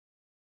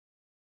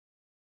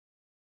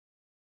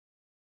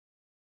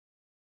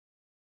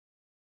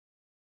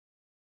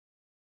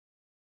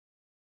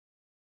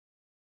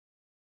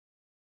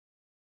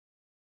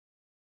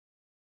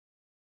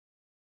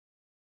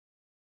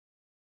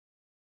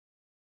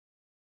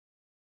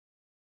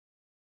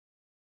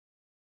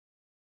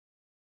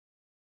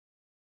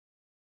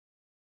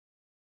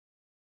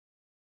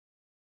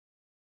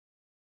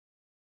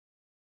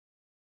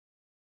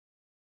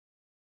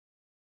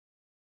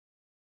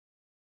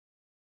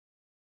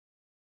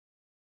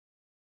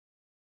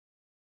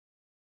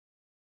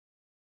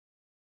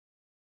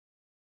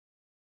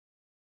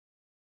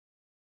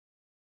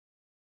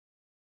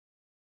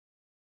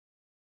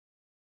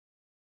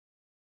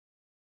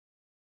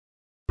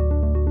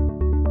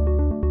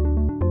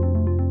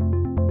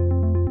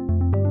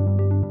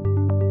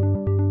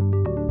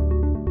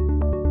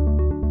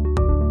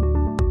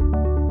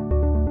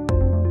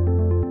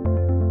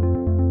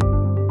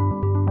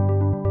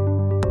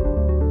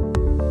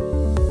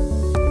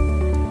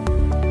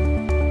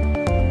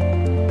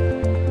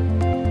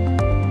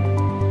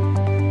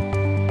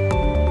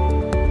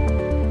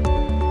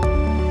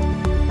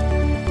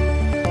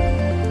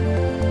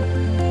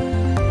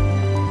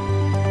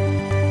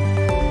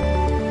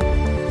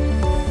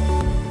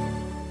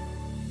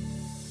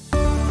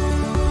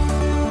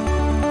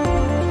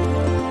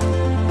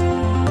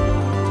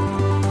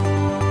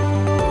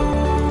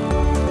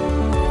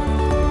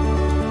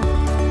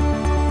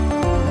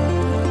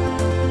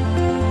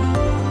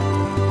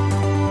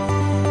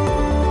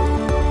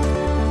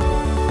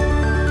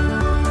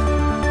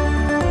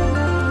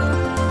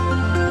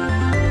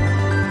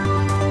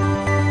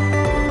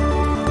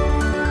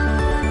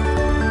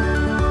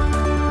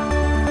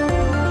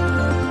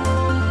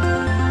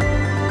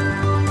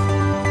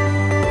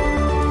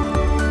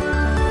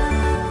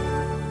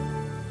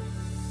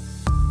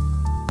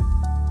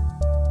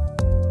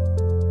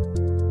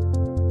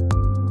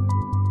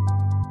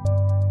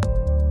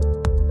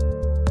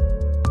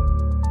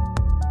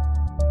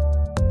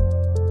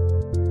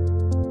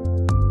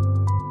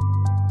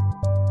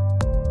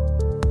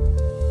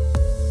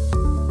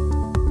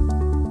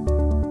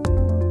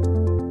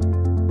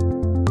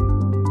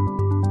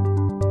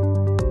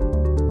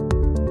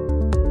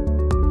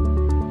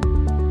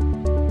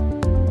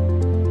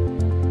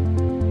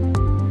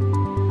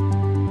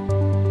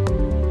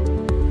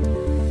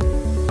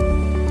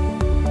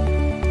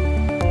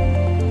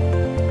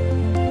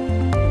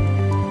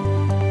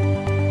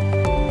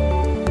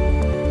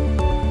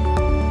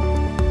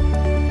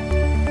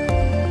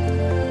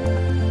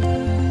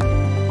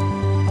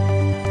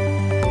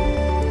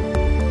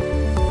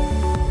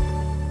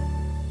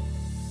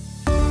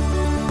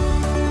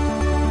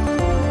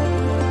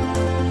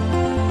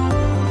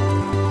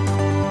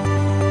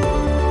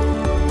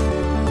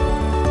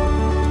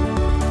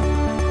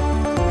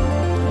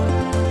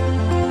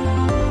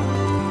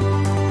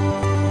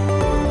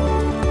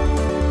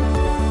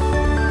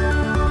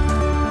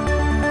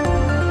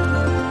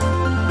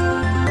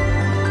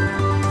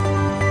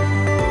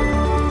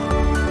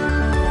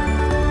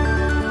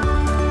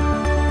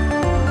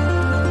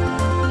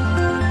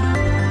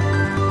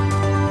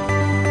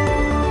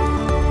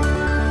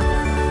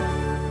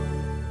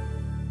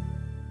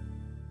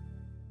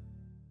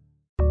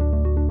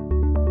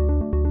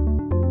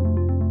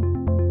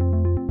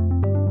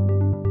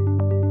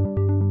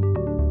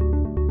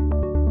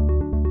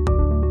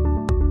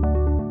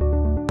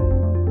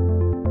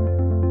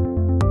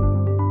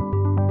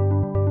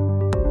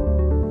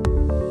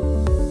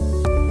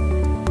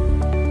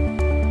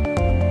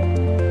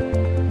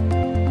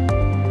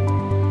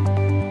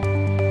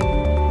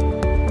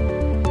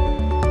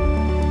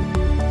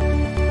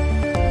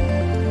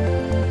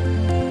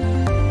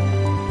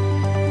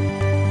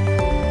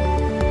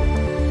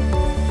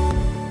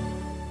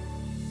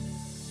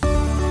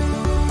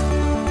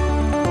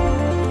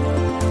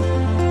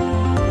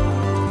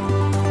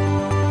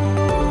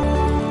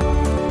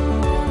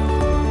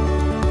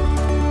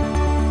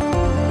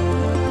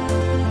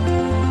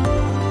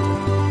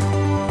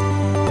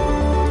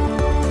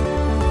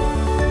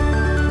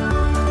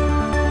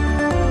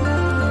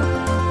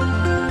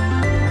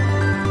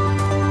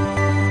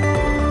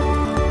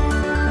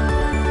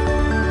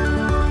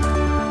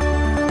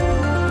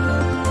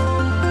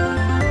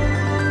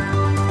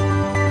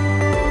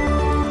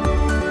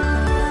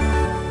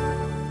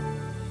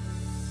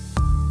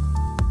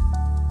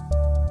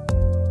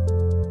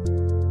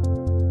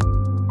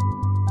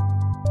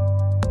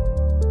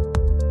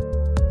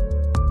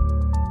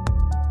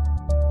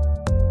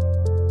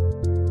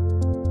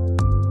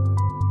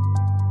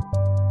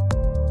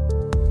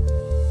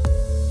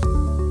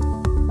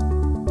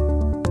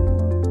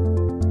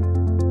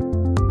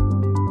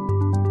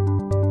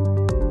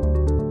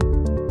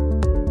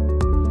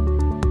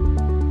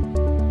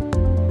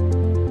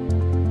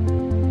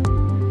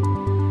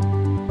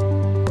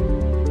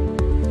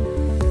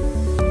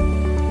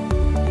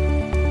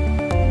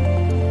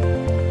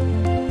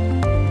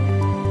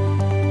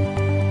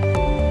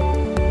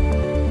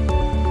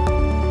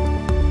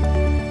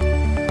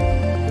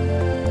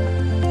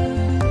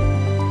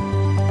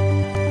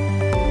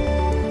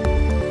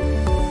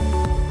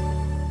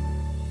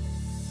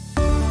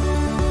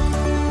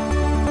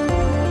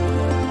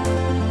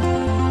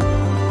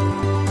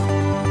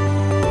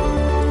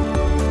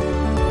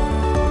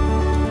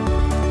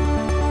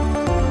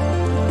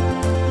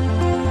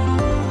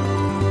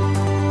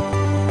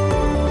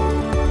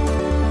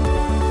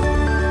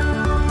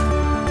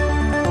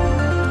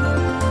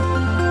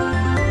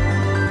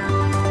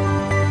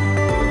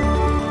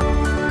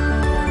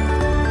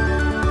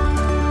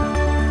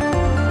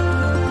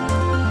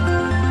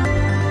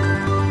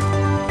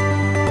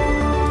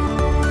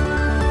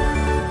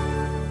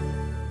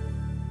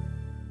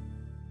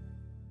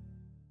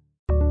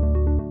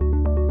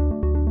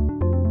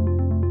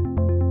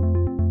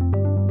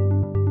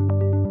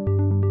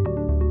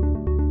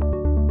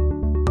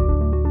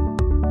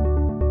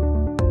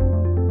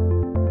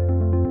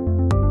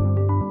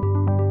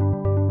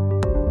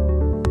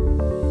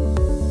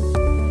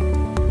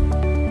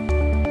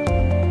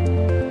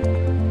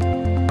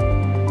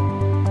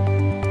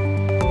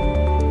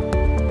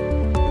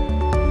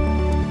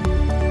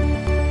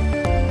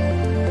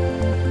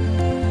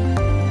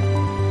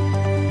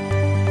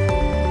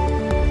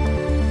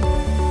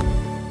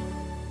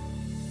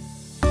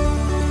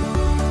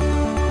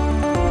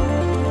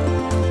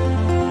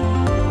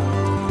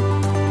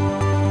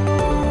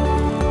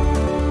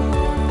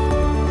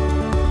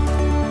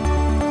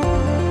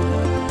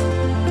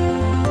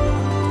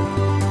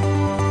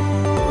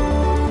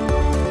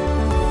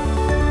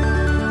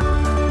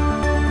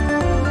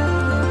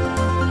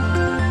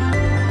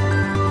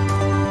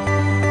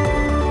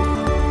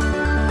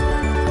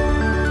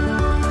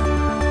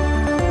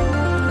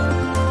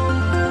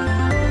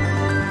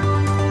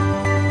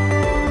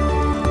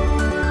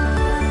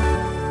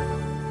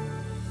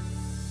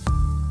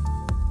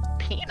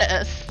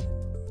penis.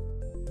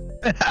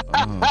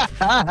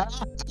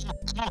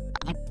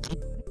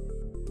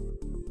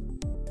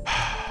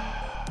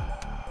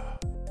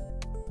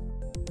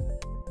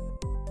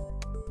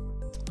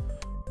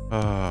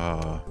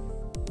 Love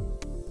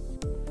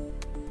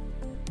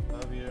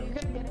you. You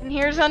gonna get in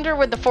here, Zunder,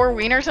 with the 4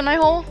 wieners in my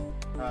hole?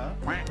 Huh?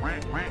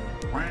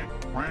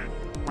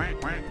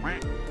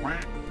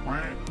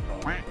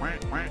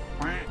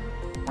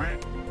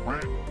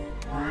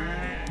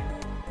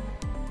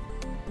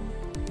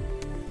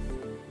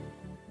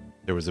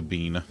 There was a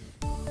bean.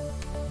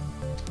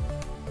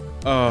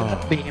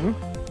 Oh. Bean.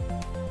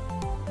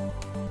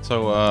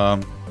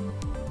 So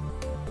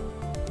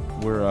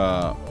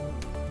we're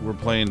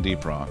playing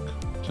Deep Rock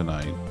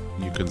tonight.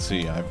 You can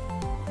see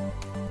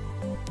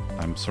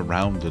I'm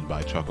surrounded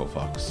by Chuckle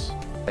Fucks.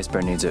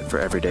 Iceberg needs it for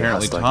everyday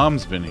Apparently hustling.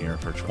 Tom's been here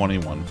for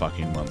 21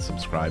 fucking months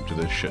subscribed to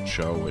this shit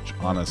show, which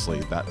honestly,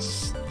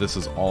 this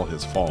is all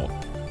his fault.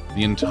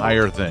 The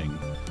entire thing.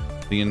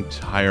 The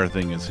entire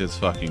thing is his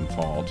fucking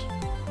fault.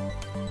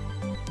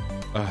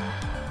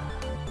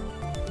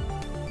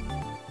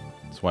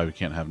 That's why we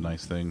can't have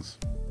nice things.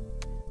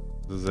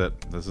 This is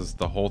it. This is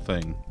the whole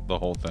thing. The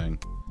whole thing.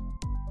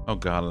 Oh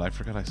god, I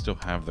forgot I still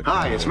have the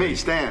Hi, it's me,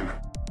 Stan.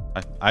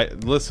 I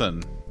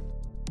listen.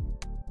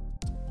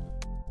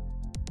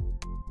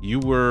 You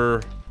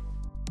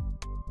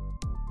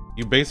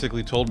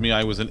basically told me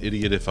I was an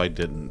idiot if I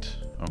didn't,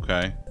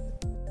 okay?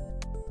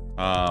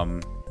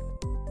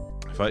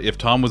 If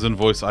Tom was in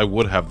voice, I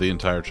would have the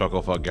entire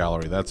Chucklefuck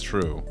gallery. That's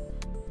true.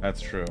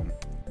 That's true.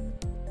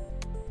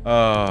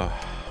 Oh,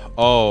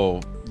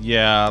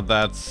 yeah,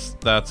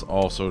 that's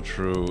also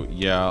true.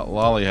 Yeah,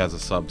 Lolly has a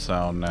sub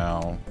sound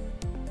now.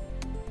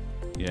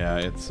 Yeah,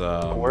 it's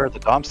Where are the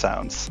Dom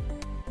sounds?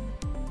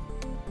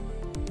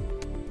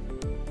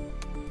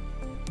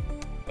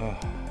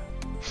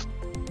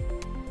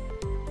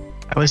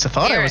 At least I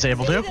thought I was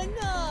able to.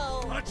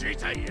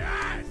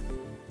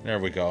 There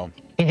we go.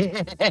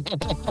 There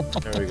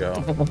we go.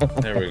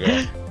 There we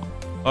go.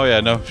 Oh yeah,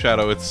 no,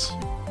 Shadow, it's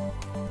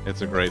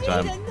a great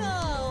time.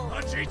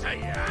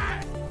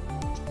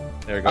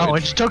 There we go. Oh,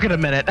 it just took it a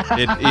minute.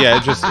 Yeah,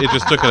 it just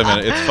took it a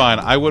minute. It's fine.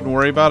 I wouldn't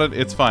worry about it.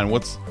 It's fine.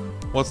 What's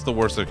the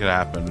worst that could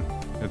happen?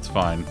 It's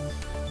fine.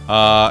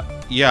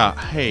 Yeah,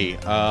 hey,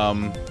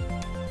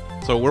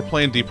 so we're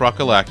playing Deep Rock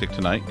Galactic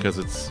tonight because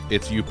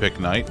it's you pick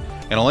night.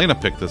 And Elena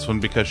picked this one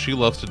because she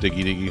loves to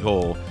diggy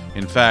hole.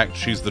 In fact,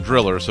 she's the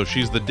driller, so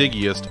she's the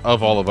diggiest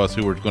of all of us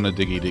who are going to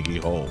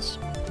diggy holes.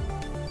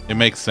 It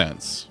makes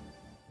sense.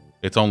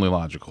 It's only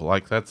logical.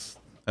 Like that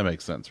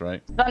makes sense,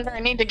 right? Thunder, I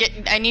need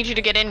you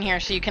to get in here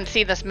so you can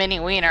see this mini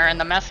wiener and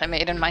the mess I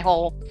made in my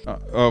hole.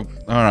 Oh,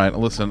 all right.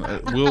 Listen,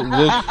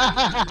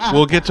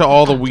 we'll get to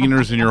all the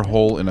wieners in your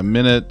hole in a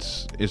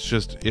minute. It's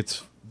just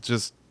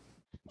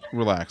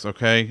relax,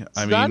 okay?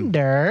 I mean,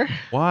 Thunder.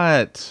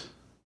 What?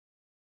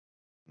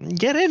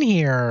 Get in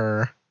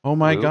here. Oh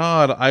my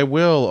god, I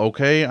will,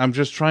 okay? I'm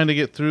just trying to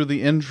get through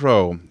the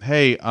intro.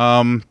 Hey,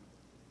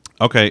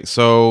 okay,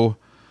 so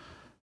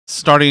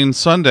starting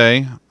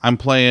Sunday, I'm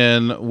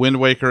playing Wind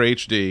Waker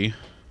HD.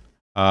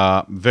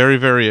 Very,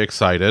 very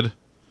excited.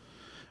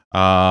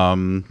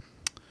 Then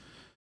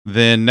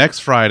next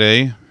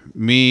Friday,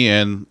 me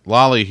and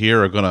Lolly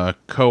here are gonna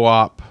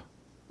co-op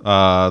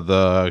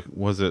the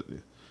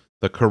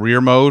career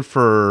mode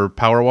for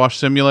Power Wash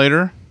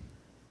Simulator.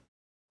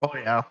 Oh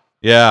yeah.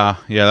 Yeah,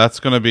 that's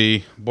gonna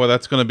be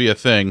a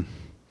thing.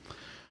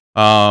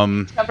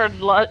 Discovered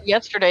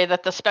yesterday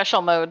that the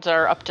special modes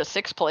are up to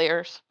 6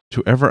 players.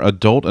 To ever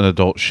adult an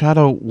adult.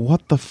 Shadow,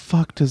 what the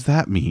fuck does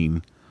that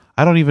mean?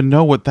 I don't even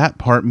know what that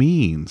part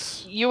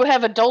means. You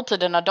have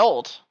adulted an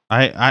adult.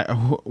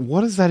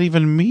 What does that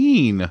even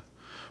mean?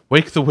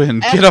 Wake the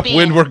wind. Get up,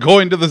 wind. We're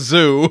going to the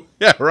zoo.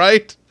 Yeah,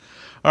 right?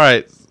 All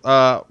right.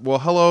 Well,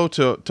 hello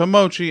to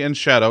Mochi and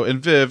Shadow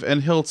and Viv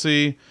and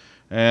Hiltzy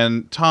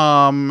and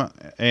Tom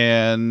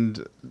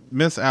and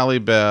Miss Allie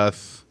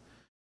Beth,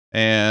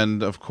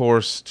 and of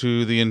course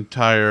to the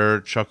entire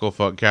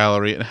Chucklefuck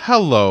gallery. And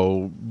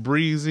hello,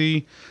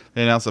 Breezy.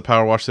 They announced that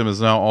Power Wash Sim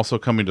is now also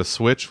coming to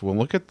Switch. Well,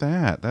 look at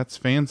that. That's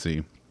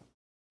fancy.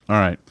 All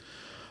right.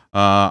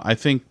 I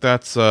think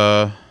that's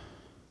most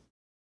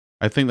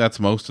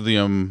of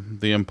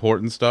the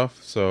important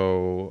stuff.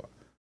 So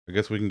I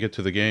guess we can get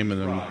to the game and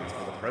then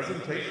for the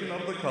presentation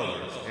of the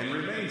colors and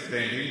remain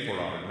standing for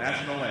our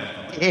national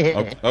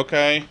anthem.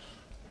 Okay.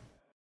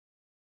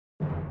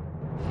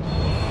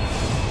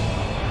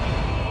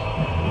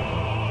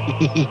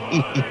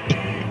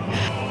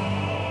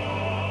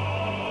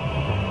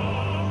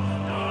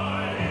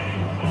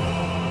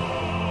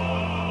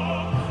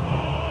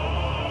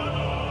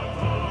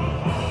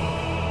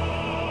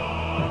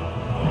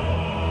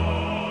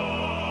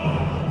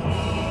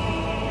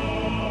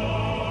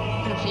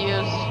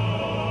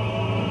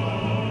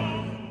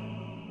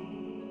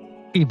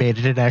 We made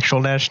it an actual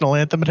national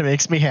anthem, and it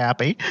makes me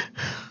happy.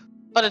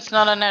 But it's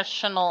not a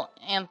national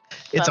anthem.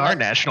 It's our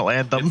national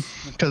anthem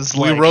because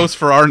we rose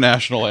for our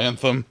national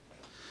anthem.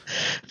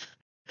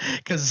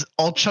 Because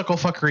all chuckle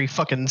fuckery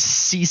fucking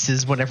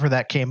ceases whenever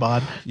that came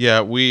on.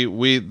 Yeah,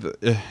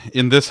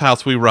 in this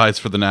house we rise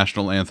for the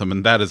national anthem,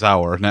 and that is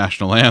our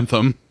national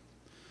anthem.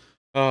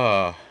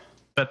 But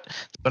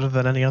it's better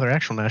than any other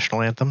actual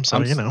national anthem,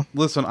 so you know.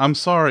 Listen, I'm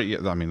sorry.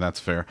 Yeah, I mean, that's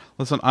fair.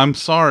 Listen, I'm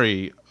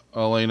sorry,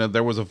 Elena.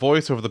 There was a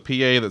voice over the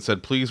PA that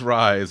said, "Please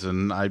rise,"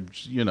 and I'm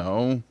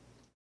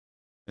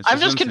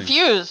just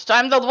confused.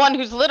 I'm the one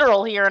who's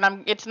literal here,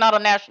 and it's not a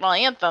national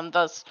anthem.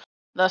 Thus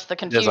the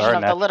confusion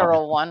of the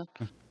literal one.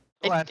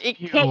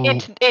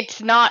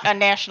 It's not a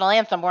national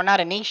anthem. We're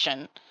not a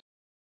nation.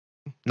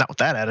 Not with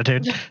that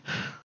attitude.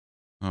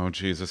 Oh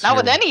Jesus! Not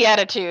with any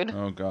attitude.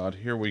 Oh God!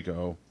 Here we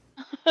go.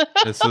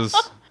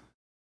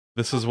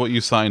 This is what you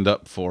signed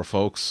up for,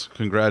 folks.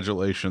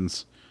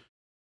 Congratulations.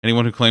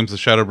 Anyone who claims the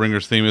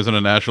Shadowbringers theme isn't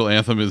a national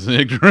anthem is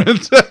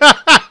ignorant.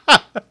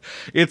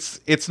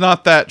 It's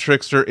not that,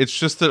 Trickster. It's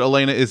just that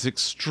Elena is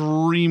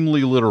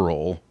extremely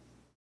literal.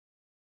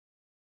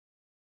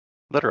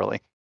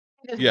 Literally.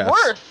 It is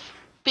worth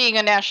being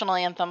a national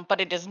anthem, but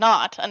it is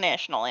not a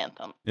national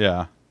anthem.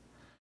 Yeah.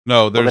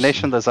 No, the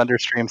nation of the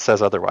Zunderstream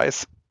says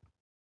otherwise.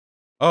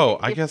 Oh,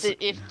 I guess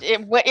if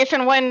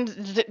and when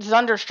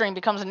Zunderstream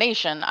becomes a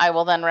nation, I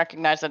will then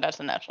recognize it as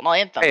a national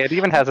anthem. Hey, it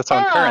even has its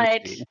own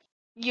currency.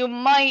 You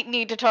might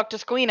need to talk to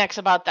Squeenix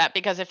about that,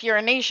 because if you're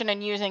a nation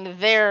and using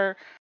their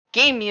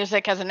game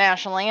music as a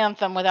national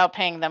anthem without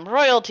paying them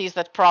royalties,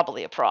 that's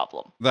probably a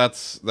problem.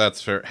 That's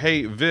fair.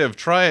 Hey, Viv,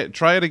 try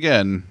it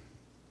again.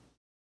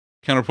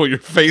 Counterpoint, your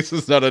face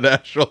is not a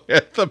national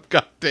anthem.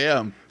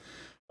 Goddamn.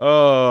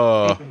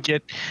 Oh.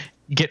 Get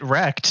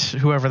wrecked,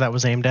 whoever that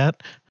was aimed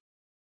at.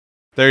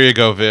 There you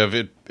go,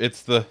 Viv.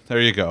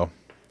 There you go.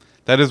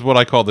 That is what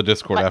I call the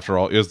Discord, after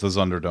all, is the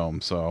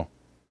Zunderdome, so.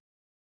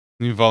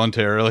 You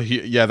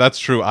voluntarily, yeah, that's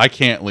true. I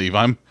can't leave.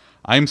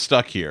 I'm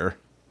stuck here.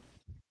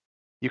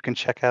 You can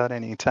check out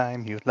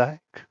anytime you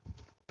like,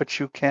 but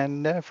you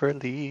can never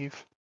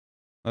leave.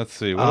 Let's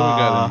see, what do we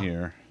got in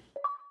here?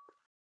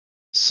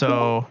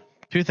 So,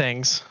 two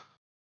things.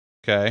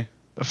 Okay.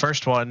 The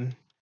first one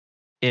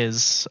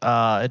is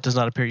it does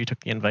not appear you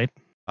took the invite.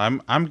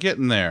 I'm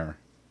getting there.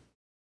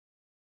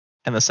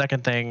 And the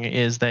second thing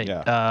is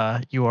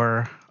that you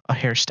are a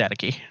hair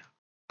staticky.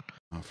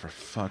 Oh, for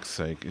fuck's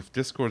sake. If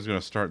Discord's going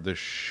to start this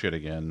shit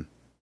again.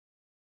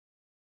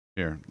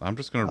 Here, I'm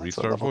just going to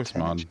restart voice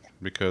mod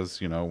because,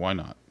 why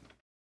not?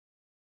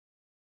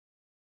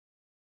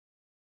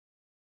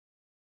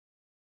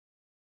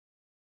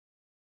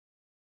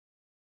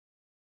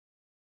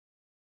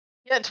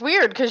 Yeah, it's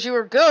weird because you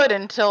were good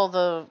until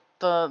the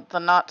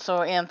not so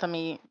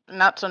anthemy,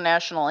 not so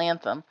national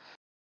anthem.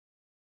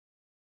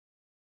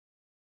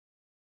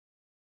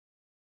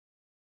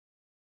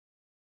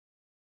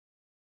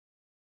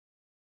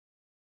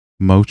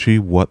 Mochi,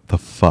 what the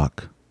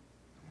fuck?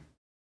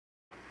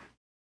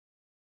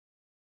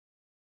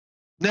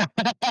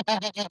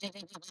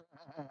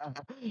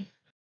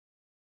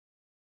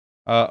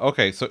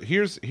 Okay, so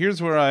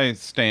here's where I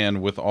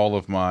stand with all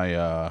of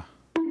my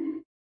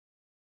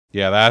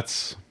yeah,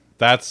 that's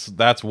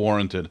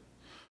warranted.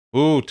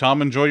 Ooh,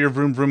 Tom, enjoy your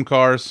vroom vroom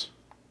cars.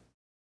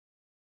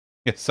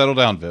 Yeah, settle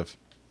down, Viv.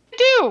 I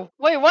do.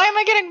 Wait, why am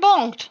I getting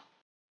bonked?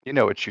 You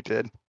know what you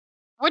did.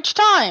 Which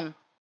time?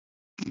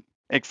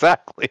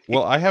 Exactly.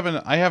 Well, I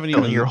haven't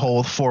even your hole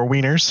with 4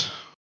 wieners.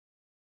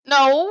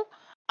 No,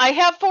 I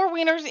have 4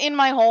 wieners in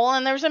my hole,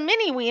 and there's a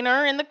mini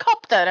wiener in the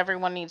cup that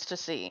everyone needs to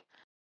see.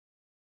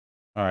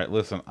 All right,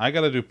 listen, I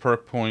gotta do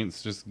perk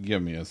points. Just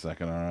give me a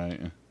second, all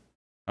right?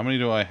 How many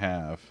do I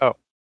have? Oh,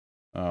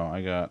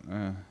 I got.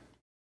 Do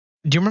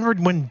you remember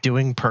when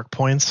doing perk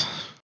points?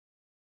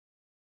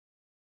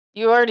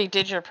 You already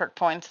did your perk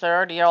points. They're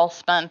already all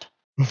spent.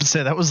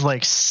 So that was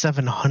like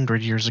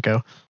 700 years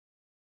ago.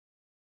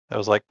 That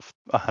was like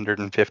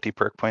 150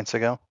 perk points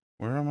ago.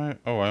 Where am I?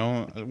 Oh, I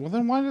only. Well,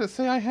 then why did it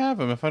say I have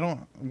them if I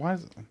don't? Why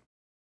is it?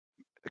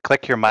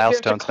 Click your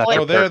milestones. Not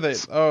your there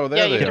perks. they. Oh, there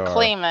they are. Yeah, you can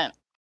claim it.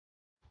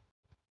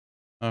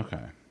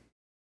 Okay.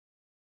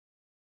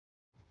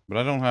 But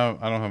I don't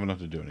have enough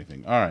to do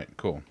anything. All right,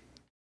 cool.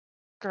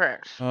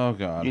 Correct. Oh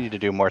God. You need to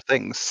do more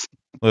things.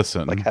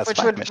 Listen. Like has which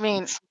 5 would missions.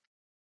 mean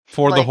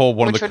for the whole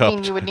one of the cup. Which would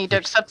mean you would need to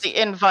accept the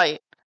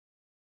invite.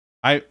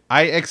 I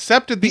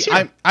accepted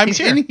the. I'm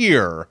in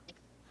here.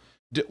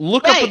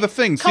 Look up at the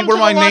thing. See where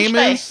my name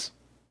is.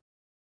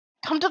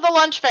 Come to the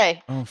lunch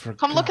bay. Oh,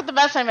 Come look at the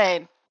mess I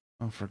made.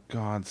 Oh, for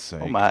God's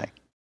sake. Oh my.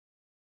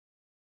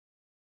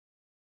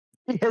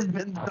 He has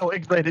been so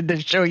excited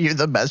to show you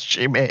the mess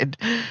she made.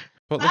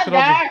 But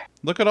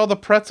look at all the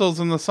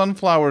pretzels and the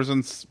sunflowers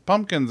and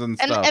pumpkins and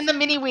stuff. And the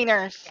mini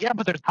wieners. Yeah,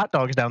 but there's hot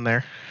dogs down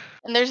there.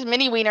 And there's a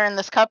mini wiener in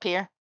this cup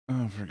here.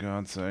 Oh, for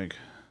God's sake.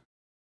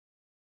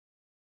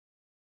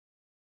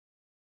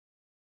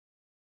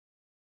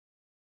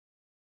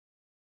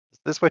 Is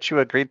this what you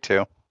agreed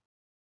to?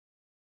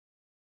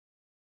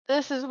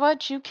 This is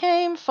what you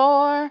came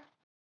for.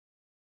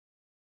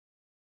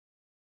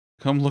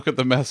 Come look at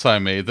the mess I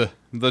made.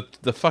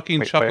 The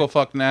fucking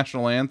Chucklefuck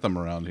national anthem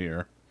around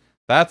here.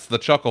 That's the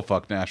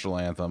Chucklefuck national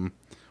anthem.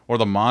 Or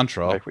the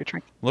mantra.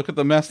 Look at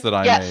the mess that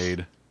I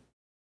made.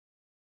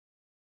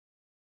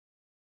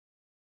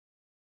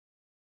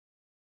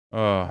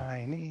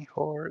 Tiny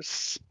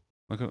horse.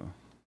 Look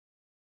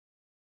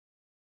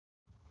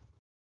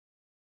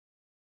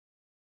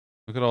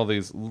at all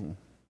these.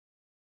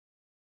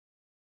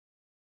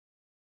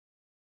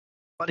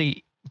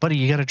 Buddy,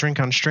 you got a drink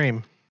on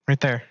stream. Right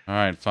there. All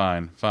right,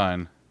 fine.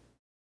 All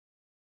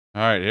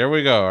right, here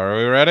we go. Are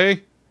we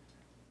ready?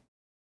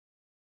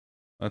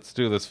 Let's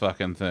do this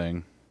fucking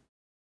thing.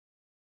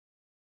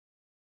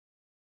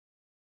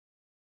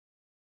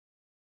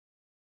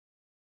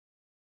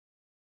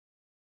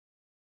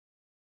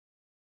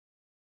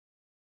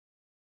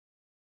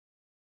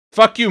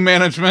 Fuck you,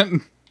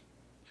 management.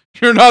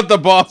 You're not the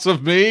boss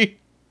of me.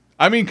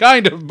 I mean,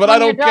 kind of, but I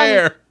don't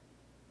care.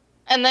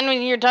 And then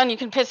when you're done, you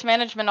can piss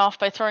management off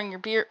by throwing your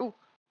beer. Ooh,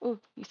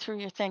 you threw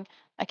your thing.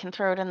 I can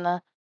throw it in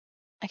the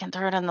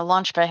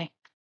launch bay.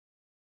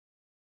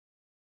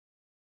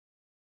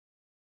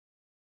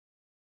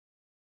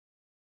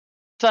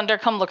 Zunder,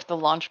 come look at the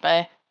launch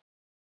bay.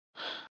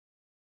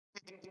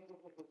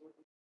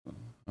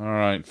 All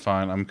right,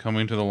 fine. I'm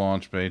coming to the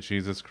launch bay.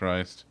 Jesus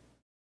Christ.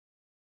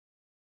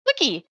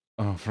 Looky.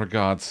 Oh, for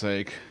God's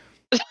sake.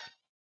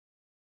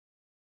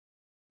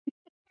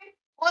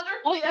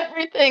 Literally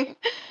everything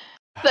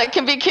that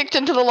can be kicked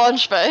into the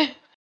launch bay.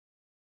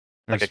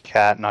 Like a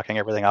cat knocking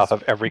everything off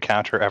of every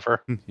counter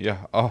ever.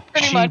 Yeah. Oh,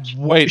 pretty much.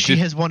 Wait, she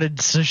has wanted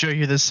to show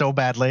you this so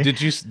badly.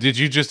 Did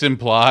you just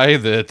imply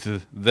that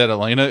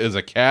Elena is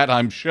a cat?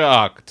 I'm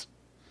shocked.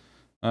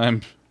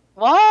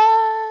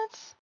 What?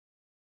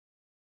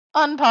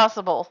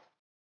 Impossible.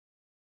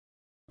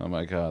 Oh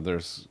my God!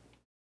 There's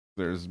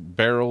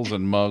barrels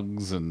and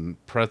mugs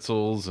and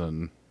pretzels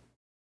and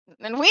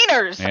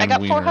wieners. I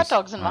got 4 hot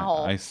dogs in my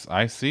hole. I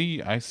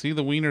see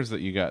the wieners that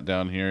you got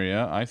down here.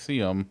 Yeah, I see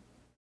them.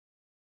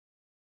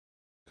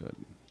 Good.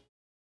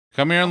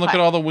 Come here and look at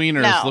all the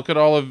wieners. No. Look at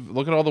all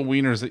the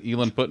wieners that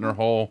Elin put in her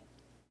hole.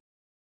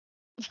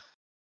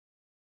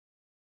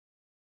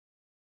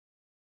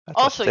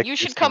 Also, you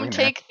should come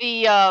take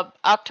the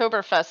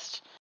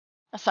Oktoberfest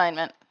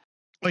assignment.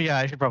 Oh yeah,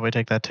 I should probably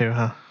take that too,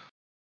 huh?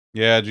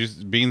 Yeah,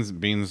 just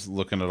Beans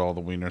looking at all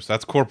the wieners.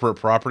 That's corporate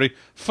property.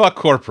 Fuck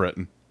corporate.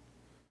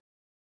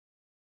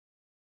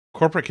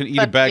 Corporate can eat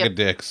a bag of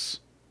dicks.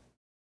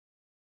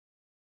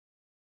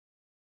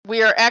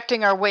 We are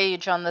acting our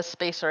wage on this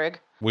space rig.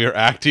 We are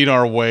acting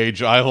our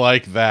wage. I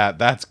like that.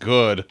 That's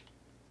good.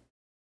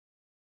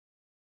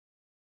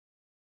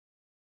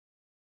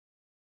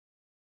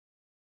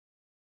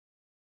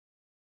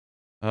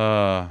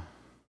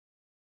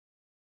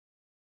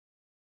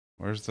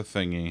 Where's the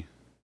thingy?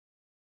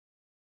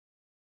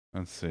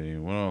 Let's see.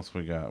 What else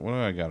we got? What do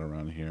I got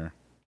around here?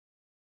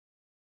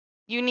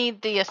 You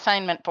need the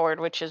assignment board,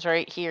 which is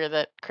right here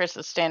that Chris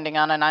is standing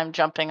on and I'm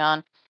jumping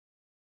on.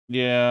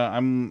 Yeah,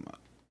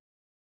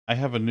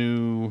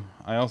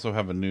 I also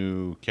have a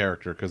new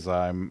character because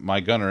my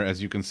gunner,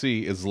 as you can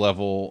see, is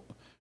level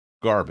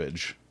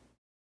garbage.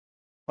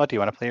 What, do you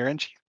want to play your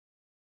Engie?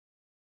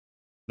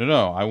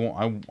 No,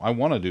 I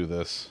want to do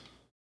this.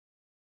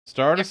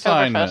 Start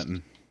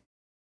assignment.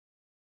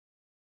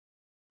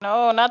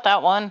 No, not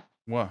that one.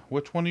 What?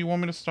 Which one do you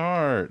want me to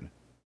start?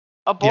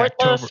 Abort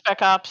the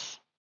Spec Ops.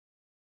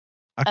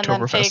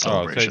 Oktoberfest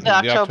celebration. The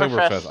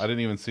Oktoberfest. I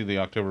didn't even see the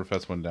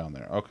Oktoberfest one down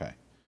there. Okay.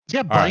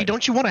 Yeah, buddy,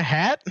 don't you want a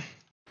hat?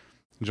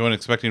 Join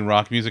expecting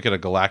rock music at a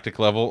galactic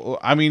level.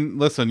 I mean,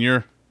 listen,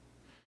 you're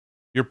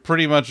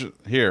pretty much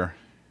here.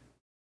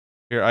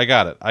 Here, I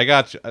got it. I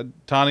got you,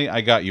 Tani.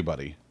 I got you,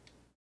 buddy.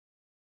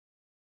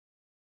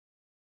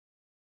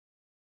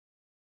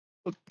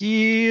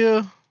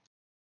 Yeah.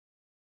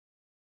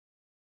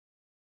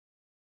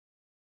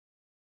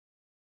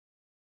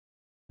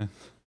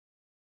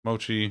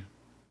 Mochi,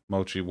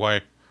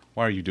 why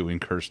are you doing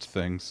cursed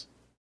things?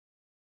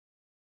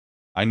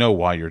 I know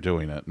why you're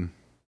doing it.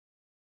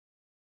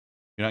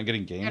 You're not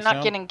getting game sound? You're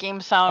not getting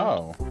game sound.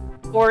 Oh.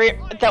 Or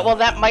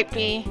that might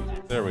be.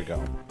 There we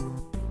go.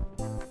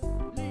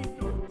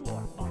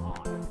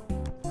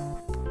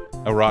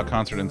 A rock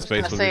concert in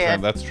space will be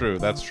fun. That's true.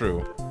 That's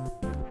true.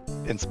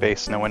 In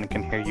space, no one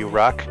can hear you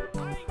rock.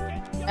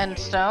 And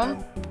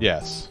stone?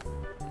 Yes.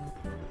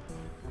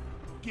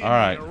 All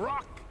right.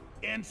 Rock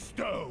and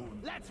stone.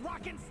 Let's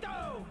rock and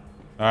stone.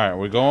 All right,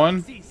 we're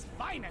going.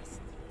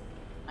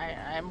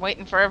 I'm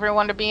waiting for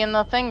everyone to be in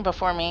the thing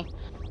before me.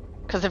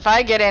 Because if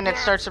I get in, it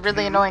starts a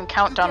really annoying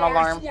countdown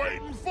alarm.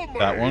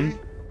 That one?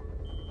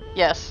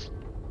 Yes.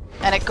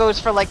 And it goes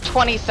for like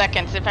 20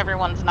 seconds if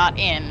everyone's not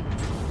in.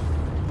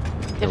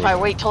 If I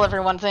wait till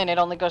everyone's in, it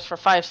only goes for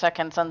 5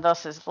 seconds and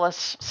thus is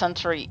less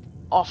sensory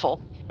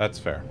awful. That's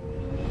fair.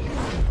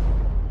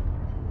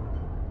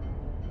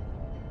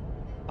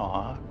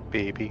 Aw,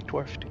 baby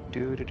dwarf.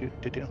 Do.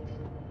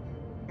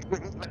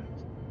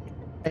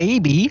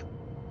 Baby?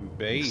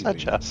 Baby.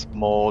 Such a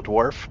small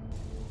dwarf.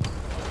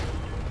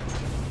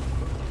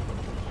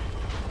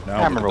 No,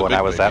 I remember when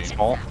I was that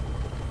small.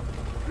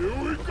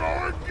 Here we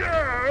go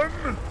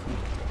again.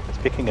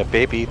 Speaking of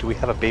baby, do we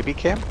have a baby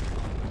cam?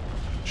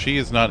 She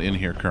is not in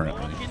here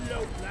currently.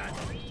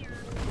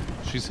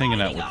 She's hanging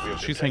out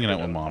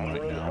with Mom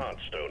right now.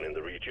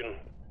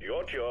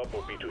 Your job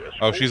will be to escort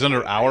Oh, she's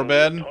under our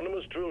bed?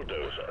 autonomous drill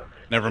dozer.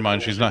 Never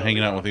mind, she's not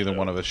hanging out with either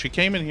one of us. She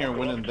came in here and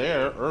went in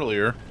there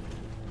earlier.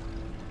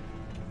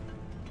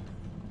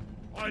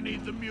 I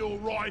need the mule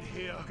right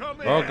here. Come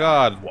here. Oh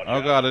god.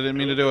 Oh god, I didn't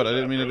mean to do it. I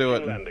didn't mean to do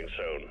it. Landing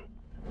zone.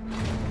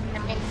 I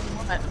mean,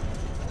 what?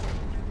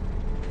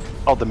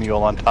 Hold the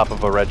mule on top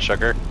of a red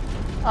sugar.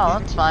 Oh,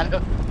 that's fine.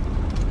 This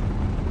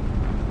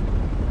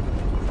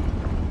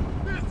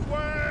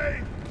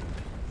way.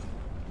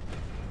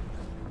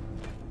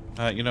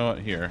 You know what?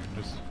 Here.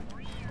 Just...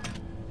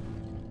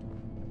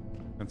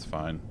 That's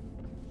fine.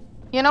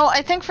 You know,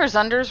 I think for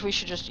Zunders, we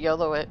should just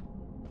YOLO it.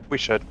 We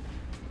should.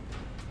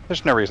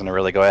 There's no reason to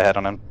really go ahead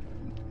on and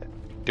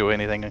do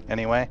anything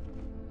anyway.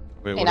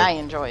 Wait, I mean, I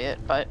enjoy it,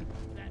 but...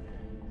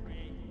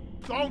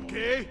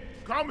 Donkey,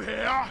 come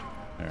here.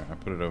 There, I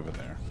put it over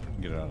there.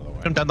 Get it out of the way.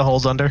 Jump down the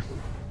holes under.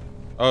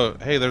 Oh,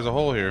 hey, there's a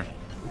hole here.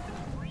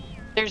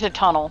 There's a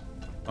tunnel.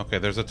 Okay,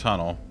 there's a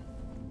tunnel.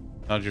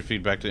 How did your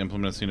feedback to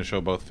implement a scene to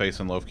show both face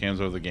and loaf cams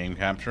over the game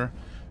capture?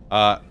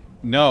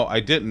 No, I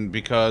didn't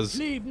because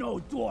Leave no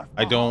dwarf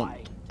I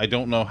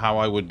don't know how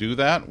I would do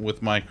that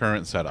with my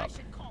current setup.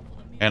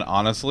 And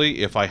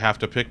honestly, if I have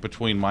to pick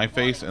between my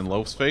face and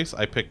Loaf's face,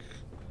 I pick...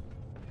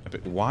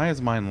 Why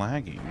is mine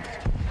lagging?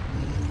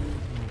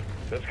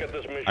 Let's get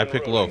this mission I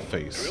pick rolling. Loaf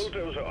face. Drill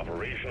dozer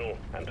operational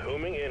and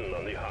homing in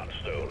on the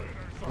Hearthstone.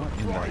 What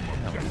in the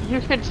hell?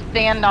 You should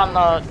stand on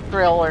the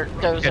drill or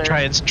dozer.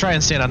 Yeah, try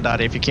and stand on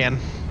Dottie if you can.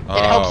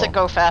 It helps it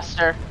go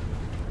faster.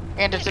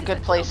 And it's a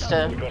good place We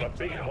to... got a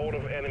big horde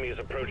of enemies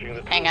approaching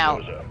the Hang drill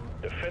out. dozer.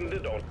 Defend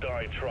it or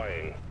die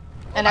trying.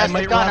 And I as the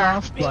might run gunner...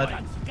 off, but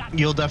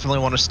you'll definitely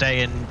want to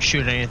stay and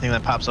shoot anything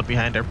that pops up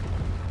behind her.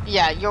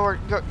 Yeah, your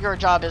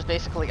job is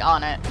basically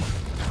on it.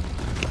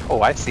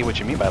 Oh, I see what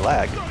you mean by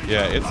lag.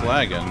 Yeah, it's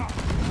lagging.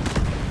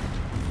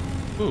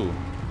 Ooh.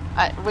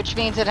 Which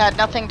means it had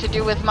nothing to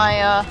do with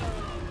my,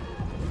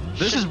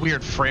 This is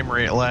weird frame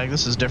rate lag.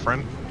 This is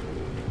different.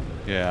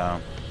 Yeah.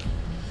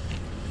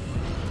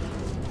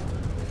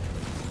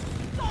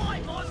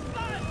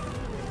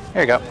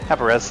 Here you go. Have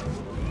a res.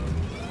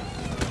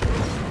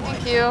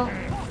 Thank you.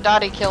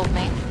 Dottie killed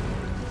me.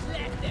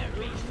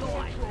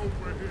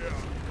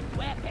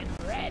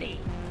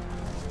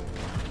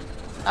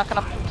 Not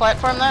gonna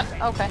platform that?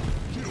 Okay.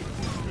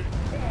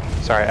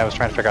 Sorry, I was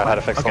trying to figure out how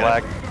to fix the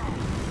lag.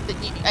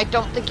 I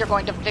don't think you're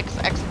going to fix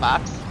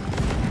Xbox.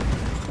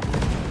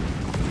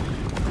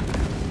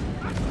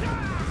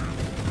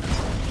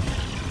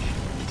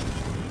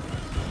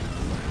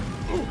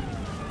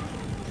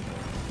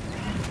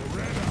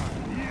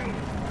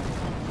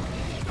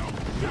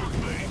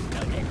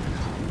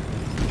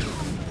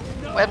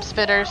 Web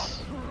spitters.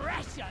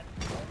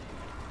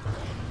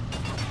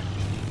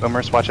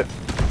 Boomers, watch it.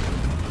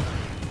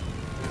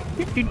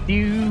 The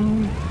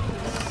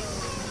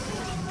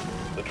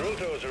drill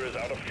dozer is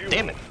out of fuel.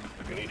 Damn it.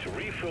 You need to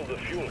refill the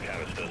fuel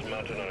canisters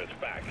mounted on its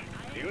back.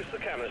 Use the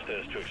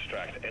canisters to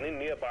extract any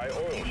nearby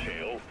oil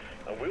shale,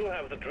 and we'll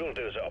have the drill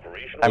dozer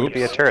operational. I would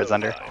be a turret,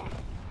 Zunder.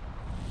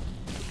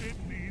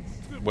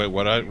 Wait,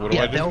 what do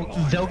I do?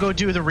 They'll go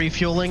do the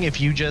refueling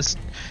if you just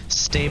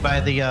stay by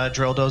the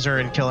drill dozer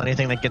and kill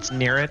anything that gets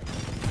near it.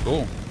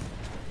 Cool.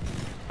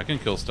 I can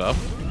kill stuff.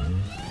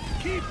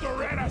 Keep the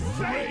Retta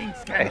sane.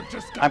 Okay,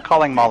 I'm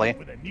calling Molly.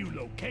 With a new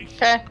location.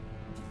 Okay.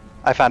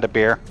 I found a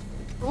beer.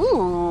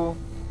 Ooh.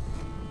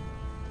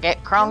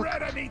 Get crunk.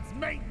 Retta needs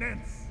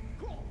maintenance.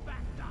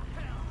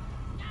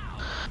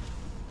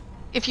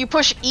 If you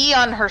push E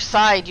on her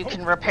side, you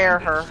can repair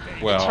her.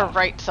 Well- It's her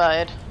right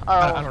side. Oh,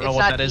 I don't know it's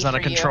what not that is E on a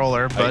for you.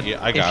 controller, but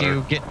I got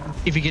her.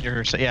 if you get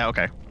her, yeah,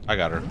 okay, I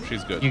got her.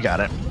 She's good. you got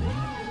it.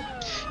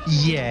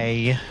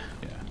 Yay! Yeah.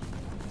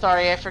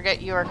 Sorry, I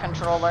forget you are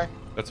controller.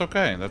 That's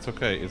okay. That's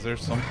okay. Is there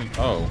something?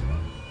 Oh.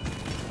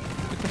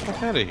 Get the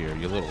fuck out of here,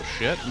 you little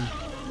shit.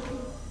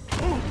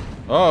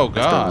 Oh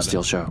god.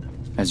 Steel show,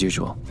 as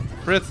usual.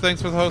 Fritz,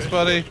 thanks for the host,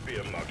 buddy.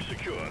 Spear mark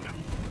secured.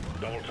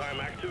 Double time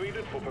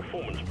activated for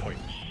performance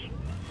points.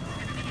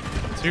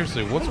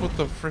 Seriously, what's with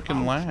the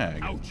freaking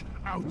lag? Ouch,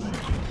 ouch.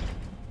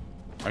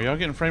 Are y'all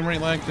getting frame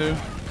rate lag too?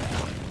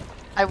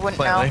 I wouldn't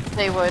Slightly. know.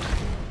 They would.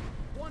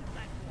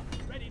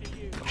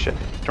 Shit.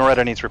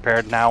 Doretta needs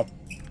repaired now.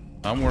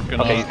 I'm working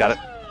Okay, on he's got it.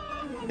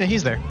 Yeah,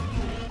 he's there.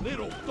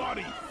 Little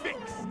Dottie fix.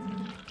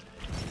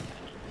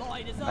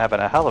 I'm having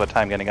a hell of a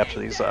time getting up to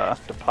these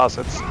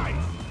deposits.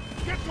 Guys,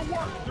 get to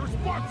work. There's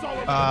spots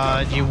all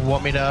over. Do you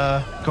want me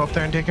to go up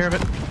there and take care of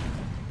it?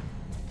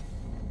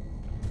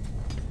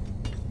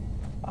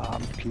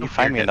 Can you for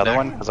find your me head another there.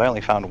 one? Because I only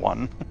found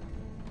one.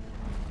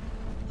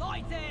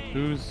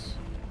 who's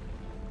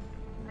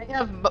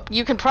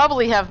You can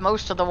probably have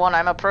most of the one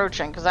I'm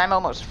approaching because I'm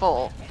almost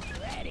full.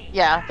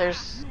 Yeah,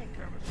 there's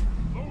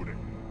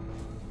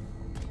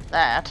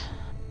that.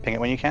 Ping it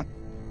when you can.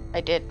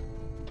 I did.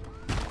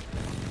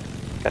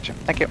 Gotcha.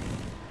 Thank you.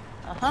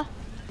 Uh-huh.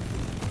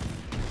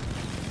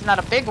 Not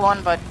a big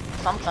one, but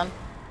something.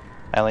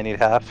 I only need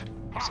half,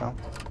 so.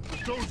 The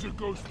dozer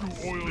goes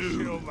through oil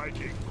shale like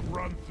it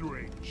run through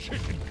a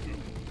chicken coop.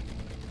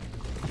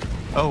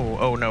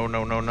 Oh no.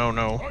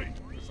 Hey,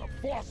 there's a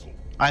fossil.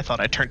 I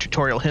thought I turned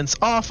tutorial hints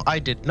off. I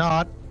did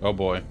not. Oh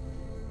boy.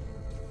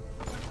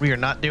 We are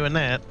not doing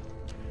that.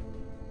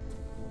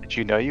 Did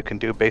you know you can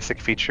do a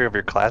basic feature of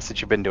your class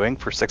that you've been doing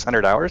for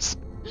 600 hours?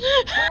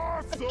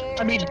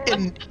 I mean,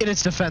 in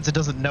its defense, it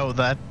doesn't know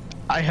that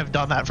I have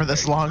done that for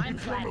this long.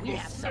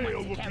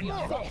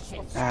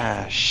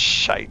 Ah,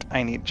 shite.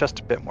 I need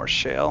just a bit more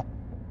shale.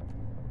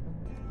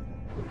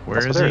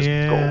 Where is there's he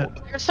at?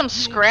 gold. There's some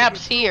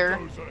scraps here.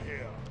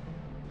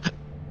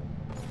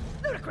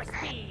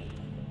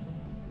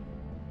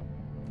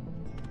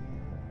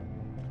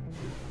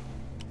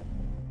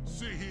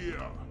 See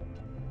here.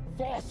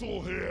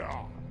 Fossil here.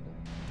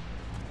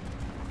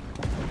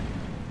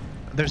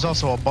 There's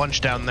also a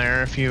bunch down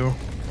there if you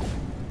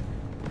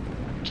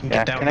can Yeah,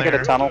 get down can I there.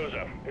 get a tunnel?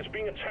 It's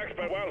being attacked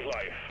by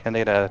wildlife. Can they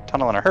get a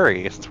tunnel in a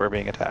hurry since we're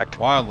being attacked?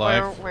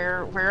 Wildlife.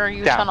 Where are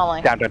you Down,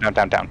 tunneling? down.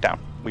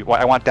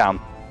 I want down.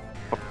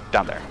 Oh,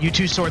 down there. You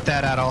two sort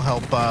that out. I'll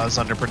help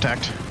Zunder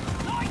protect.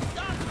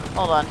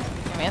 Hold on.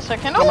 Give me a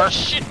second. Oh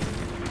shit!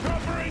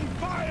 Covering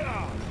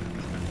fire.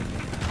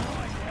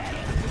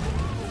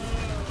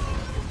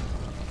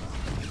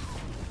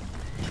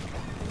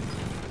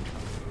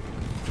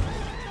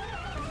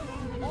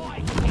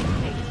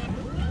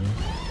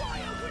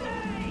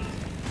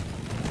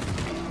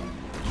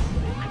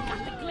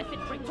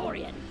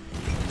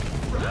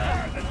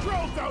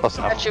 Close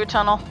enough. Got you a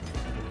tunnel.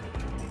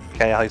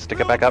 Okay, I'll stick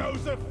it back up.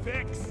 Bulldozer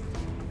fix.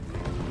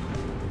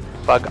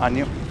 Bug on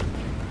you.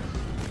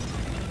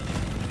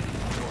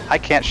 I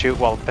can't shoot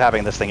while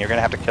having this thing. You're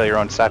gonna have to kill your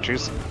own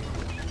statues.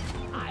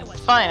 It's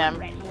fine.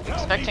 I'm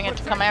expecting it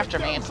to come after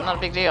me. It's not a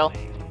big deal.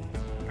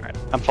 Alright,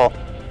 I'm full.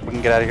 We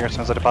can get out of here as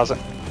soon as I deposit.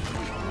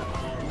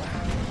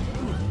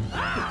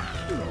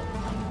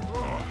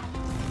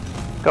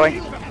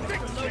 Going.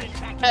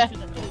 Eh.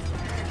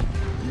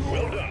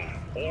 Well done.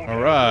 All All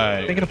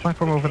right. Can I get a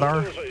platform over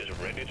there? Bulldozer is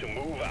ready to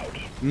move out.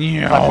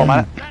 Platform on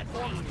it.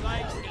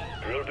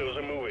 Drill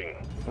dozer moving.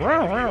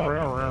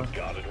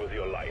 Guard it with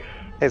your life.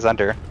 Hey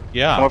Zunder, come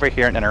Yeah. over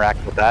here and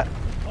interact with that.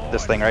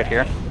 This thing right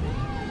here.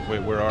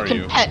 Wait, where are You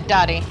you? can pet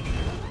Dottie.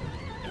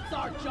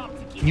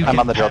 You I'm can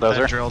on the drill pet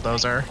that dozer. Drill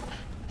dozer.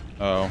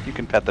 Oh. You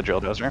can pet the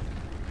drill dozer.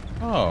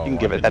 Oh. You can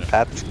give I it head didn't-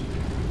 pats.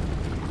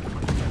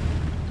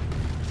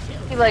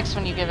 He likes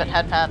when you give it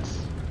head pats.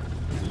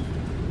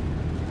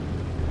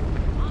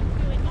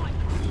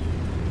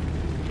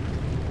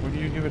 When do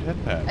you give it head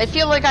pat? I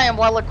feel like I am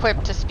well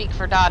equipped to speak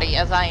for Dottie,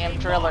 as I am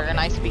Driller and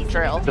I speak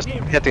Drill. Just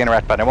hit the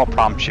interact button. It won't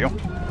prompt you.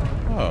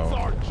 Oh.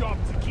 Our job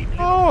to keep you.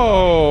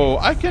 Oh,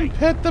 I can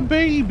pet the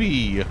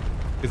baby.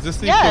 Is this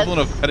the Yes.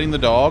 equivalent of petting the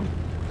dog?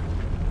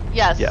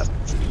 Yes. Yes.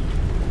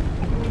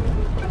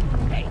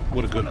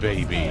 What a good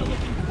baby.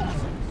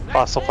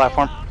 Fossil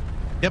platform.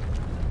 Yep.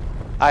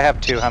 I have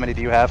 2. How many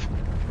do you have?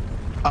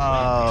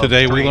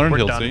 Today we 3. learned, We're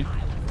Hilsey. done.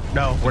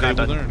 No, we're Today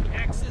not we done. learned.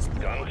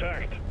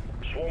 Contact.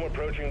 Swarm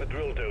approaching the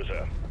drill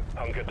dozer.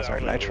 Hunker down. Sorry,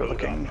 and nitro load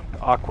looking up.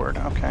 awkward.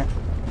 Okay.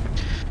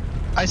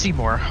 I see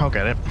more. I'll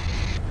get it.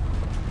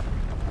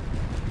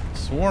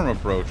 Swarm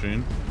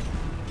approaching.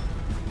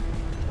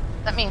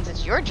 That means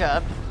it's your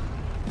job.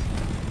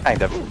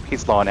 Kind of.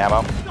 He's low on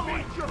ammo.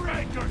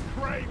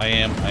 I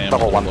am Level a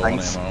little 1 low on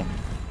things. ammo.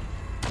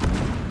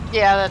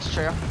 Yeah, that's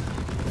true.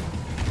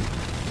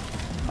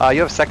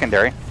 You have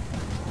secondary.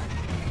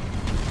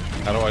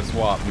 How do I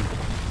swap?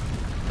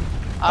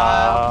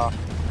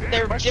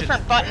 There are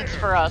different buttons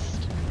for us.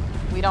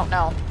 We don't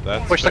know.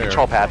 That's Push the fair.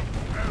 control pad.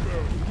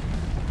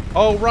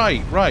 Oh,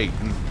 right. Anyone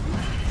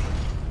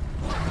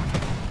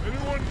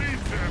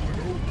needs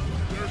ammo?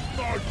 There's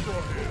nitro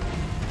here.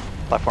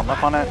 Platform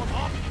up on it.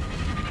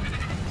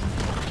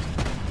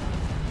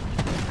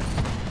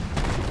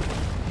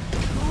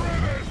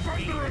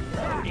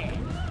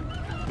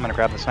 I'm gonna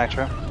grab this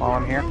nitro while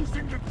I'm here.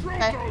 Using the drill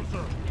Okay.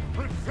 dozer.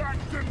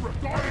 Protect and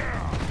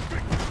retire.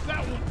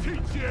 That will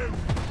teach you.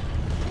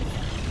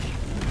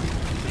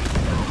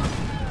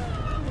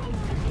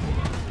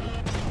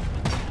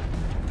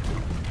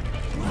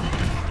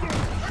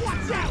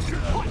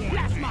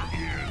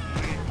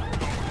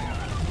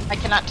 I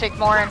cannot take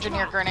more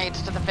engineer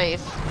grenades to the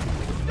face.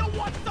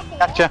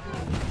 Gotcha.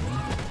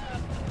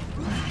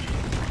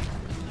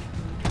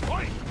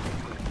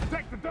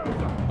 Take the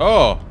dozer.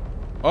 Oh.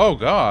 Oh,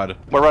 God.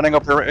 We're running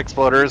over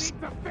exploders.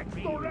 To fix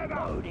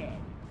Loretto.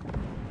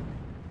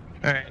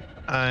 Alright.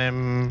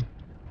 I'm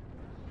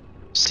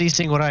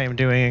ceasing what I am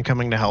doing and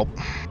coming to help.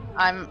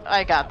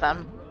 I got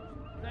them.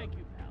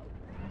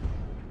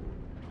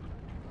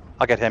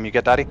 I'll get him. You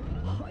get Dottie?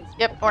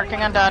 Yep,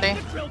 working on Dottie.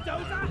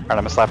 Alright, I'm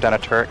gonna slap down a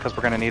turret because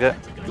we're gonna need it.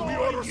 We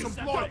order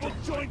supply to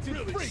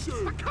jointed freaks.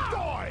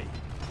 Die.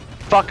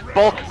 Fuck!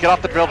 Bulk! Get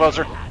off the drill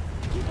dozer.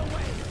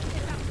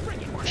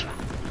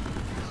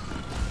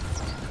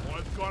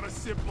 I've got a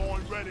zip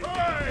line ready.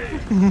 Hey!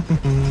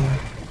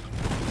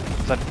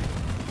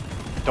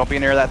 Don't be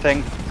near that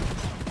thing.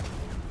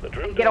 The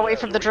drill Get away dozer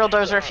from has the drill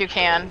reached dozer if you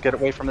can. Get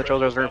away from the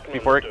drill dozer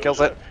before it kills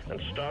it. And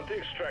start the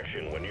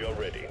extraction when you're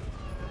ready.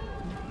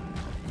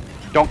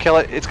 Don't kill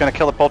it. It's gonna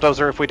kill the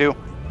bulldozer if we do.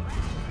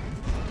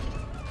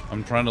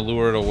 I'm trying to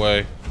lure it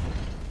away.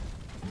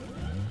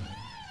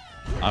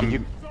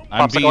 I'm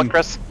Popsicle, being.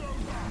 Chris.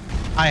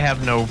 I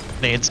have no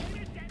nades.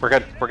 We're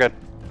good. We're good.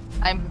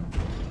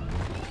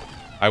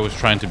 I was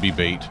trying to be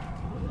bait.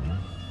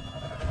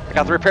 I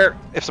got the repair.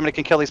 If somebody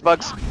can kill these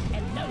bugs.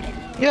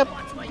 Yep.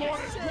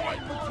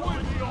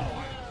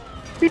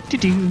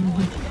 Do-do-do.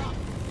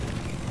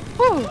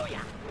 Whew.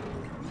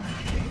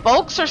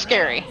 Bulks are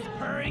scary.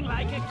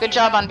 Good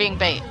job on being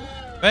bait.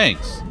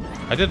 Thanks.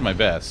 I did my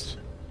best.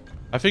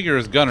 I figure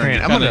as gunner, Alright,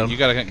 you, I'm kinda,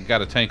 gonna- you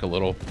gotta tank a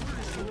little.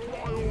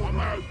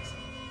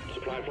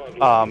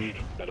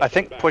 I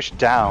think push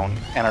down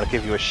and it'll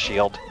give you a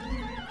shield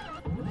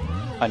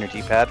on your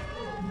D-pad.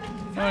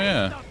 Oh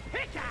yeah.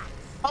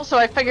 Also,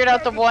 I figured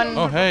out the one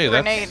Oh hey,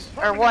 grenade that's.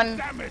 or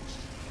one.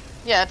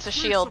 Yeah, it's a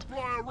shield.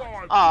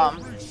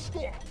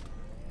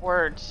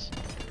 Words.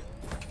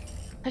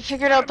 I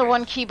figured out the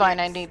one keybind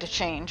I need to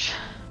change.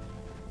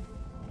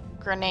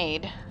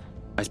 Grenade.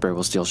 Iceberg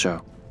will still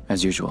show,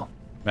 as usual.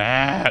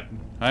 Matt.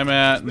 Hi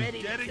Matt.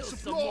 Getting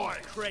supply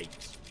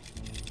crates.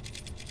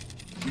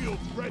 Shields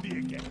ready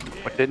again.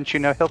 What didn't you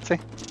know, Hiltzy?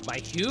 My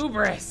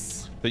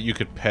hubris. That you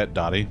could pet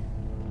Dottie.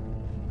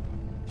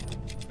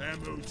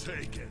 Ammo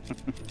taken.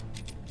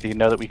 Do you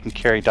know that we can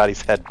carry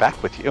Dottie's head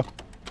back with you?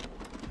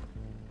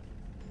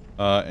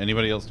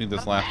 Anybody else need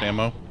this last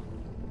ammo?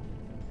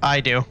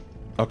 I do.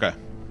 Okay.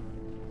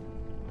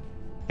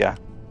 Yeah.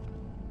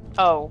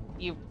 Oh,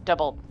 you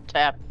double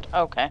tapped.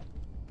 Okay.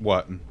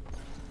 What?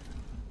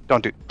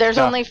 Don't do. There's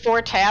no. only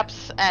 4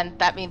 taps, and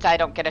that means I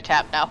don't get a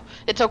tap now.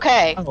 It's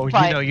okay. Oh,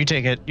 but you know, you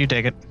take it. You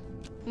take it.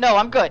 No,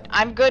 I'm good.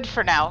 I'm good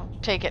for now.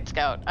 Take it,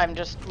 Scout. I'm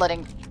just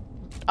letting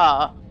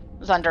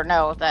Zunder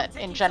know that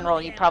in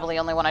general you probably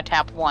only want to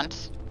tap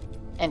once,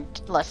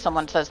 unless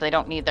someone says they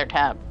don't need their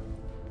tab.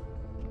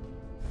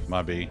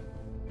 My B.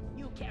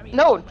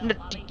 No,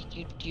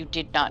 you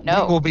did not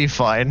know. We'll be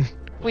fine.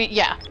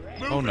 Yeah.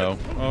 Oh no.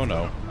 Oh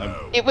no.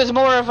 It was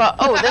more of a,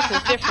 oh, this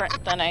is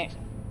different than I.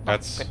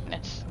 That's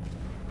Goodness.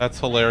 that's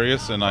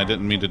hilarious, and I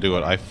didn't mean to do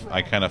it. I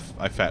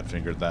fat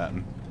fingered that.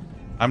 And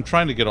I'm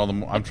trying to get all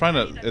the. I'm trying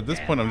to. At this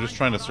point, I'm just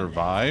trying to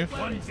survive.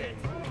 I'm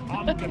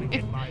gonna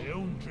get my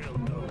own drill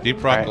node. Deep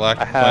Rock Alright,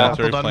 Galactic I have-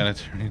 Planetary Hold on.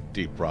 Planetary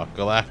Deep Rock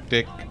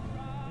Galactic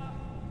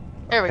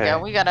There we Okay. go.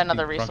 We got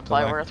another Deep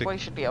resupply worth. galactic- We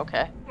should be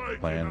okay.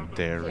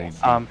 Planetary. Deep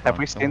Have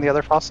we Rock seen the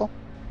other fossil?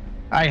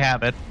 I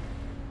have it.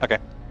 Okay.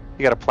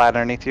 You got a plat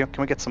underneath you.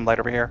 Can we get some light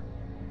over here?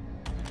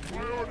 I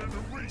ordered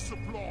a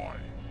resupply.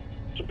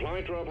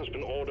 Supply drop has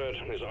been ordered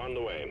and is on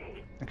the way.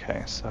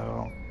 Okay,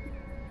 so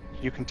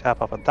you can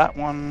tap up at that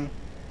one.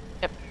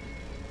 Yep.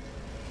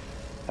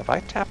 Have I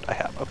tapped? I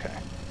have. Okay.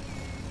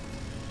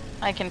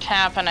 I can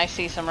tap and I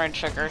see some red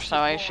sugar, so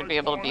I should be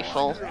able to be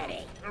full.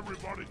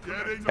 Everybody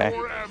getting Okay.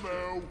 more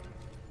ammo.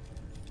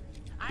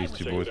 These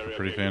two boys were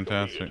pretty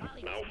fantastic.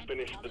 Now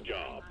finish the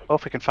job. Well,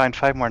 if we can find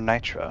 5 more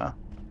nitra.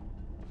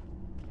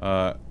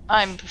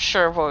 I'm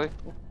sure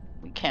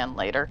we can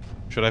later.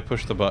 Should I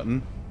push the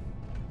button?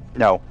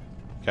 No,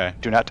 Okay.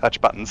 do not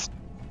touch buttons.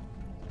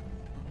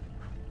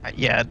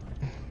 Yeah.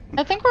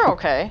 I think we're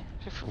okay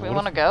if we What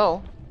want to if-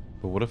 go.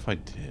 But what if I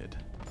did?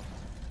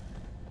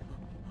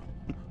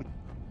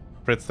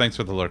 Fritz, thanks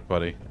for the lurk,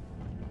 buddy.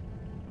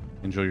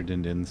 Enjoy your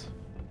din-dins.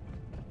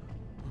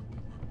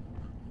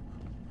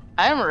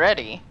 I'm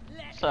ready.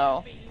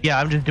 So, Yeah,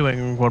 I'm just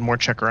doing one more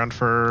check around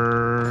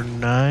for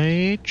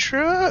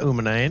nitra,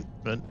 umanite,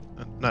 but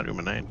not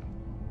umanite. Doing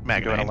a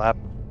Magnite. lab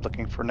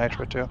looking for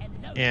nitra too.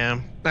 Yeah,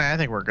 I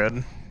think we're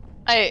good.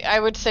 I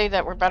would say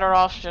that we're better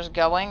off just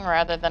going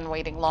rather than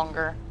waiting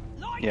longer.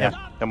 Yeah,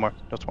 no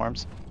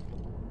swarms.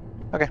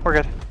 Okay, we're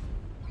good.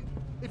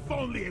 If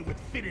only it would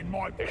fit in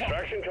my pocket.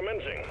 Extraction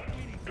commencing.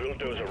 Drill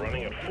dozer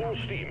running at full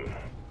steam.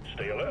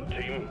 Stay alert,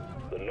 team.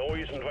 The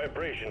noise and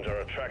vibrations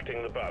are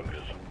attracting the bugs.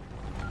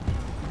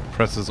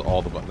 Presses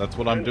all the buttons. That's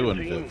what I'm doing,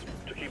 Team, Viv.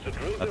 to keep the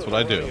drill That's dozer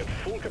what I do. running at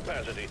full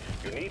capacity,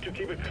 you need to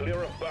keep it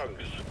clear of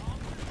bugs.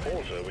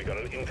 Also, we got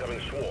an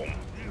incoming swarm.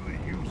 Really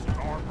using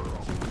armor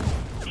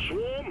on.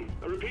 Swarm?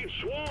 I repeat,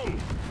 swarm!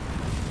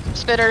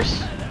 Spitters.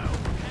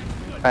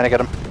 Trying to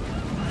get him.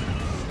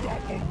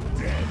 Stop 'em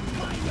dead.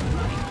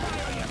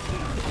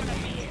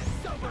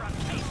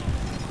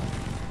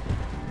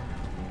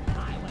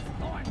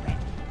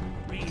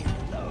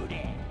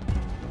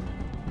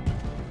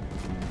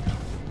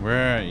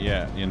 Where?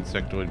 Yeah, the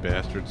insectoid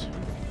bastards.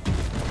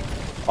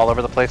 All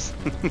over the place.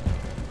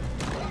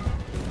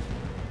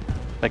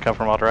 They come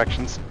from all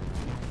directions.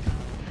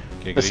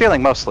 The Giggity.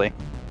 ceiling mostly.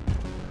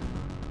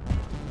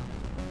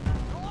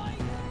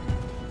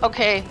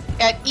 Okay,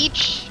 at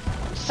each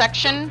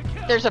section,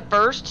 there's a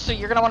burst, so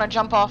you're gonna want to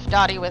jump off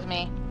Dottie with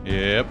me.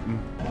 Yep.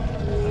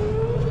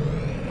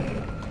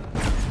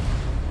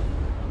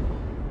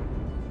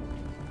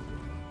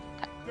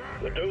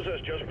 The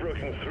dozer's just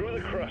broken through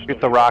the crust. Shoot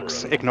of the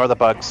rocks. ground. Ignore the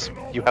bugs.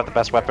 You have the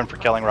best weapon for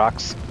killing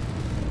rocks.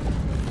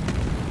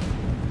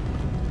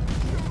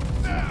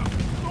 Now,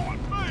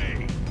 not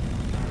me.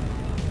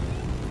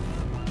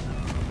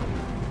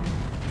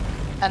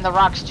 And the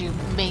rocks do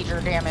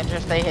major damage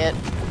if they hit.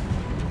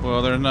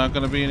 Well, there's not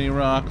going to be any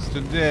rocks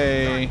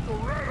today.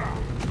 Gorilla.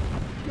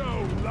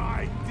 Go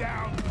lie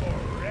down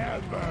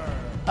forever.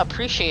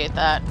 appreciate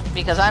that,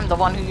 because I'm the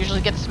one who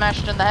usually gets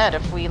smashed in the head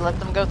if we let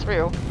them go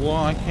through. Well,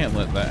 I can't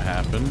let that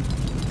happen.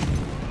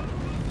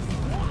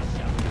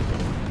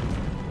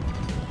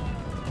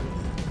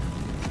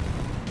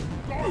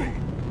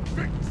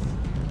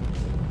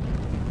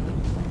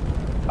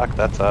 Fuck,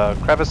 that's a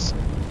crevice.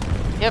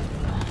 Yep.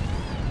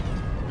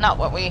 Not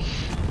what we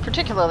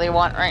particularly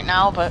want right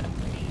now, but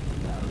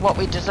what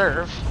we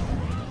deserve.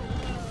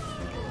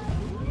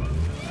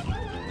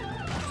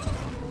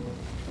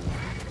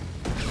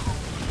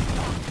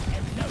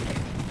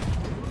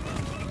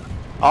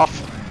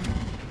 Off.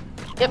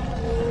 Yep.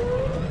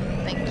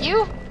 Thank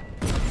you.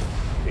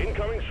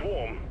 Incoming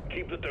swarm.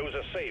 Keep the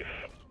dozer safe.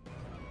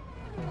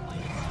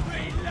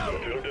 The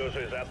drill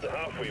dozer is at the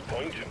halfway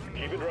point.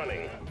 Keep it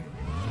running.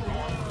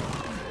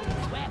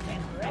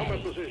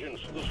 Combat positions.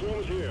 The swarm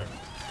is here.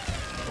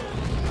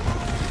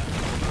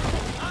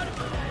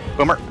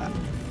 Boomer.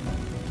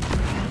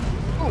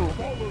 Ooh.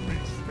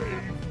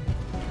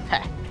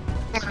 Okay.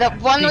 The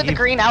one with the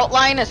green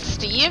outline is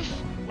Steve,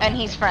 and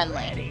he's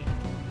friendly.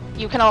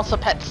 You can also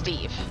pet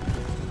Steve.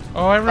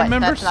 Oh, I But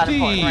remember that's not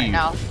Steve. important right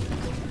now.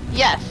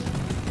 Yes.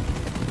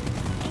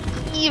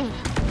 Steve.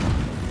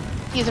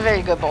 He's a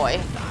very good boy.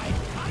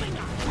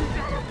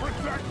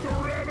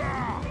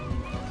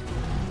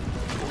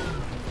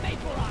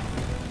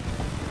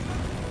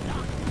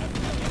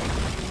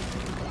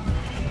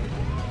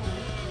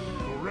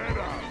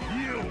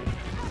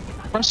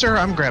 Sir,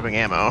 I'm grabbing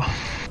ammo.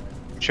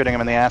 Shooting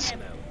him in the ass.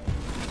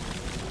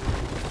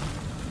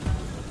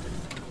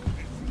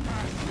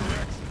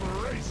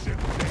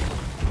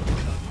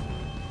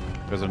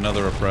 There's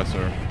another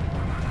oppressor.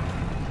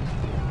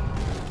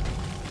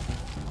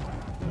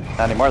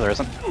 Not anymore, there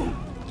isn't.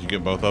 Did you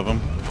get both of them?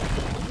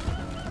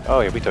 Oh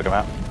yeah, we took him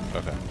out.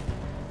 Okay.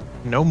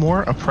 No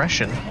more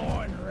oppression.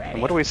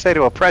 And what do we say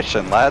to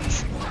oppression,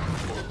 lads?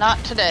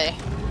 Not today.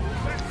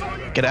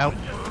 Get out.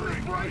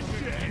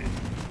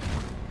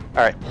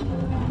 Alright.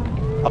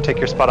 I'll take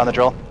your spot on the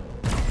drill.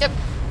 Yep.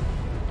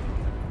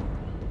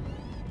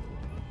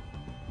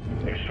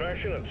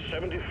 Extraction at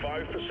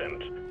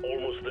 75%.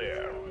 Almost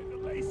there.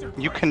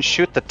 You can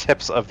shoot the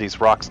tips of these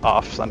rocks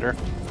off, Thunder.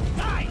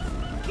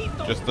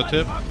 Just the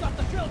tip?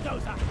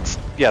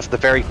 Yes, the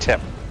very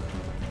tip.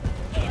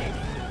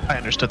 I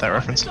understood that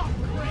reference.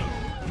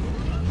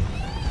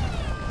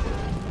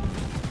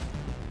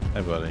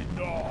 Hey, buddy.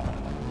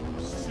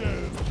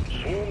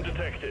 Swarm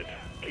detected.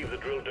 Keep the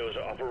drill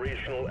dozer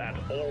operational at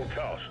all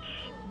costs.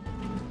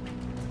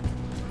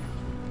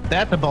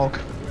 That the bulk.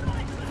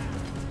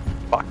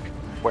 Fuck.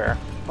 Where?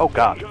 Oh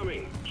god.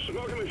 Incoming.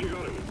 Smoke him if you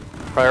got him.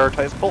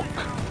 Prioritize bulk.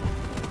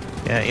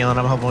 Yeah, Elon,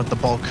 I'm helping with the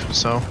bulk,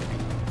 so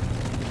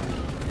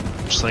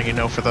just letting you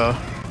know for the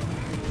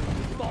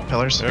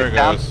pillars. There it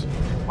down. goes.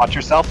 Watch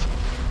yourself.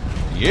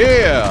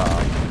 Yeah!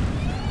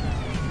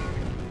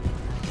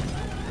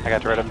 I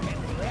got rid of him.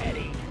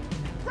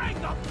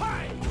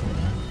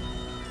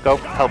 Go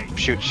help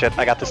shoot shit.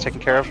 I got this taken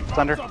care of,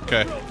 Thunder.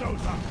 Okay.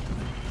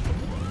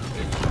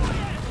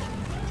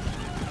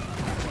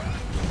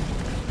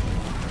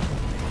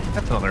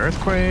 That's another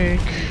earthquake.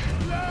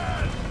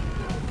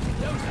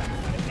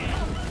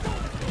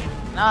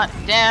 Not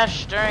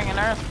dash during an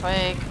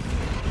earthquake.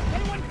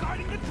 Anyone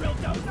guarding the drill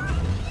dozer?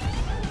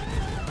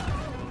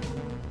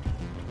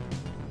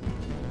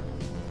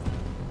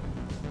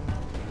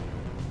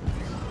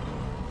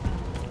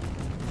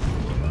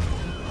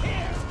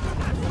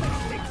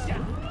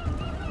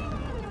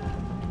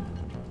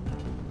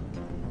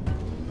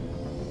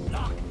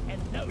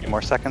 A few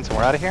more seconds and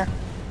we're out of here.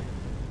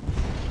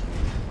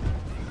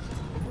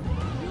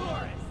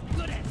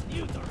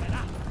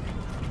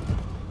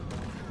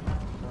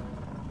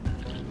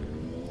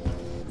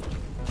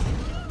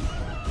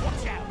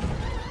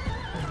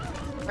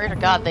 Pray to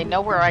God they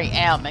know where I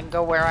am and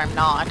go where I'm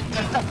not.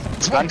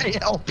 That's what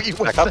the LP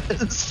Back up.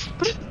 was.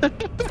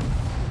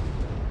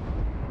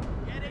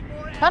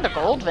 Found a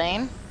gold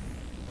vein.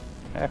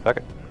 Yeah, fuck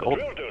it. Gold.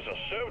 The drill dozer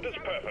served its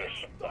purpose.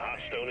 The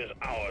heartstone is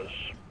ours.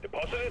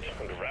 Deposit it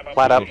and grab our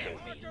Flat up. position.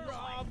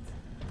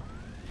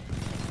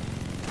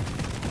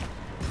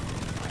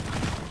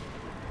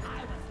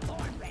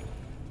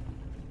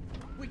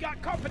 We got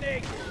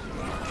company.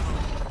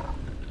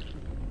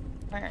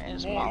 Where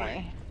is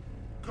Molly?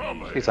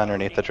 He's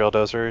underneath the drill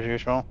dozer as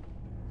usual.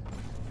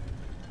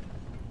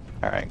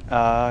 Alright,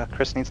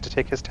 Chris needs to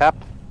take his tap.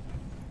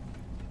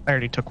 I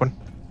already took one.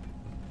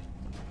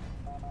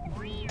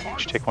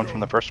 Did you take one from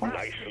the first one?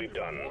 Nicely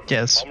done.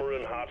 Yes. Armor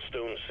and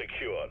heartstone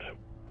secured.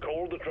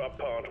 Call the drop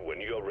pod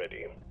when you're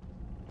ready.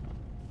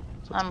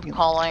 I'm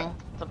calling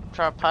the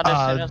drop pod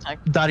as soon as I...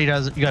 Dottie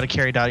does. You gotta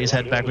carry Dottie's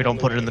head back. We don't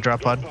put it in the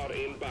drop pod.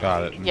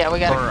 Got it. Yeah, we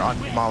Or gotta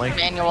on Molly.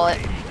 manual it.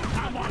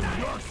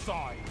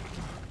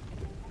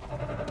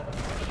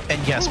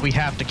 And yes, we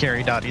have to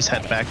carry Dottie's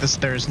head back.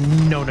 There's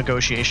no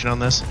negotiation on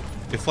this.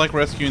 It's like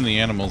rescuing the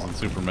animals in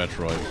Super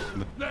Metroid.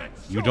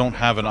 You don't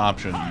have an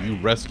option. You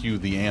rescue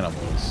the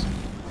animals.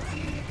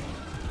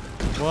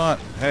 What?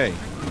 Hey.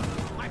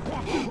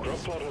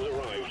 Drop pod has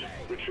arrived.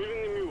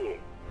 Retrieving the mule.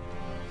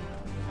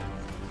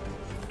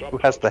 Who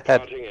has the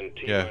head?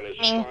 Yeah.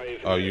 Me.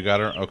 Oh, you got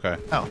her? Okay.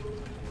 Oh,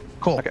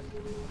 cool. Okay.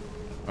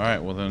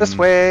 Alright, well then... This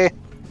way!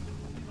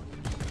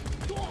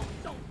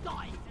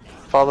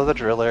 Follow the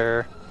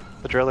driller.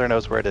 The driller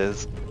knows where it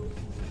is.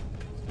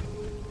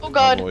 Oh Oh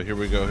god. boy, here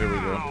we go, here we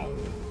go.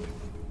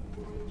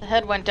 The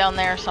head went down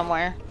there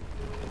somewhere.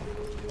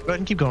 Go ahead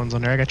and keep going,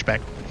 Zunder. I got your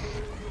back.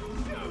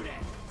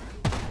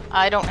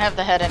 I don't have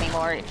the head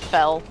anymore. It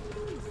fell.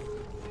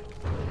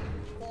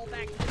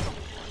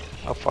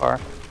 How far?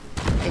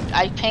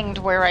 I pinged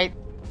where I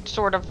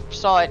sort of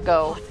saw it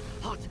go.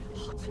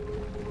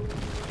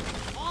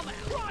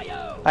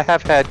 I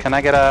have head. Can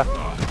I get a...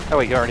 Oh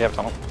wait, you already have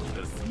tunnel.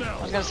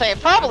 I was gonna say, I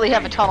probably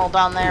have a tunnel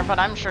down there, but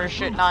I'm sure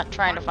shit not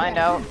trying to find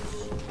out.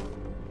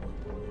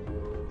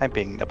 I'm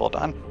being nibbled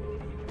on.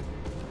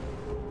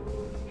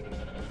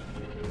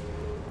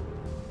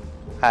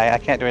 Hi, I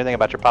can't do anything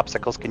about your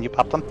popsicles. Can you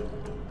pop them?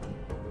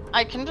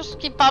 I can just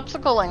keep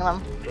popsicling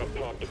them Drop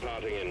pod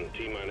departing in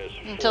T-minus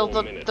until 4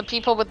 the minutes.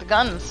 people with the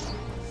guns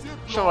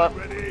show up.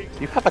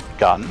 You have a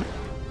gun?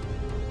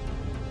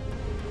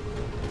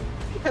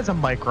 It has a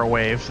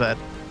microwave that...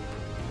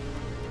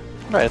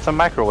 Right, it's a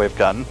microwave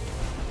gun.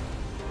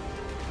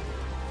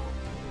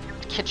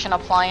 Kitchen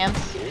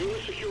appliance. Mule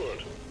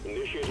secured.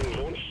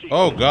 Initiating launch sequence.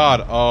 Oh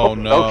god, oh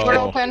no. We're okay.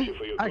 open.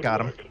 I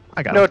got him.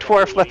 I got No him.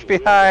 dwarf left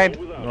behind!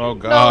 Oh No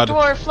god.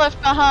 dwarf left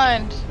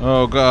behind.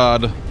 Oh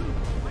god.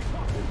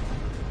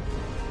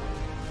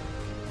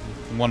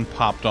 One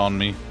popped on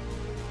me.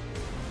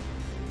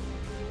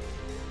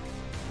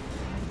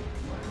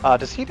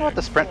 Does he know what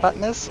the sprint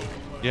button is?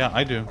 Yeah,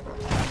 I do.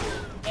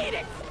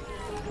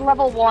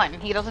 Level 1.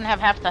 He doesn't have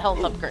half the health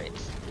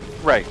upgrades.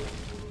 Right.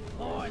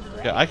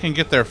 Yeah, I can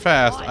get there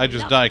fast, I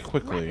just die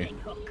quickly.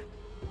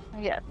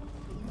 Yeah.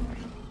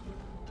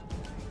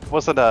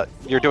 Wasn't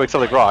you're doing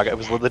something wrong. It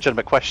was a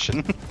legitimate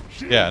question.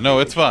 Yeah, no,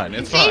 it's fine,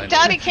 it's See, fine.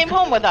 Daddy came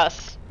home with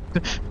us.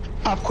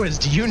 Pop quiz,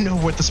 do you know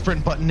what the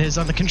sprint button is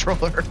on the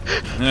controller?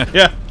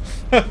 Yeah.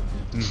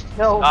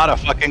 No. Not a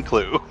fucking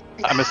clue.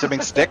 I'm assuming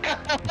stick.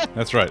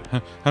 That's right.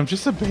 I'm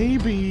just a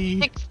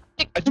baby.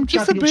 I I'm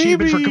just got just the a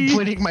achievement for baby.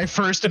 completing my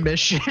first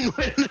mission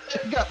when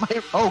I got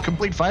my... Oh,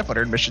 complete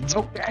 500 missions,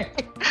 okay.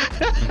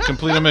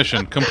 Complete a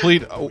mission.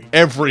 Complete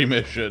every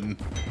mission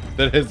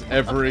that has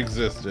ever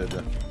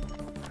existed.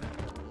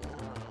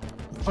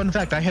 Fun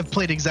fact, I have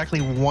played exactly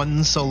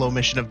one solo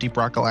mission of Deep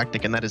Rock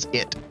Galactic, and that is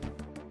it.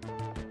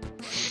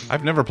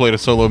 I've never played a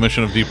solo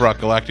mission of Deep Rock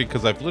Galactic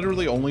because I've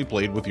literally only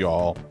played with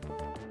y'all.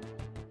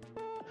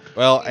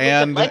 Well,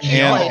 and Let you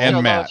play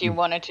solo Matt. if you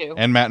wanted to.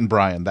 And Matt and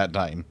Brian that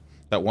time.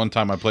 That one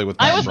time I played with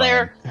Matt I was and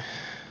Brian. there.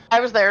 I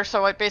was there,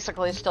 so it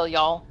basically is still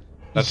y'all.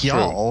 That's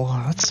Y'all,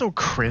 that's so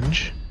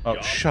cringe. true.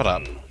 Oh, shut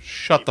up.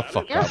 Shut the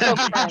fuck You're up. so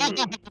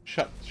cringe.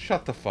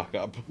 Shut the fuck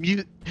up.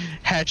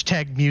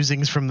 Hashtag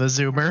musings from the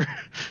Zoomer.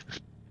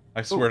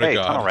 I swear Ooh, to hey,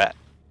 God. tunnel rat.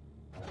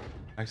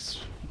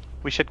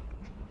 We should...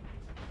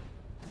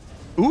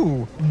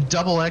 Ooh,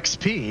 double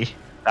XP.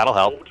 That'll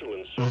help. Orbital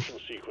insertion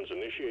sequence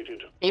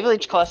initiated.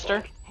 Avelich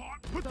cluster.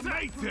 Hot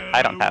potato!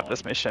 I don't have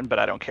this mission, but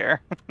I don't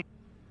care.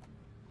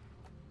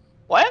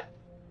 What?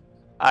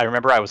 I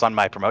remember I was on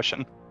my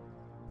promotion.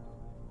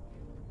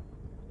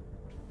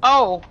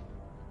 Oh.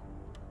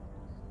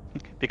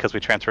 Because we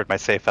transferred my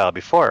save file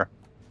before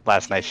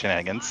last night's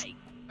shenanigans.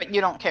 But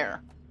you don't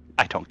care.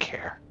 I don't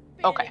care.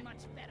 Okay.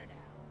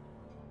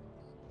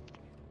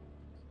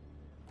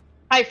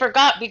 I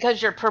forgot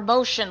because your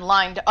promotion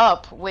lined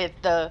up with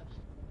the...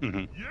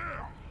 Mm-hmm.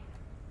 Yeah!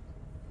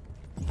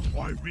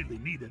 I really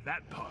needed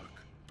that perk.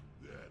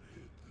 That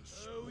hit the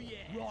spot. Oh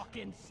yeah. Rock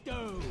and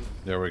stone.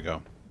 There we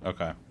go.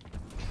 Okay.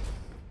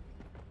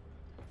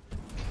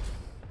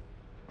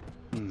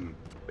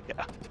 But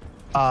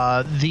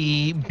yeah.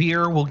 The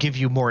beer will give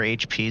you more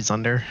HPs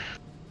under.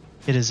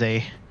 It is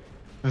a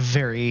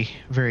very,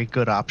 very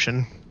good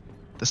option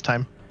this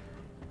time.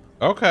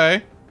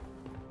 Okay.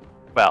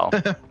 Well,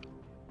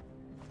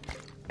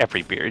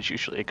 every beer is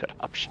usually a good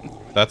option.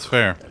 That's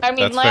fair. I mean,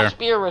 That's last fair.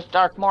 beer was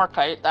Dark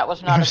Morkite. That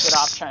was not a good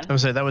option. I would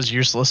say that was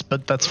useless,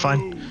 but that's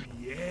fine.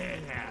 Oh, yeah!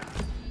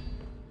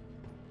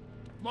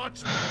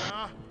 Much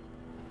better!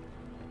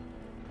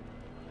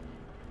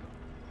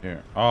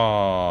 Here.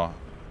 Oh.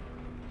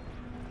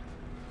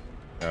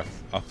 Yeah,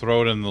 I'll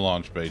throw it in the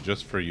launch bay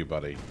just for you,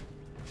 buddy.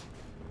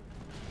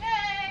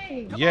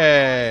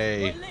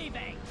 Yay! We're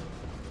leaving.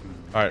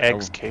 All right.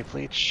 Eggs, cave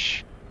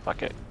leech.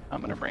 Fuck it.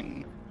 I'm gonna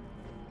bring...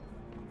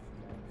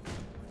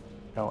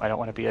 No, I don't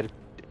want to be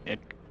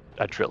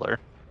a driller.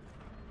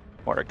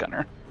 Or a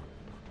gunner.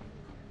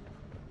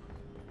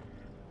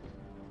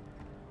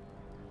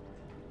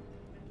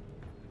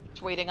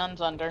 Just waiting on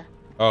Zunder.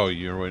 Oh,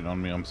 you're waiting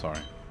on me. I'm sorry.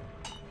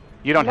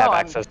 You don't No, have I'm-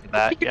 access to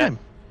that Take your yet. time.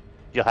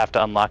 You'll have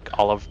to unlock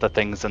all of the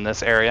things in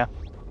this area.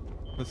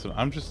 Listen,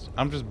 I'm just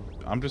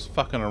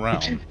fucking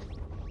around.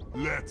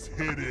 Let's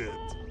hit it!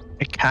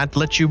 I can't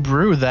let you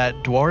brew that,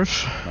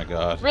 dwarf. Oh my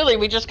God. Really,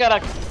 we just gotta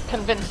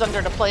convince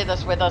Zunder to play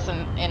this with us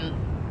in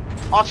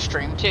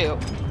off-stream, too.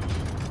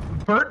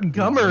 Bert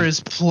Gummer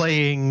is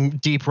playing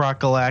Deep Rock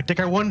Galactic.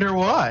 I wonder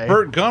why.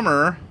 Bert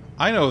Gummer.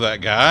 I know that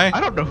guy. I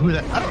don't know who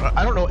that.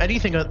 I don't know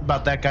anything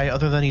about that guy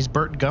other than he's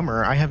Bert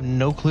Gummer. I have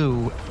no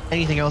clue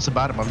anything else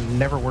about him. I've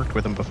never worked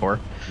with him before.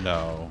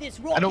 No.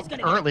 I don't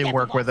currently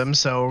work with him,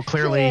 so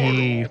clearly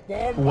he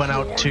went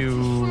out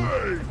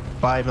to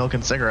buy milk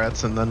and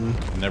cigarettes and then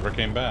Never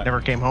came back. never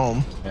came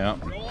home. Yeah.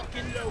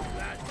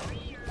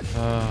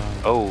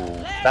 Oh,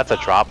 that's a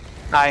drop.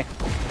 Hi.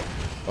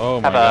 Oh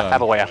my god.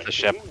 Have a way off the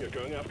ship. You're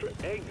going after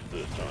eggs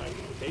this time.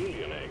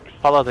 Alien eggs.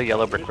 Follow the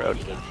yellow brick road.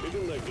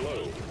 Within their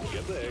glow,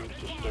 get the eggs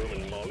to Stone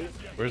and Molly.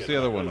 Where's the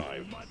other one?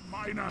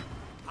 Miner.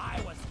 I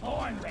was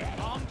born ready.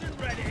 Armed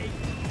and ready.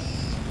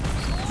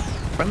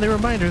 Friendly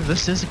reminder: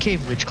 this is a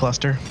cave leech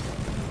cluster.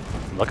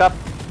 Look up.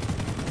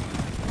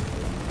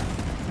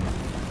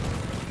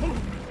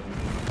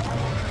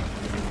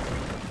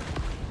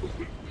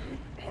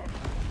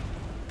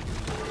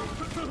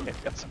 Okay,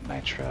 got some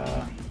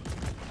nitra.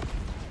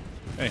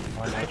 Hey,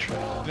 More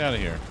nitra. get out of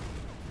here.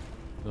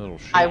 Little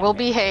shit. I will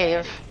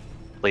behave.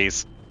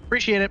 Please.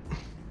 Appreciate it.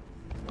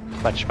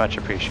 Much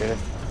appreciated.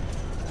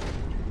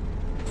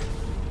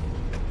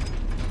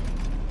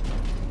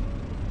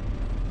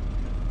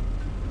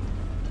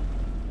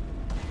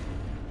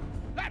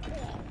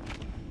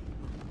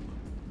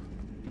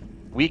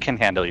 We can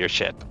handle your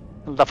shit.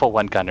 Level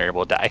 1 gunner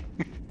will die.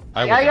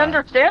 I will I die.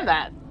 understand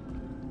that.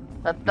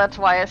 That's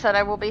why I said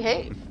I will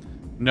behave.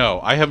 No,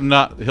 I have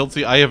not.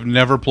 Hiltzy, I have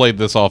never played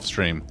this off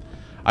stream.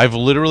 I've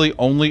literally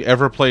only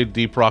ever played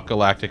Deep Rock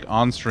Galactic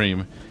on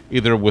stream,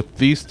 either with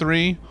these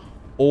three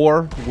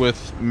or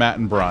with Matt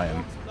and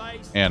Brian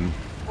and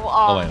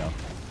Well, Elena.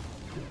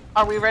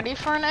 are we ready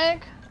for an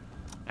egg?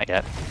 I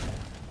get.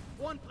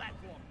 One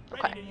platform.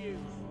 Okay. Ready to use.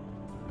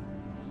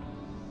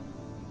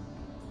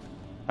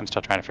 I'm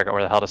still trying to figure out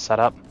where the hell to set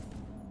up.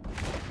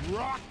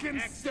 Rock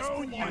and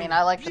stone. I mean,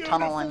 I like the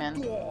tunnel I'm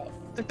in.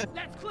 Let's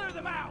clear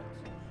them out.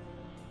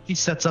 She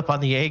sets up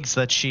on the eggs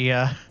that she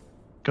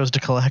goes to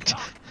collect.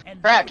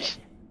 And Correct.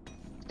 I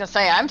was gonna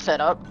say I'm set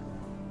up.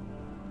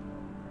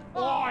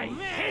 I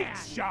hate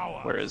shower.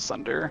 Where is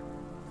Zunder?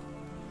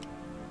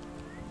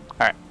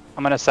 Alright,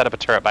 I'm gonna set up a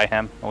turret by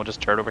him, and we'll just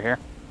turret over here.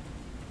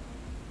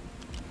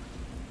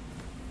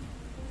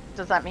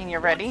 Does that mean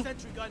you're ready?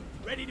 Sentry gun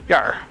ready to be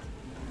Yar.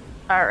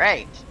 All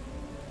right.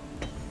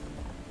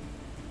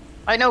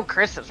 I know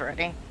Chris is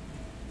ready.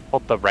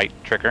 Hold the right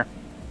trigger.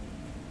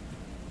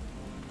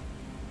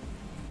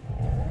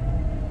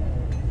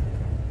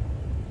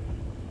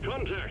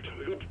 Contact.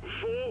 We got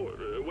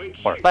 4. Wait.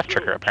 Or 6, left no,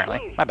 trigger, apparently.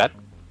 12. My bad.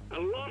 A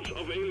lot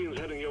of aliens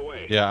heading your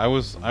way. Yeah, I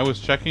was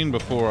checking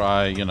before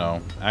I,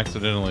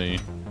 accidentally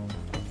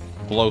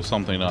blow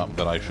something up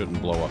that I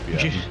shouldn't blow up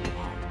yet.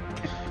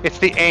 It's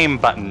the aim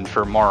button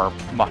for more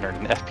modern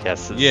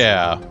FPSs.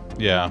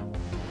 Yeah.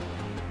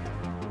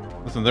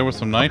 Listen, there was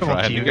some I'll nitro. come I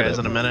up had to to you get guys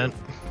it. in a minute.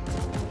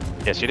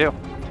 Yes, you do.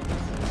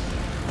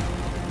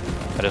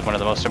 That is one of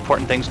the most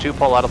important things to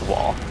pull out of the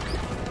wall.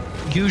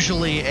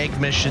 Usually egg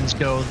missions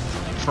go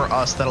for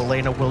us that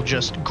Elena will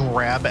just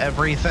grab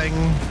everything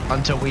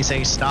until we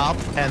say stop,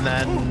 and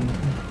then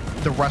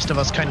the rest of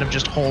us kind of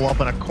just hole up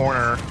in a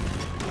corner,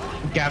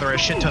 gather a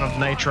shit ton of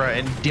nitra,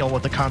 and deal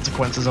with the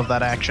consequences of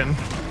that action.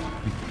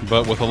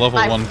 But with a level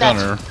 1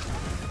 gunner,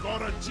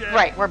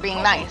 Right, we're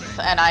being nice,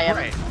 and I am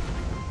Right.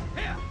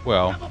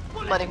 well,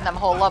 letting them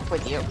hole up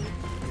with you.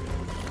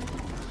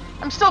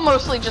 I'm still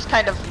mostly just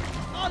kind of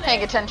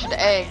paying attention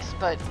to eggs,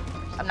 but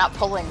I'm not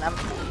pulling them.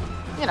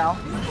 You know,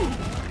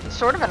 it's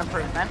sort of an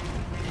improvement.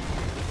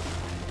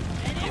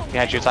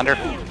 Behind you, Thunder.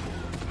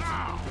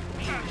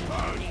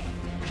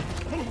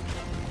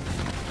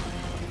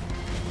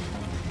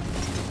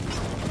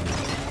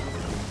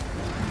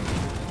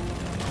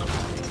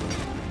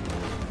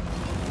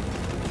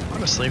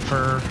 Honestly,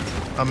 for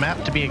a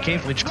map to be a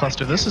cave leech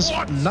cluster, this is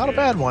not a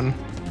bad one.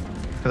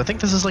 Because I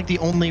think this is like the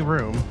only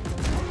room.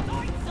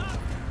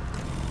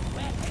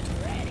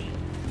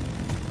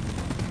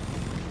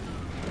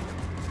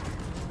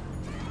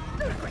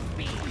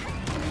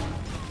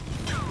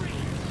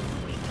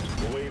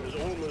 The wave is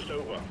almost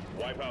over.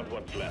 Wipe out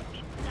what's left.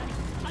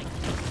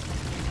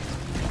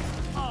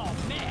 Oh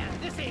man,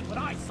 this ain't what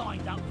I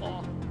signed up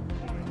for.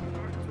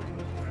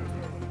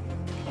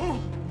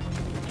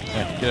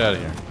 yeah, get out of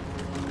here.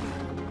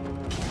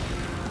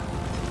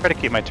 Try to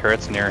keep my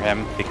turrets near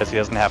him because he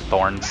doesn't have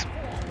thorns.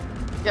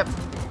 Yep.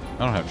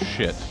 I don't have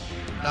shit.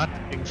 Not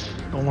big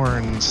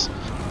thorns.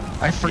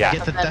 I forget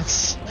Yeah.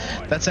 that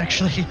that's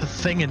actually a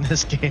thing in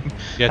this game.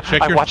 Yeah,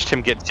 check I your watched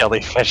him get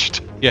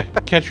jellyfished. yeah,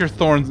 catch your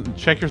thorns.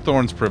 Check your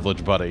thorns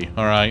privilege, buddy.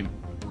 All right.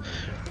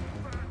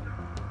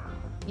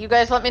 You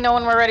guys let me know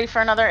when we're ready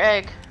for another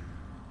egg.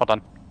 Hold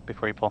on,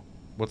 before you pull.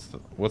 What's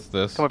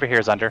this? Come over here,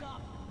 Zunder.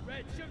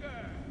 Red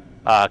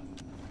sugar.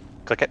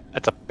 Click it.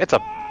 It's a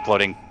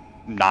floating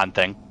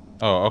non-thing.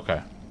 Oh,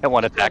 okay. It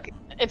won't attack.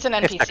 It's an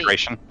It's NPC.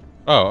 decoration.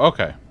 Oh,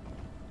 okay.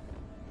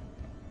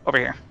 Over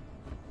here.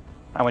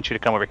 I want you to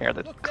come over here,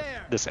 Look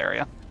there. this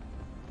area.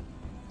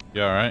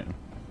 You all right?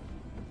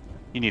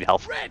 You need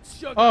health. Red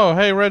sugar. Oh,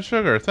 hey, red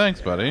sugar. Thanks,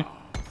 buddy.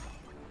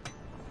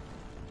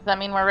 Does that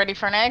mean we're ready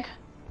for an egg?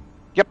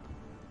 Yep.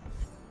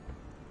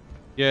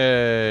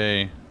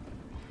 Yay.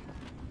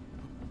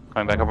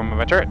 Going back over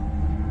my turret.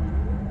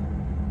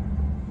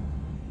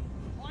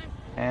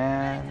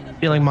 And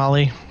Feeling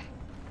Molly.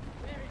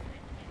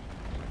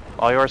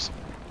 all yours.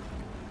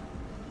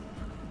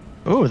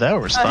 Ooh, that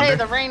was thunder. Hey,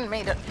 the rain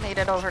made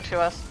it over to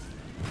us.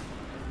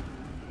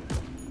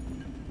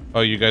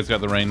 Oh, you guys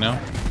got the rain now?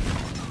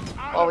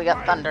 Well, we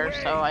got thunder,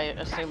 so I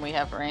assume we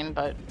have rain,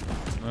 but...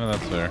 Oh,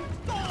 that's fair.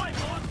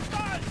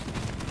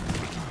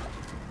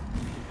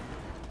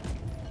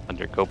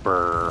 Thunder go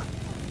burr.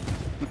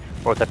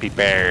 Or would that be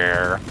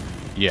bear?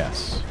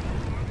 Yes.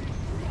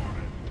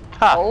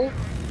 Ha! Oh,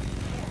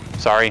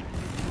 Sorry.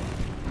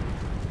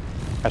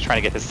 I was trying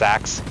to get his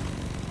sacks.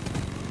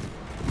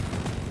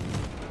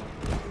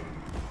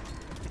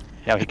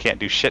 Now he can't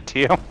do shit to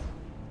you.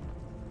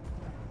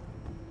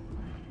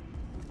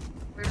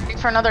 ready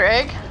for another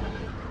egg?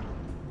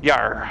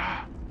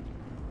 Yar.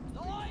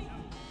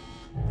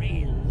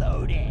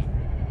 Reloading.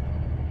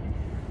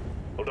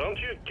 Hold on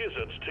to your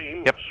gizzards,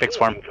 team. Yep, big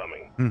swarm.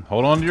 Incoming.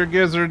 Hold on to your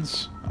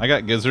gizzards. I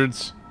got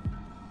gizzards.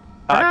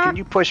 Can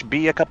you push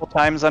B a couple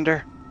times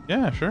under?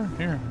 Yeah, sure.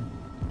 Here.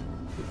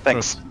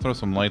 Thanks. Throw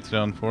some lights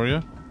down for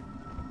you.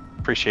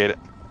 Appreciate it.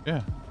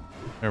 Yeah.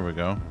 There we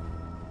go.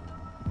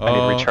 I need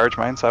to recharge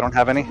mine, so I don't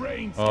have any.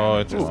 Oh,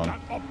 it's gone.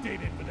 Got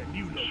updated with a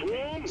new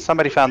location.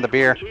 Somebody found the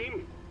beer.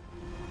 Team,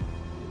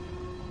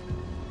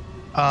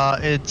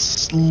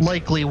 It's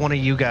likely one of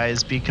you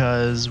guys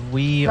because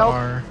we Nope.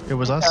 are. It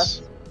was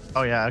us.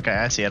 Oh yeah, okay,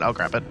 I see it. I'll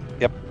grab it.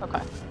 Yep.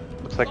 Okay.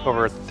 Looks like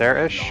over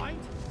there-ish.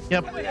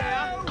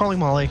 Yep. Calling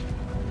Molly.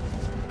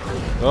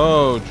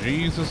 Oh,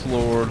 Jesus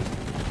Lord.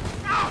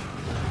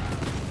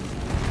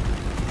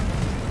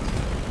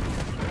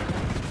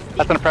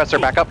 That's an oppressor.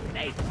 Back up.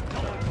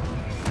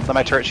 Let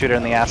my turret shoot her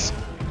in the ass.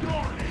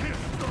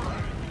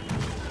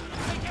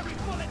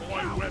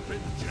 My weapon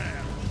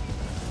jam.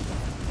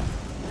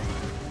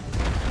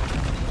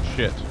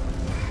 Shit.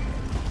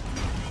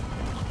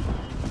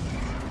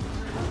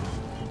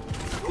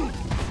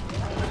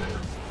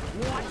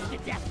 Watch the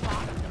death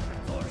bot of the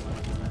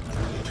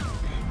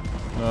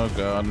Oh,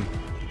 God.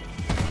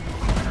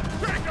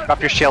 Drop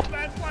your shield.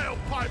 That file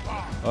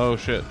piper. Oh,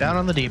 shit. Down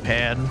on the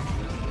D-pad.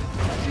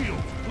 Shield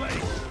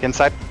place.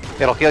 Inside.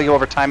 It'll heal you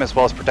over time as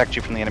well as protect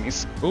you from the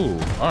enemies. Ooh,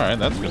 alright,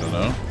 that's good to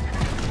know.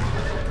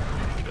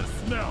 The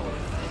smell.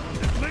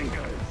 It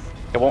lingers.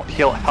 It won't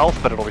heal health,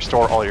 but it'll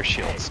restore all your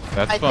shields.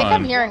 That's I fine. think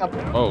I'm hearing a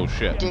Oh,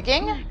 shit.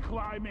 digging.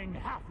 Climbing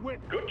halfway.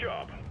 good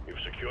job. You've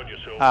secured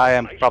yourself. I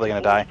am a nice probably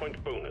gonna die.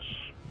 point bonus.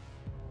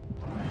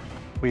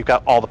 We've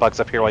got all the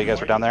bugs up here while you guys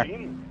were down there.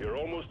 Team, you're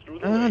almost through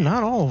the race.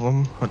 Not all of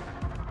them. But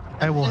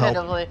I will help.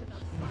 Definitively.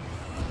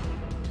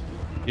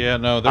 Yeah,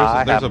 no, I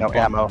there's have a no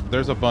ammo.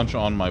 there's a bunch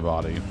on my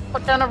body.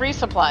 Put down a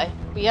resupply.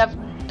 We have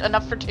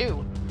enough for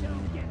 2.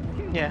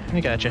 Yeah, I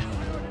gotcha.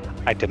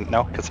 I didn't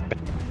know because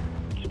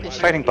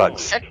fighting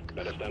bugs. Heck,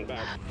 Better stand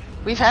back.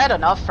 we've had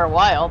enough for a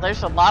while.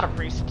 There's a lot of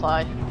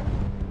resupply.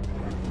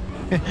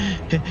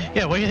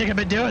 Yeah, what do you think I've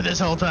been doing this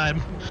whole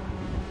time?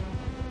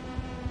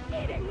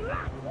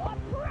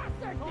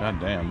 God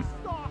damn.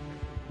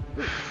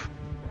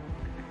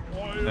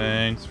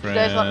 Thanks, You friends.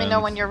 guys let me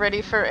know when you're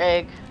ready for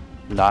egg.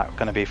 Not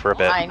gonna be for a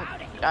bit. I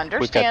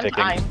understand.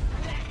 digging. I'm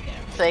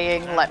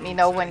saying let me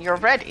know when you're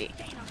ready.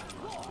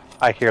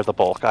 I hear the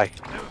bulk. I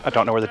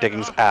don't know where the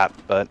digging's at,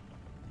 but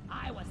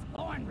I was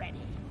born ready.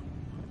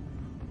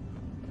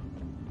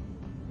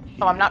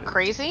 So I'm not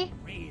crazy?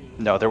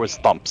 no, there was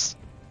thumps.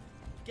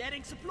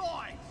 Getting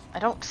supplies. I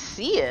don't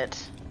see it.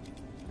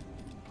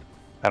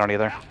 I don't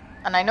either.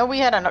 And I know we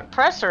had an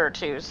oppressor or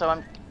 2, so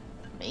I'm...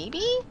 Maybe?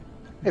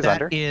 Hey,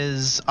 That Zunder.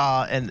 is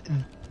an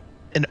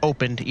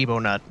opened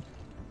Evo nut.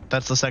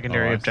 That's the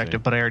secondary Oh, I objective,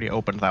 see. but I already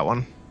opened that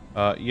one.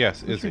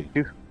 Yes, Izzy.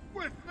 Can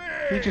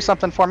you do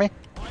something for me?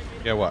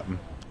 Yeah, what?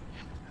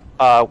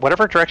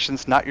 Whatever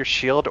direction's not your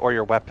shield or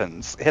your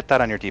weapons, hit that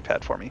on your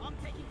D-pad for me.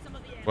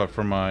 What,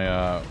 for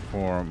my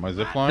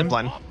zip line?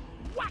 Zipline.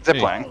 Zip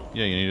Hey, line.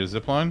 Yeah, you need a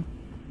zip line?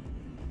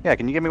 Yeah,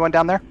 can you give me one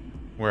down there?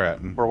 Where at?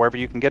 Or wherever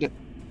you can get it?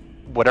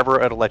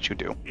 Whatever it'll let you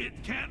do. It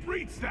can't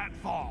reach that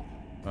far.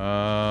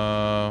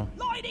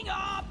 Lighting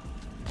up.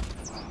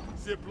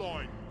 Zip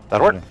line.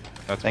 That'll work.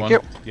 That's Thank one.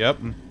 you. Yep.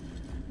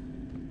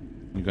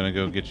 You gonna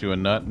go get you a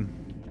nut?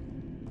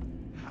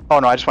 Oh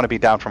no, I just want to be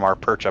down from our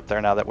perch up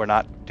there now that we're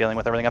not dealing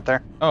with everything up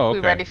there. Oh, okay.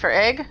 We ready for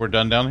egg? We're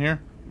done down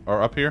here?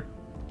 Or up here?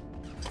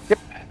 Yep.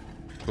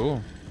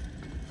 Cool.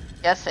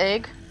 Yes,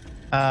 egg.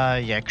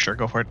 Yeah, sure,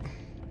 go for it.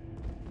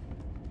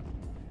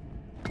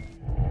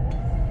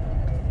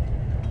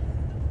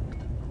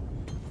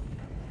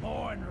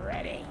 Born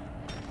ready.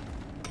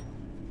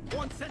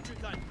 One sentry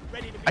gun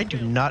ready to be I do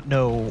not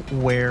know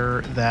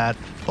where that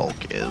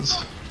bulk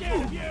is.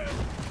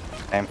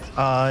 Same.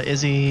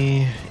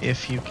 Izzy,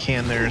 if you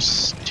can,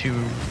 there's 2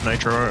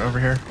 nitro over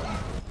here.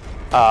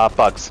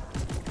 Bugs.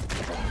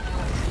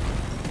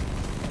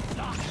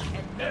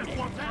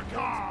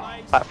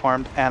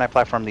 Platformed, and I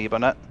platformed the Evo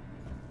nut.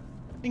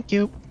 Thank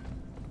you.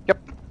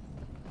 Yep.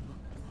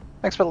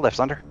 Thanks for the lift,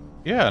 Zunder.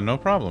 Yeah, no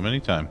problem.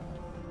 Anytime.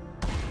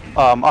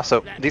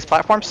 Also, these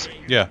platforms,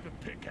 Yeah.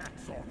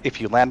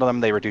 if you land on them,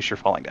 they reduce your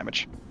falling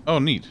damage. Oh,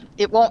 neat.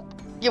 It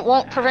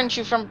won't prevent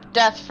you from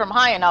death from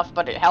high enough,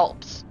 but it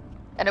helps.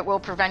 And it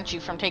will prevent you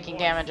from taking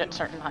damage at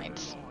certain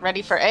heights.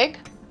 Ready for egg?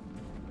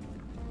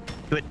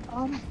 Do it.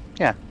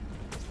 Yeah.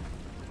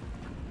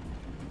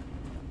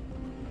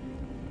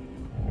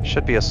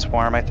 Should be a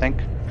swarm, I think.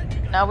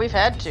 No, we've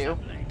had two.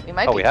 We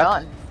might Oh, be we have?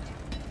 done.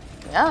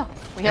 Yeah,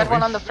 we had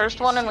one on the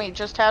first one, and we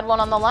just had one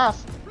on the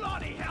last.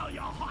 Bloody hell,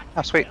 you're hot.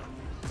 Oh, sweet.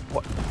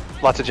 What?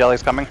 Lots of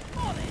jellies coming.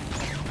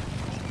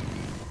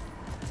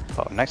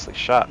 Oh, nicely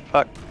shot.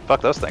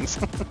 Fuck those things.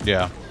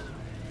 Yeah.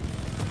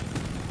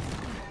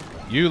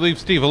 You leave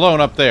Steve alone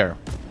up there.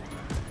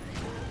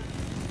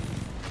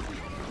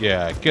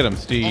 Yeah, get him,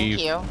 Steve.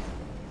 Thank you.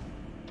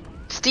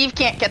 Steve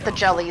can't get the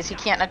jellies. He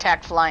can't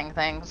attack flying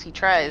things. He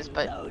tries,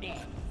 but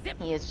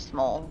he is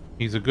small.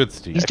 He's a good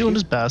Steve. He's doing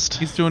his best.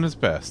 He's doing his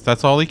best.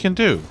 That's all he can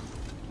do.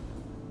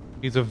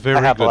 He's a very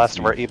I have good the last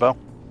Steve. of our Evo.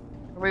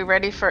 Are we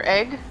ready for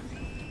egg?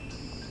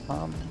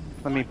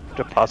 Let me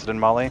deposit in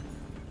Molly.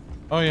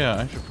 Oh yeah,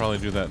 I should probably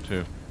do that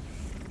too.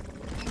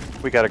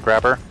 We got a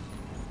grabber.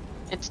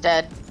 It's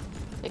dead.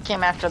 It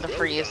came after the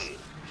freeze.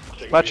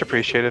 Much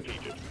appreciated.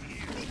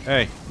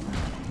 Hey.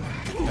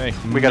 Hey,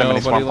 We got a mini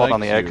nobody swarm hold on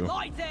likes the egg. you.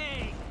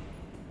 Lighting.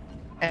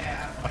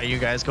 You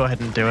guys go ahead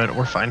and do it.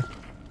 We're fine.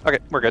 Okay,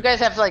 we're You good. guys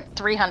have like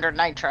 300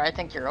 nitra. I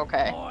think you're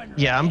okay.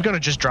 Yeah, I'm gonna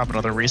just drop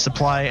another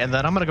resupply, and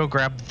then I'm gonna go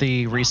grab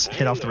the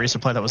hit off the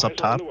resupply that was up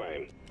top,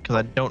 because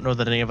I don't know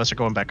that any of us are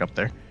going back up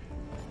there.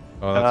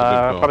 Oh, that's a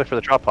good call. Probably for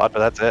the drop pod, but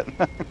that's it.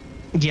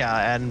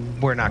 Yeah,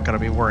 and we're not gonna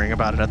be worrying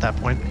about it at that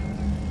point.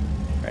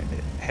 Right.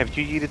 Have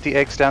you yeeted the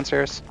eggs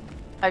downstairs?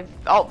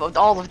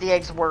 All of the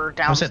eggs were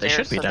I said downstairs. they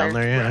should be so down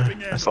they're there.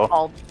 Yeah. Cool.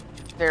 all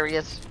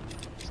various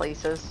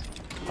places.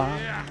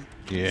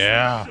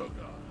 Yeah.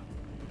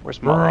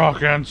 Where's Molly?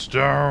 Rock and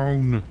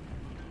stone.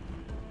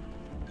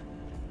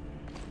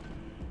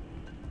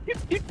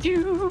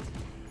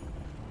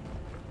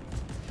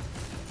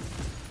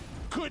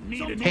 Could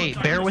need a Hey,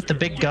 bear with the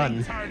big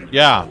gun.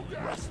 Yeah.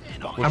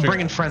 I'm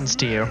bringing friends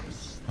to you.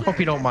 Hope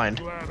you don't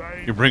mind.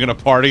 You're bringing a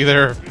party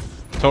there,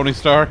 Tony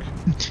Stark?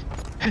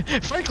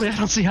 Frankly, I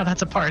don't see how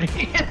that's a party.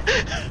 Let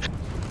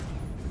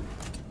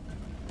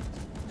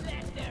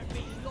there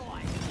be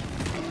light.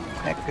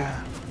 Heck,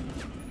 yeah.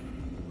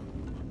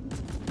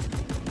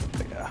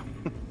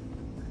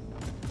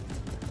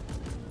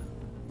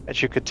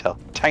 As you could tell,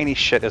 tiny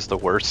shit is the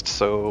worst,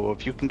 so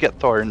if you can get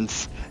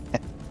thorns,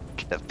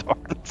 get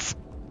thorns.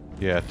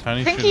 Yeah,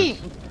 tiny I think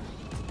shit.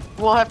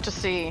 we'll have to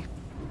see.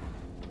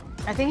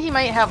 I think he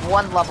might have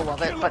one level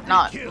of it, but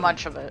not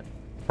much of it.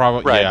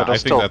 Probably. Right, Yeah, but I it'll think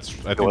still that's. I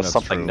there think was that's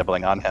something true.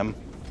 nibbling on him.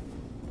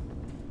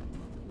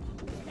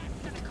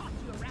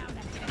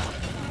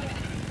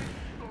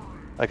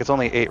 Like, it's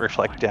only 8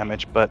 reflect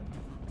damage, but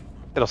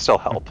it'll still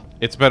help.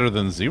 It's better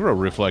than 0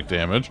 reflect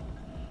damage.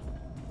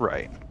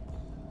 Right.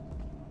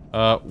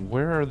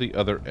 Where are the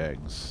other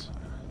eggs?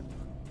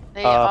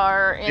 They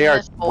are in They are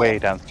this bowl. way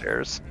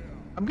downstairs.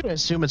 I'm gonna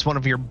assume it's one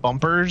of your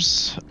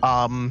bumpers,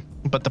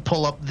 but to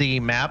pull up the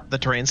map, the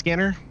terrain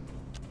scanner,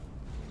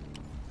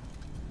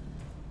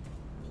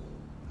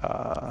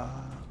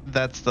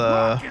 that's the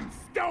rock and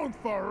stone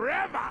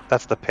forever.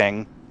 That's the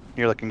ping.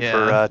 You're looking Yeah.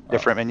 for a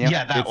different menu?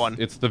 yeah, that it's, one.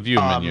 It's the view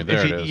menu. There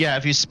if it you, is. Yeah,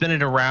 if you spin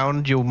it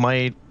around, you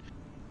might,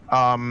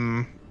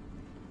 down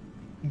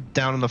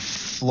on the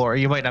floor,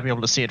 you might not be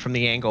able to see it from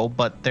the angle,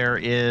 but there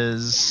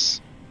is,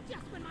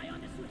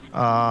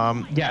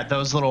 yeah,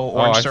 those little Oh,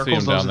 orange I see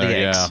circles, them those down are the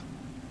there. eggs. Yeah.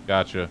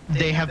 Gotcha.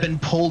 They have been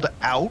pulled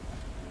out,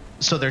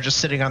 so they're just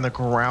sitting on the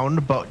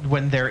ground, but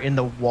when they're in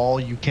the wall,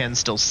 you can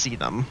still see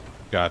them.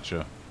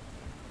 Gotcha.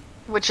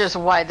 Which is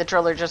why the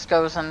driller just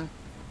goes and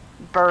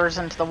burrs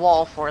into the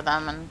wall for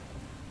them. And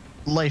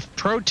Life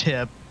pro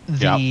tip,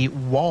 the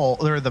wall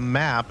or the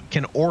map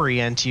can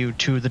orient you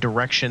to the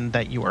direction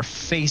that you are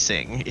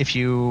facing. If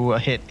you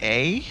hit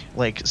A,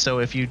 like, so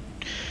if you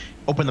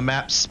open the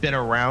map, spin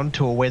around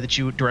to a way that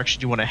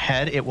direction you want to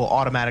head, it will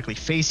automatically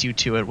face you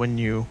to it when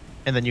you,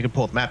 and then you can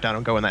pull the map down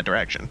and go in that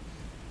direction.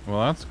 Well,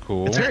 that's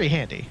cool. It's very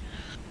handy.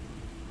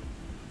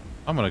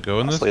 I'm gonna go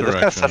in Honestly, this this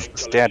kind of direction.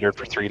 sets the standard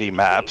for 3D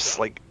maps.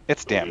 Like,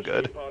 it's damn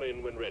good. I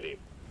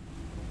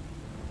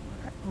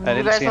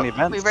you didn't see guys, any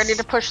events. we ready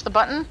to push the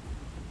button?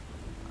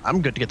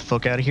 I'm good to get the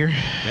fuck out of here.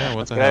 Yeah, what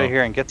Let's the get hell? out of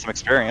here and get some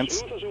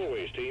experience. As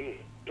always, team.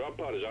 Drop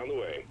pod is on the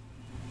way.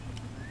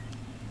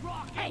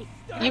 Hey,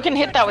 You can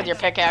hit that with your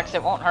pickaxe.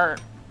 It won't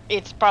hurt.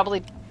 It's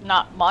probably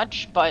not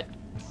much, but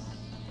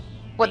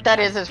what that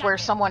is where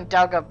someone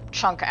dug a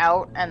chunk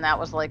out, and that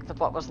was like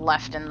what was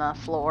left in the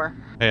floor.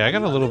 Hey, I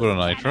got a little bit of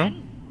nitro.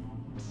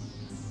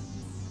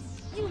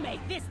 you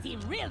make this team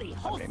really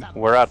wholesome.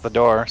 We're out the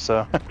door,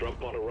 so. Drop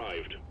pod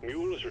arrived.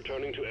 Mule is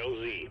returning to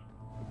LZ.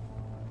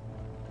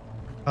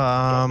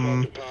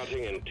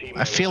 Departing and T-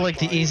 I feel like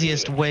the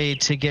easiest way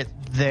to get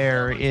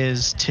there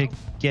is to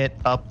get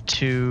up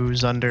to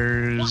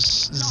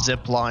Zunder's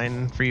zip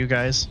line for you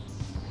guys.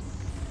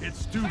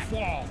 It's too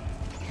fall.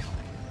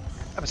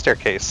 I have a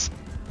staircase.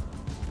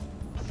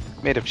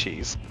 Made of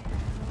cheese.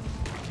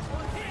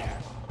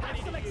 Have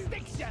some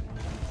extinction.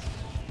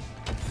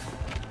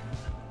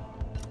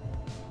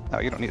 Oh,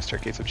 you don't need a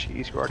staircase of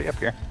cheese. You're already up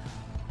here.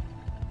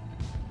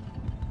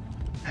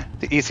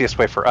 The easiest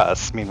way for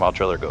us. Meanwhile,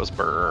 Driller goes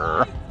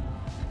brrr.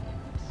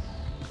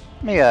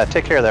 Let me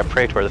take care of that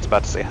Praetor that's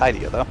about to say hi to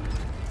you, though.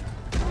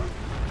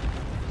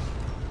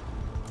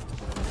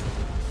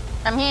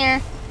 I'm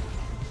here.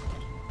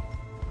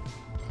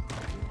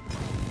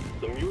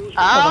 The mules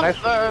I'm nice.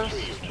 first.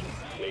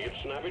 Make it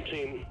snappy,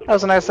 team. That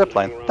was a nice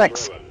zipline.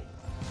 Thanks.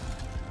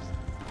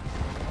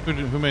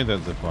 Who made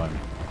that zipline?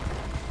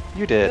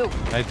 You did.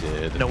 I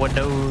did. No one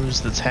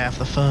knows. That's half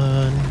the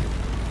fun.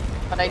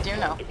 But I do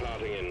know.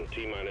 Departing in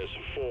T-minus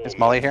 4. Is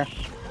Molly here?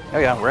 Oh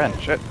yeah, we're in.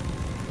 Shit.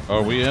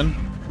 Are we in?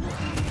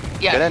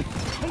 Yeah. Get in.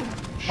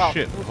 Well,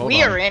 Shit, hold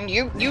we on. are in.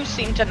 You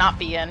seem to not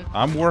be in.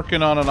 I'm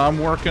working on it. I'm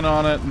working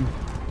on it.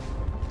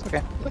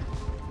 Okay.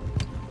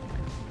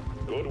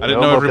 I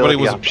didn't know everybody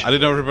was. mobility option. I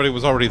didn't know everybody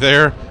was already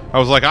there. I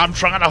was like, I'm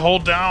trying to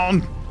hold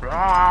down.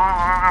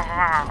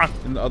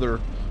 And other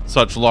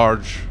such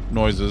large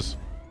noises.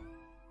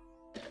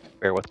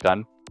 Bear with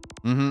gun.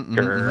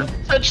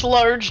 Mm-hmm. Such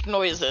large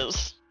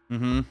noises.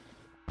 Mm-hmm.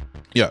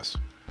 Yes.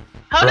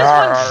 How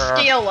does one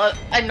scale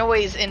a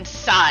noise in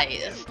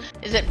size?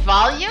 Is it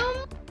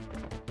volume?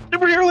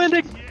 Superhero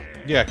landing.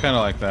 Yeah, kind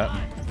of like that.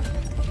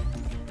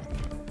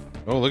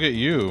 Oh, look at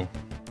you.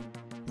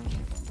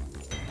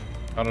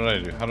 How did I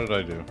do? How did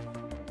I do?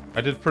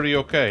 I did pretty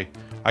okay.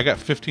 I got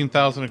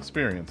 15,000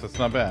 experience. That's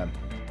not bad.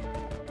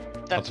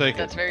 I'll take it.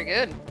 That's very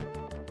good.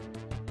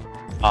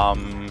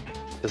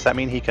 Does that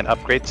mean he can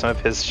upgrade some of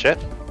his shit?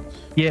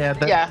 Yeah,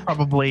 that's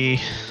probably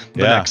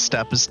the Yeah. next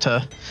step is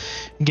to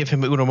give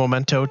him Uno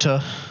Momento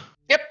to...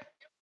 Yep.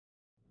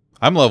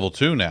 I'm level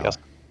 2 now. Yes.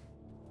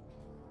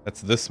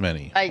 That's this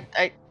many.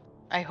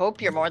 I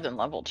hope you're more than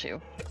level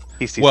 2.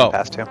 He's season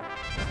pass too.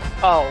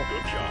 Oh.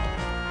 Good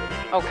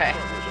job. Okay.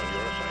 Was on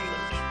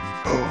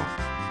your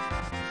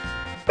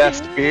assignment.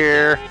 Best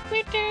beer.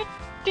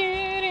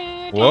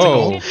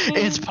 Whoa.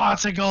 It's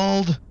pots of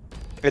gold.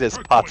 It is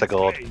pots of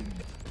gold.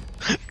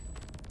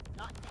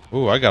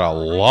 Ooh, I got a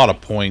lot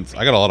of points.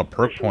 I got a lot of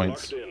perk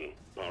points. Locked in.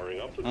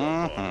 Powering up the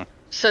Mm-hmm.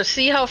 So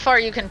see how far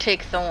you can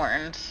take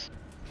thorns.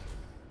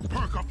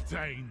 Perk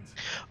obtained.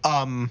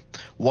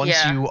 Once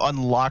Yeah. you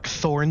unlock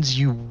thorns,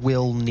 you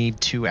will need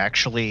to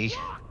actually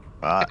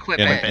Equip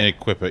And, it. and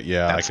equip it.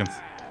 Yeah, That's- I can.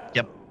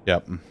 Yep.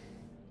 Yep.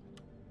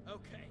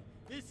 Okay,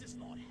 this is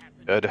not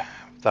happening. Good.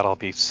 That'll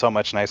be so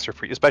much nicer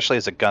for you, especially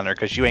as a gunner,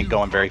 because you ain't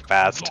going very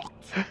fast.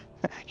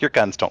 Your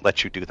guns don't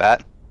let you do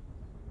that.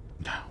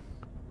 No.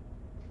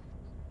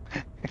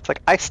 It's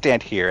like, I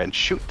stand here and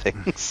shoot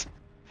things.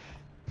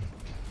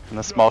 And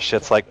the small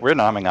shit's like, we're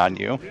nomming on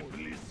you.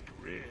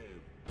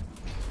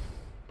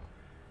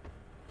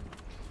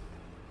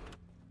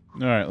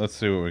 All right, let's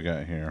see what we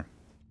got here.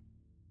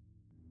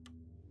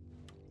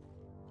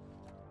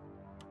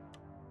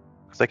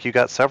 Looks like you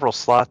got several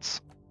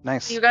slots.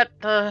 Nice. You got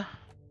the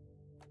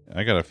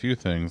I got a few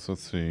things.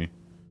 Let's see.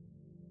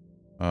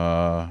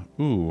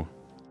 Ooh.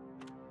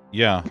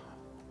 Yeah.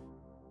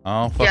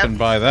 I'll fucking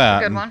buy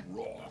that. good one.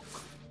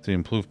 See,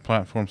 improved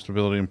platform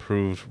stability,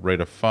 improved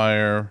rate of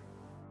fire.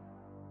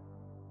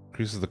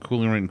 Increases the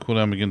cooling rate and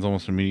cooldown begins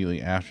almost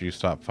immediately after you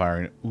stop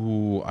firing.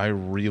 Ooh, I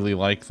really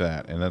like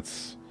that. And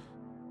that's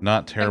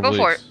not terribly...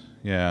 for it.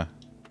 Yeah.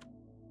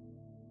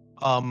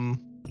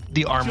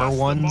 The armor Just the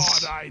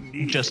ones, mod I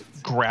need. just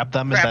grab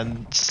them and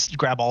then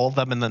grab all of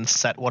them and then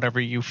set whatever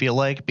you feel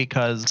like,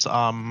 because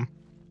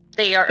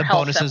They are the health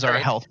bonuses are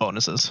separate. health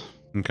bonuses.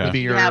 Okay. Would be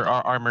your have-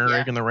 armor yeah.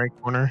 rig in the right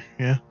corner.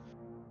 Yeah.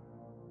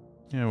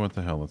 Yeah, what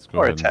the hell? Let's go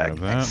Or ahead attack. and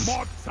grab that.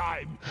 Mod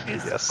time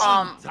is Yes.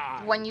 fun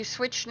time. When you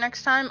switch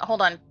next time,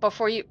 hold on,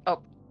 before you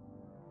What?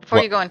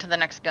 you go into the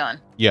next gun.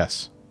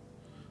 Yes.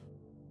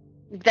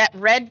 That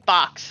red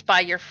box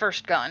by your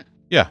first gun.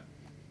 Yeah.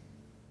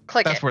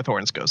 Click That's it. where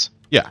thorns goes.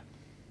 Yeah.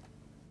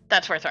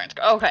 That's where thorns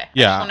go. Okay. I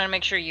Yeah. just wanted to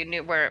make sure you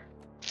knew where.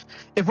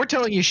 If we're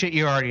telling you shit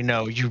you already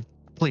know, you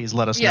please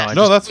let us Yes.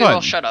 know. No, that's we fine.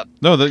 will shut up.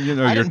 No, that you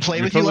know, I you're, didn't play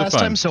you're with totally you last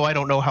fine. time, so I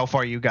don't know how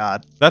far you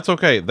got. That's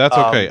okay. That's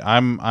okay.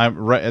 I'm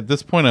right at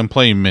this point. I'm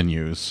playing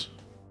menus.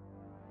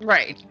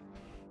 Right.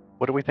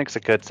 What do we think's a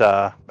good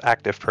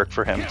active perk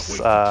for him? Can't wait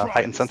to try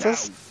Heightened this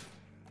senses?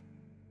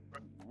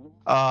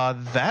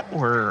 That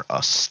were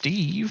a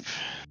Steve.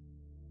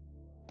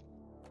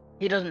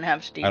 He doesn't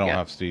have Steve I don't yet.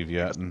 have Steve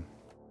yet. And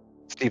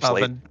Steve's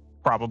late. Then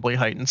probably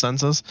heightened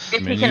senses.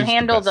 If mean, he can he's the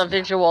handle the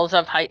best. visuals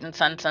of heightened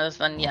senses,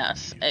 then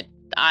yes.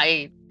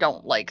 I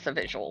don't like the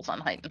visuals on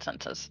heightened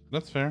senses.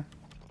 that's fair.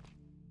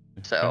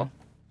 So Okay.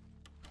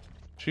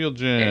 Shield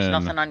there's gen.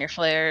 nothing on your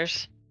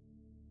flares.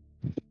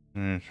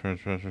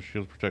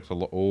 Shield protects a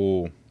lot.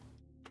 Oh,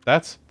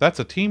 that's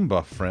a team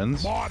buff,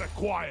 friends. Mod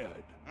acquired.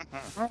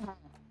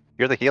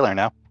 You're the healer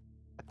now.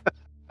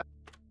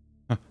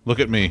 Look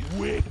at me.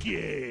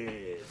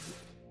 Wicked.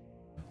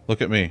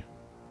 Look at me.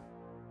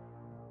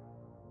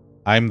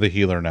 I'm the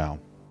healer now.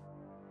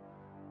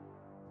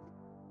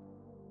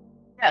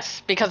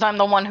 Yes, because I'm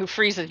the one who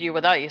freezes you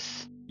with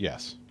ice.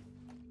 Yes.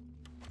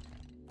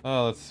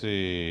 Let's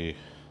see.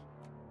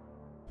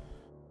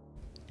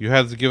 You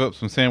had to give up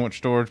some sandwich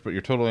storage, but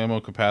your total ammo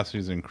capacity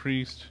is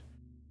increased.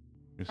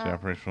 You see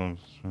operational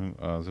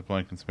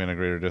zipline can span a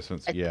greater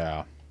distance.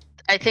 Yeah.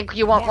 I think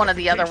you want one of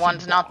the other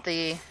ones, not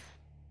the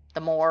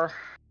more.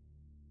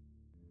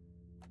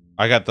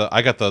 I got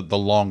the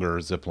longer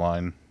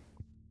zipline.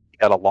 You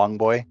got a long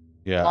boy?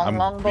 Yeah,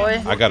 Long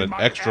boy. I got an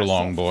extra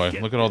long boy.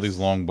 Look at all these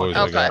long boys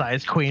I got.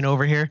 Size queen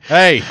over here.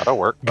 Hey! That'll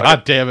work.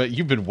 God damn it,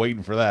 you've been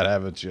waiting for that,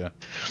 haven't you?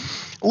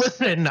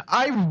 Listen,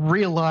 I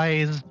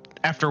realized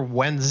after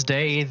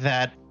Wednesday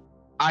that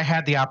I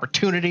had the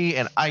opportunity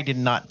and I did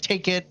not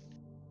take it.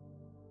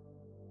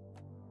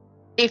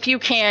 If you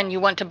can, you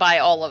want to buy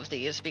all of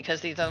these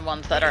because these are the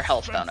ones that are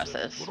health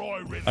bonuses.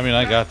 I mean,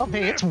 I got... Oh,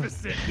 hey,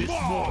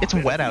 it's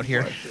wet out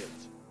here.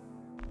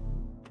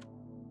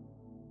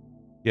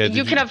 Yeah,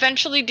 You can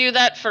eventually do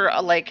that for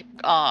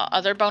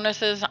other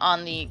bonuses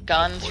on the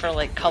guns for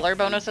like color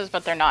bonuses,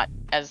 but they're not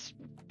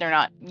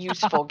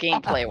useful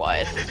gameplay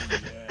wise.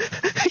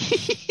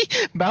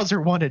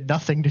 Bowser wanted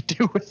nothing to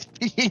do with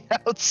being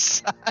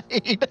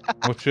outside.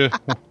 What you...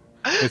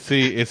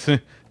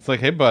 It's like,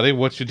 hey, buddy,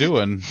 what you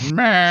doing?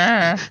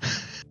 Meh.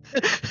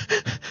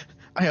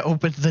 I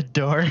opened the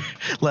door,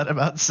 let him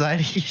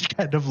outside. He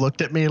kind of looked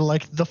at me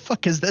like, the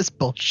fuck is this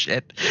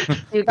bullshit?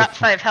 You got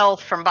 5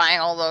 health from buying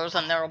all those,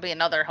 and there will be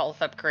another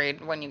health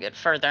upgrade when you get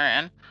further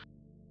in.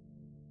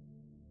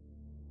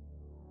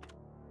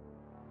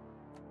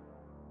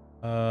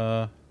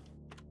 I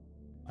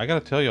gotta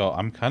tell y'all,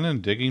 I'm kind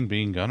of digging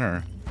being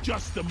gunner.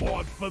 Just a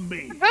mod for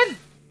me. Good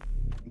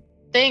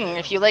thing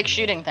if you like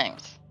shooting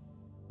things.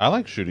 I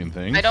like shooting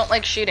things. I don't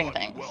like shooting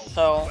things,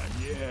 so...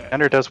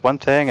 Gunner does one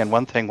thing and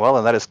one thing well,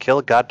 and that is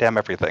kill goddamn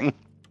everything.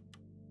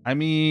 I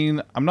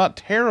mean, I'm not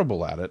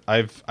terrible at it.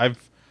 I've,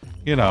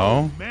 you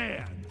know... Oh,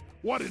 man,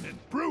 what an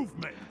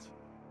improvement.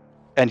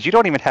 And you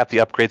don't even have the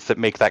upgrades that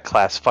make that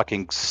class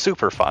fucking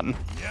super fun.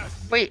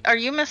 Yes. Wait, are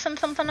you missing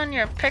something on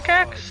your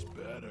pickaxe?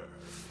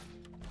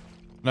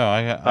 No,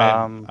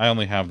 I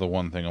only have the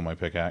one thing on my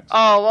pickaxe.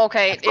 Oh,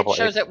 okay. It Double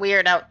shows it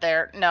weird out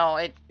there. No,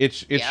 It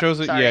yeah,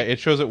 shows it. sorry. Yeah, it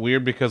shows it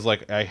weird because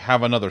like I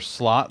have another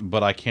slot,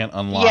 but I can't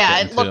unlock it. Yeah,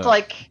 it looked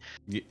like...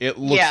 It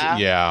looks.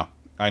 Yeah,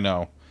 I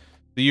know.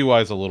 The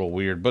UI is a little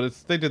weird, but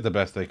they did the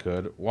best they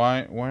could.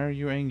 Why are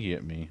you angry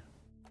at me?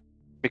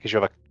 Because you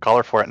have a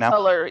color for it now.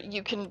 color.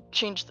 You can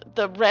change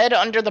the red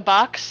under the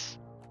box.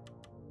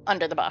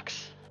 Under the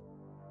box.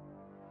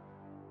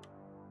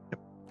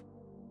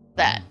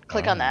 That.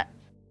 Click on that.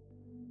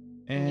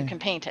 And you can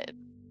paint it.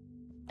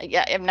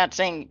 Yeah, I'm not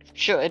saying you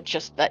should,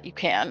 just that you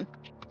can.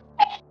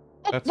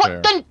 That's what?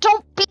 fair. Then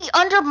don't be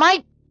under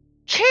my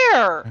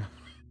chair!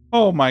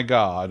 Oh my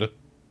god.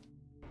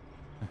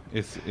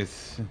 Is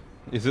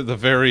it the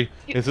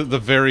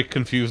very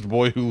confused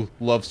boy who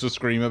loves to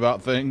scream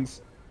about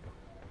things?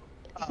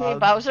 Hey,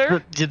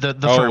 Bowser? The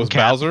Oh, it was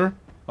cat. Bowser?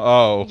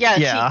 Oh. Yes,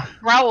 Yeah. he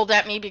growled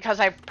at me because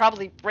I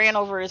probably ran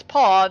over his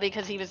paw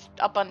because he was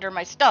up under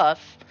my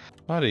stuff.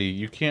 Buddy,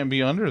 you can't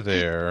be under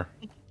there.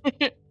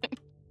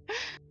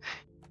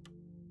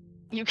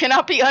 You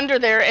cannot be under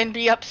there and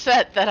be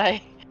upset that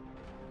I...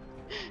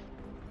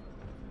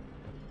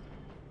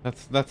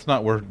 That's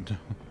not where...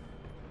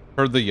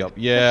 Heard the yup.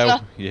 Yeah,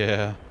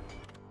 yeah.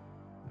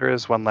 There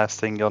is one last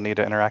thing you'll need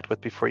to interact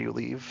with before you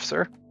leave,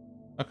 sir.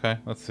 Okay,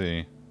 let's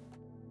see.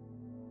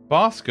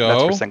 Bosco.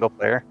 That's for single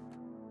player.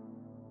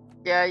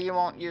 Yeah, you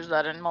won't use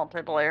that in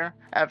multiplayer,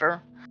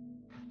 ever.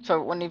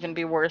 So it wouldn't even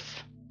be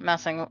worth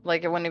messing,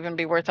 like, it wouldn't even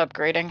be worth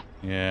upgrading.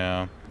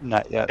 Yeah.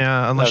 Not yet.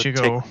 Yeah, unless you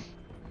That go... would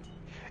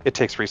It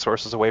takes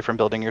resources away from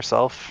building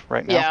yourself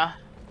right now. Yeah.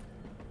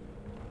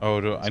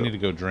 Oh, I need to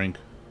go drink.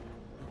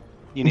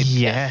 You need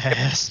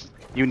Yes.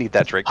 You need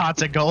that drink.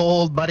 Pots of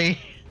gold, buddy.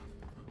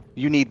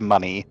 You need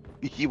money.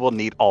 You will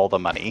need all the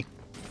money.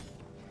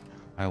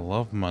 I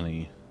love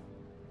money.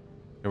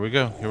 Here we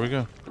go. Here we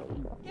go.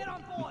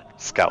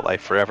 Scout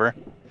life forever.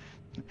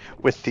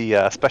 With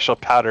the special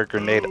powder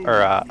grenade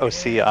or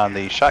OC on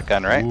the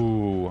shotgun, right?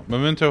 Ooh,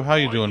 Memento, how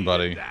you doing,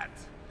 buddy?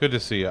 Good to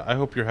see you. I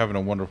hope you're having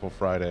a wonderful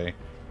Friday.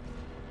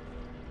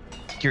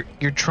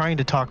 You're trying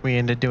to talk me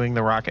into doing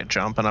the rocket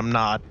jump, and I'm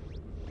not.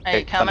 Are Hey,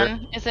 you coming,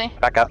 Thunder. is he?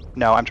 Back up.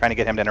 No, I'm trying to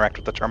get him to interact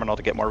with the terminal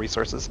to get more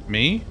resources.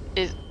 Me?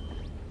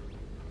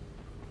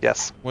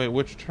 Yes. Wait,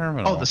 which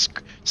terminal? Oh, the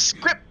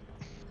script.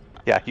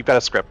 Yeah, you've got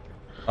a script.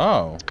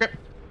 Oh. Script.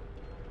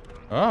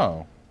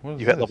 Oh. What is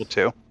You hit this? level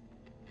 2.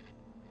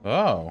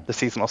 Oh. The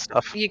seasonal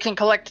stuff. You can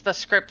collect the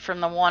script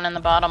from the one in the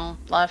bottom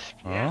left.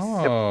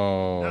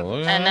 Oh.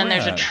 Look at And then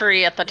there's a that.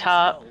 tree at the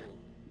top.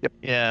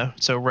 Yeah,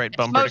 so right It's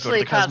bumper to go to mostly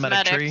the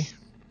cosmetic tree. cosmetics,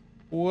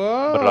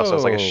 Whoa. But it also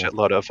has like a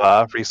shitload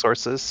of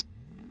resources.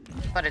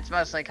 but it's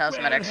mostly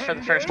cosmetics for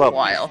the first Well,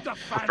 while. The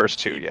first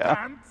 2,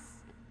 yeah.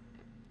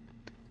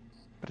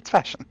 But it's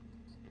fashion.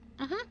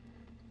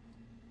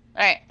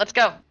 Alright, let's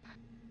go.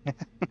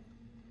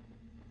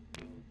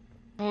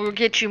 We'll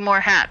get you more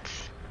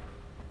hats.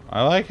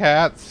 I like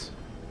hats.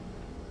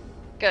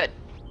 Good.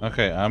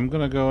 Okay, I'm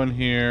gonna go in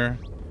here,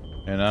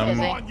 and I'm Is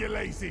Come he? on, you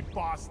lazy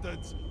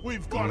bastards.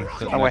 We've got I'm it gonna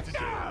sit Oh, wait. next-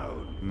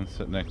 down. I'm gonna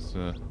sit next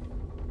to.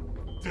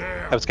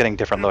 I was getting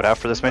different loadout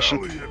for this mission.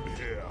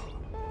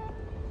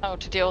 Oh,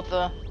 to deal with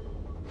the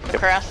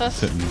Crassus?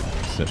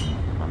 Sitting.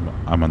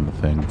 I'm on the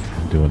thing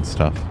doing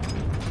stuff.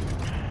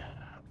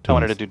 I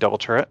wanted to do double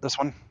turret this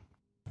one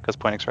because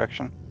point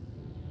extraction.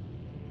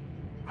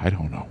 I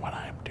don't know what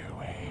I'm doing.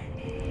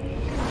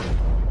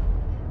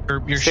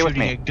 You're Stay with shooting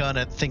me. a gun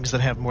at things that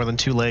have more than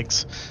 2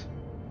 legs.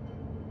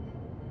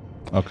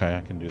 Okay,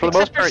 I can do For the that.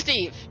 most Except for part-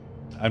 Steve.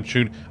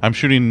 I'm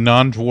shooting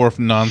non-dwarf,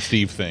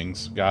 non-Steve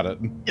things. Got it.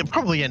 You'll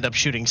probably end up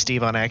shooting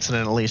Steve on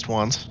accident at least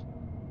once.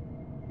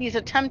 He's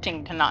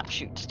attempting to not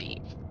shoot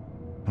Steve.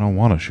 I don't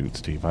want to shoot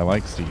Steve. I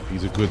like Steve.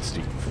 He's a good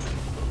Steve.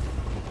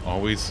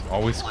 Always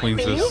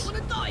cleans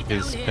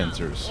his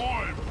pincers.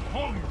 I'm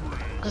hungry.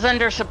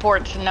 Zunder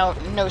supports no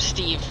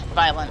Steve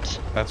violence.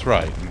 That's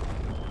right.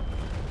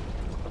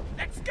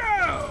 Let's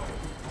go!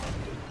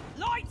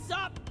 Lights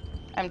up!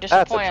 I'm a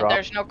disappointed drop.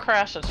 there's no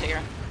crashes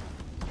here.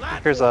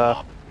 Here's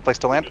a place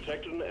to land.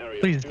 Detected an area.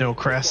 Please no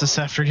Crassus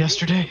after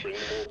yesterday. Bring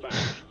them all back.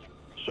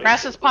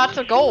 Crassus pots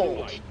of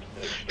gold.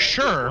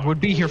 Sure, would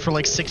be here for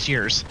like 6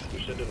 years.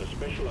 We sent in a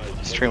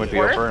specialized Stream would be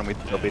Worth? over and we'd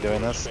still be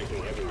doing this.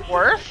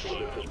 Worth?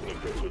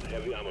 with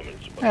heavy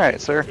armaments. All right,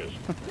 sir.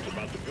 It's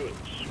about the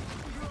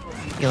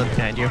goods. Healing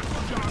behind you.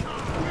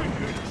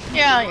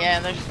 Yeah,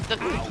 there's the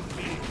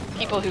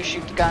people who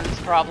shoot guns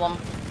problem.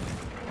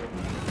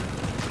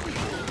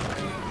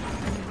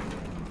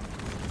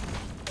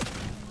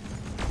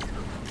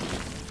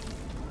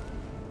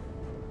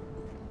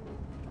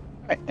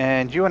 Right,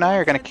 and you and I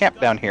are going to camp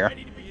down here.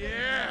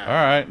 All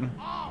right.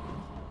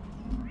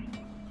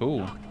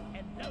 Cool.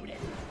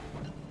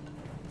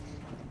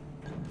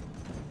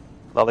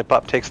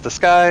 Lollipop takes the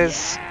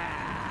skies.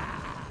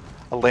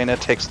 Elena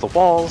takes the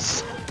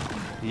walls.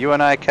 You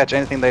and I catch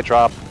anything they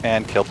drop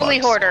and kill bugs. Flea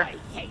hoarder.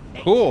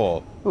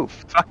 Cool. Ooh,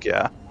 fuck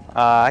yeah.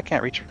 I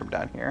can't reach from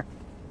down here.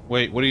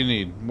 Wait, what do you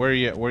need? Where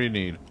you? Where do you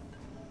need?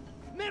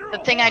 The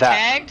thing I That.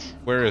 tagged.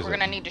 Where is We're it?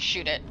 gonna need to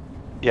shoot it.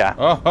 Yeah.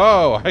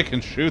 Oh, I can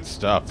shoot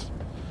stuff.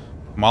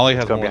 Molly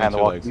has Go more behind than the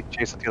 2 wall. legs. Can you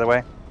chase it the other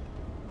way?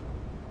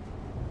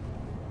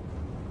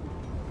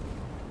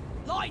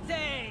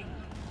 Lighting!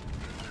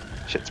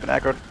 Shit's been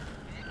aggroed.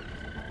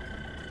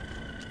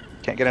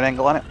 Can't get an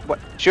angle on it. What?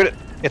 Shoot it.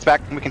 It's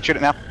back. We can shoot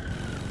it now.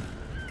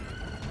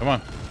 Come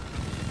on.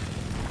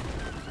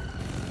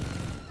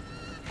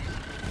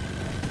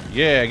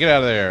 Yeah, get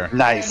out of there.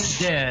 Nice.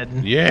 Dead.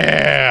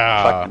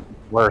 Yeah. Fucking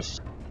worth.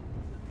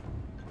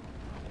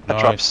 That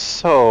Nice. drops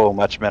so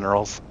much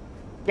minerals.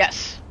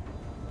 Yes.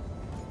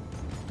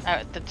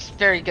 That's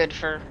very good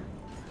for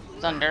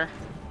Thunder.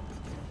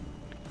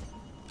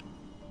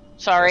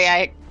 Sorry,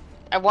 I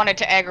wanted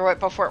to aggro it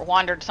before it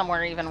wandered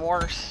somewhere even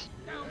worse.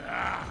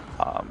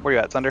 Where you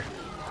at, Thunder?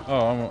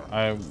 Oh,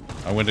 I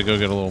went to go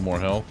get a little more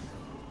health.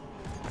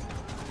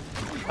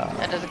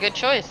 That is a good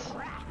choice.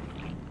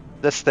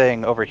 This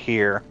thing over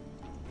here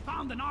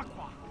Found an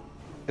aqua!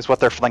 is what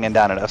they're flinging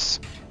down at us.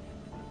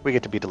 We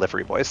get to be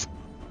delivery boys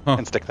Huh.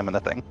 and stick them in the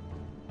thing.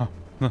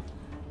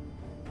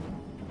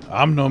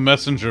 I'm no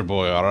messenger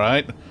boy, all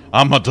right?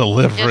 I'm a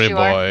delivery Yes, you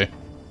are. boy.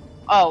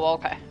 Oh,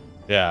 okay.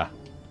 Yeah.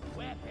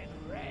 Weapon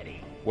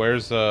ready!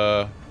 Where's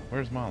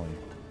Molly?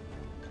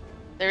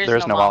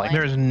 There's no Molly.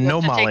 There's You no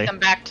have to Molly. take them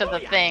back to the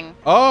thing.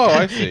 Oh,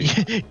 I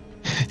see.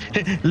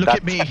 Look That-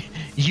 at me.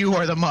 You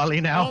are the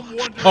Molly now. I'm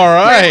wondering All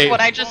right.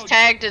 What I just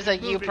tagged is a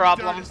you moving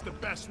problem. dirt is the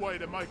best way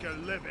to make a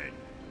living.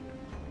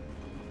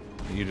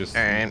 You just.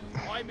 Alright.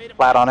 I made a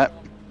Plat on it.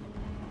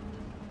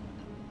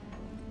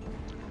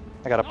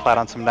 I got a plat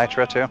on some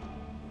nitro too.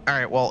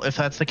 Alright, well, if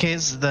that's the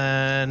case,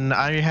 then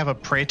I have a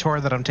Praetor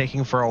that I'm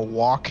taking for a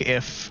walk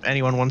if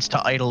anyone wants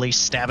to idly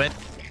stab it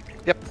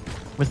Yep.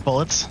 with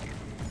bullets.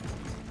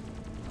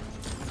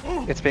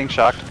 It's being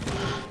shocked.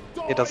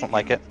 It doesn't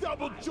like it.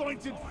 Double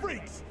jointed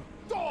freaks!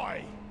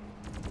 Die!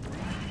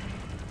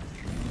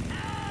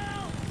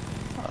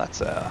 Oh,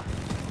 that's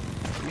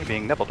me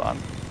being nibbled on.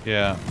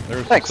 Yeah,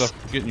 there's Thanks.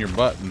 stuff getting your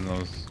butt and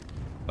those.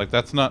 Like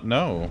that's not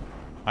no.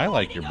 I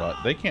like your butt.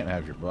 They can't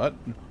have your butt.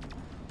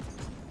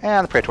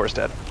 And the Praetor's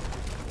dead.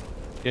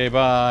 Okay,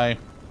 bye.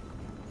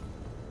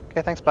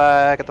 Okay, thanks,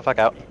 bye. Get the fuck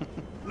out.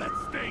 Let's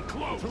stay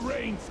close.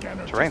 Terrain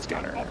scanner. Terrain just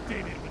got scanner.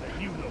 Updated with a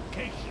new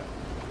location.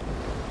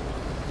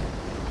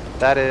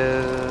 That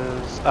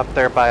is up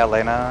there by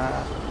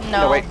Elena.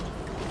 No. wait.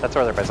 That's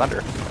over there by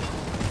Zunder.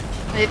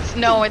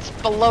 It's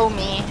below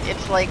me.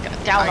 It's like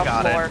down I the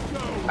got floor.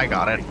 it. I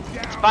got it.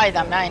 It's by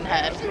the mine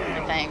head,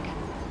 I think.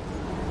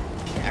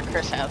 Yeah,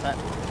 Chris has it.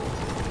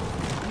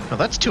 Well,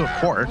 that's 2 of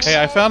quarks.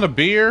 Hey, I found a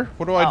beer.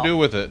 What do I Oh. do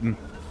with it?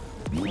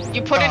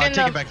 You put it in take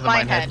the, it back to the mine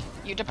mine head. head.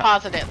 You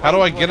deposit it. How do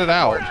I like get with it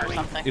out? a torch or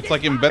something. It's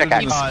like embedded.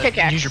 Pickaxe. In the...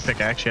 Pickaxe. Use your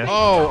pickaxe, yeah.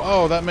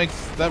 Oh, that makes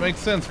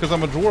sense because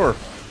I'm a dwarf.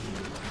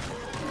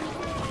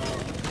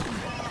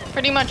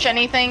 Pretty much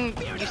anything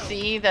you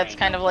see that's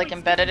kind of like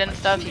embedded in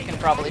stuff, you can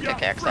probably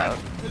pickaxe out.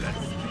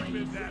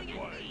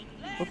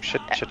 Oops,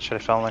 shit, I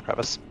fell in the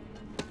crevice.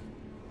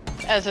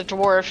 As a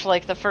dwarf,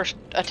 like the first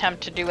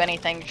attempt to do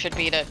anything should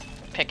be to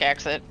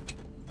pickaxe it.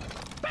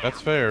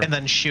 That's fair. And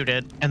then shoot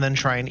it, and then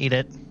try and eat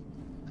it.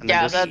 And then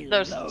Yeah,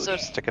 just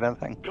those. stick it in the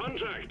thing.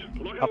 Contact!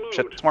 Lock and Oh, load.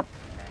 shit, it's more.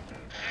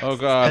 Oh Head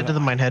to god, the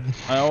mine head.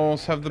 I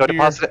almost have the Go beer.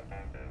 deposit it.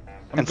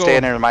 I'm And going. stay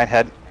in there in mine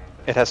head.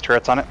 It has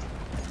turrets on it.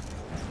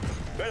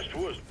 Best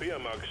worst beer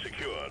mug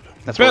secured.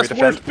 That's where we Best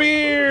defend. worst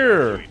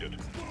beer.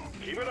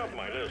 Keep it up,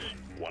 miners.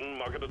 One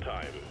mug at a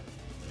time.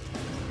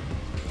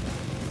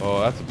 Oh,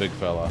 that's a big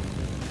fella.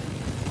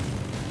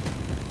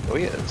 Oh,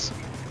 he is.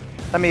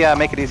 Let me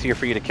make it easier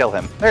for you to kill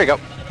him. There you go.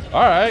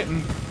 All right.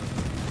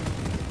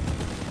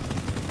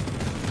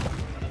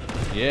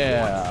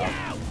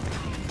 Yeah.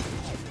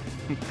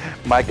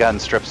 My gun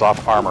strips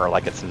off armor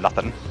like it's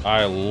nothing.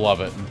 I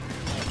love it.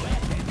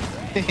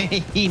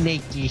 He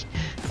naked.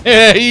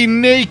 Hey,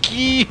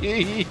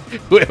 Nikki!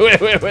 Wait.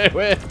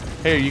 Hey,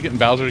 are you getting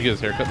Bowser to get his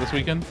haircut this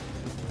weekend?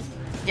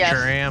 Yes.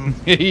 Sure am.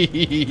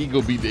 He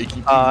go be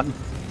Nikki.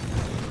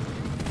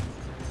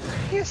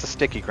 He has the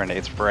sticky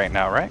grenades for right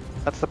now, right?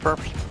 That's the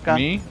perfect gun.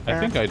 Me? I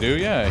think I do,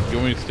 yeah. You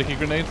want me to sticky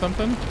grenade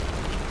something?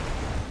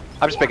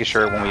 I'm just making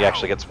sure when we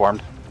actually get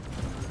swarmed.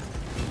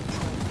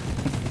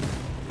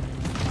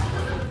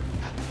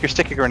 Your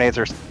sticky grenades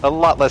are a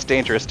lot less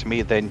dangerous to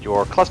me than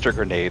your cluster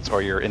grenades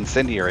or your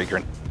incendiary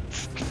grenades.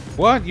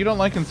 What? You don't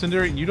like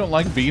incendiary? You don't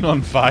like being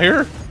on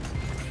fire?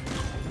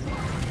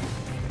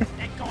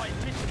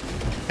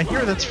 I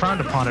hear that's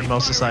frowned upon in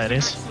most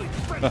societies.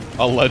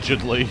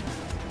 Allegedly.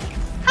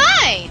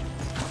 Hi!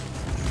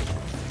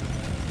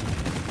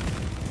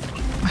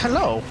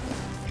 Hello.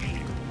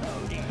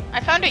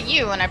 I found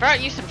you and I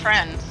brought you some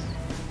friends.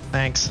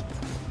 Thanks.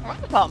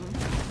 Welcome.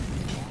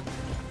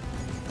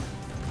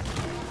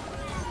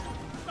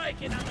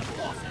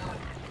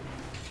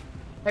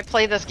 I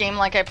play this game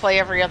like I play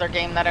every other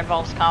game that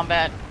involves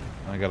combat.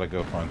 I gotta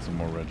go find some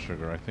more red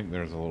sugar. I think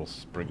there's a little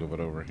sprig of it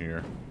over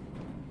here.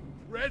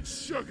 Red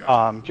sugar.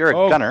 You're a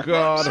Oh, gunner,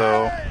 God.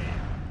 so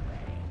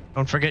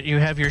Don't forget you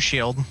have your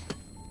shield.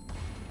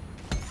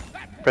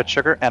 red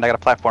sugar, and I got a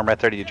platform right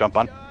there that you jump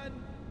on.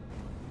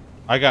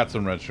 I got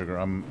some red sugar.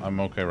 I'm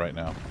okay right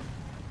now.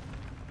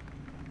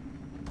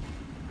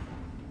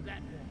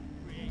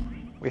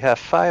 We have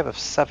 5 of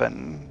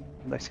 7.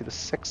 I see the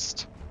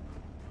 6th.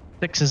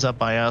 6 is up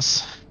by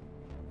us.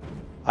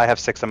 I have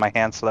 6 in my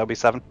hand, so that'll be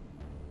 7.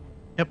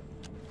 Yep.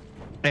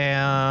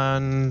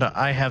 And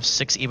I have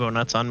 6 Evo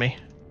nuts on me.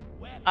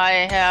 I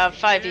have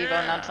 5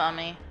 Evo nuts on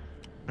me.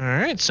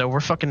 Alright, so we're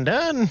fucking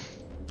done.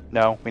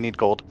 No, we need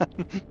gold.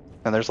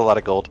 And there's a lot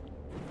of gold.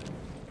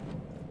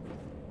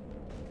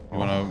 You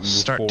wanna move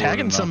Start forward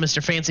tagging enough? some,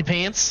 Mr. Fancy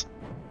Pants.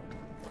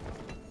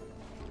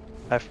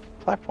 I've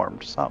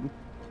platformed some.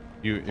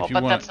 If Well, you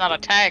but want, that's not a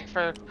tag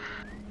for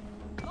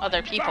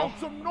other people. Found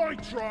some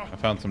nitro. I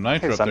found some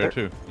nitro Hey, up there Zunder.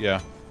 too. Yeah.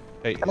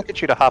 Hey, Can I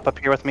get you to hop up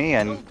here with me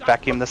and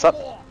vacuum this up?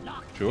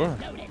 sure.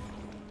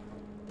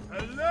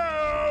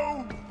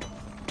 Hello.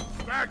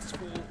 Back's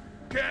full.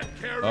 Can't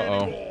carry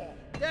Uh-oh. anymore.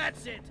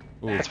 That's it.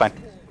 Ooh. It's fine.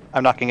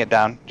 I'm knocking it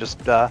down. Just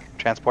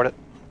transport it.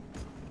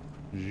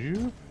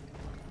 You?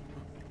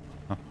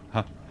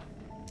 Huh.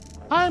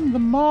 I'm the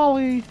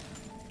Molly.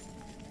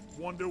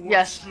 Wonder what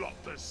Yes. slot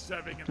they're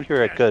serving in the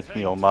You're a good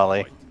canteen mule,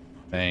 Molly. tonight.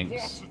 Thanks.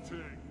 What's the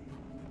thing?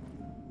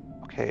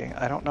 Okay,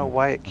 I don't know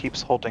why it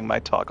keeps holding my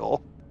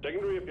toggle.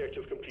 Secondary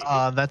objective complete.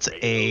 That's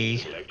a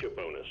Select your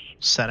bonus.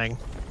 setting.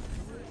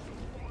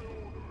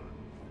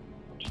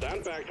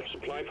 Stand back.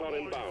 Supply pod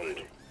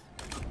inbound.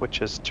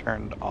 Which is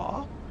turned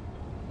off.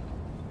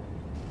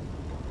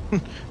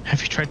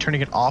 Have you tried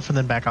turning it off and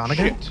then back on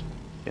again?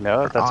 You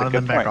know, Or that's on a and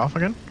good then back point. off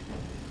again?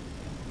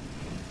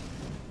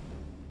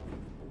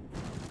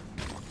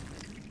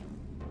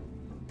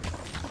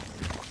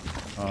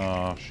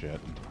 Oh shit.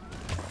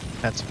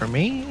 That's for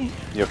me.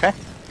 You okay?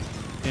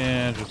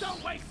 Yeah, just.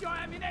 Don't waste your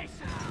ammunition.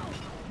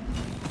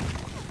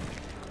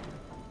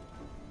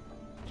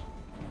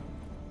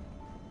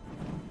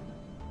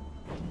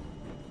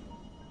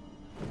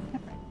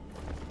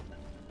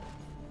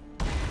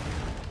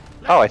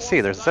 Oh, I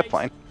see. There's a zip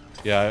line.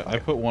 Yeah, I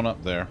put one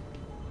up there.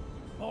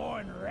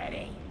 Born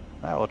ready.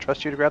 I will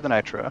trust you to grab the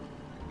nitro.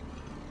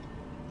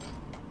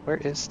 Where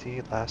is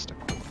the last?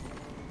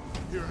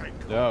 Here I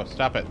come. No,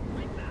 stop it.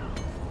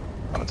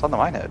 Oh, it's on the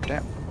mine head.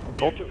 Damn.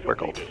 Gold. Objective We're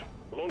gold. completed.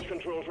 Launch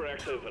controls are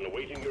active and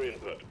awaiting your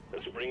input.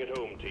 Let's bring it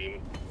home,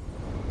 team.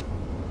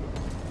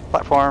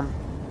 Platform.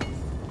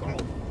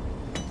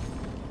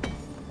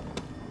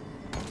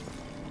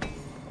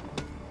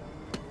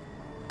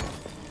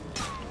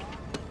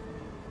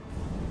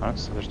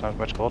 Honestly, there's not as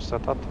much gold as I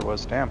thought there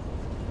was. Damn.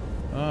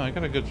 I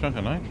got a good chunk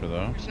of nitro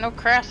though. There's no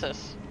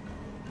Crassus.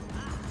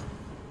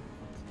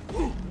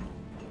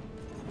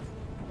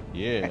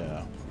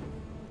 Yeah.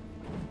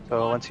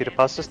 So once you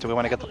deposit this, do we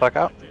want to get the fuck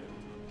out?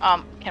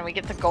 Can we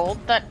get the gold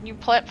that you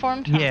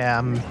platformed? Yeah,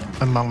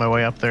 I'm on my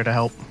way up there to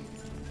help.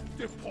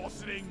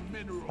 Depositing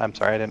mineral. I'm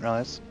sorry, I didn't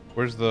realize.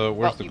 Where's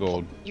Well, the you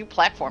gold? You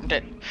platformed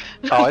it.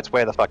 Oh, it's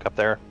way the fuck up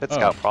there. It's Oh.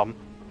 scout problem.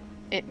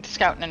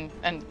 Scout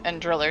and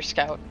driller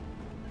scout.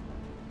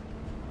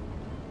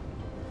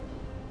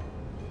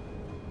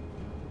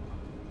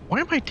 Why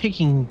am I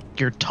taking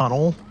your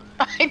tunnel?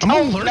 I I'm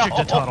don't allergic know.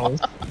 to tunnel.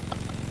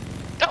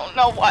 Don't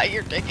know why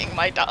you're taking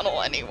my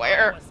tunnel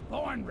anywhere. Was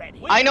born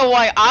ready. I know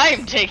why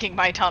I'm taking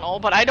my tunnel,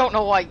 but I don't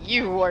know why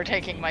you are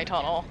taking my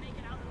tunnel.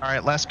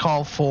 Alright, last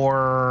call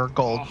for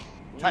gold.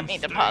 Let me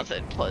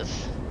deposit,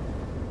 please.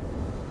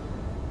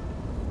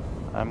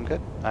 I'm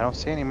good. I don't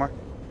see any more.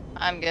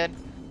 I'm good.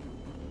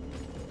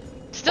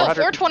 Still,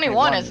 421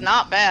 421 is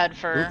not bad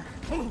for...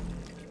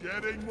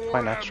 Getting more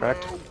Quite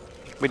abstract. ammo.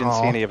 We didn't see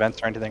Aw. any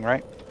events or anything,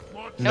 right?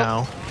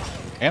 No.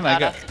 And I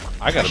got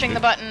a Pushing the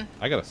button.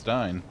 I got a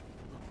Stein.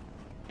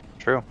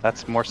 True.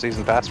 That's more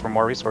season pass for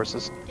more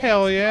resources.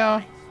 Hell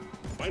yeah!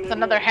 It's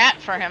another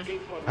hat for him.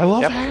 I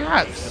love Yep.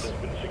 hats.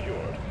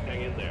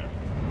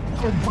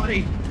 Oh,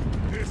 buddy.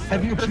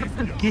 Have you heard of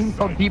this game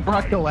called Deep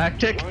Rock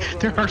Galactic?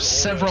 There are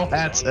several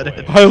hats in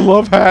it. I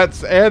love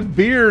hats and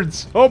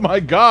beards. Oh my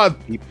god!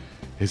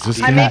 Is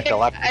this I hat?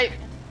 made,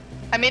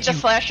 I made the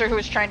slasher who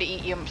was trying to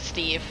eat you,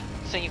 Steve,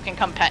 so you can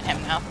come pet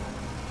him now.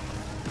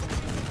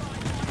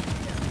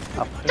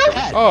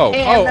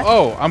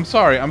 Oh! I'm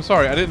sorry.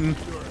 I didn't.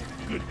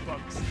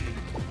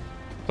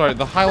 Sorry.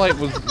 The highlight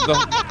was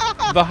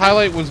the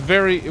highlight was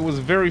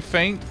very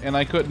faint, and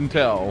I couldn't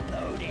tell.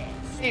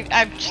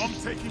 I'm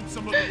Taking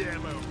some of the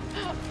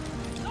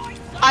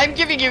ammo.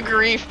 giving you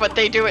grief, but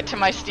they do it to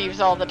my Steves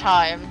all the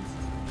time.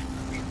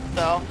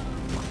 So.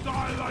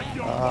 Die like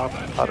your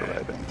Pod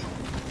arriving.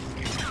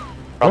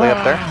 Probably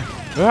up there.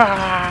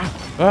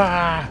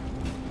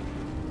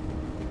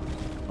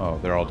 Oh,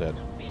 they're all dead.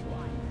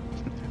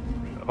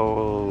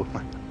 Oh,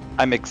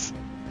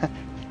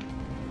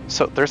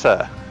 So there's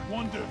a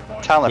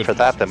talent for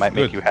that might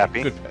make you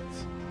happy. Good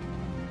pets.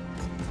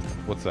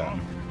 What's that?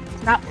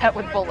 Not pet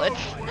with bullets.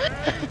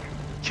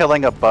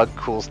 Killing a bug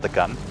cools the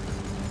gun.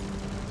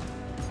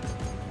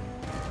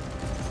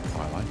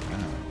 Oh, I like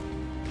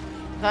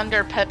that.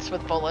 Thunder pets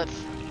with bullets.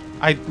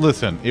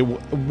 Listen.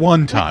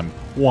 One time,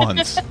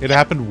 once. It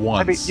happened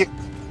once. I mean,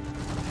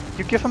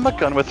 you give him a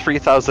gun with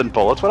 3,000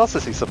 bullets. What else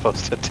is he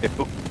supposed to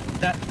do?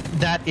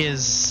 That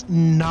is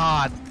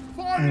not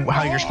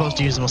how you're supposed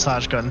to use a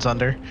massage gun,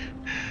 Zunder.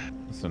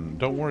 Listen,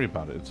 don't worry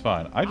about it. It's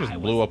fine. I just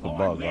blew up a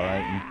bug. All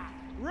right.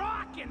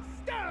 Rock and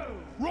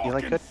stone. You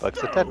like good bugs?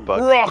 A dead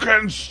bug. Rock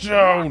and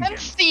stone And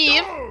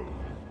Steve!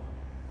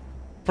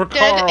 for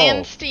Dead Carl.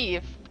 and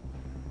Steve.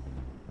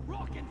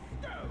 Rock and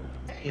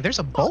stone. Hey, there's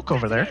a bulk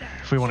over there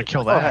if we want to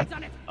kill that.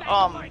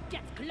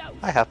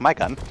 I have my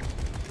gun.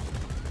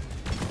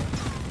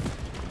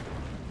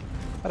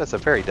 That is a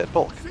very dead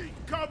bulk.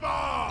 cover.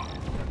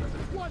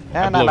 And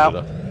I I'm blew out. it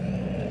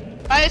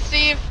up. Bye,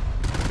 Steve.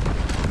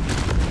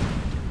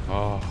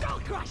 Oh.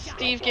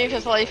 Steve gave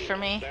his life for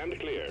me. Stand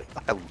clear.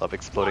 I love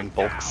exploding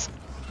bulks.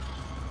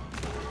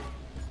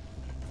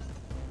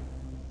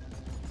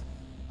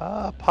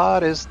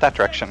 Pod is that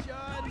direction.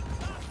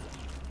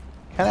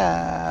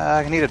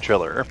 I need a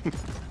driller.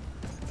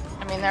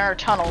 I mean, there are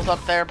tunnels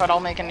up there, but I'll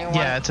make a new one.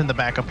 Yeah, it's in the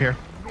back up here.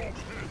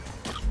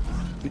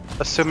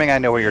 Assuming I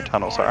know where your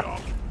tunnels are.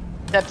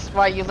 That's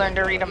why you learn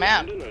to read a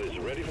map. Is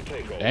ready for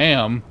takeoff.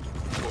 Damn.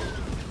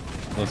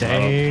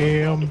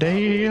 Listen,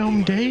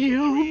 Damn.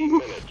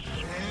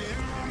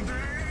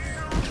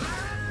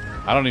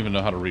 I don't even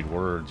know how to read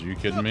words. Are you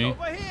kidding me?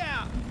 Over here.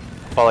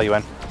 Follow you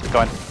in.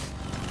 Go in.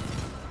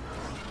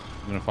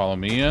 You gonna follow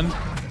me in?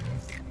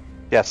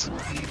 Yes.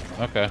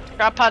 Okay.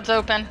 Drop pod's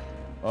open.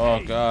 Oh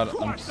god.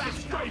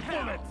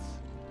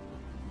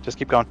 Just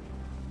keep going.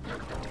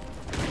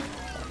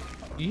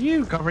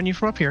 You. Covering you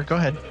from up here. Go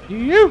ahead.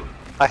 You.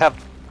 I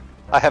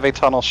have a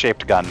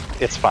tunnel-shaped gun.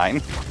 It's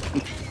fine.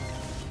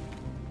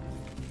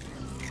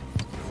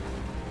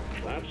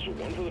 That's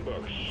one for the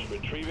books.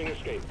 Retrieving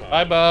escape pod.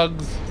 Bye,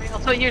 bugs. I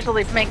also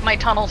usually make my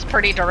tunnels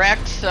pretty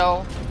direct,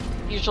 so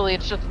usually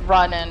it's just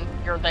run and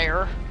you're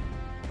there.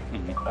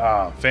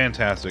 Ah,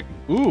 fantastic.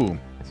 Ooh.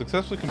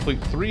 Successfully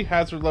complete 3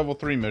 hazard level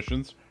 3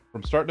 missions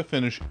from start to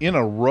finish in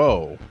a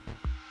row.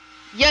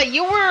 Yeah,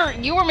 you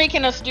were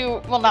making us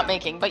do, well, not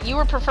making, but you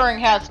were preferring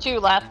Haz 2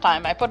 last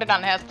time. I put it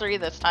on Haz 3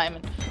 this time,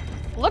 and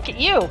look at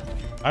you.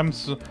 I'm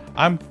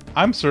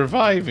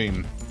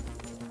surviving.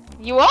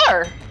 You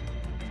are.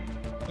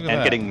 Look at And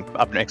that. getting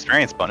up an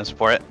experience bonus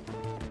for it.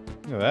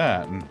 Look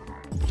at that.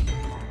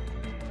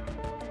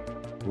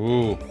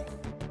 Ooh.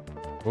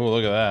 Ooh,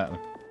 look at that.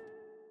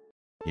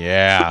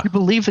 Yeah. You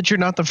believe that you're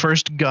not the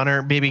first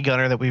baby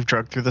gunner that we've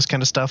drugged through this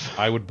kind of stuff?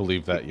 I would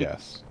believe that,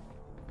 yes.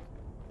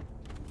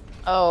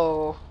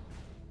 Oh.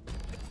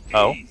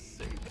 Oh.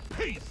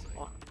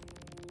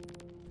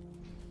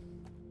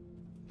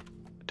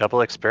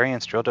 Double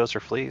experience, drill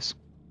dozer fleas.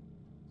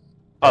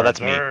 Oh,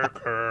 that's me.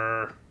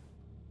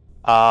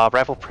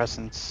 Rival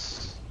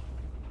presence.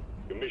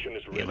 Your mission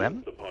is ready.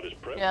 UM? The pod is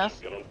prepped. Yes.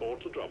 Get on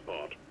board to drop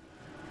pod.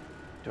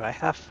 Do I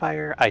have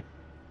fire?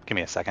 Give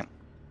me a second.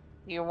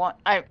 You want,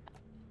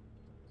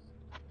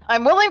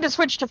 I'm willing to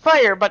switch to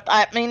fire, but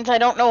that means I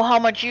don't know how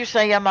much use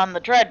I am on the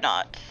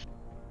dreadnought.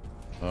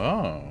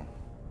 Oh.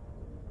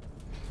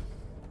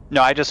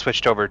 No, I just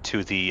switched over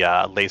to the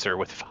laser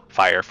with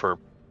fire for.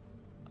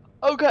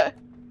 Okay.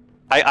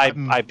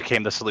 I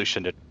became the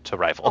solution to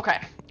rival. Okay.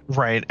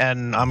 Right,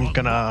 and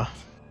I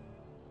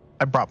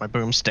brought my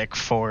boomstick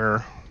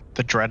for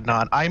the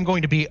dreadnought. I'm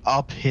going to be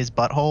up his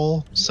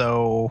butthole,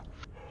 so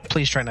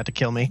please try not to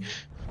kill me.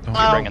 Don't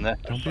Oh. Bringing the.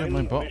 Don't be at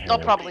my butt. They'll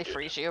probably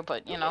freeze you,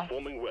 but you know.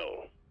 Performing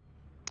well.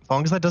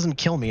 long as that doesn't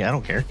kill me, I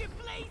don't care.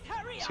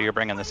 So you're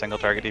bringing the single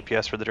target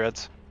DPS for the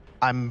dreads?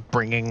 I'm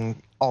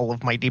bringing all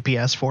of my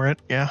DPS for it,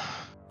 yeah.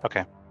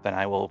 Okay, then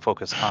I will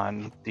focus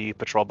on the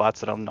patrol bots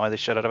that'll annoy the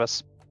shit out of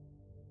us.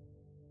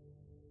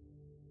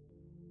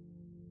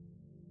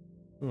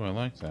 Ooh, I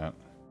like that.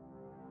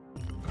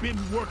 Been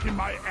working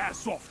my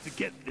ass off to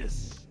get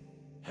this.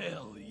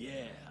 Hell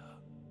yeah.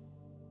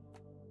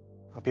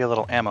 I'll be a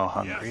little ammo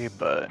hungry,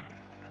 but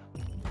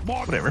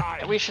Whatever.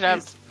 We should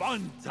have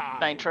fun time.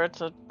 Nitro,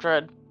 it's a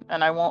dread,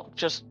 and I won't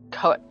just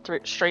cut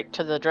straight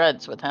to the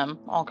dreads with him.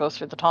 I'll go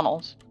through the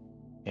tunnels.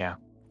 yeah.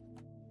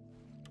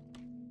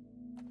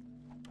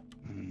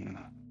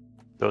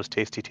 Those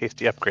tasty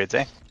upgrades,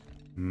 eh?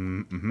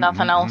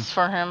 Nothing else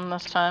for him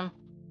this time.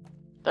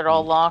 They're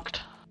all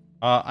locked.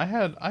 I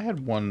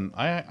had one.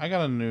 I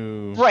got a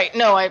new. Right,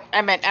 no,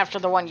 I meant after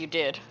the one you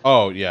did.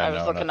 Oh yeah, I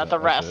was no, looking that's at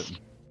the that's rest. it.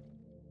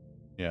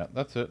 Yeah,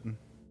 that's it.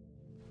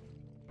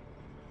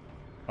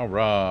 All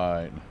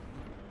right.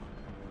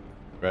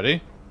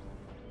 Ready?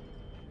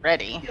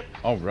 Ready.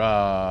 All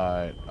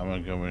right. I'm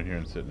gonna go in here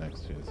and sit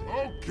next to you.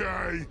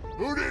 Okay,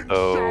 who didn't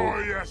So, show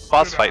yesterday?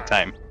 boss fight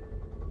time.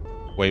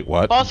 Wait,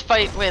 what? Boss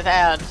fight with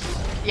ads.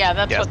 Yeah,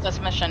 that's Yes. what this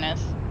mission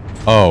is.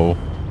 Oh.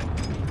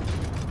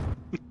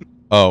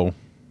 Oh.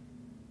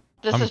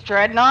 This I'm- is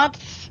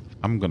Dreadnoughts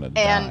I'm gonna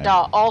die. and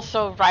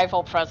also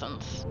rival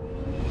presence.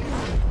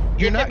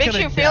 You're If not it makes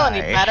gonna you feel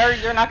any die. better,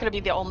 you're not going to be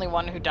the only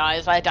one who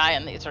dies. I die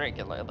in these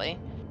regularly.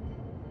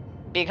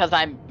 Because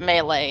I'm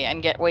melee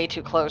and get way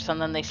too close,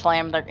 and then they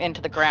slam into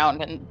the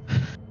ground and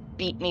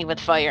beat me with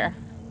fire.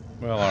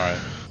 Well, all right.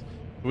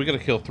 We gotta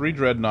kill 3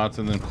 dreadnoughts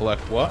and then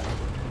collect what?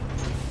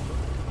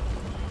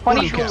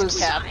 20 Blue blue caps.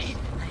 caps.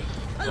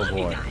 Oh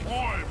boy.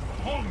 I'm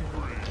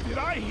hungry. Did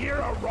I hear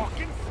a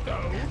rockin'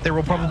 stone? There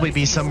will probably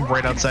be some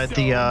right outside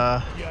the You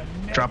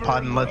drop never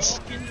pod, and let's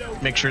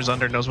make sure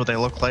Zunder knows what they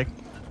look like.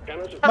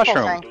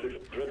 Mushroom.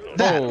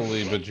 That.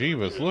 Holy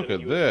bejeebus, look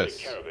at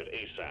this.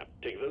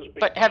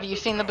 But have you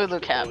seen the Bulu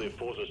cap?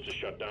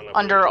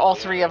 Under all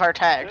 3 of our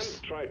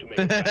tags.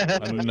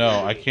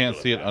 No, I can't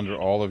see it under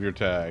all of your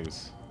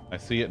tags. I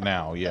see it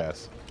now,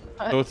 yes.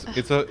 So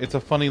it's a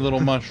funny little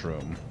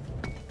mushroom.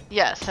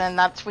 Yes, and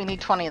we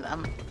need 20 of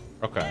them.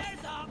 Okay.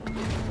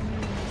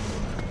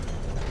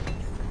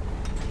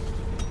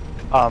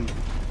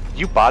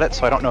 You bought it,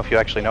 so I don't know if you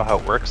actually know how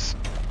it works.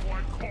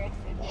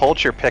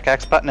 Hold your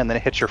pickaxe button and then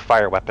hit your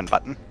fire weapon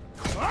button.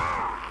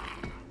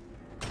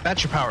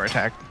 That's your power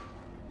attack.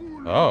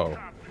 Oh.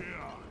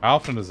 How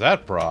often does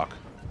that proc?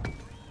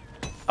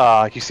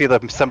 You see the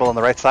symbol on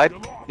the right side?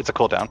 It's a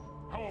cooldown.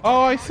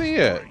 Oh, I see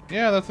it.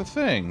 Yeah, that's a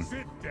thing.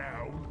 Sit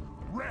down,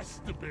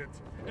 rest a bit,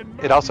 and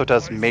It also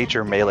does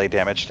major melee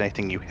damage to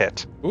anything you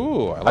hit.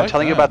 Ooh, I like I'm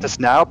telling you that. about this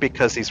now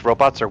because these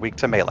robots are weak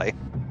to melee.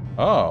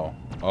 Oh.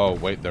 Oh,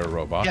 wait, they're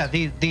robots? Yeah,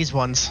 these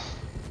ones.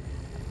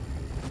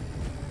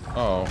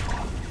 Oh.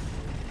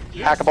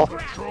 Hackable.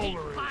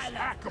 controller is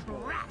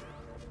hackable.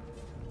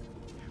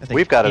 I think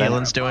We've got it in.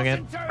 Aelin's doing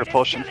it.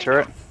 Propulsion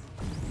turret.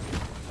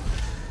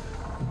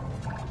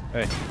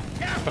 Hey.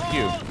 Fuck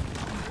you.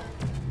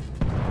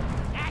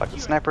 Fucking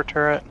sniper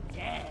turret.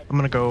 I'm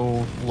gonna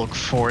go look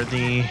for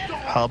the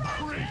hub.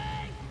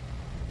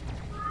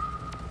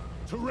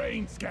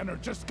 Terrain scanner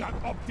just got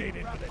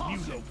updated with a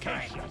new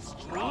location.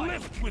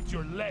 Lift with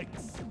your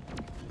legs.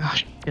 Ah,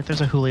 shit,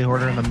 there's a Huli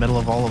Hoarder in the middle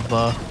of all of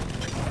the...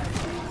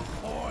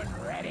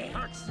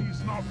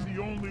 Taxi's not the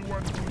only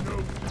one who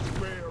knows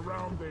his way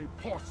around a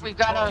posse. We've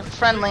got a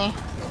friendly.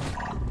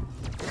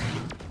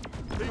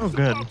 Oh,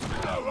 good. Ow,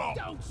 ow,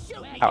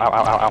 ow,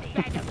 ow,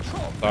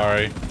 ow.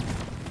 Sorry.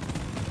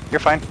 You're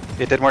fine.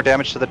 It did more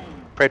damage to the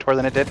Praetor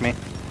than it did me.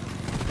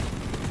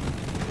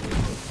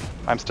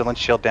 I'm still in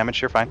shield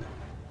damage, you're fine.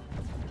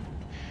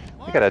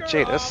 We got a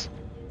Jadis.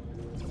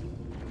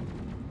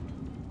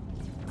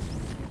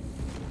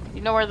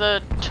 You know where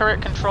the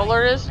turret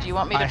controller is? Do you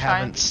want me to I try?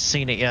 haven't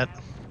seen it yet.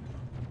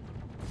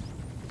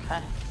 Okay.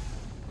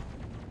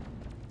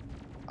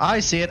 I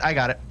see it. I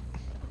got it.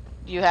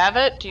 Do you have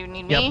it? Do you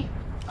need me? Yep.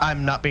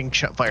 I'm not being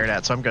fired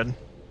at, so I'm good.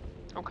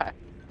 Okay.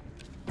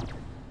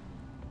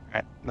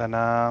 Alright, then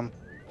I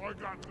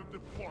got the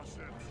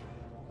deposit.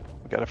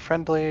 we got a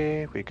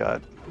friendly, we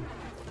got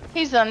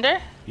He's under.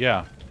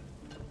 Yeah.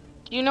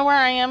 Do you know where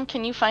I am?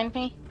 Can you find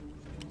me?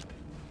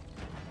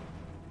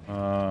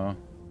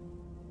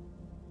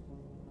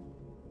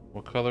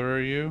 What color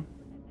are you?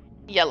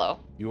 Yellow.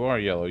 You are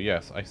yellow,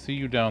 yes. I see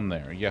you down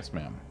there. Yes,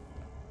 ma'am.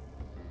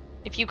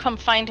 If you come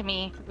find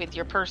me with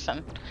your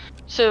person.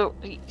 So,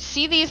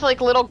 see these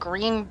like little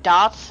green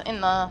dots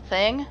in the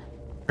thing?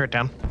 Tear it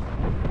down.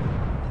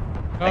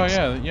 Oh,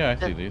 Thanks. yeah,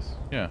 I see these.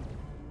 Yeah.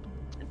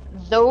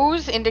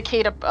 Those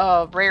indicate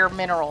a rare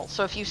mineral.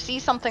 So if you see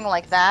something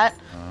like that,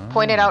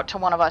 point it out to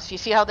one of us. You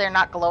see how they're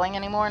not glowing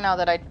anymore now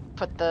that I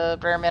put the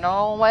rare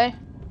mineral away?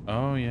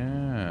 Oh,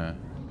 yeah.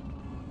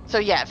 So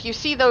yeah, if you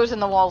see those in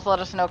the walls, let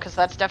us know, because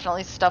that's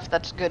definitely stuff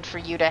that's good for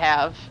you to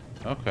have.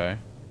 Okay.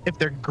 If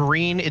they're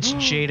green, it's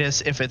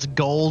Jadis. If it's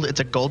gold, it's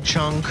a gold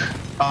chunk.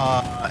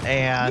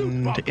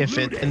 And if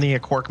it's in the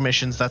Aquark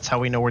missions, that's how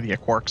we know where the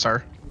Aquarks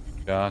are.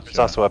 Gotcha. There's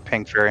also a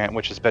pink variant,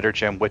 which is Bitter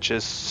Gem, which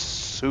is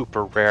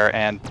super rare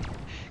and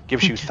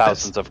gives you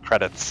thousands of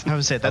credits. I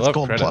would say I that's love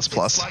gold credits. plus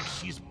plus. It's like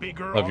she's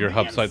bigger Love on your the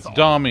hub sites. inside.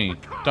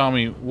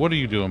 Dommy, what are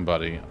you doing,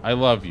 buddy? I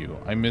love you.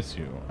 I miss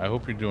you. I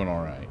hope you're doing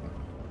all right.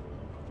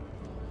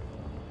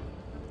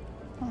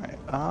 All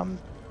right.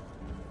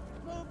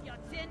 Move your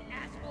tin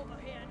ass over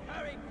here and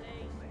hurry,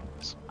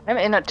 please. I'm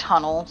in a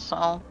tunnel,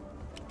 so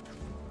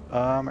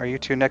Are you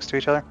two next to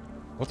each other?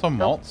 What's a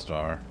malt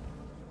star?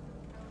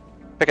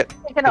 Pick it.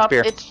 pick it It's up.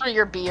 beer. It's for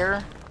your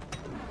beer.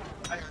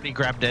 I already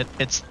grabbed it.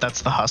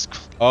 That's the husk.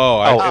 Oh, Oh,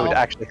 I. it would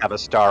actually have a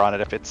star on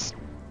it if it's.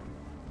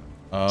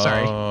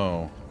 Sorry.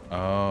 Oh.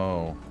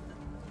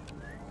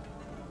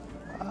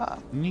 Ah,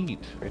 Neat.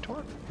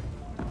 Praetor.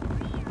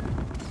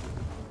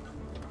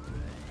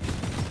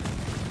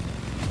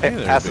 Hey Hey,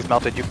 there, ass big- is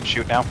melted. You can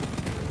shoot now.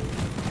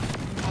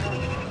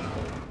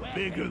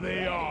 Bigger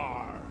they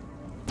are.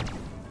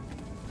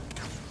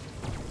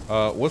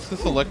 What's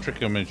this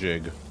electric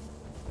imaging?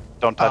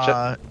 Don't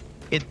touch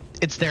it.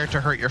 It's there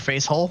to hurt your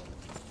face hole.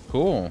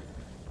 Cool.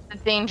 The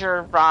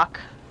danger rock.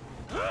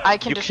 I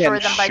can You destroy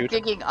can them by shoot-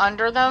 digging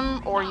under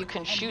them, or you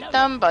can shoot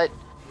them, but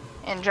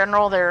in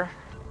general, they're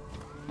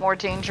more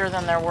danger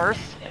than they're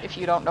worth if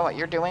you don't know what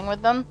you're doing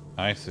with them.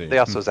 I see. They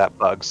also zap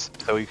bugs,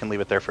 so you can leave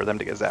it there for them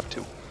to get zapped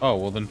too. Oh,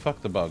 well then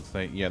fuck the bugs.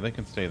 They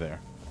can stay there.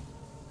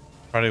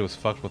 Friday was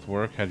fucked with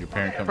work. Had your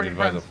parent company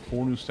advise of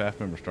 4 new staff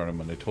members starting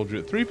Monday. Told you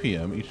at 3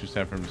 p.m. each new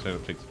staff member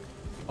setup takes.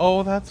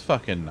 Oh, that's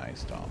fucking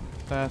nice, Dom.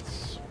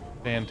 That's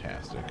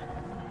fantastic.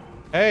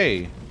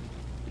 Hey.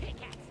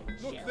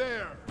 Look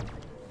there.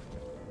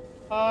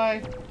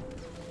 Hi.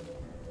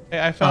 Hey,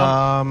 I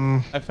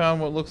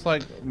found what looks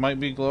like might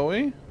be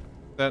glowy.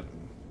 That.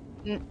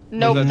 Nope,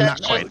 that not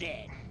that's quite. just,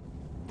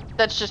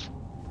 that's just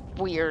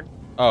weird.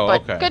 Oh,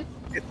 But okay. good,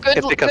 It's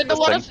because good to this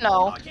let thing- us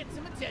know. I'll get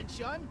some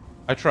attention.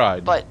 I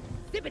tried. But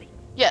Zippity.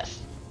 yes,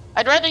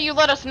 I'd rather you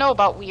let us know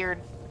about weird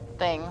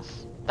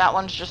things. That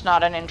one's just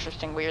not an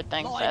interesting weird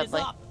thing, Light is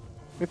sadly. up.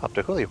 We popped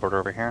a Hooli Hoarder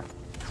over here.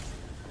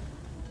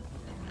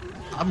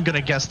 I'm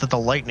gonna guess that the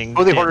lightning.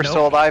 Hooli did- Hoarder's nope.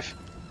 still alive.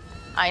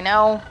 I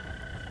know.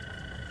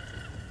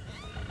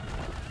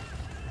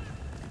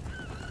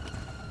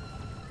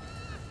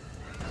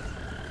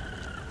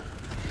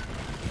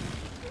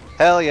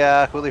 Hell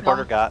yeah, Hooli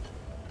Hoarder No. got.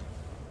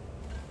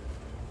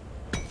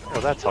 Oh,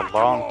 that's a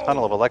long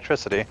tunnel of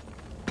electricity.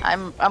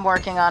 I'm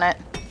working on it.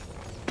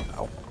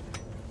 Oh,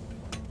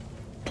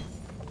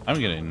 I'm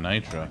getting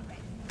nitra.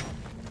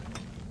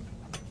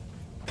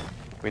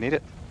 we need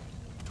it.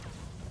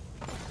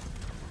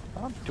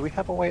 Do we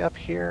have a way up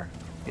here?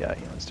 Yeah,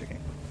 Elon's sticking.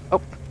 Oh.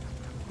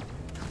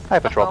 Hi,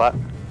 Patrol Uh-oh. Bot.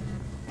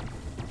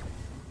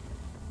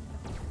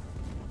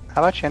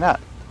 How about you not?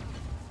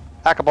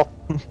 Hackable.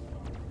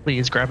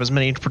 Please grab as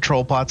many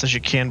patrol pots as you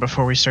can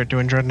before we start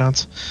doing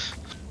dreadnoughts.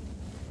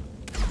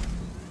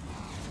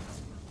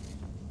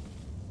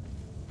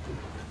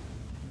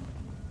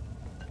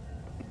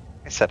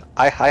 I said,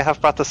 I have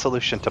brought the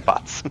solution to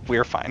bots.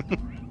 We're fine.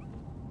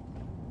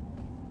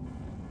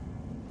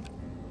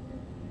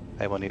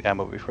 I will need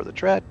ammo before the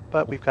dread,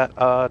 but we've got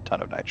a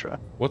ton of nitra.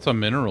 What's a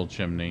mineral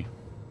chimney?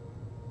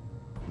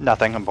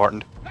 Nothing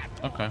important.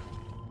 Okay.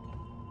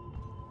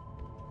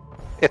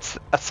 It's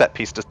a set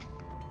piece to...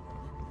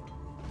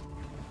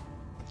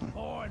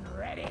 Horn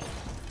ready.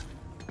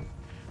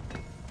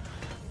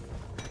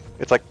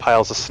 It's like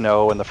piles of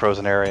snow in the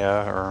frozen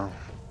area, or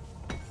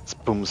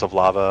booms of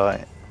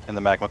lava in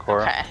the magma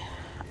core. Okay.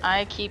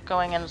 I keep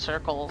going in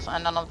circles,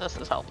 and none of this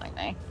is helping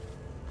me.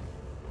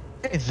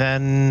 Okay,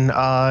 then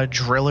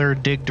driller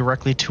dig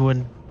directly to a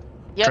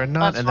Yep,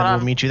 dreadnought, that's and what then we'll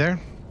I'm- meet you there.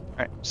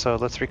 Alright, so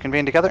let's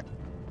reconvene together.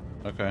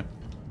 Okay.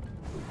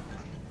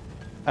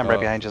 I'm right Uh,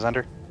 behind you,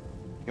 Zunder.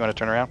 You want to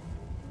turn around?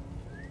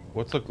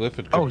 What's a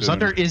glyph? Oh,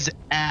 Zunder is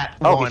at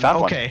Oh, we one.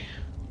 found one. Okay,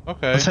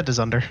 Okay. let's head to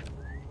Zunder.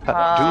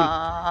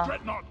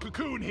 Dreadnought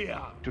cocoon here.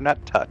 Do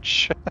not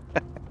touch.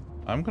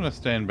 I'm gonna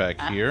stand back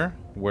here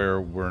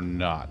where we're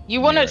not.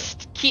 You want near.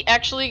 to keep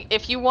actually,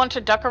 if you want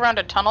to duck around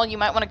a tunnel, you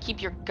might want to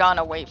keep your gun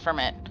away from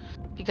it,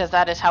 because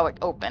that is how it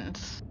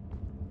opens.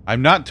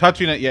 I'm not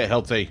touching it yet,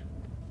 Hilty.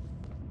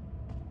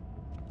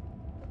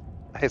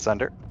 Hey,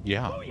 Zunder.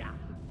 Yeah. Oh yeah.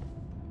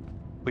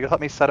 Will you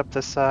help me set up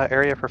this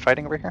area for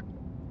fighting over here?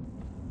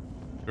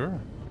 Sure.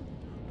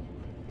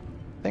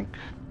 I think.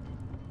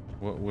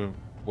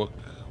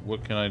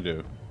 What can I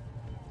do?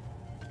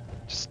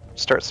 Just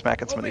start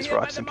smacking some of Over these here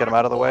by rocks the and get them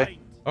out of the way.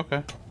 marked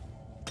Okay.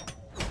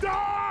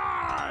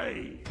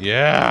 Die!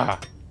 Yeah.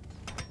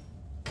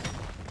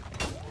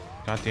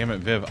 God damn it,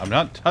 Viv. I'm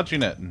not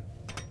touching it.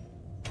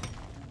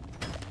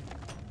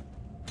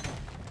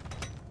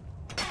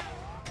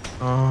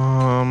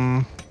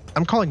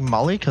 I'm calling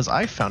Molly because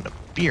I found a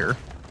beer.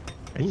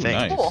 I Ooh, think.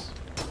 nice. Cool.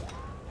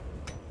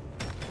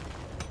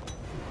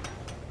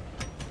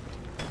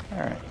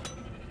 Alright.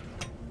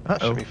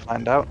 Uh-oh. Should we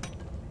find out?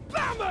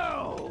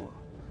 Blammo!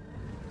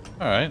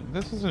 Alright,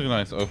 this is a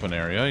nice open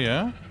area,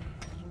 yeah?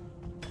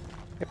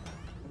 Yep.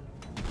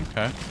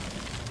 Okay.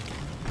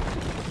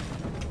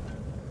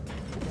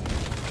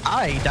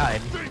 I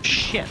died.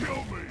 Shit. Kill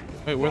me!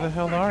 Wait, where the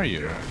hell are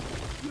you?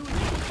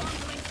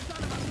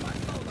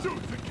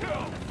 Shoot to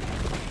kill.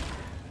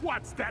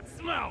 What's that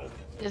smell?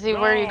 Izzy,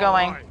 where are you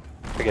going? Alright.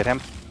 To get him?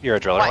 You're a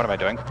driller. What? What am I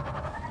doing?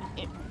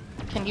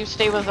 Can you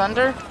stay with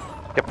Zunder?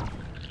 Yep.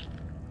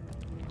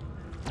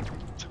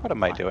 So what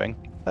am I doing?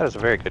 That is a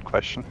very good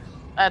question.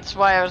 That's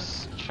why I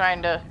was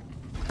trying to...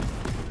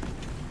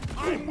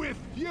 I'm with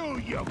you,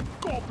 you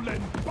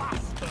goblin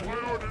bastard!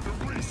 We're on a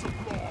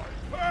resupply!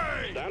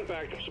 Hey! Stand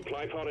back,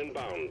 supply pod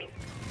inbound.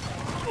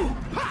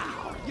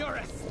 You're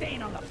a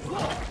stain on the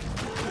floor.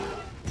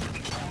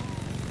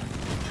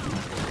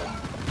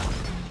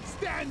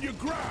 Stand your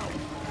ground!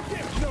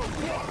 Give no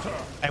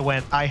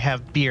quarter! I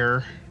have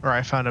beer, or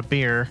I found a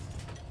beer,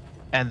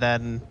 and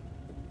then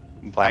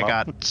I Blammo.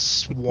 got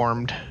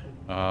swarmed.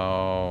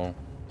 Oh.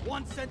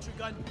 One sentry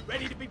gun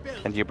ready to be built.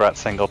 And you brought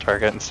single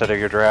target instead of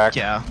your drag.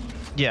 Yeah.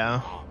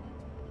 Yeah.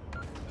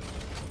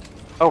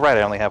 Oh right,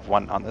 I only have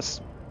one on this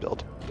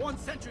build. One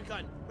sentry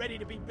gun ready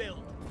to be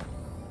built.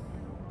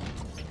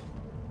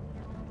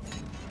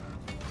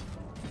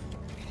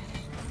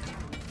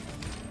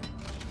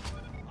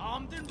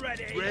 Armed and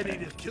ready. Ready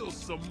to kill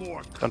some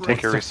more Don't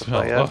take your What's that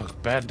resupply smell? yet. Ugh,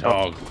 bad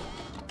dog.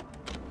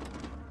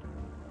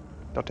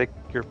 Don't take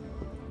your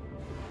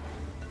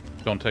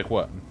Don't take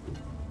what?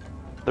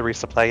 the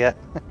resupply yet.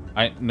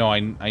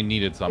 I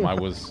needed some. I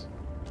was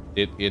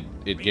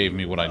it gave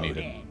me what I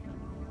needed.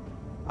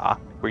 Ah,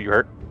 were you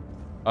hurt?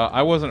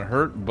 I wasn't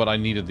hurt, but I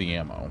needed the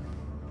ammo.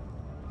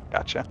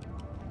 Gotcha.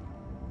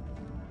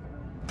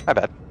 My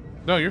bad.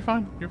 No, you're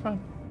fine. You're fine.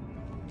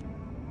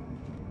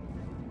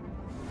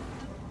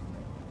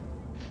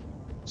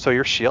 So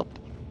your shield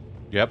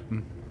Yep.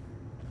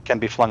 can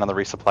be flung on the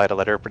resupply to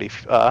let everybody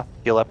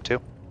heal up too.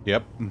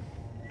 Yep.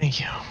 Thank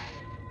you.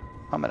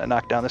 I'm gonna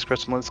knock down this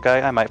crystal in the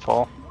sky. I might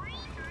fall.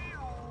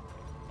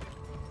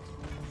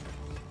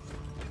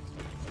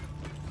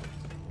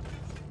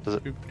 Does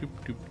it? Doop, doop,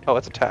 doop. Oh,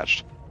 it's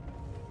attached.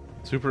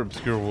 Super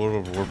obscure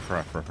World of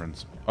Warcraft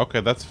reference. Okay,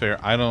 that's fair.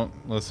 I don't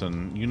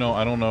listen. You know,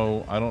 I don't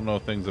know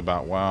things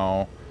about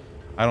WoW.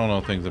 I don't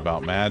know things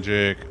about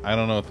Magic. I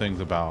don't know things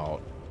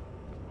about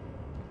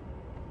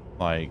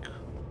like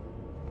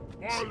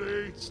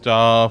Marley!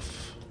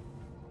 stuff.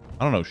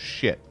 I don't know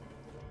shit.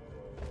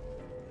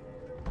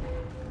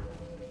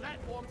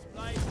 Platform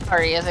supply.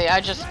 Sorry, Izzy.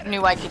 I just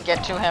knew I could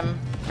get to him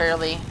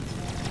fairly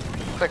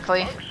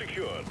quickly. Park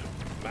secured.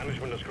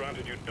 Management has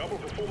granted you double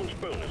performance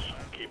bonus.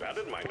 Keep at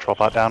it, Mike. Control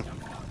pot down.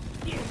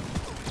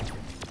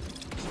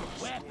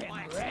 Weapon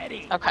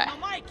ready. Okay. I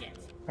like it.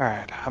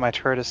 Alright, my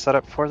turret is set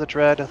up for the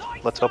dread.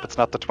 Let's hope it's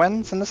not the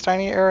twins in this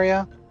tiny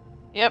area.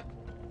 Yep.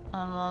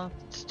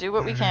 Let's do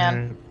what we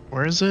can.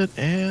 Where is it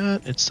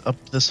at? It's up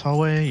this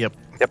hallway. Yep.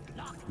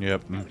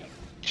 Yep.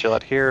 Chill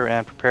out here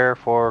and prepare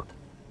for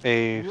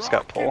a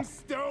scout pull.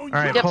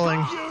 Alright, Yep.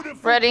 pulling.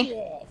 Ready?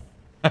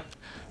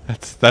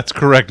 That's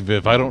correct,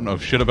 Viv. I don't know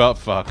shit about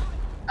fuck.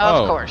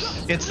 Of Oh.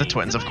 course. It's the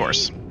twins, of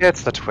course.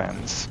 It's the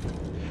twins.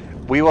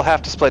 We will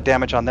have to split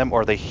damage on them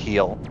or they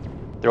heal.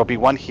 There will be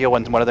one heal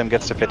when one of them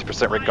gets to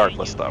 50%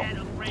 regardless though.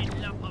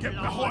 Get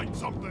behind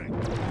something!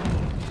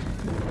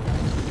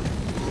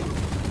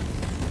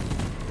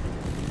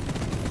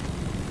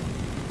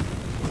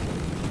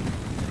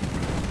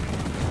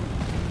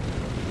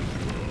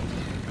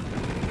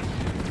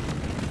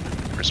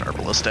 Where's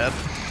Arbalist at?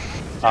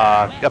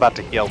 About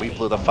to heal. We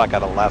blew the fuck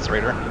out of the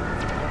Lacerator.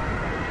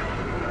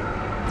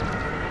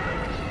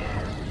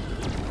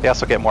 They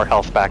also get more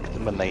health back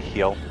when they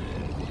heal.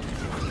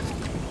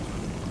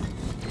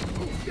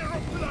 You're a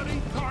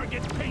bloody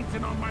target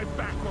painting on my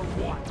back or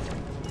what?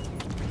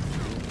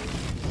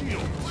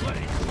 Shield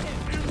plate!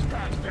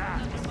 Impact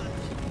that!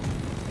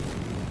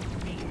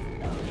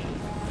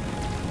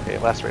 Okay,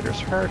 Lacerator's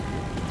hurt.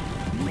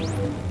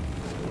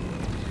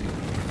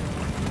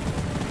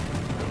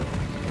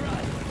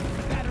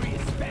 Battery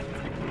is spent.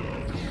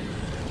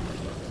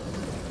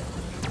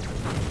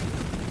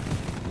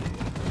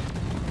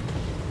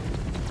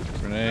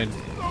 Grenade.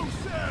 No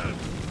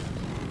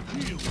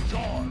sense! Shield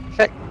charge!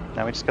 Okay,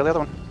 now we just kill the other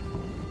one.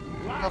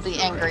 We'll be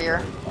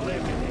angrier.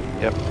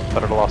 Yep,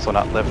 but it'll also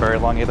not live very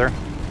long either.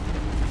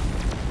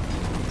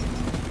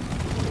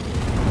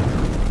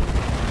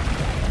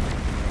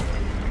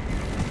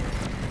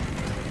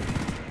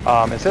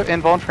 Is it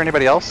invuln for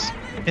anybody else?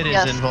 It is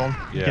Yes. invuln.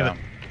 Give Yeah. it.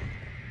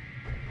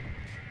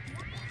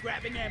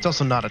 Grabbing It's ammo.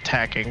 also not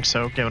attacking,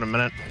 so give it a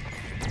minute.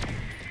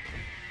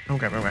 I'm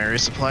grabbing my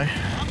resupply.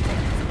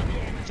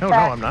 Oh no,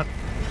 I'm not.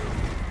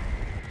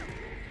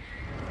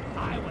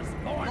 I was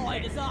born.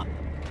 Light is up.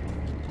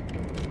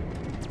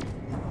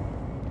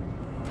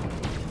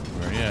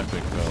 Where you at,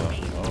 big fella?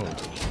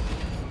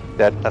 Oh,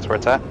 Dead, that's where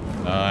it's at.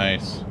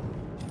 nice.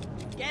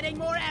 Getting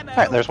more ammo.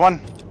 Alright, there's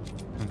one.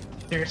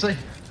 Seriously?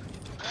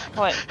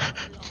 What?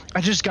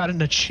 I just got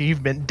an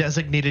achievement,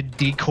 designated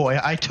decoy.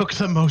 I took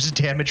the most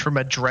damage from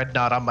a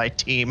dreadnought on my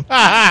team.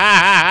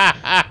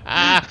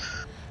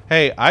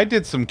 Hey, I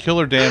did some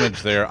killer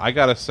damage there. I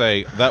gotta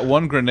say, that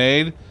one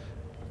grenade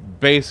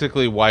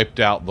basically wiped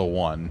out the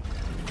one.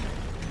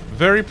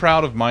 Very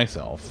proud of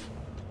myself.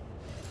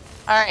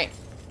 Alright.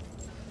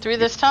 Through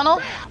this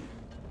tunnel?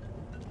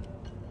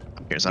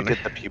 Here's You under.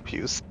 get the pew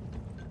pews.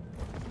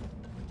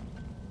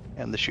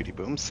 And the shooty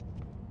booms.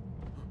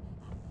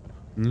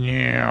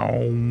 Meow.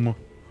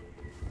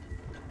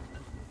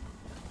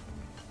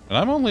 And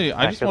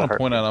I just hear want the to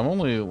point out, I'm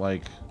only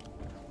like,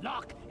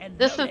 Lock and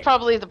This load is it.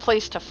 probably the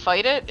place to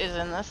fight it, is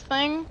in this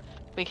thing.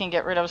 We can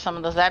get rid of some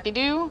of the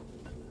zappy-doo.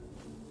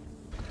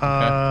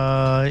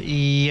 Yeah,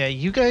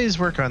 you guys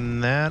work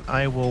on that.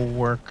 I will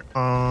work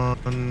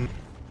on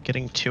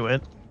getting to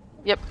it.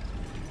 Yep.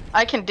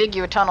 I can dig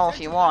you a tunnel if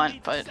you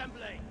want, but...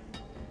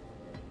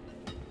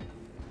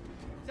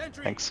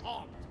 Thanks.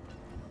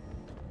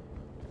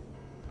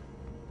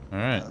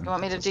 alright. You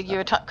want me to dig you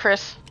a tunnel?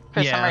 Chris?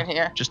 Chris, yeah, I'm right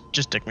here.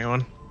 Just dig me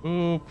one.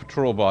 Ooh,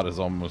 patrol bot is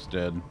almost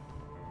dead.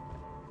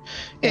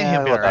 Yeah,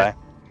 he'll be he'll alright.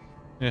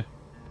 die. Yeah.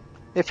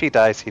 If he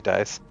dies, he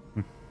dies.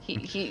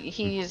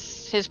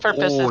 His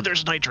purpose Oh, is...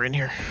 there's nitra in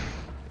here.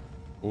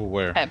 Ooh,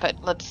 where? Okay, but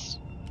let's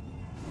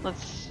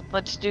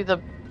do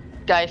the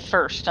guy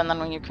first, and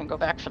then you can go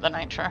back for the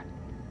nitro. I'm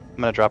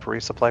gonna drop a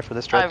resupply for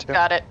this dread I've too.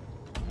 got it.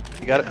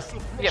 You got it?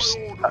 Yep.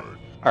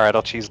 Alright,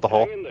 I'll cheese the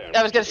hole. Hang in there.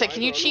 I was gonna say,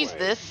 can you Guys are cheese on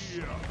the way. this?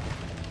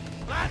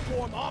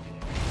 Platform up.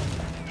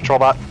 Patrol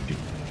bot.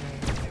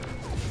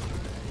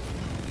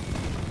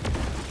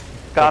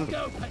 Gone.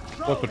 Go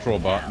patrol. What patrol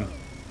bot?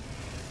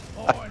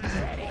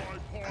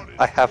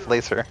 I have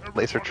laser.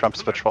 Laser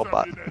trumps patrol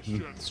bot.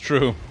 It's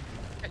true.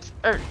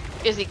 Or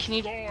Izzy, can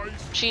you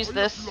cheese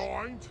this?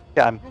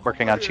 Yeah, I'm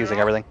working on cheesing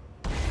everything.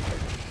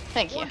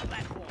 Thank you.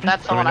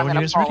 That's the Let me one know I'm when gonna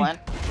you guys fall ready.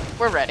 in.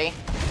 We're ready.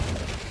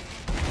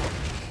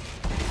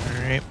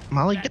 Alright,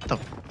 Molly, get the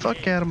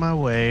fuck out of my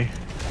way.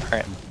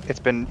 Alright, it's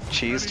been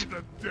cheesed.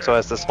 So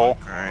has this hole.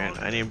 Alright,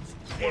 I need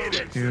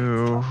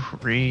to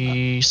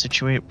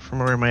resituate from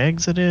where my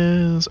exit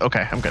is.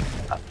 Okay, I'm good.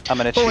 I'm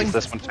gonna Pulling. cheese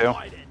this one too.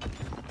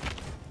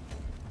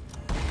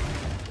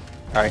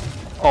 Alright,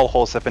 all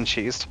holes have been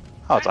cheesed.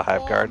 Oh, it's a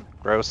hive guard.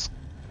 Gross.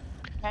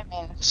 I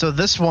mean, So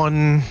this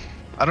one,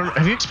 I don't know.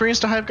 Have you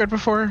experienced a hive guard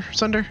before,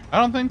 Sunder? I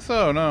don't think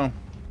so, no.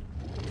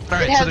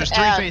 Alright, has so there's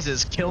three ads.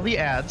 phases. Kill the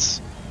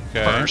ads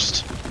Okay.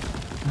 first.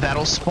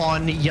 That'll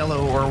spawn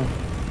yellow, or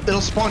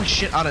it'll spawn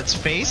shit on its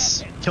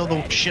face. Kill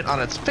the shit on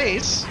its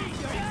face,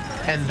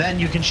 and then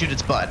you can shoot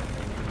its butt.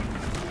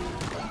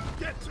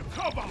 Get to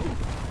cover!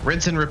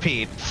 Rinse and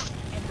repeat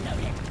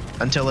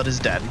until it is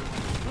dead.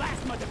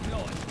 Plasma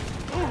deployed.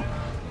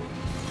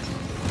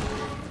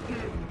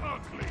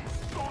 Ugly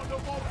son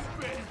of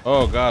a bitch!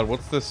 Oh god,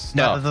 what's this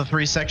Now stuff? the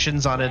three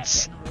sections on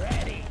its.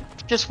 Ready.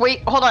 just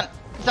wait. Hold on.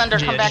 Thunder,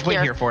 Yeah, come back just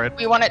wait here for it.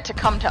 We want it to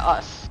come to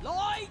us.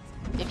 Light.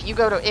 If you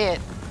go to it,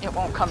 it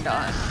won't come to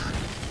us.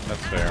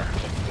 That's fair.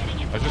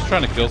 I was just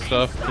trying to kill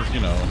stuff, because, you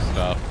know,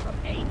 stuff.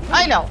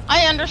 I know.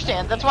 I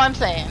understand. That's what I'm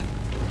saying.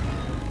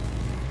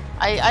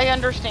 I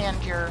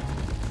understand your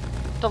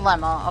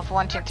dilemma of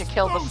wanting to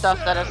kill the stuff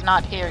that is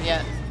not here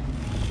yet.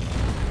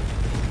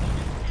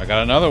 I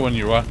got another one.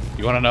 You want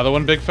another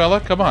one, big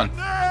fella? Come on.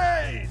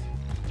 Hey!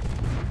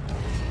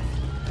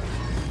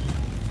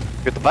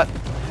 Get the butt.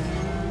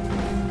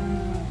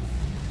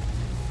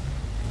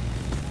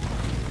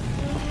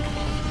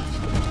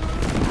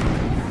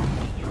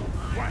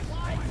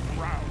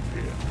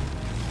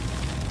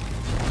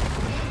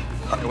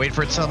 Wait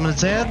for it to summon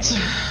its ads.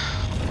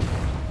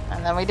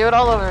 And then we do it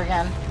all over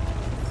again.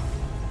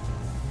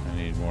 I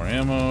need more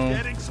ammo.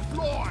 Getting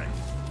supply!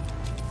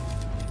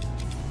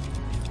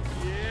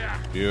 Yeah!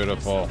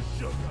 Beautiful.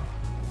 Sugar!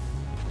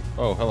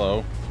 Oh,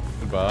 hello.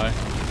 Goodbye.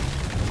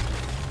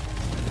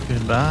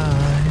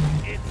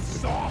 Goodbye. It's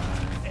soft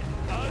and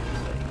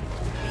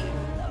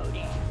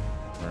ugly!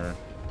 Where?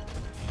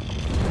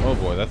 Oh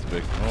boy, that's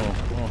big.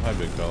 Oh, hi,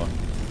 big fella.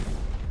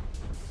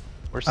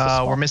 Where's the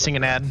small We're missing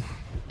an ad.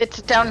 It's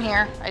down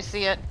here. I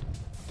see it.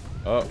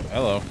 Oh,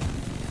 hello.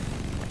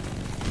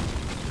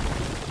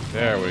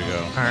 There we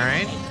go.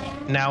 Alright.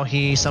 Now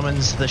he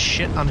summons the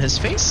shit on his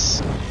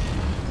face.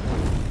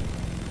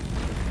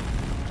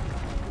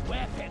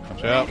 Weapon.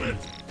 Watch out.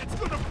 It's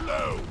gonna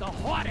blow! The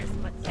hottest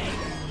potato.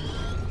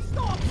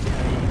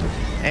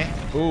 Eh,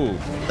 Ooh.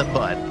 the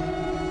butt.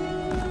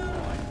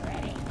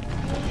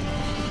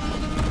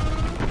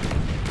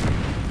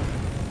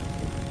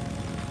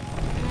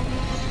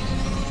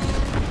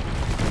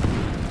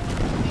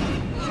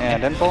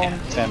 And in boom,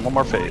 and one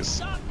more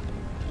phase.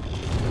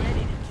 Ready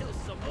to kill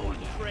some more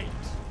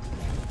traits.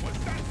 What's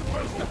that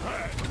supposed to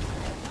hurt?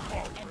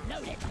 And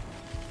load it.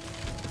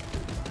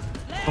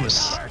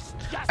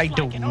 I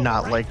do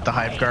not like the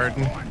hive guard.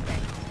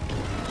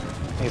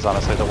 He's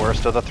honestly the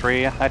worst of the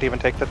three. I'd even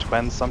take the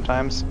twins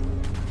sometimes.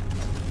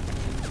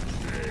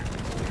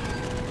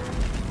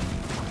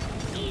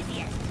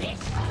 Easiest fish.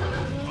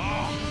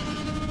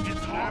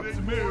 It's hard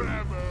to move.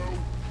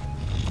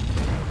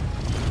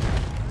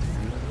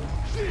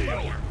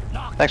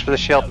 Thanks for the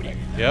shield. Yep.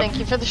 Thank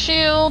you for the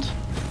shield.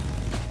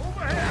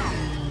 Over here!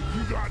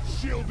 You got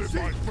shielded,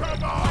 my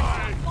friend!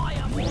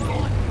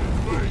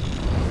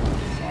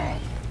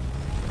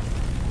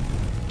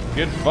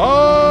 Get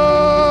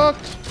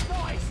fucked!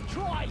 Nice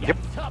try, you Yep.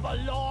 tubber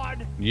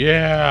lord.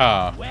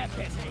 Yeah.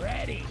 Weapon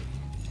ready.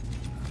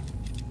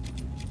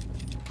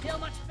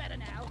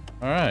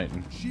 All right.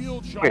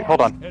 Shield Wait,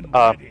 hold on. charged and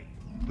Let ready.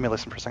 me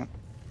listen for a second.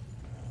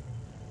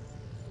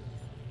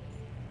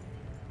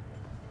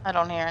 I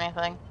don't hear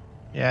anything.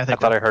 Yeah, I I think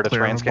thought I we're heard a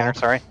clear terrain of the scanner.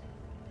 ball. Sorry.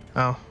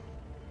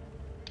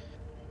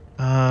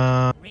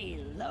 Oh.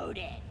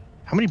 Reloaded.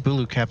 How many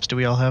Bulu caps do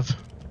we all have?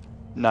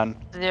 None.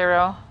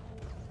 0.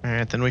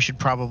 Alright, then we should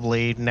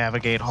probably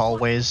navigate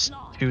hallways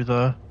to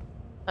the...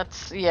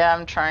 That's, yeah,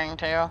 I'm trying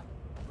to.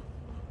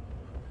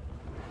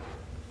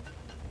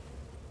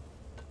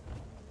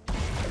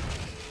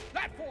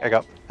 There you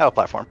go. Oh,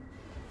 platform.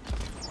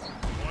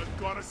 I've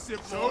got a sip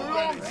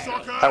already,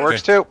 sucker. That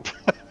works too.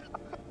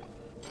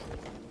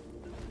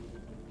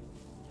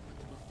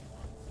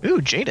 Ooh,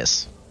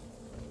 Jadis.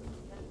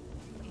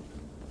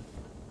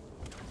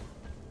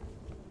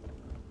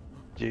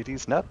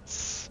 JD's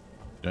nuts.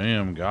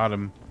 Damn, got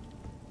him.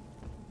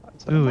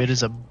 Ooh, it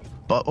is a...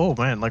 Oh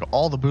man, like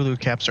all the Bulu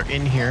caps are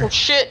in here. Oh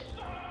shit!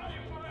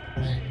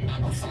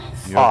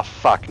 Yep. Oh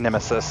fuck,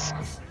 Nemesis.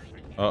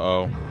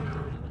 Uh-oh.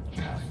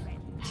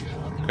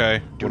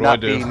 Okay, Do what not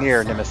do I be do?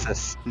 near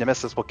Nemesis.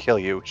 Nemesis will kill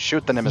you.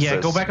 Shoot the Nemesis. Yeah,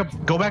 go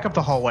back up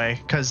the hallway,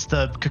 because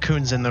the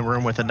cocoon's in the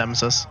room with the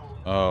Nemesis.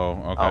 Oh,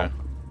 okay. Oh.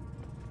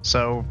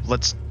 So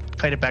let's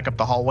kite it back up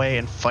the hallway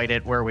and fight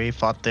it where we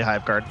fought the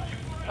Hive Guard,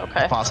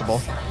 Okay. if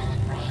possible.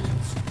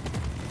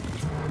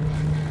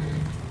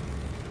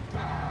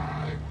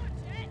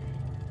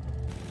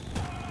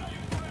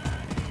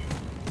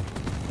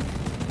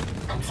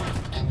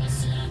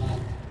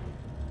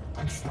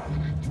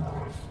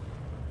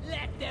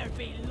 Let there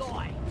be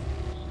light.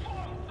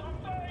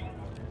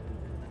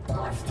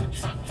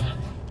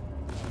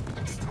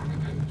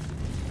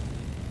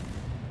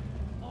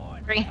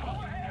 3.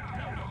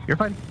 You're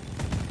fine.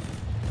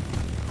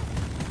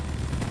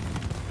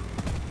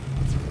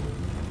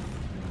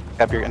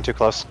 Yep, you're getting too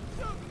close.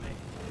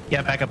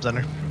 Yeah, back up,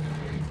 Zunder.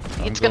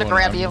 It's gonna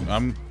grab you. I'm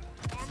I'm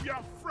your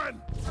friend.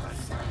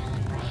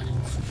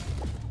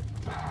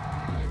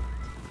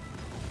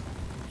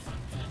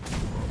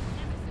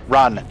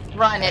 Run.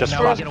 Run, it Just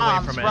throws get away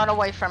bombs. from it. Run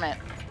away from it.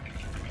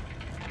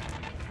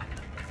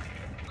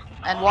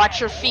 And watch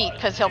your feet,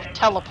 because he'll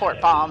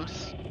teleport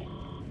bombs.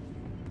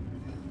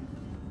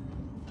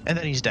 And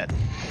then he's dead.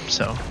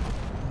 So,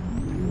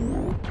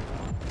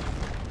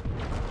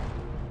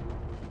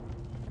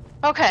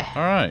 Okay.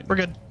 all right. we're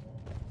good.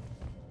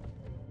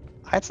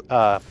 Right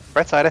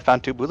side, I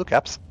found 2 Bulu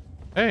caps.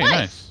 Hey, Nice.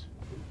 nice.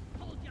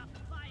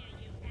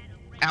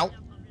 Ow.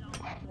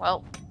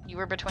 Well, you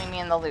were between me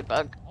and the loot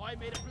bug. I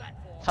made a platform.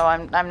 So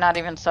I'm not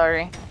even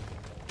sorry.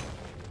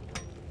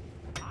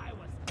 I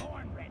was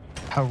born ready.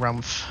 How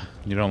rumph.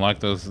 You don't like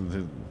those?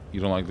 You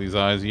don't like these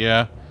eyes?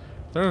 Yeah,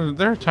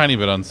 they're a tiny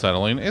bit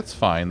unsettling. It's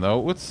fine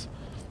though.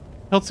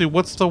 Hiltsy,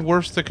 what's the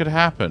worst that could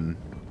happen?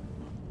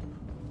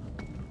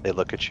 They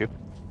look at you.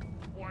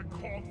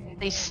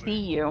 They see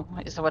you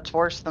is what's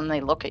worse than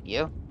they look at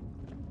you.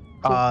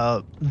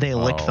 They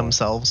lick Oh.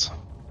 themselves.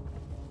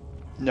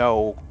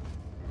 No.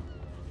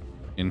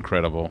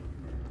 Incredible.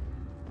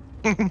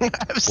 I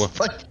was Well-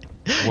 like,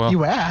 well-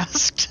 you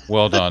asked.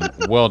 Well done.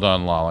 Well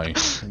done, Lolly.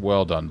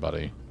 Well done,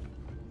 buddy.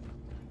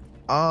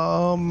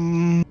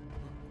 I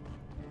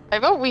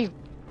vote we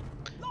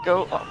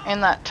go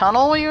in that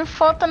tunnel you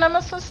fought the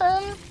Nemesis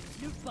in.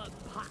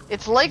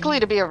 It's likely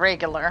to be a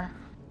regular.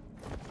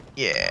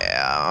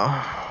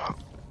 Yeah.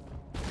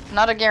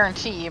 Not a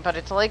guarantee, but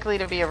it's likely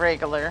to be a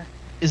regular.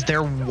 Is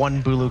there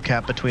one Bulu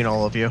cap between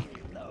all of you?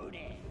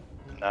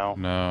 No.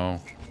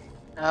 No.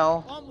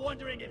 No. I'm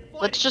wondering if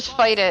Let's just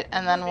fight it,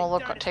 and then we'll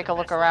take a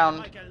look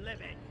around.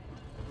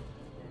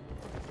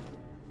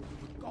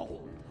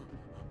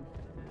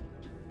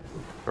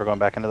 We're going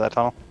back into that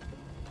tunnel.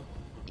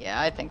 Yeah,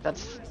 I think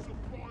that's...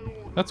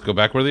 Let's go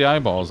back where the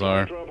eyeballs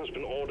are. Drop has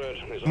been ordered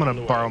and is I'm gonna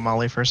underway. borrow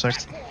Molly for a sec.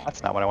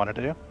 That's not what I wanted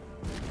to do.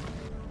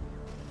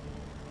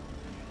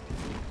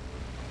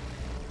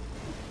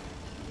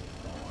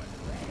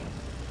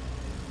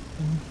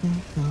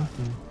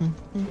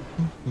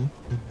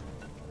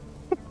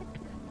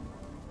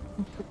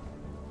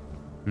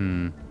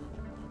 Hmm.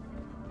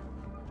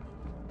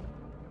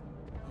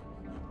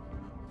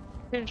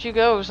 Where'd you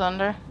go,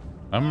 Zunder?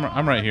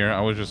 I'm right here.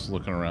 I was just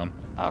looking around.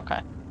 Okay.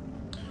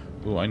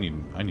 Ooh, I need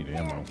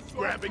ammo.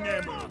 Grabbing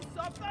ammo.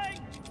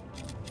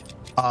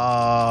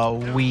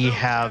 We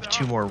have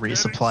 2 more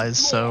resupplies,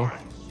 so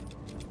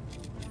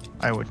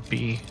I would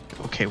be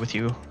okay with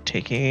you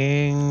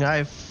taking...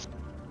 I've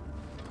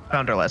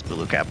found our last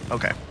Bulu cap.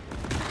 Okay.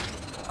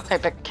 Okay,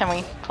 but can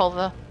we pull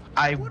the...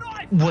 I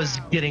was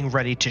getting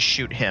ready to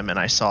shoot him and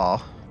I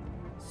saw...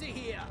 See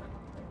here.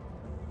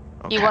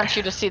 Okay. He wants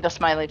you to see the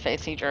smiley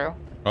face he drew.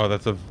 Oh,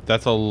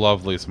 that's a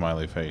lovely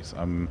smiley face.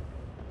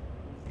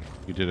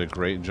 You did a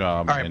great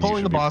job. All right, and you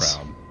pulling should the be boss.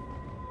 proud.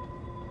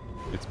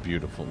 It's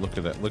beautiful. Look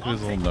at that. Look at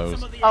his little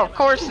nose. Oh, of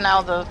course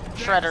now the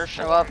shredders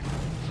show up.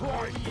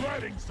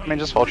 I mean,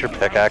 just hold your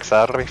pickaxe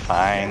out. It'll be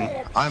fine.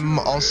 I'm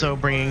also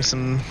bringing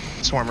some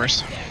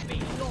swarmers.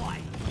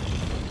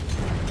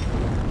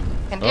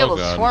 I can deal Oh, with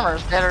God.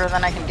 swarmers better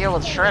than I can deal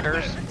with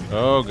shredders.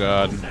 Oh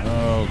god.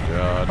 Oh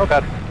god. Oh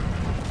god.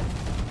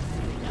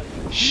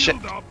 Shit.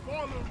 Follow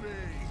me.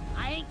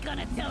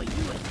 gonna tell you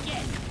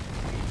again.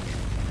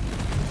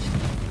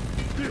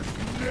 This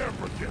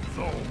never gets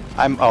old.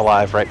 I'm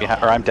alive right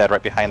behind, or I'm dead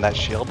right behind that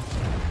shield.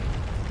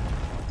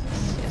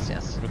 Yes,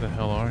 yes. Where the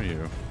hell are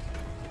you?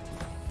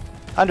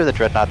 Under the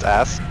Dreadnought's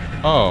ass.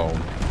 Oh.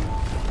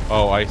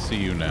 Oh, I see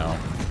you now.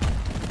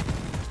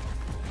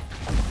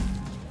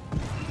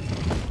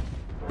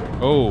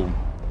 Oh.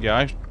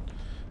 Yeah,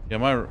 yeah,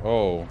 my...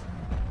 Oh.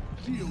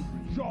 Shield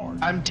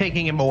recharged. I'm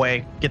taking him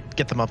away.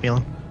 Get them up,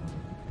 Elon.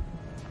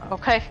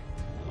 Okay.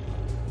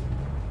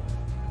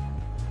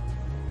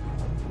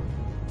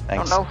 I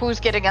Thanks. don't know who's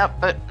getting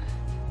up, but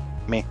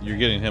Me. You're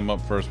getting him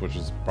up first, which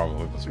is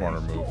probably the smarter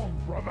move.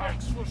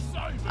 Thanks for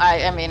saving.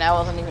 I mean, I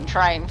wasn't even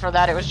trying for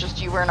that. It was just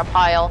you were in a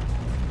pile.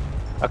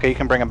 Okay, you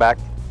can bring him back.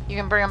 You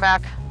can bring him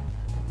back.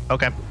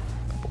 Okay.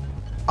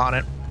 On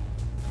it.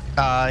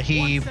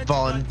 He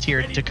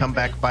volunteered to come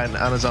back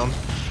on his own.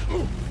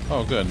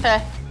 Oh, good.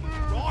 Okay.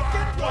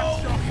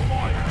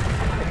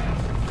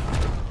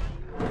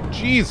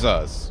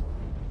 Jesus!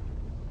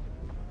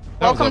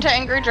 That was Welcome a- to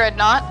Angry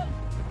Dreadnought.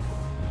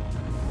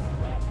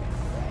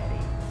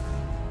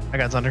 I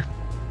got Zunder.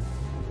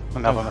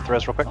 I'm helping with the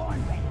res real quick.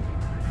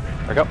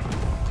 There we go.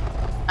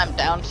 I'm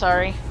down,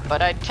 sorry,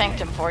 but I tanked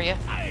him for you.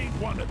 I ain't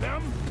one of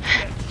them.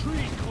 That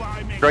tree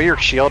climbing. Throw your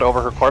shield over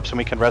her corpse and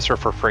we can res her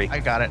for free. I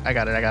got it. You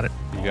got it?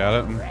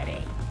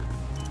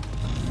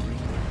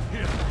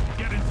 Here,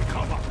 get into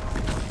cover.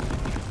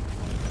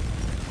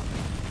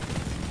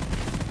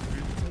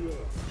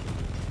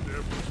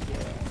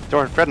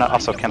 Door Dreadnought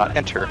also cannot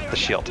enter the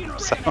shield,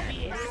 so... Supply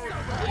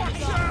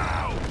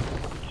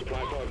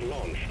pod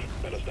launched.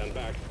 Better stand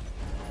back.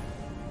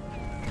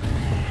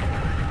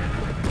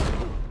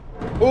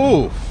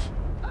 Oof!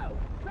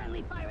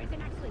 Friendly fire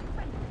isn't actually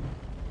friendly.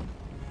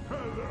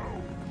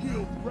 Hello.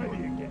 Shield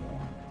ready again.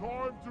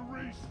 Time to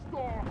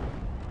restart.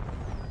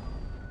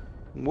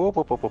 Whoop,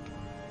 whoop, whoop, whoop.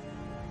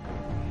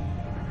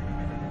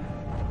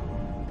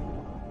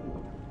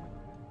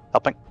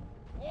 Helping.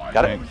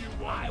 Got it.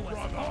 I was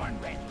born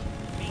ready.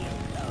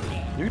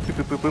 Boop,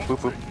 boop, boop, boop, boop,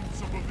 boop.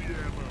 Some of the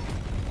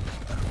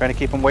ammo. Trying to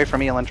keep him away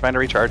from Elon, trying to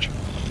recharge.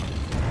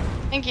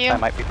 Thank you. I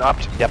might be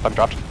dropped. Yep, I'm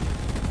dropped.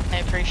 I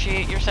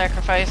appreciate your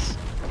sacrifice.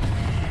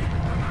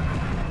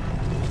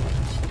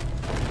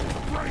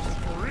 Brace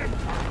for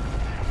impact.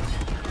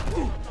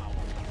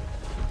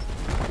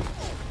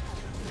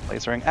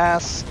 Lasering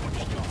ass.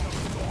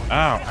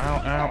 Ow,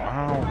 ow, ow,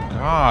 ow.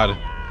 God.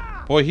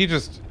 Boy,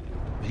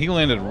 he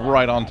landed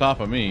right on top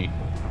of me.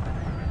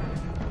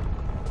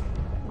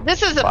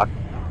 This is a Fuck.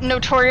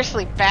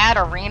 notoriously bad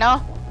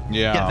arena.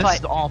 Yeah, this But-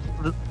 is all.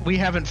 We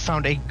haven't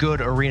found a good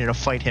arena to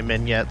fight him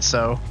in yet,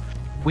 so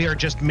we are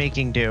just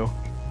making do.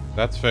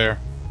 That's fair.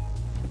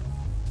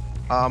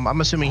 I'm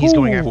assuming he's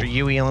going Ooh. after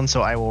you, Elon,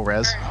 so I will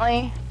res.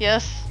 Currently,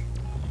 yes.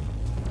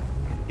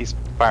 He's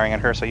firing at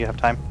her, so you have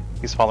time.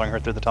 He's following her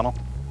through the tunnel.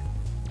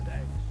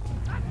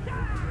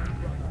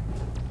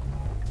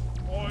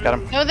 Got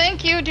him. No,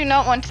 thank you. Do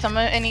not want some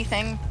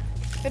anything.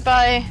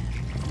 Goodbye.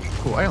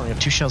 Cool, I only have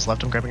 2 shells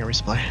left. I'm grabbing a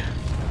resupply.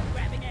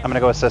 I'm gonna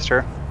go assist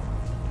her.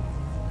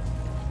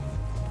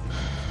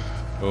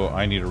 Oh,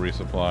 I need a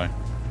resupply.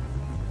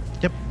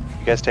 Yep,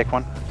 You guys take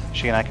one.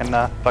 She and I can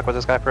fuck with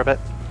this guy for a bit.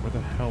 Where the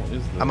hell is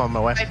this? I'm on my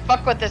way. If I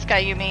fuck with this guy,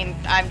 you mean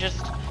I'm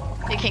just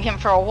taking him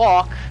for a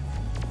walk?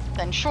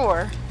 Then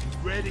sure,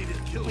 Ready to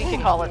kill. we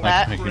can call it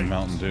Like that. making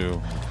Mountain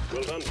Dew.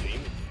 Well done,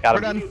 team. Got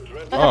We're him. done.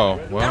 Oh,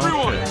 well,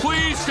 Everyone, shit.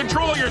 please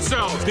control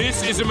yourselves.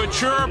 This is a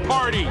mature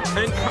party.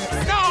 And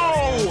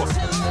no!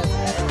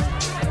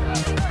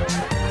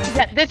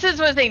 Yeah,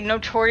 was a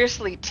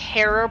notoriously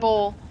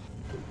terrible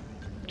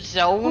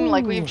zone.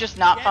 Like we've just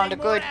not found a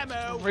good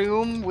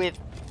room with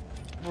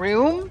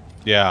room.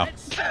 Yeah.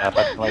 But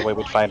the only way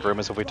we'd find room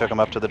is if we took him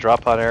up to the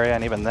drop pod area,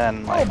 and even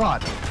then, like,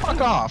 Robot,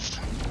 fuck off.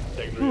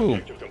 Ooh.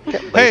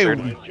 get Hey,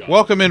 lasered.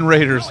 welcome in,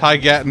 Raiders. Hi,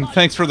 Gatton.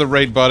 Thanks for the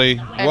raid, buddy.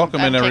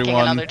 Welcome in, I'm taking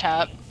everyone. another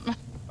tap.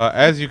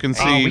 As you can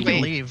see, We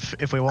can leave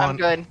if we I'm want.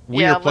 good.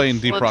 we Yeah, are playing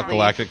let's Deep Rock leave.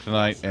 Galactic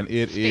tonight, and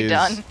it be is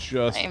done.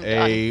 just I am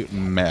a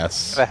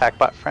mess. Have a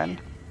hackbot friend.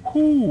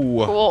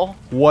 Ooh, Cool.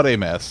 what a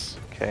mess.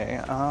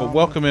 Okay. But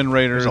welcome in,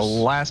 Raiders. There's a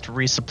last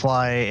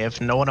resupply. If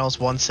no one else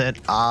wants it,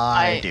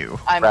 I do.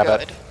 I'm Grab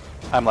good. it.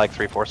 I'm like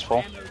 3/4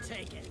 full.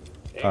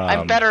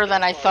 I'm better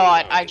than I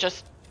thought.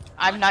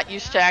 I'm not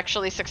used to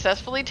actually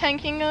successfully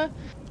tanking a.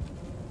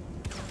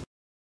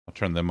 I'll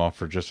turn them off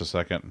for just a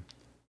second.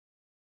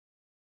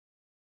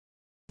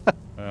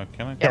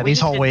 Can I? Yeah, we these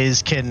just did-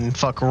 hallways can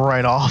fuck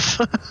right off.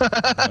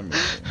 Let me-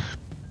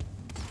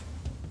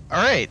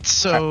 Alright,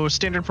 so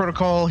standard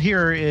protocol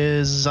here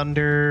is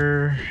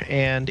Zunder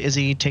and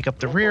Izzy take up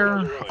the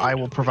rear. I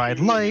will provide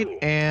light,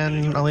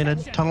 and Elena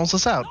tunnels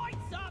us out.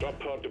 Drop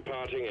pod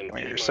departing in Come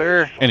here, T-minus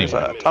sir. There's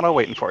Anyway. a tunnel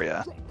waiting for you.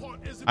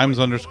 I'm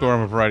Zunderscore.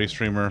 I'm a variety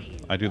streamer.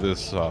 I do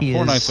this He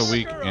 4 is nights a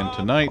week, and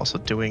tonight Also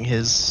doing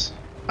his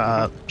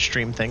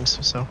stream things,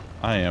 so.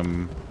 I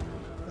am.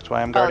 That's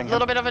why I'm A guarding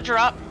little him. bit of a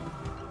drop.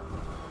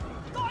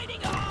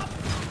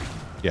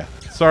 Yeah.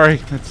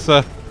 Sorry, it's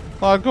a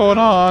lot going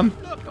on.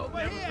 Look over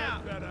here.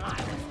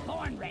 I was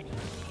born ready.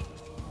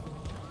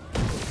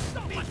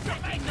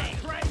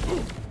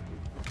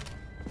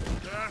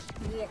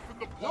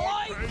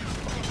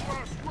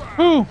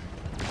 Woo!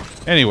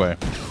 Anyway,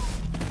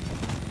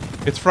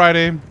 it's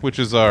Friday, which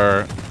is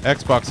our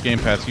Xbox Game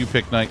Pass You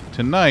Pick night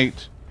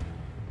tonight.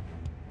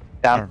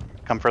 Down.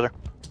 Come further.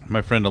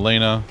 My friend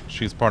Elena,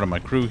 she's part of my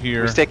crew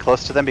here. We stay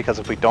close to them because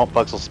if we don't,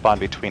 bugs will spawn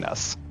between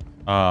us.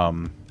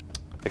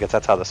 Because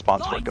that's how the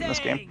spawns work in this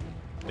game.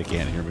 They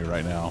can't hear me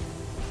right now.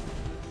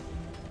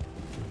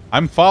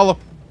 I'm following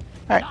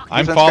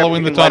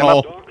the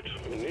tunnel.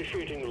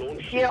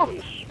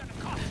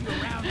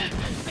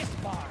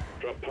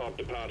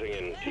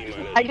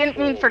 I didn't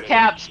mean for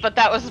caps, but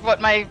that was what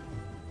my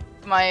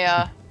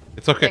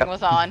it's okay. thing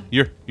was on.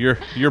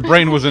 Your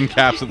brain was in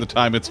caps at the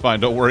time. It's fine.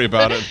 Don't worry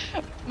about it.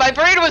 My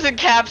brain was in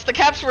caps. The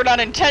caps were not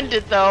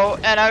intended though,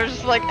 and I was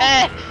just like,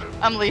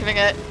 I'm leaving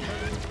it.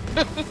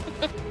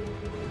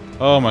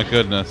 Oh my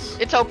goodness.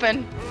 It's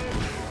open.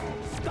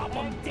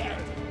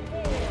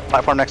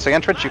 Platform next to the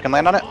entrance. You can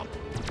land on it.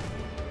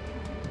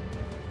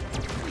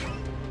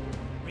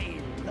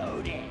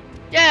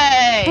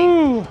 Yay!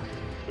 Ooh.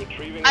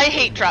 I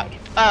hate drop.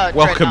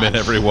 Welcome in,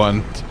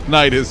 everyone.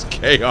 Tonight is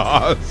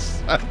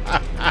chaos.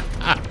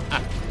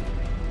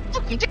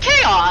 Welcome to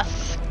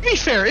chaos. To be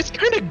fair, it's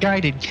kind of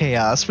guided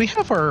chaos. We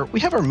have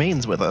our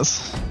mains with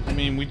us. I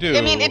mean, we do.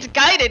 I mean, it's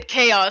guided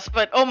chaos,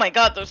 but oh my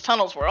god, those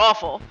tunnels were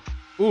awful.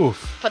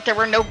 Oof. But there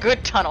were no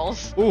good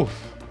tunnels. Oof.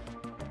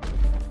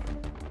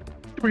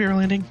 Where you're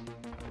landing?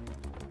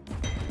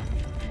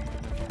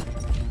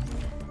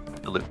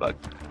 The loot bug.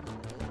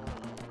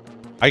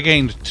 I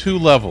gained 2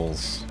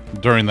 levels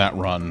during that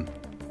run.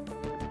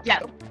 Yeah.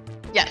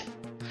 Yes.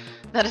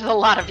 That is a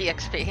lot of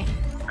EXP.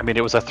 I mean,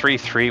 it was a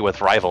 3-3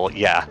 with rival.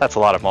 Yeah, that's a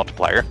lot of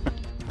multiplier.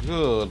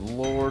 Good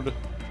lord.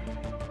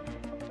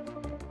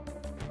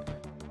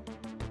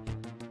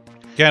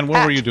 Ken,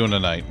 what were you doing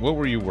tonight? What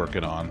were you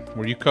working on?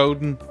 Were you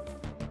coding?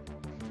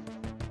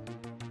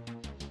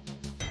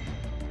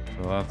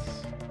 So that's...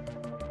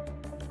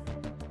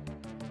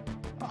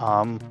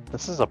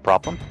 This is a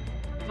problem.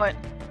 What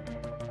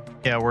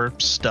Yeah, we're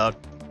stuck.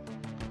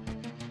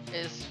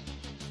 is...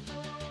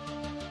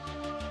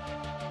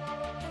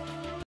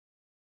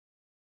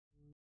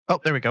 Oh,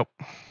 there we go.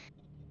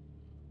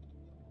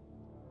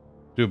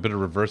 Do a bit of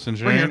reverse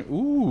engineering.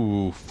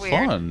 Ooh,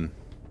 Weird. fun.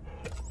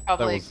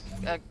 Probably was-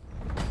 a Well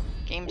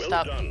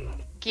GameStop.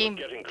 done. Game...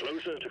 Getting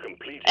closer to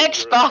completing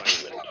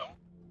Xbox. your assignment.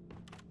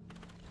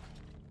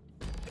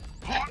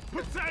 Hot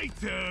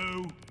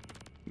potato!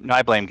 No,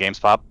 I blame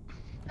GameSpot.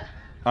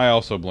 I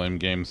also blame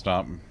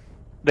GameStop.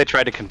 They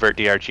tried to convert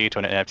DRG to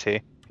an NFT.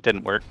 It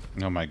didn't work.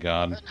 Oh my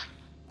god.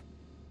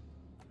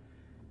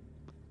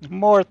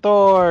 More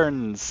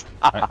thorns!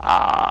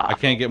 I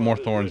can't get more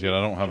thorns yet.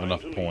 I don't have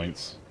enough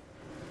points.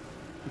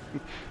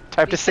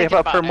 Time to save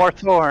up for more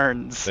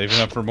thorns! Saving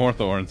up for more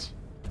thorns.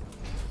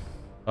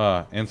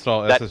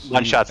 Install That SSG.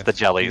 one-shots the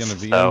jellies,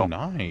 SSG so-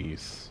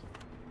 Nice.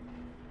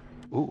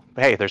 Ooh,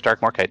 hey, there's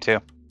Dark Morkite too.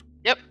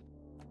 Yep.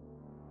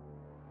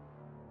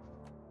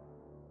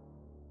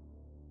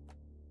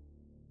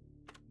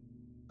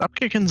 Stop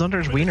kicking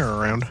Zunder's wiener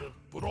around.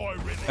 But I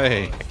really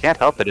Hey. I can't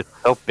help it, it's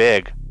so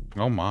big.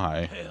 Oh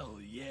my. hell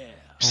yeah.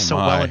 So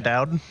my. well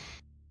endowed.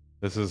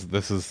 This is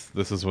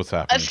what's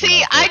happening. See,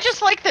 tonight, I folks.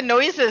 just like the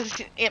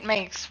noises it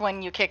makes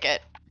when you kick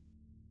it.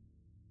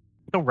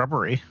 So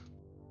rubbery.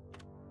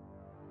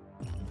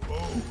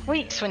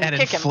 Squeaks when And you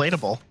kick him.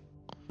 inflatable.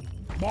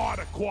 Mod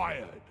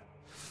acquired.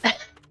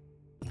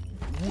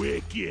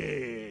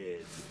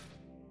 Wicked.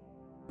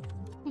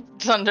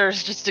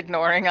 Zunder's just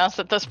ignoring us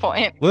at this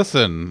point.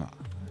 Listen,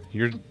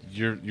 you're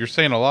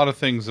saying a lot of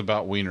things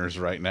about wieners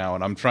right now,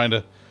 and I'm trying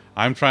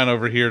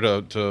over here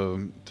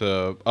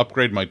to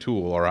upgrade my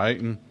tool. All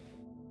right?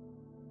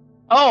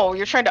 Oh,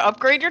 you're trying to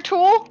upgrade your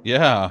tool?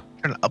 Yeah.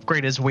 Trying to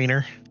upgrade his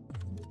wiener.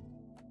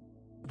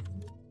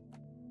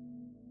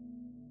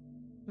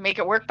 Make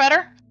it work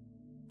better?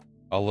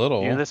 A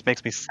little. You know, this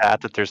makes me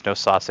sad that there's no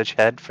sausage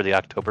head for the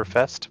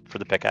Oktoberfest for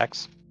the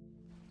pickaxe.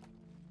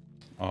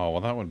 Oh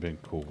well, that would have been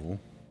cool.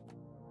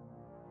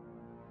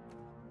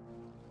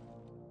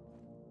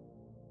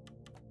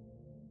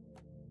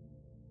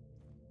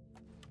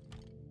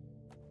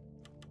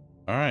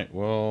 All right.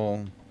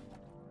 Well.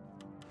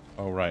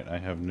 Oh right, I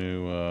have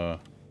new.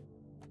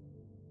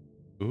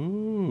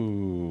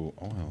 Ooh.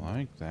 Oh, I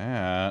like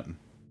that.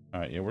 All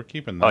right. Yeah, we're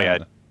keeping that. Oh yeah,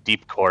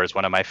 Deep Core is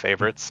one of my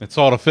favorites. It's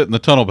all to fit in the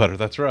tunnel better.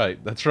 That's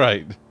right. That's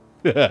right.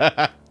 What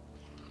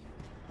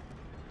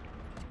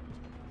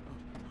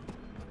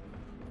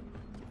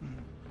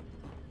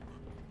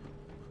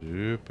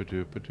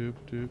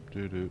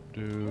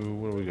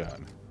do we got?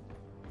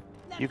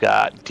 You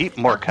got Deep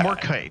Morkite.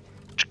 Morkite.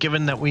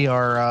 Given that we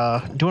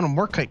are doing a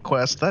Morkite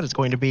quest, that is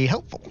going to be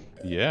helpful.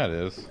 Yeah, it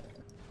is.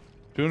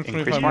 225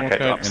 Increase more Morkite kite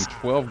drops. and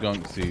 12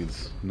 gunk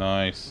seeds.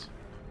 Nice.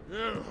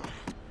 Ugh.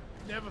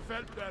 Never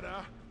felt better.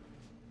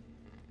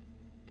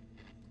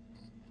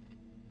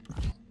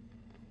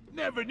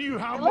 Never knew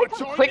how I like much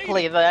how I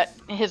quickly needed. that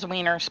his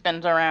wiener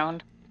spins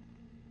around.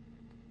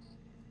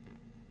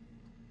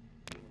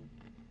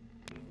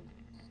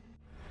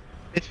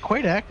 It's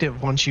quite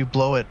active once you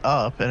blow it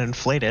up and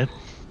inflate it.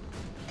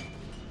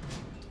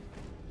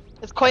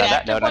 It's quite On that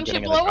active note, I'm once you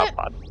getting in the blow drop it?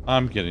 pod.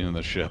 I'm getting in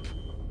the ship.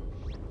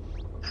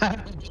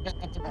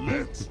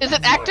 Is it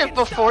active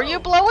before you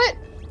blow it?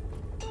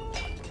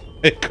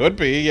 It could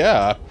be,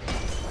 yeah.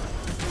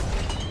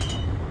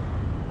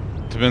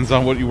 Depends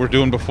on what you were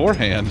doing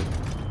beforehand.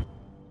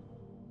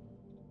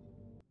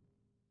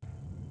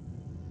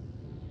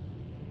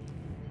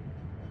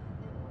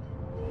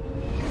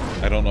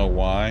 I don't know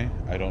why.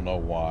 I don't know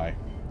why.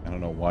 I don't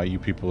know why you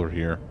people are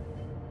here.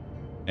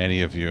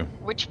 Any of you.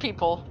 Which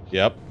people?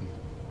 Yep.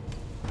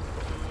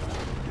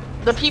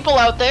 The people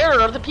out there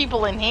or the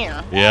people in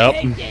here? Yep.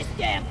 Take this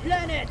damn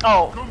planet.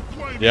 Oh,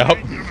 Yep.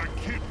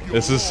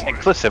 This is...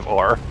 Inclusive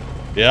ore.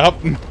 Yep.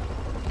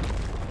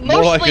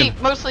 More like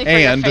mostly for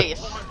and. your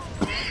face.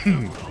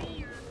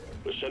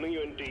 We're sending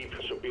you in deep,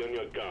 so be on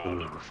your guard.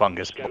 Ooh,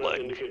 fungus Scanners blood.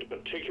 indicate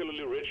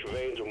particularly rich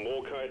veins of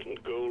morkite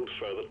and gold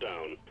further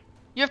down.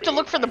 You have to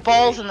look for the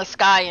balls in the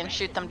sky and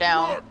shoot them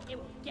down. It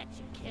will get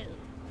you killed.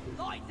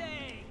 Fighting.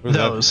 Where's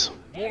that? Those.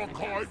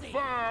 Morkite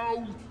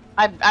found!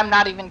 I'm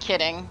not even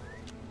kidding.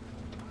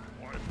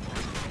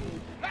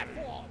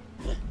 Platform.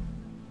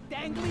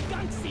 Dangly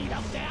gunk seed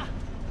up there.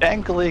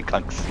 Dangly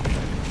gunks.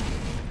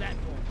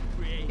 Platform.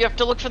 Create. You have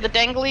to look for the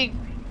dangly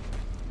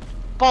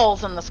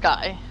balls in the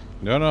sky.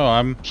 No, no,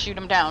 I'm... Shoot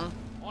them down.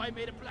 I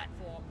made a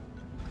platform.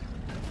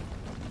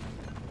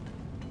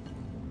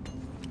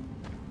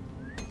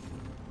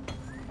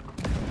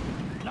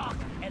 Lock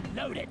and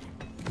load it.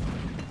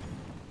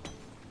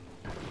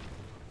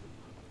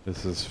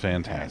 This is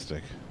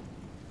fantastic.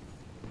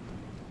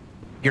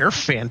 You're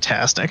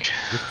fantastic.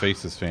 Your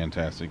face is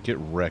fantastic. Get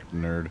wrecked,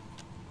 nerd.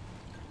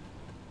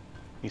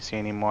 You see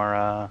any more,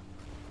 Oh,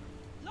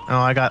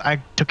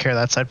 I took care of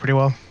that side pretty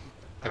well.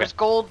 There's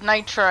gold,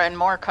 nitra, and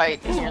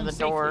morkite near the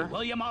door,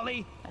 Will you,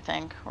 Molly? I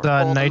think. Or The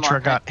gold and nitra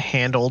morkite. got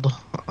handled.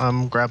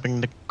 I'm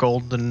grabbing the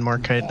gold and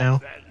markite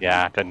now.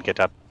 yeah, couldn't get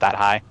up that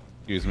high.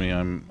 Excuse me,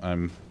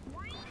 I'm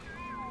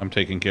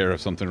taking care of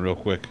something real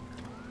quick.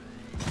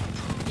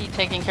 You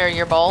taking care of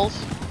your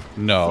balls?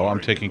 No, I'm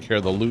taking care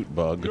of the loot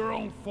bug. Your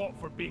own fault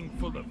for being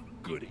full of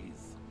goodies.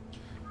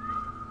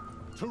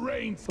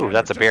 Terrain Ooh,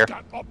 that's a scanner beer.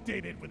 just got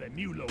updated with a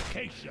new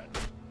location.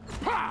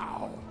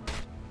 Pow!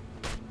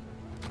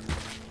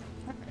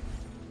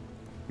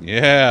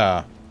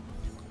 Yeah.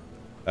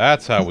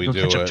 That's how we Go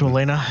do catch up it. to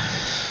Elena.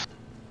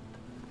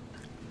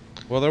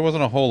 Well, there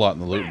wasn't a whole lot in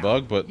the loot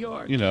bug, but,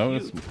 you know,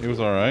 it was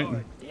alright.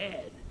 You're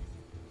dead.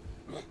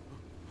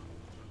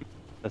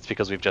 That's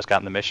because we've just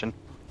gotten the mission.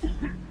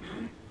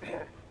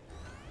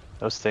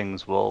 Those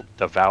things will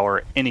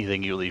devour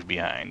anything you leave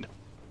behind.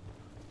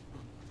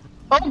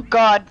 Oh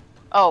god.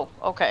 Oh,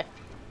 okay.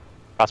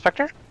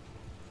 Prospector?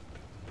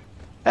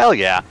 Hell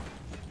yeah.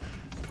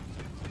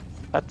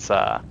 That's, In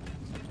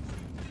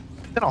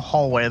a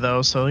hallway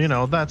though, so you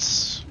know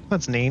that's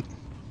neat.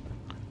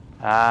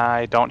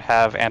 I don't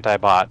have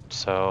anti-bot,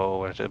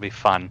 so it'll be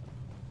fun.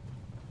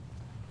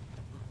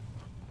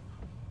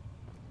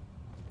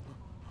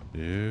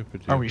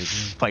 Are we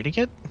fighting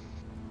it?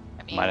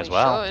 I mean, Might as we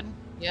well. should.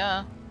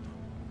 Yeah.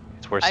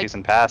 It's worth I-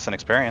 season pass and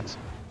experience.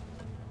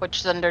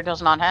 Which Zunder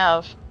does not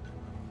have.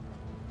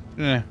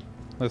 Eh,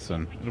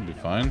 listen, it'll be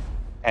fine.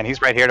 And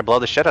he's right here to blow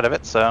the shit out of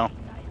it, so...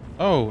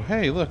 Oh,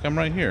 hey, look, I'm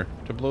right here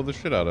to blow the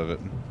shit out of it.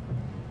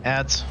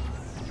 Ads.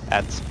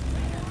 That's...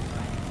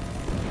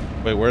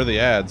 Wait, where are the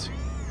ads?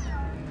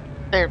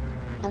 They're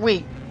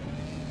weak.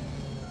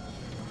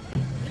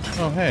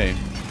 Oh, hey.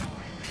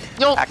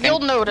 You'll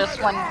notice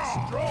when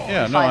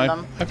Yeah, you no, find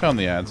them. I found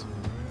the ads.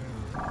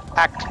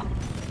 Act.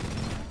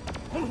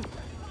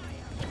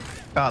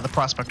 The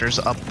prospector's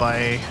up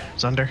by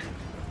Zunder.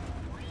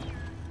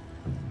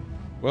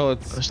 Well, I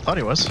it's... just thought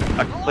he was.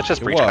 Let's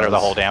just It breach cutter the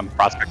was. whole damn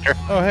prospector.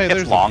 Oh, hey, It's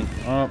there's long.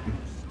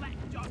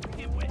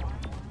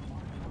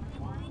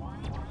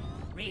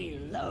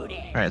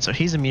 Reloading. Alright, so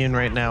he's immune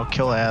right now.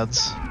 Kill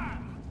ads.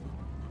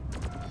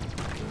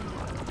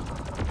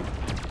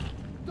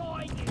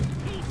 Going in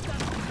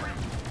pieces.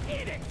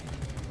 Hit it.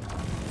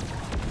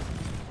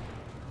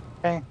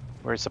 Okay,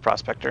 where's the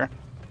prospector?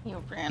 He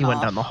ran He went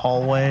off. down the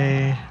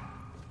hallway.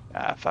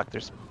 Ah, fuck,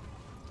 there's...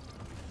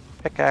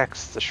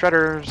 Pickaxe, the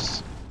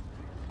shredders...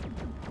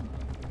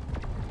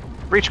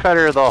 Breach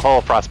cutter the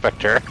whole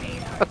prospector.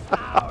 8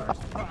 hours,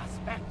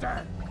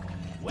 prospector.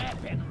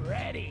 Weapon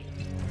ready.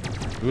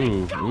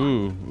 Ooh,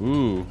 ooh,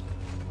 ooh.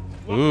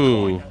 What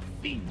Ooh. kind of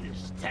fiendish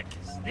tech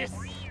is this?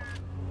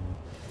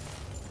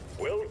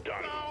 Well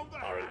done.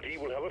 R&D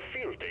will have a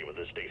field day with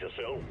this data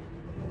cell.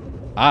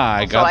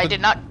 I Also, got I the...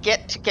 did not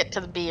get to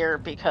the beer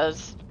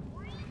because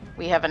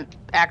we haven't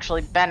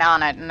actually been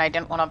on it, and I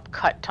didn't want to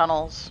cut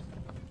tunnels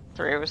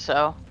through,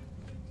 so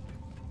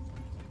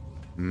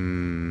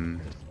Hmm.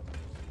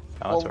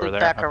 Oh, we'll it's over loop there.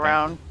 back Okay.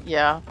 around.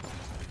 Yeah.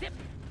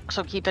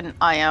 So keep an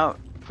eye out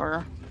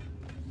for.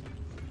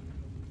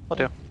 Will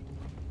do.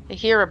 I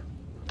hear a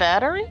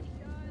battery?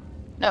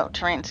 No,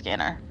 terrain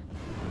scanner.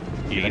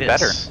 Even It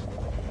better. is.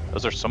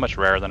 Those are so much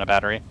rarer than a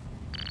battery.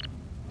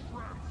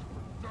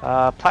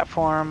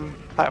 Platform.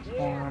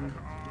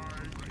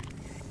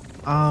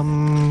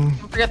 Um,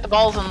 Don't forget the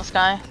balls in the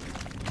sky.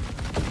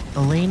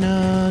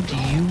 Elena, do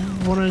you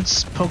want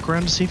to poke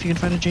around to see if you can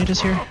find a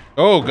Jadis here?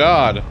 Oh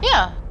God!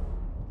 Yeah.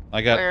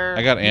 I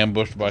got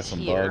ambushed by some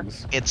here?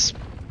 bugs. It's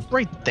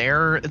right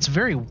there. It's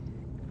very.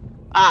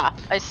 Ah,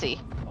 I see.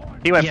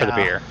 He went for the Yeah.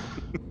 beer.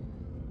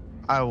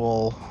 I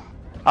will.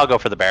 I'll go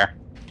for the bear.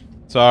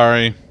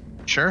 Sorry.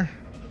 Sure.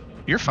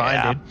 You're fine,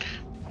 Yeah. dude.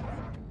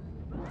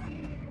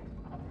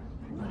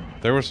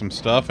 There was some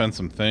stuff and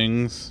some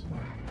things.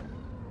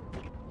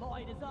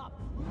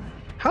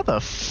 How the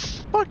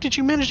fuck did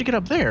you manage to get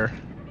up there?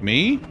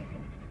 Me?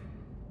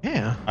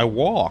 Yeah. I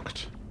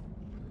walked.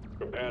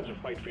 Prepare to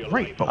fight for your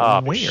Right, life. but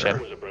Oh, where?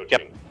 shit.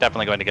 Yep,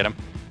 definitely going to get him.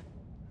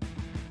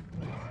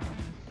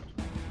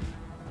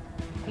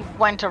 He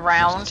went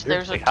around.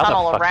 There's a Seriously, how the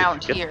tunnel fuck did you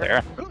around get here.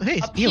 there? Oh, hey,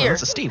 Up Elon, here.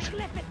 that's a Steve.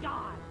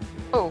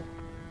 Oh.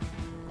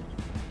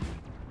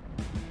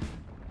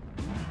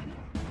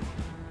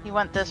 He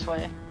went this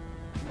way.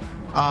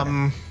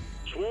 Swarm,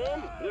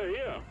 they're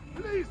here.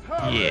 Please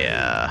hurry.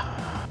 Yeah.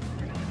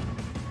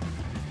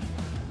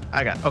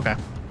 I got. Okay.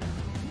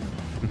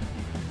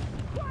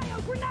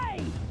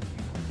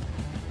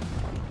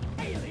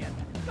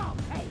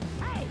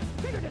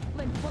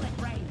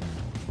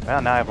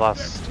 Well, now I've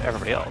lost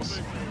everybody else.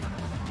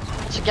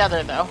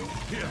 Together, though.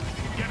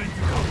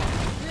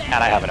 And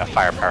I have enough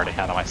firepower to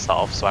handle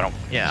myself, so I don't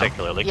Yeah.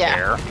 particularly Yeah.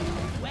 care.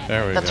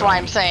 There we That's go. why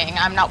I'm saying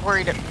I'm not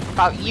worried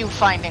about you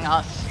finding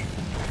us.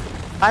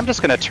 I'm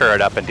just gonna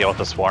turret up and deal with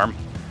the swarm.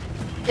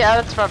 Yeah,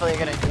 that's probably a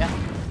good idea.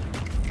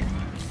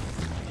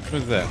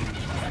 Who's that?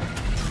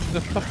 Get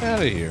the fuck out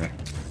of here.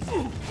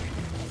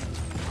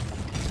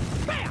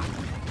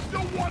 You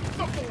want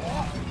the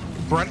more?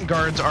 Brunt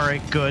guards are a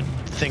good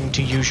thing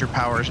to use your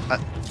powers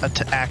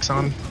to axe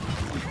on.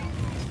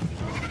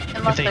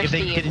 Unless they're If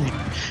they Steve. get in,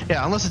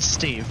 yeah, unless it's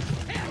Steve.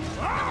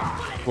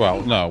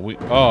 Well, no, we.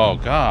 Oh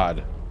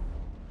God,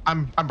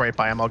 I'm right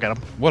by him. I'll get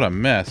him. what a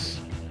mess.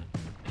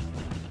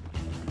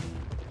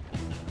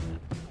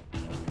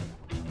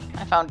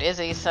 I found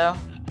Izzy, so.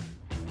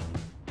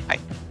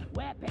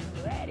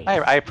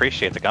 I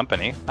appreciate the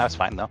company. I was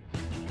fine though.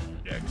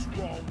 Next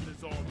round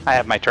is on. I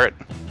have my turret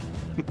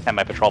and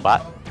my patrol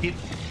bot.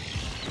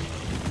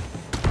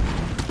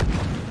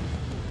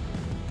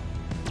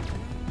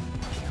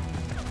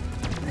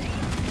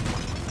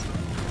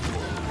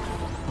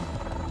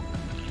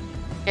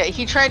 Yeah,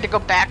 he tried to go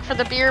back for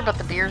the beer, but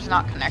the beer's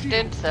not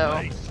connected,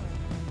 so.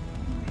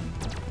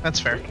 That's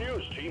fair. Good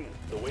news, team.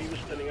 The wave is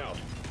thinning out.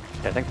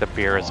 I think the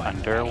beer is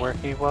under where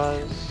he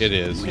was. It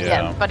is,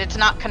 yeah. But it's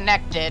not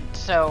connected,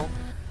 so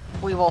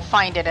we will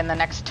find it in the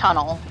next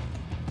tunnel.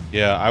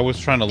 Yeah, I was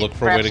trying to look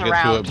for a way to wraps get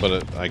around. to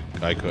it,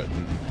 but I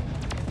couldn't.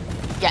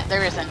 Yeah,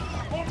 there isn't.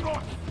 I'm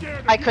not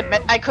scared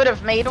I could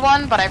have made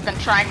one, but I've been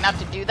trying not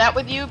to do that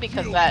with you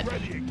because that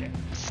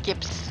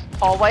skips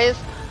hallways.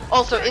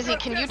 Also, Izzy,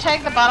 can you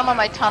tag the bottom of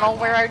my tunnel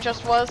where I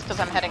just was? Because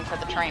I'm heading for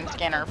the train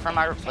scanner from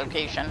our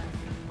location.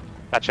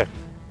 Gotcha.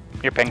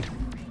 You're pinged.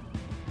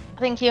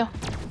 Thank you.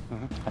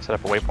 I set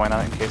up a waypoint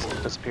on it in case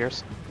it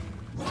disappears.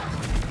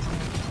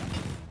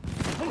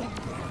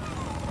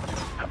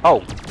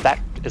 Oh, that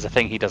is a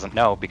thing he doesn't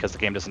know because the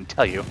game doesn't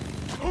tell you.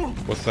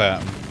 What's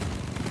that?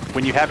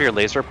 When you have your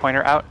laser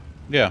pointer out,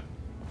 Yeah.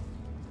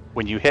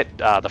 when you hit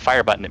the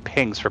fire button, it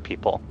pings for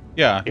people.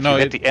 Yeah, If no, you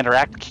hit it, the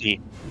interact key,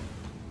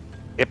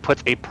 it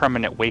puts a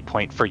permanent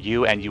waypoint for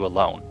you and you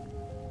alone.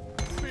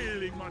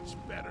 feeling much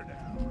better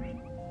now.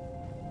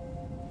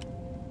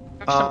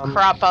 There's some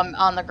crop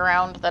on the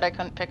ground that I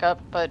couldn't pick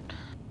up, but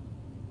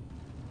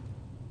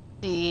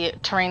the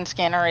terrain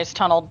scanner is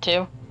tunneled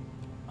too.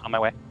 On my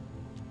way.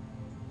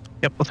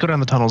 Yep. Let's go down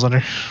the tunnels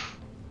under.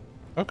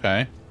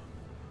 okay.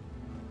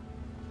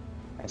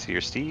 I see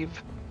your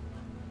Steve.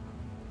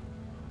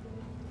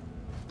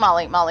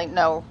 Molly,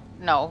 no,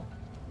 no,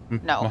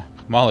 no.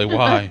 Molly,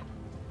 why?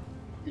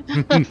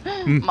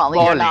 Molly,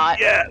 you're not.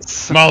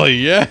 Yes. Molly,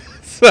 yes.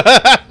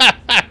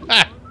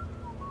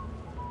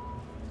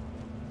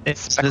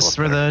 Is this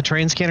where the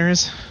train scanner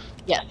is?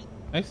 Yes.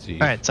 I see.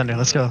 All right, Sunder.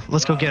 Let's go.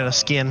 Let's go get a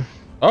skin.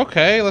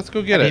 Okay, let's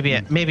go get Maybe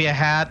it. maybe a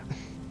hat.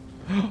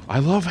 I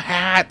love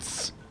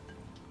hats.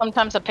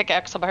 Sometimes a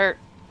pickaxe will hurt.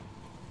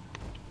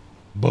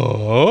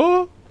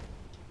 Buh?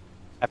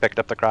 I picked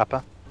up the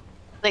grappa.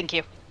 Thank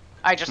you.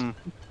 I just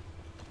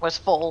was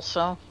full,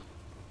 so.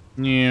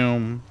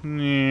 Neum,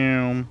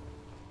 neum.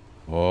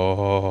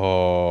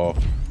 Oh.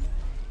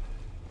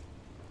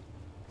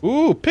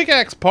 Ooh,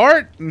 pickaxe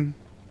part.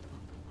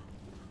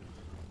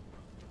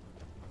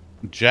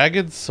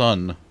 Jagged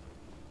sun.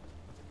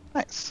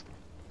 Nice.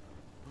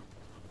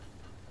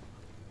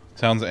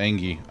 Sounds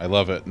angy. I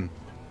love it.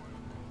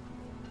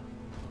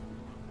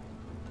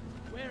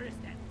 Where is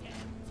that damn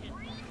tin?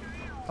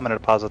 I'm gonna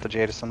deposit the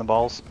Jadis in the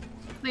balls.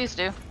 Please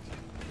do.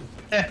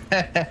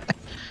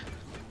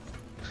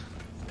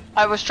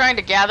 I was trying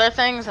to gather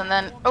things and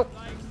then. Oh!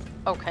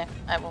 Okay,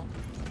 I will.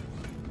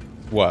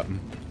 What?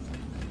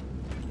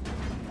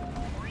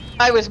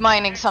 I was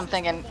mining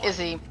something and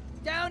Izzy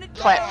Down it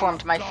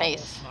platformed my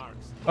face.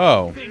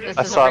 Oh. This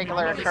I is a saw-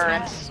 regular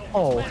occurrence.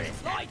 Hole.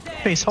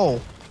 Face hole.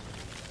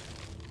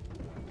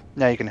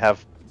 Now you can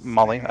have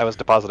Molly. I was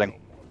depositing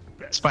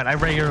It's fine. I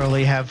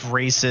regularly have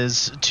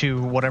races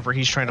to whatever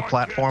he's trying to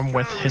platform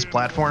with his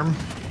platform.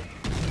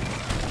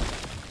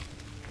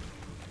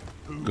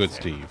 Good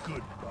Steve.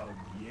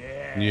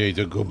 Yeah, he's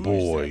a good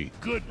boy.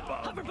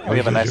 We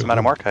have a nice amount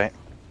of Morkite.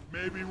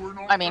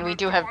 I mean, we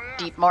do have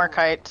deep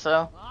Morkite,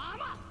 so.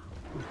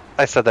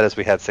 I said that as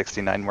we had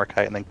 69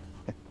 Morkite and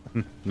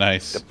then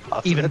Nice.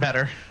 deposited. Even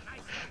better.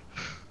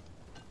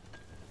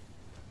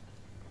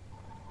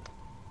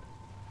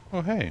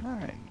 Oh, hey.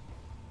 Alright.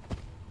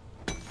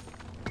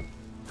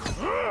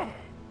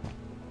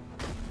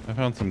 I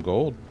found some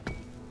gold.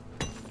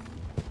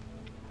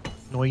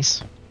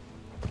 Nice.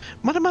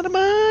 Money, money,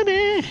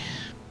 money!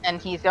 And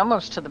he's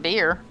almost to the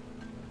beer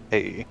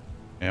Hey.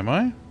 Am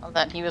I?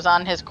 that he was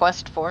on his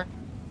quest for.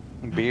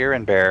 Beer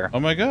and bear. Oh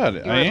my god,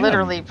 You I were am.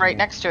 literally right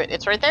next to it.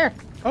 It's right there.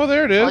 Oh,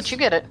 there it I'll is. let you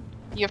get it.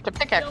 You have to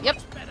pickaxe. Yep.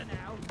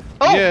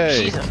 Oh,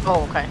 Yay. Jesus.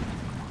 Oh, okay.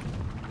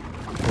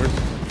 Where's...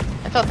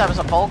 I thought that was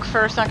a bulk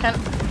for a second.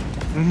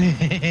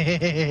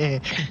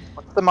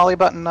 What's the Molly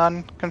button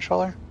on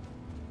controller?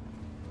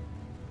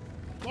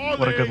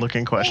 What a good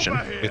looking question.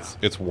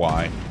 It's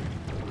Y.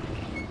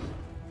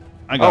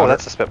 I got Oh, it.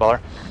 that's a spitballer.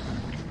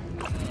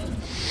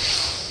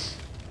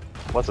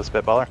 What's a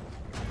spitballer?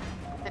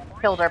 It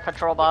killed our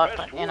patrol bot,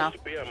 but you know.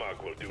 Best beer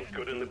mug will do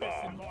good in the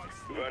bar.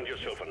 You've earned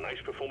yourself a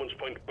nice performance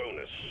point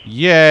bonus.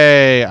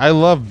 Yay! I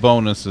love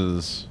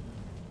bonuses.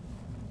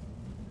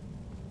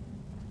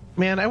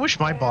 Man, I wish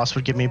my boss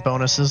would give me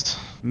bonuses.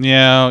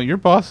 Yeah, your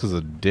boss is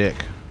a dick.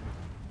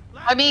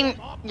 I mean,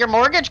 your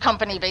mortgage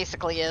company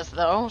basically is,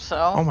 though,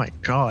 so. Oh my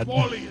god.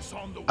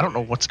 I don't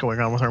know what's going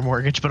on with our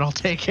mortgage, but I'll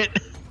take it.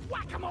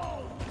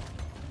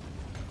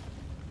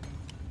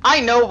 I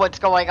know what's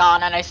going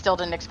on, and I still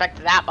didn't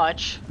expect that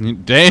much.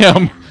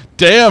 Damn!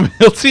 Damn!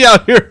 Hilty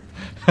out here!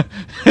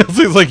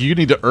 Hilty's like, you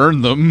need to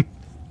earn them.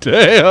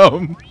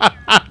 Damn!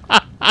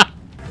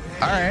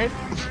 Alright.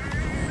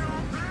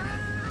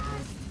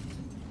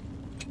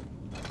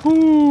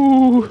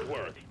 Ooh. Good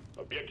work.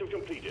 Objective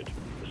completed.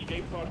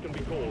 Escape pod can be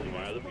called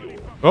via the mule.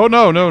 Oh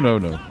no, no, no,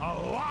 no. A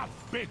lot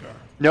bigger.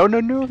 No.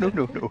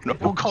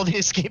 We'll call the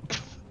escape.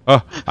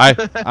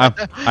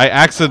 I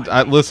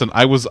accident. Listen,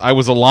 I was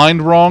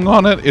aligned wrong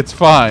on it. It's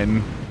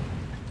fine.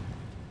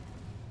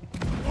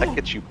 That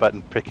gets you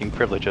button picking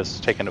privileges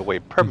taken away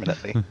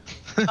permanently.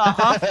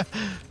 Uh-huh.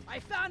 I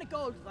found a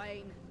gold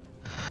vein.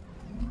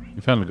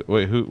 You found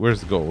wait. Where's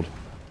the gold?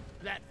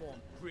 Platform.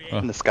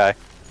 In the sky.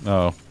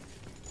 Oh.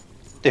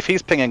 If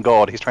he's pinging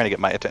gold, he's trying to get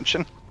my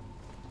attention.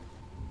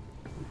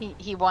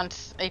 He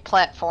wants a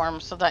platform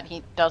so that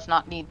he does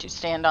not need to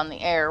stand on the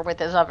air with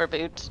his hover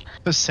boots.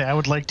 Just say I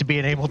would like to be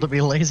able to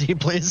be lazy,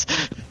 please.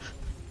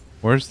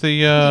 Where's the?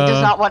 He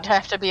does not want to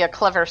have to be a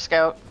clever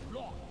scout.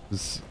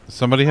 Does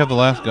somebody have the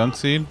last gun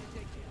seed?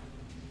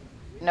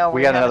 No,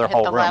 We got haven't another hit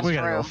whole the room. last We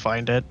gotta go room.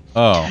 find it.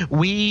 Oh.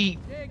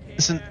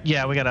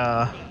 Yeah, we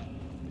gotta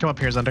come up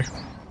here, Zunder.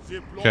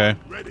 Okay.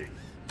 Ready.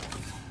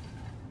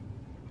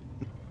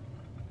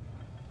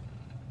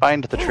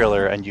 Find the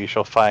trailer and you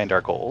shall find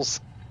our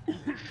goals.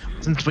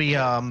 Since we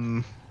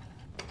had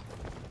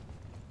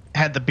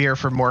the beer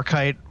for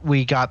Morkite,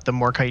 we got the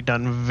Morkite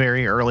done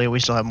very early. We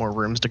still have more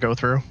rooms to go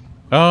through.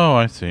 Oh,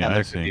 I see. And I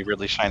there could be see.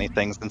 really shiny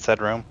things in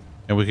said room.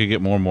 And we could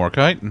get more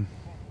Morkite.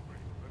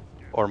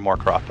 Or more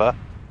Crappa.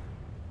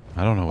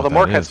 I don't know Well, what the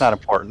that Morkite's is. not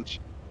important.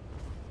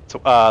 So,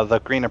 the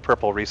green and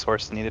purple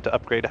resource needed to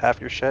upgrade half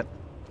your shit.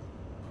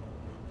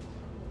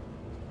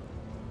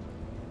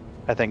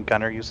 I think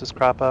Gunner uses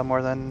Crappa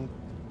more than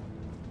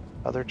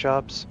other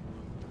jobs.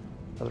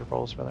 Other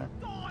roles, rather.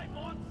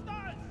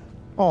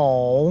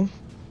 Oh,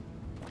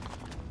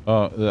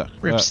 Oh,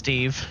 rip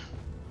Steve.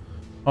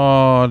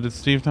 oh, did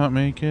Steve not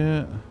make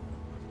it?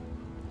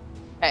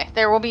 Okay,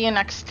 there will be a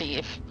next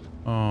Steve.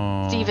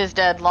 Oh. Steve is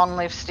dead. Long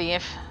live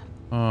Steve.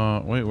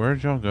 Wait,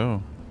 where'd y'all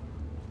go?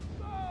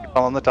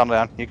 Following the tunnel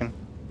down.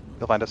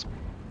 You'll find us.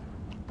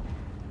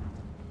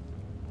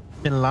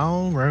 Been a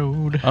long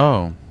road.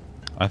 Oh,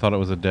 I thought it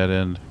was a dead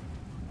end.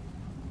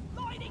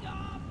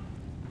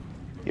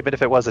 Yeah, but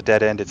if it was a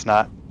dead end, it's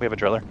not. We have a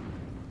driller.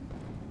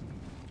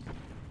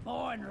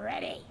 Born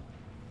ready.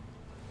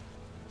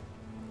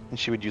 And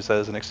she would use that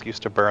as an excuse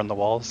to burn the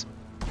walls.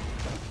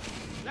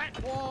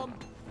 Platform.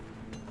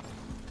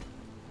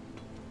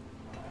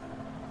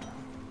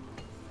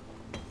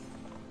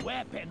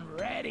 Weapon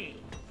ready.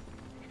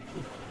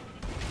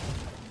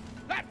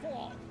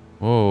 Platform.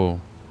 Whoa.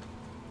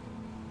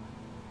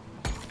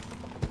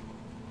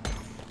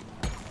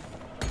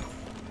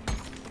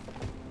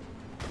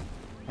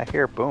 I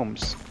hear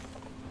booms.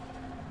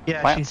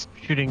 Yeah, Plants.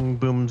 she's shooting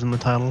booms in the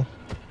tunnel.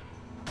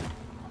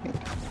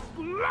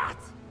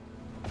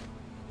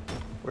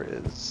 Where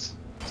is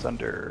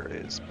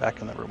Zunder? Is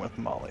back in the room with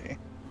Molly.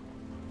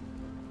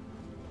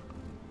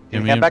 Yeah,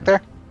 Any me hand and- back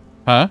there?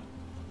 Huh?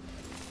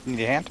 You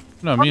need a hand?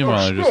 No, me and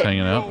Molly are just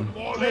hanging out.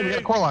 Hey, we got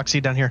a Corlock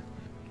seed down here.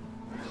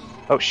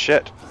 Oh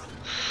shit.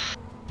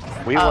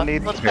 We will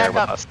need let's bear back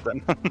with up. us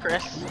then.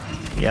 Chris.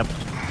 Yep.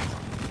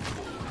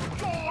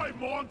 Die,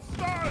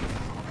 monsters!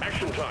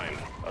 Action time.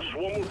 A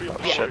swarm will be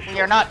shit. approaching.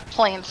 You're not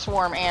playing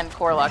Swarm and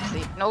Corlock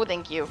Seed. No,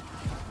 thank you.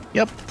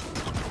 Yep.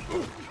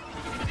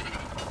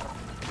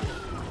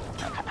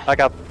 I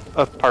got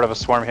a part of a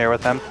swarm here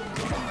with him.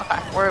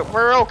 Okay,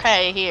 we're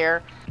okay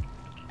here,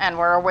 and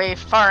we're away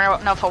far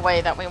enough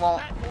away that we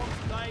won't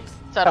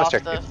set off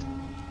check the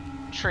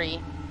tree.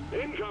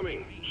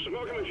 Incoming.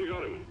 Smoke him if you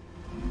got him.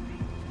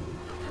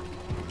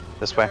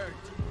 This way.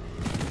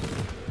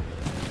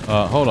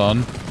 Hold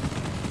on.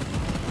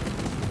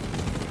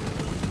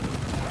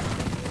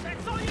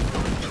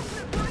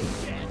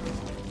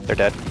 They're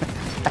dead.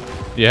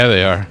 Yeah,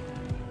 they are.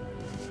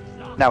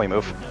 Now we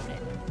move.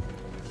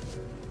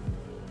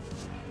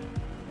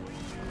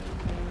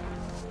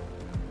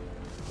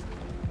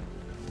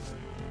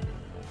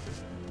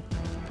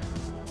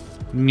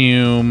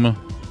 Noom.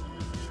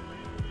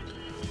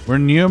 We're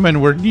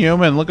Newman. We're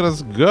Newman. Look at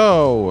us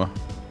go.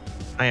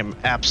 I am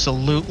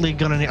absolutely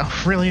gonna need.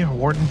 Oh, really,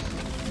 Warden?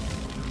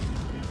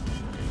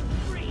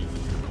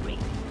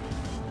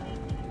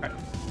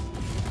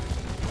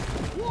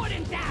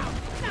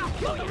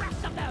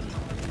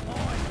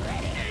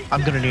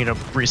 I'm gonna need a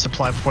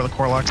resupply before the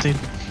core lock seed.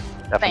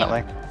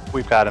 Definitely.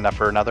 We've got enough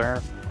for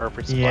another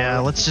resupply. Yeah,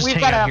 let's just We've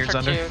hang got out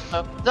enough here, for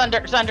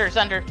Zunder. two. So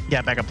Zunder.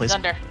 Yeah, back up, please.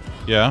 Zunder,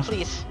 Yeah?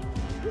 please.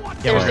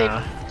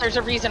 Yeah, There's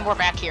a reason we're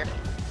back here.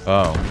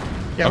 Oh.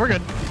 yeah, we're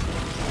good.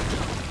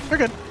 We're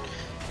good.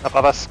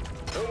 Above us.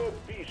 No more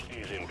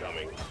beasties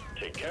incoming.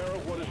 Take care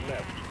of what is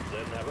left,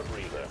 then have a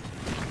breather.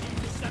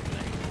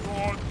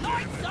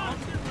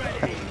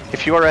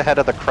 If you are ahead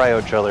of the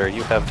cryo driller,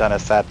 you have done a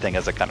sad thing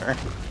as a gunner.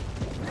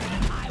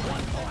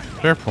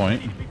 Fair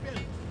point.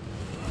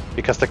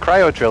 Because the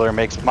cryo driller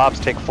makes mobs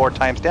take 4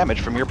 times damage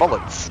from your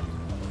bullets.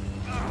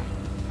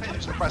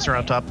 There's a suppressor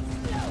on top.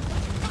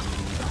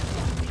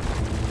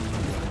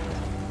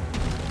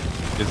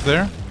 Is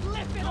there?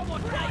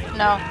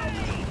 No.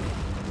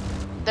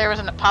 There was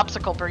a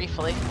popsicle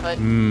briefly, but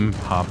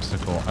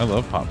Popsicle. I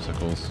love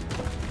popsicles.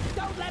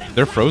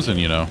 They're frozen,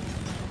 you know.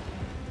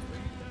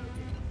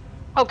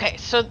 okay.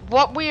 So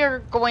what we are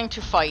going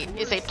to fight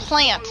is a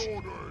plant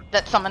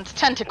that summons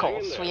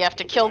tentacles. We have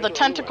to kill the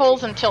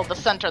tentacles until the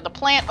center of the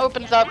plant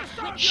opens up,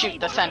 shoot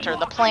the center of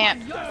the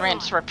plant,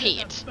 rinse,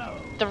 repeat.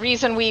 The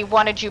reason we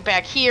wanted you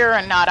back here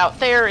and not out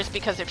there is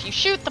because if you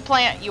shoot the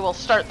plant, you will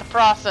start the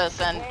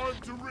process, and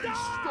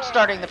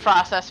starting the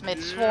process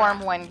mid-swarm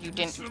when you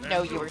didn't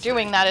know you were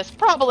doing that is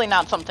probably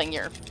not something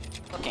you're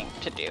looking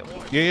to do.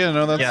 Yeah,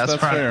 no, that's, Yeah, it's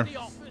that's fine. fair.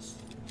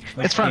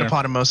 It's frowned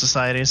upon in most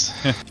societies.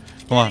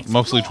 Well,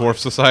 mostly dwarf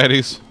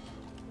societies.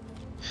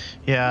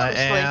 Yeah,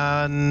 Mostly.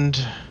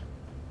 and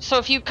So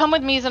if you come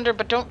with me, Zunder,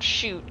 but don't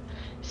shoot,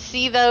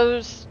 see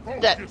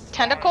that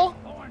tentacle?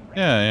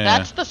 Yeah.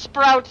 That's the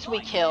sprouts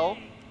we kill,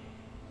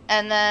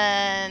 and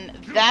then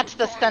that's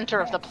the center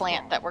of the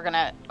plant that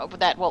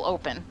that will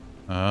open.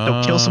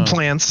 they'll kill some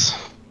plants,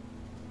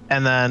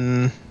 and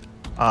then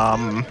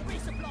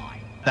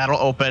that'll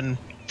open,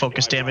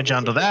 focus damage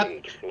onto that,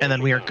 and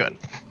then we are good.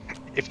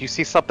 If you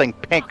see something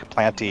pink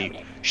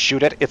planty,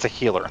 shoot it. It's a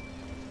healer.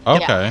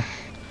 Okay.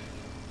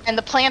 And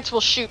the plants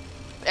will shoot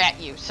at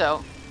you. So,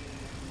 all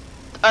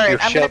right, Your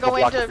I'm gonna shield will go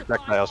block the into.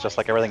 projectiles just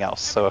like everything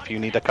else. So if you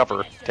need to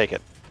cover, take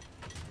it.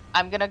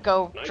 I'm gonna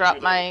go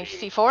drop my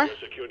C4.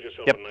 Secured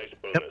yourself Yep. a nice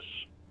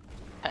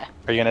bonus.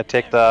 Are you gonna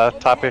take the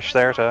top-ish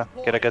there to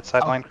get a good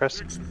sideline,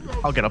 Chris?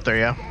 I'll get up there,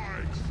 yeah.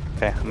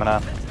 Okay, I'm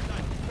gonna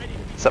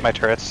set my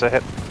turrets to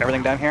hit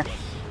everything down here.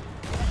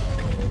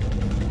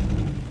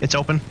 It's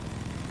open.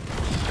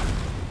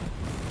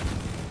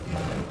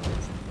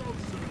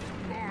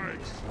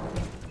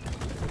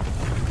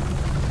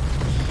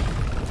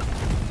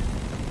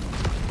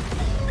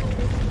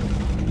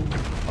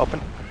 Open.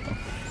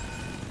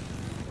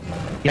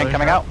 Healer And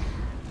coming shot. out.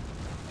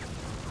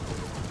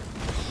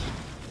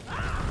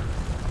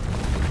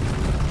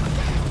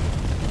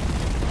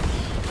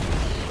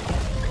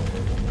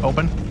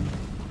 Open.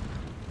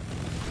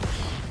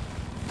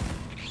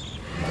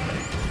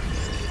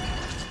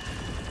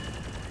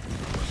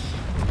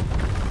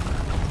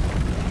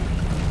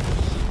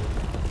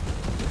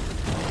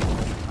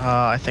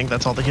 I think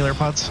that's all the healer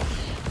pods.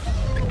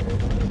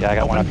 Yeah, I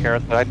got one up here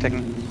that I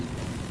taken.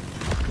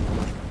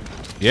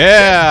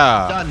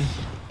 Yeah. Done.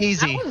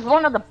 Easy. That was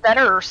one of the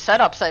better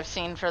setups I've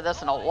seen for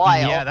this in a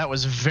while. Yeah, that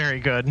was very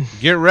good.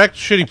 Get wrecked,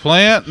 shitty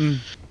plant. And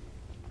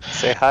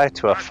Say hi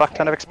to a fuck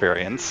ton of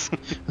experience.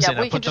 Yeah,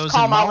 we can just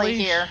call Molly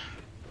here.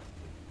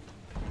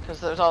 Because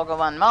those all go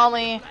on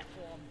Molly.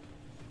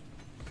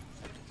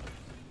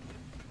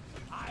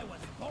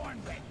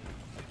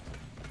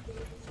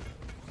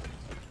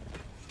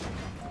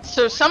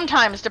 So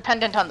sometimes,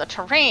 dependent on the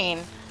terrain,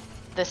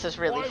 this is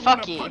really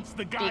fucky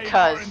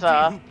because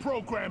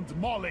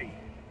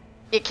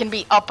it can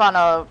be up on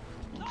a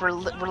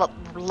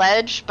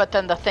ledge, but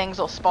then the things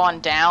will spawn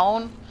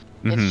down.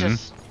 It's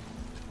just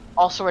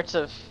all sorts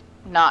of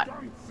not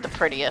the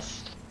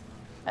prettiest.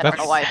 I don't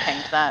know why I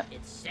pinged that.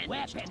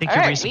 Take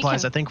your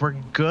resupplies. I think we're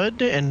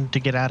good, and to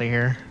get out of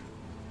here.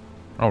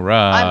 all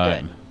right.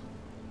 I'm good.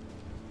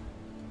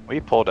 We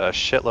pulled a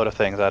shitload of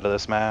things out of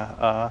this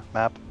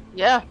map.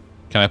 Yeah.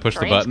 Can I push the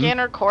Terrain button?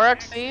 scanner,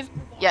 Korak seed.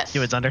 Yes.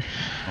 Do it, Thunder.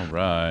 All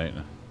right.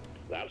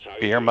 That's how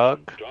you Beer do it.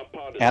 mug, Drop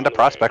pod is and on a the way.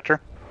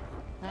 prospector.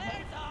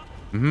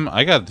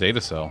 I got a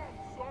data cell.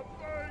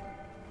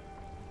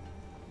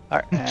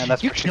 Alright, and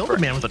that's You for killed a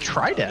man with a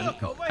trident.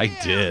 I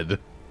did.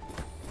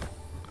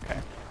 Okay.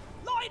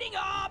 Lighting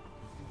up!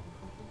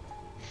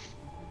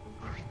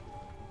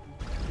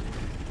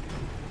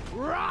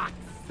 Rock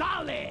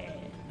solid!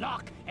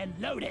 Lock and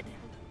loaded.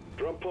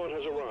 Drop pod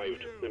has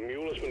arrived. The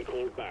mule has been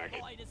called back.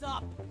 Light is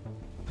up.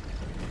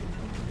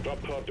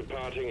 Drop pod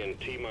departing in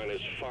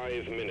T-minus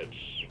 5 minutes.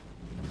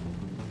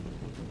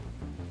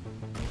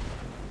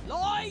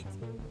 Light!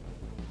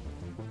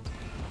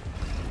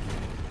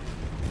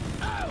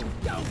 Oh,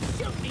 don't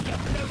shoot me, you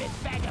bloated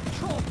bag of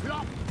troll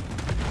plop!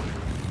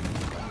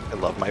 I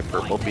love my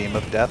purple beam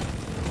of death.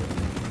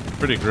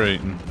 Pretty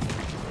great.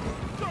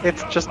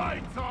 It's just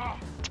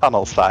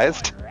tunnel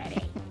sized.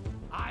 Ready.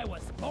 I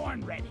was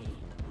born ready.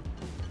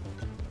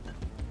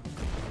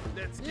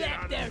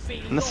 Let there be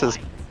And this is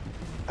light.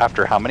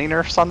 after how many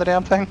nerfs on the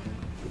damn thing?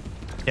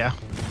 Yeah.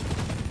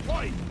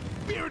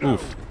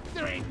 Oof.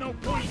 There ain't no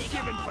point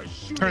given for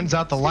shooting. Turns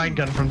out the line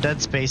gun from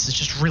Dead Space is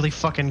just really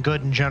fucking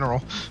good in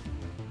general.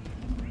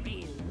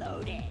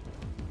 Reloaded.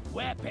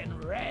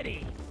 Weapon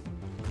ready.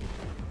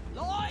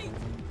 Light!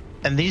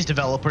 And these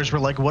developers were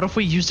like, what if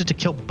we used it to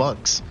kill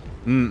bugs?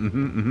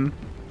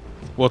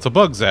 Well, it's a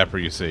bug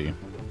zapper, you see.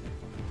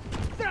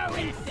 Throw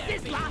in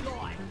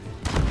sizzler!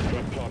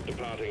 Drop pod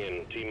departing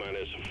in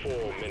T-minus 4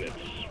 minutes.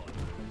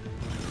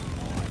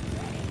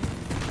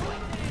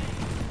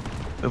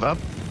 Move up.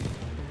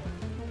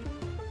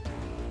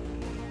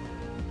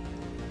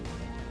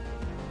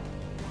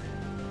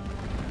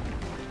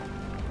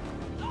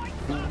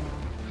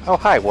 Oh,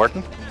 hi,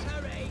 Warden.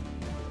 Hurry!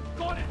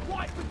 Got it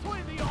right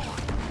between the eyes!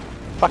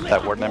 Fuck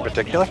that Warden in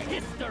particular.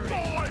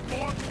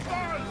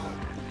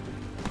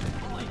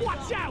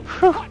 Watch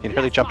out! You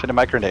nearly jumped into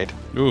my grenade.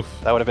 Oof.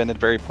 That would have ended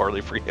very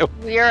poorly for you.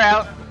 We are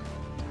out.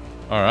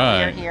 All We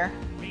are right. here.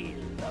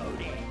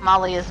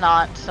 Molly is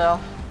not, so.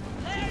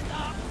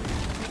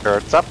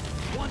 Turrets up.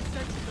 One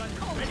sentry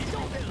gun ready to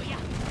kill ya!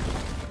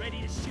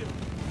 Ready to shoot.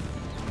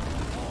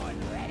 On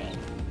ready.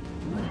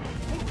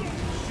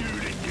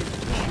 Shooting you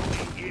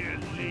fucking ear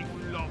leak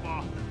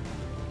lover.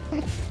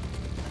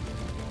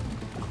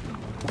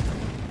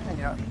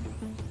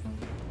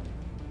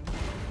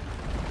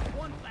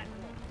 One platform.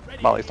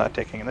 Ready. Molly's not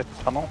taking the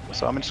tunnel,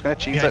 so I'm just gonna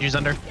cheese Yeah, it. use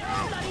under.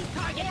 Bloody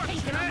target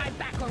taken on my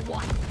back or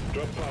what?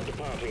 Drop pod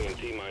departing in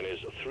T-minus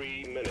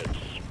 3 minutes.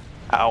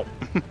 Ow.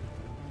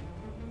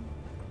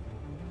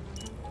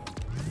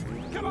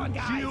 Come on,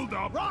 guys! Shield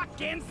up.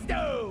 Rock and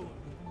stone!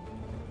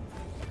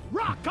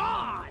 Rock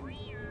on!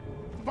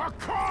 For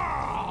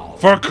Carl!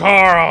 For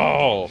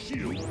Carl!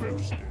 Shield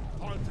boosted.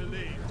 On to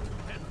lead.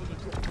 Head for the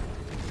drop.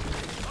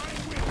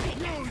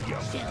 I'm with you, you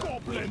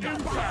goblin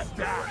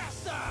bastard!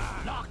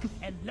 Lock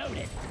and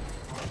loaded.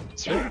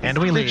 And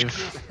we leave.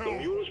 The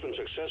mule has been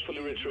successfully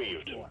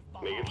retrieved.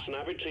 Make it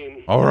snappy,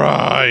 team. All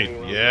right.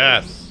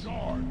 Yes.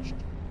 Charged.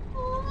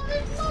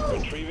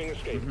 Retrieving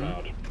escape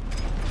pod.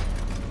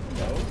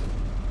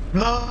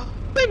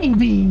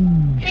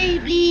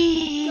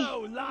 Baby!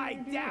 Go lie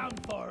down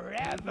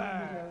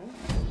forever!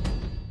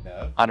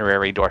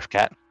 Honorary dwarf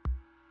cat.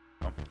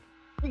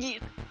 Yeah.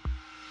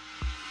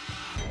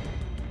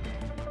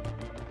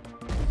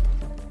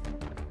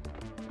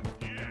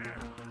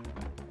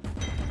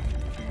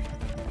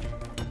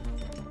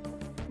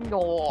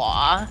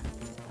 Aw.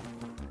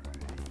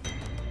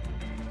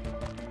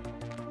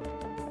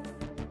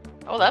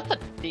 Oh, that's a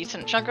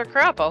decent chunk of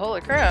crap. Oh,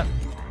 holy crap.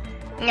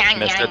 Nyang,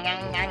 Missed nyang, it.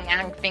 nyang, nyang,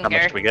 nyang, How finger.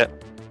 much do we get?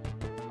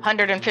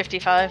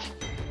 155.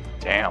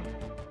 Damn.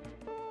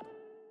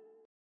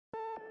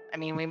 I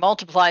mean, we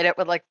multiplied it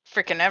with like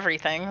freaking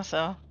everything,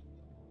 so.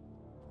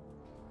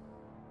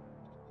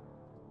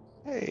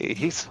 Hey,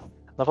 he's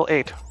level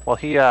 8. Well,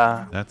 he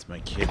That's my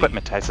kitty.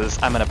 equipmentizes.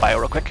 I'm gonna bio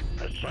real quick.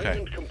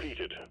 Assignment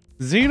completed.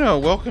 Zeno,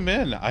 welcome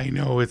in. I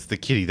know it's the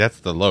kitty. That's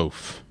the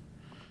loaf.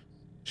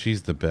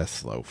 She's the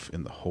best loaf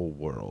in the whole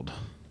world.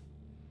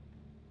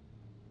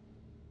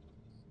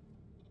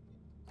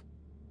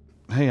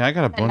 Hey, I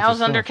got a bunch And now of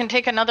Zunder stuff. can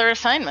take another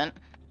assignment.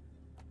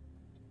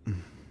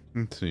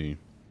 Let's see.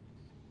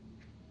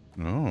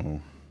 Oh.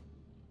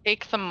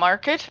 Take the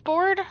market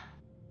board?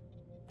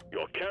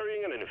 You're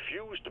carrying an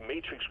infused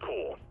matrix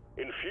core.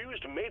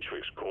 Infused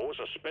matrix cores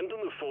are spent in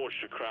the forge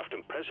to craft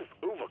impressive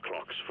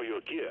overclocks for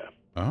your gear.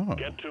 Oh.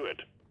 Get to it.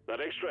 That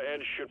extra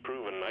edge should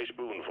prove a nice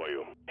boon for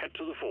you. Head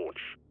to the forge.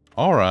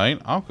 All right,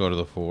 I'll go to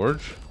the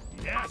forge.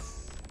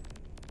 Yes.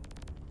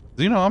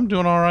 Zeno, I'm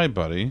doing all right,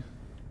 buddy.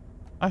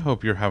 I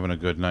hope you're having a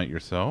good night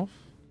yourself.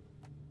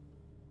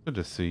 Good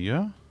to see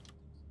you.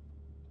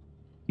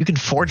 You can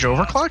forge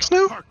overclocks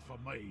now? Work for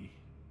me.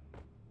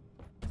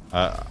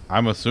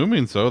 I'm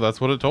assuming so.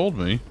 That's what it told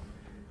me.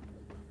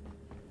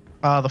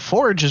 The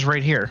forge is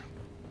right here.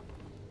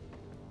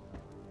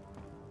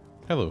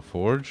 Hello,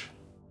 Forge.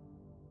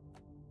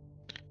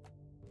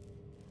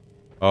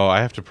 Oh,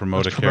 I have to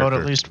promote Let's a promote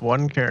character. at least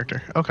one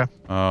character. Okay.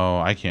 Oh,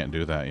 I can't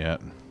do that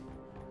yet.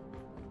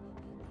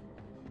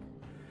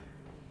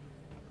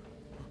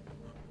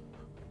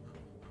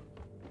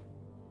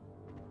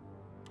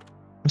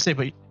 say,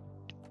 but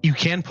you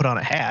can put on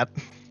a hat.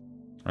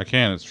 I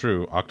can, it's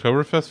true.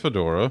 Oktoberfest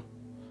fedora.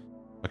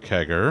 A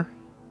kegger.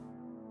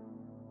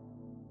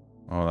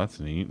 Oh, that's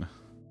neat.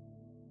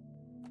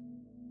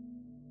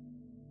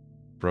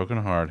 Broken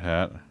hard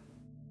hat.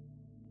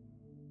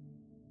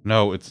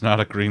 No, it's not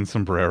a green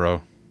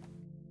sombrero.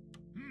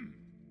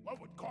 What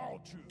would Carl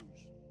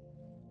choose?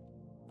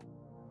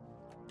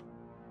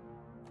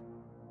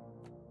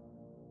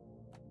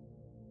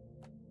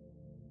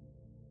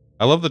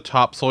 I love the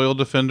topsoil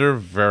defender.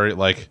 Very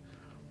like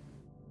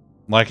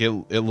it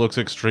looks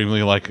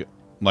extremely like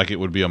it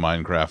would be a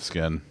Minecraft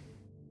skin.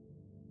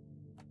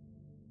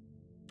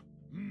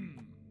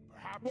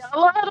 Perhaps Yeah, a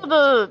lot of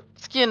the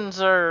skins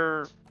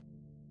are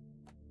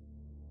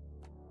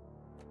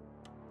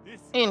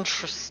this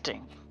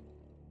interesting.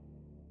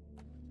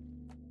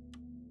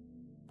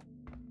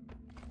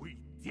 we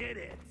did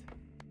it.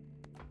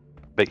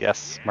 But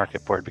yes,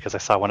 market board, because I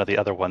saw one of the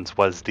other ones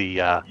was the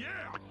Yeah.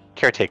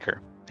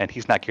 caretaker, and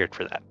he's not geared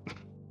for that.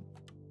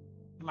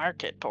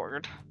 Market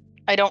board.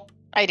 I don't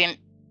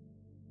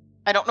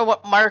know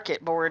what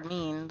market board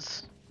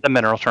means. The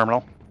mineral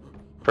terminal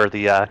for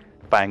the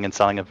buying and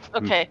selling of.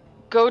 Okay,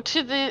 go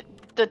to the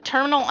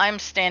terminal I'm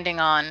standing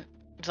on,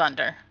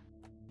 Zunder.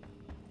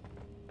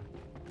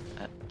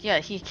 Yeah,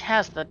 he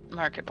has the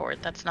market board.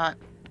 That's not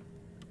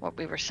what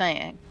we were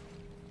saying.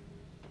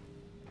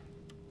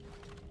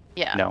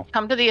 Yeah. No.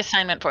 Come to the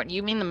assignment board.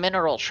 You mean the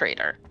mineral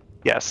trader?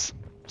 Yes.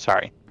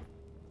 Sorry.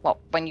 Well,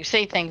 when you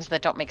say things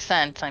that don't make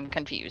sense, I'm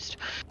confused.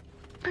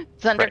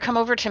 Zunder, Right. come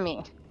over to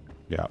me.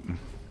 Yeah.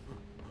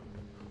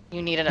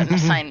 You needed an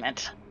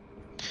assignment.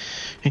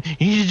 You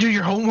need to do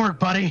your homework,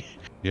 buddy.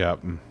 Yeah.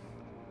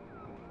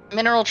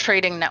 Mineral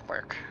Trading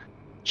Network.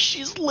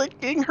 She's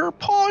licking her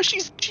paw.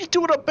 She's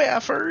doing a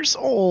baffers.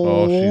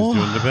 Oh, she's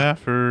doing the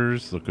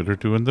baffers. Look at her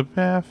doing the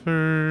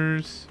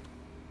baffers.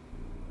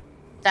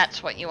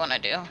 That's what you want to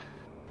do.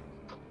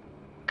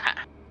 Okay.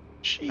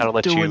 She's That'll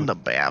let doing you the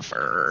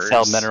baffers.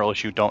 Sell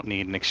minerals you don't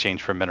need in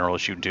exchange for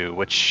minerals you do,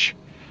 which,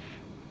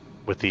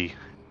 with the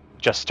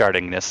just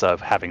startingness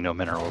of having no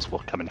minerals, will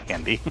come in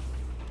handy.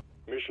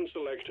 Mission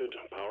selected.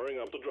 Powering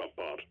up the drop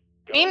pod.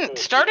 I mean,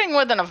 starting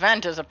with an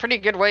event is a pretty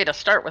good way to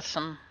start with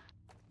some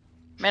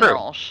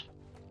minerals.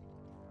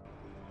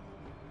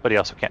 But he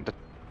also can't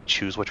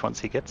choose which ones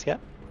he gets yet.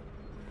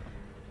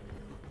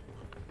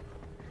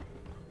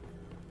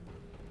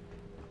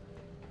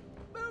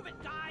 Move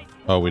it, guys.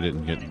 Oh, we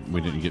didn't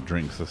get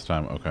drinks this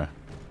time. Okay.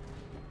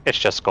 It's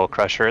just Skull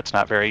Crusher. It's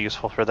not very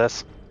useful for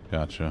this.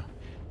 Gotcha.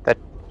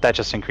 That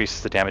just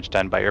increases the damage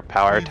done by your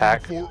power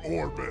attack, For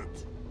orbit.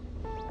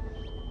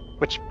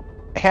 which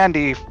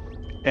handy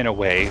in a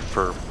way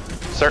for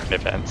certain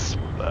events,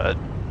 but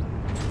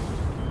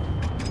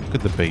Look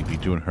at the baby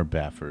doing her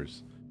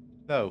baffers.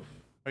 Soph,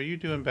 are you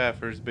doing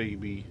baffers,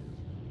 baby?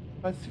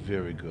 That's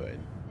very good.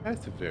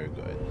 That's very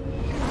good.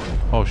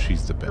 Oh,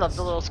 she's the best. Love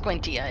the little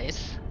squinty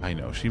eyes. I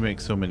know, she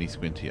makes so many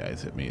squinty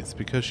eyes at me. It's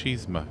because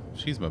she's my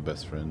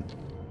best friend.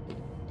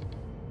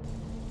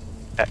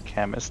 that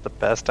cam is the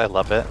best. I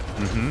love it.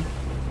 Mm-hmm.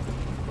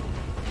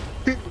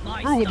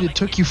 Remember when it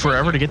took you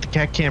forever to get the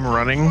cat cam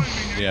running?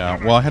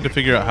 Yeah, well, I had to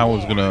figure out how I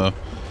was gonna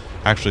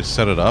actually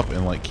set it up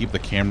and like keep the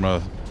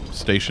camera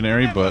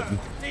stationary, but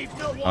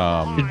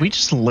Did we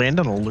just land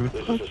on a loot?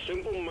 This is a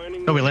simple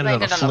mining No, we landed on a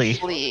Landed on flea. a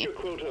flea. Your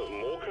quota of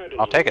more kind of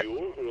I'll take it.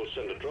 fuel. We'll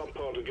send a drop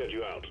pod to get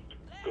you out.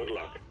 Good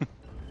luck.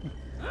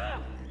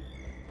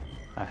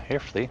 Here,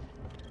 flea.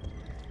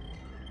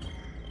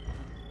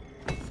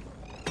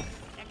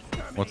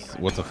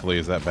 what's a flea?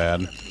 Is that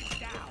bad?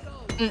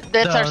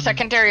 That's our Done.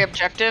 secondary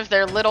objective.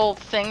 They're little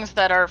things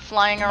that are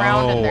flying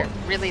around and they're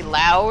really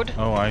loud.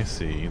 Oh, I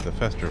see. The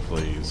fester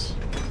fleas.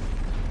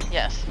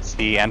 Yes.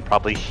 See, and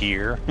probably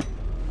here.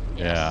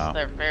 Yes, Yeah.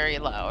 they're very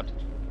loud.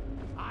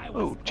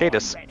 Ooh,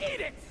 Jadis.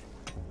 Eat it.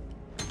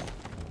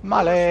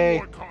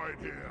 Male. Morkite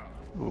here.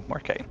 Ooh,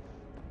 Morkite.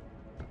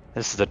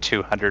 This is a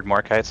 200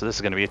 Morkite, so this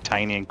is going to be a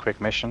tiny and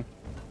quick mission.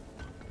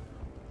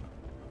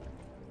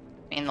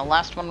 I mean, the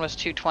last one was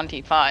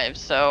 225,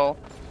 so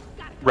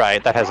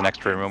Right, that has an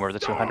extra room over the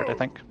 200, I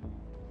think.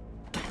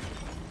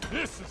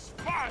 This is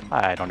fun.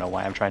 I don't know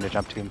why I'm trying to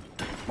jump to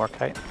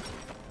Morkite.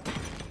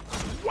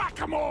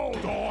 Whack-a-mole,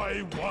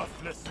 die,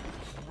 worthless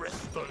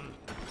crystal.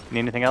 Need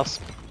anything else?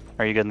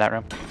 Are you good in that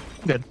room?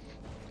 Good.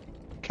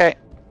 Okay.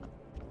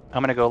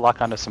 I'm gonna go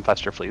lock onto some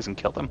fester fleas and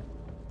kill them.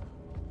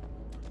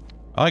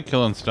 I like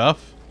killing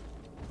stuff.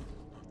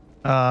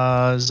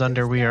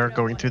 Zunder, we are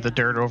going through the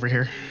dirt over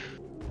here.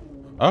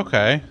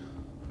 Okay.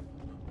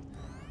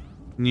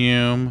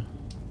 Noom.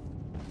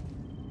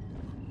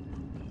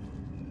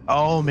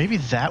 Oh, maybe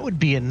that would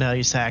be a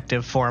nice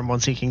active for him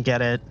once he can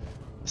get it.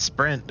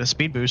 Sprint, the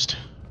speed boost.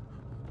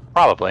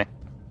 Probably.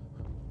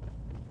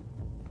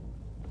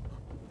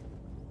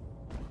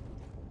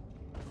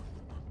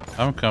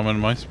 I'm coming.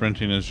 My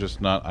sprinting is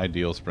just not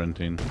ideal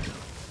sprinting.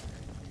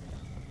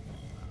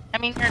 I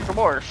mean, you're a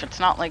dwarf. It's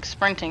not like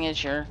sprinting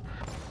is your.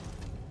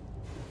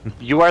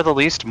 You are the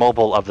least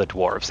mobile of the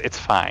dwarves. It's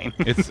fine.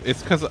 It's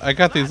because I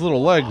got these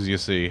little legs, you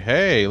see.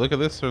 Hey, look at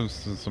this. There's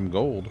some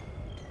gold.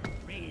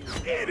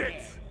 Eat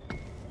it!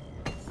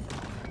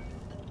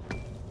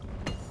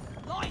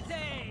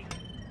 Lighting!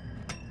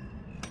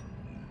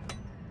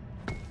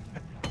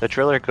 The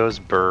driller goes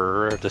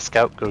brr, the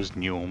scout goes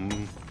noom.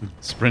 I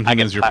Sprinting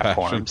get is your passion.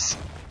 platforms.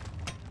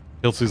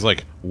 Hiltzy's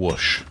like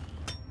whoosh.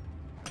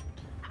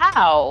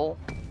 How?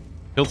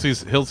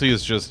 Hiltzy's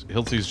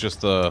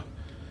the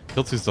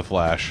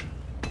Flash.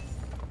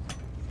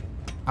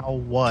 How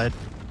what?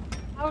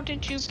 How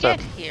did you Step.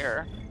 get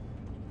here?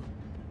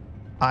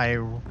 I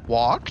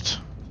walked?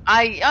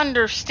 I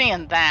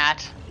understand that.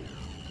 So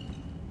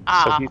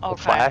Ah, he's the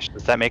okay. Flash.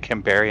 Does that make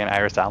him Barry and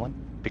Iris Allen?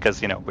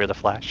 Because, you know, we're the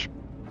Flash.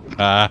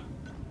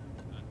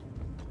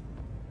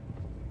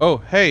 Oh,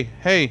 hey.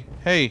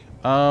 Hey,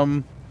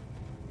 I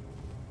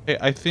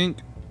think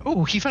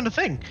Oh, he found a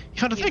thing. He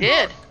found a You thing.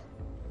 did.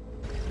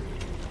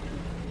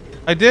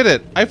 I did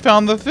it. I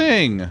found the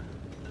thing.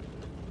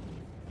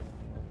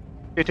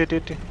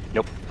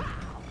 Nope.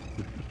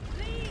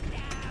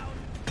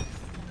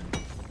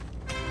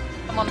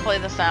 Someone play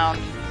the sound.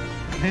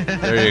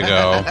 There you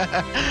go.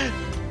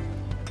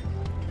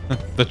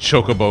 The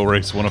Chocobo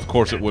race one, of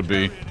course it would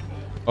be.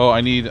 Oh,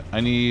 I need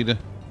Did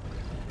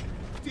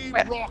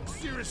Rock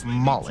seriously need to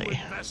Molly.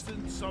 invest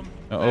in some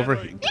over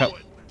better here.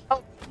 equipment?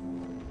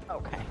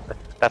 Okay.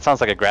 That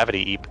sounds like a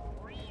gravity eep.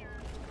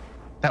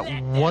 That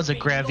was a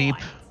grav eep.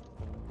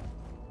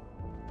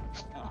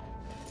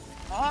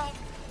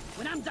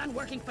 When I'm done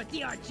working for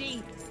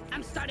DRG,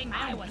 I'm starting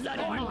my own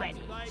blood ready.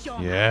 Show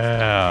 'em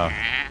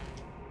Yeah.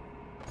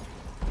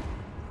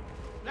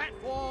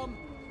 platform.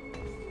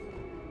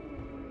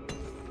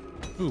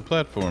 Ooh,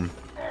 platform.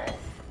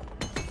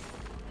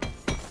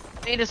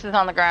 Fetus is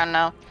on the ground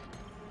now.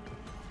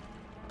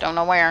 Don't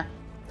know where,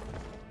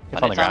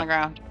 but it's on the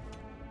ground.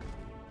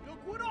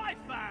 Look what I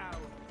found.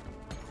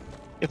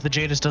 If the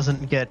Jadis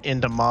doesn't get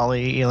into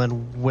Molly,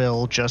 Elin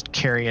will just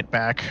carry it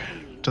back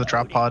to the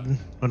drop pod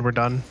when we're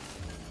done.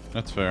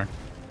 That's fair.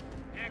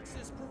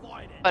 Access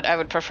provided. But I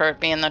would prefer it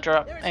be in the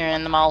drop or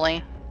in the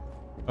molly.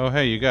 Oh,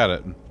 hey, you got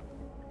it.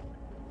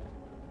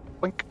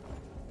 Blink.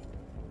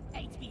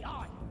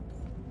 HBI.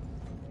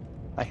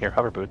 I hear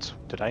hover boots.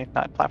 Did I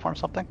not platform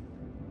something?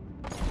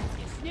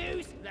 You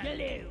snooze, you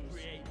lose.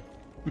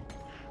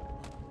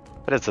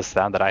 What is the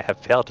sound that I have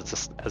failed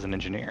as an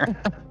engineer?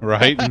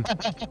 Right?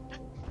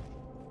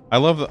 I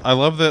love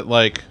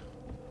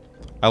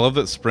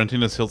that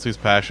sprinting is Hiltzy's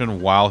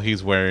passion while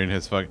he's wearing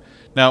his fuck.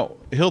 Now,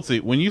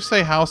 Hiltzy, when you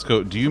say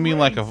housecoat, do you mean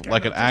like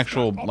an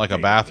actual like a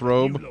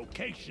bathrobe?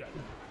 Location.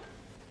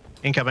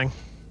 Incoming.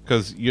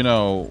 Because you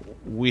know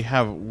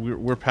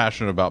we're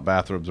passionate about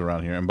bathrobes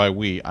around here, and by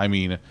we I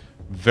mean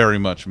very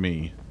much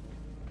me.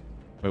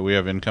 Wait, we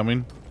have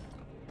incoming?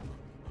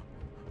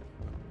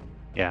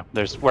 Yeah,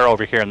 we're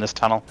over here in this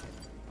tunnel.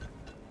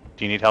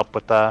 Do you need help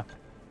with the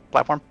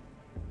platform?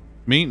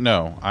 Me?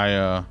 No.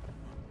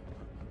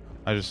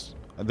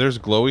 There's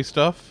glowy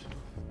stuff.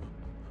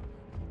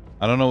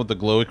 I don't know what the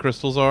glowy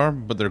crystals are,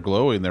 but they're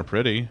glowy and they're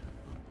pretty.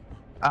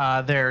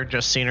 They're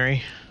just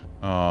scenery.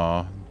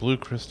 Aw, blue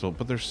crystal,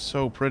 but they're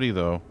so pretty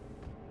though.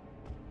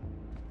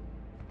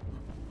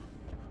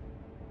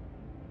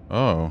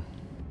 Oh.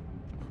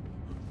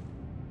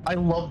 I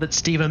love that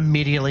Steve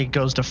immediately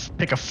goes to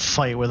pick a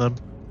fight with a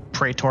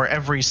Praetor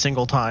every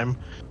single time.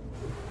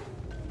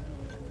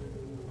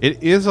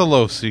 It is a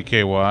low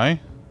CKY.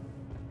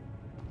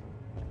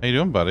 How you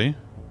doing, buddy?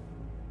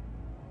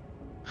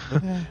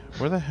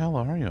 Where the hell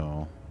are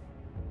y'all?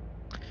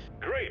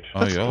 Great.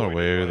 Oh, y'all are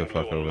way the Find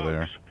fuck your over there.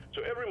 logs.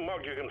 So every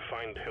mug you can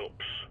find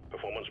helps.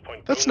 Performance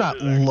point That's bonus not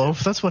is active.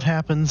 loaf. That's what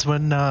happens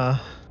when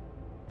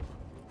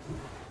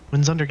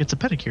Zunder gets a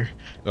pedicure.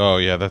 Oh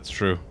yeah, that's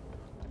true.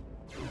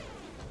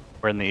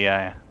 We're in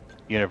the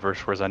universe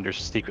where Zunder's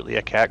secretly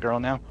a cat girl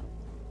now.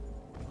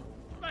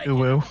 Ooh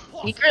woo.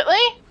 Secretly?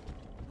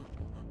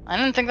 I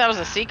didn't think that was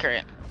a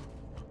secret.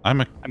 I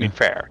mean,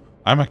 fair.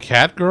 I'm a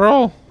cat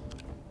girl?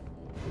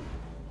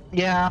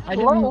 Yeah,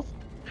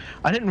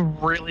 I didn't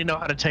really know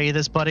how to tell you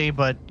this, buddy,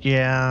 but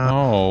yeah.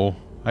 Oh,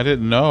 I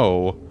didn't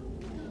know.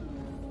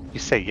 You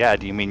say yeah,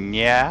 do you mean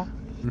yeah?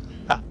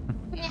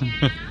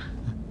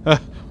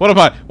 What am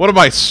I,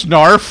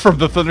 Snarf from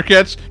the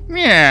Thundercats?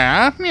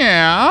 Yeah,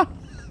 yeah.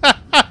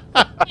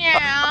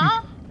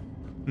 Yeah.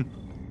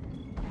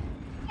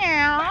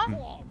 Yeah.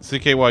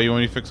 CKY, you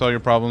want me to fix all your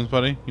problems,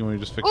 buddy? You want me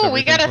to just fix Ooh,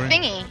 we everything got a for you?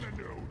 thingy.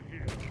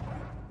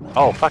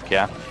 Oh, fuck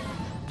yeah.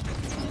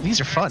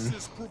 These are fun.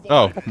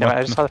 Oh, Damn it,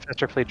 I just saw the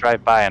faster fleet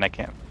drive by and I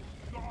can't.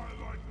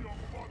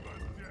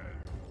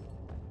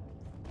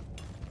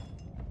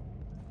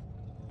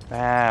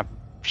 Ah,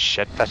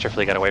 shit, faster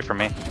fleet got away from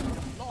me.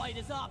 Light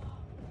is up.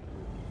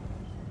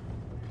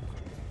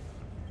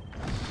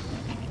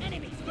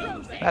 Enemies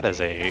closing. That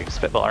is a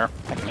Spitballer.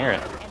 I can hear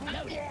it.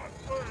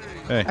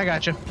 hey. I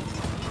got you.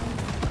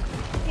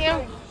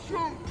 Yeah.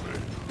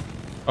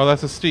 Oh,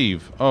 that's a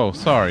Steve. Oh,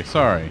 sorry.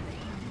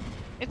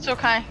 It's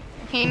okay.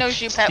 He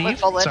knows you pet Steve?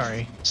 with bullets.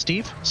 Sorry.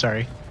 Steve?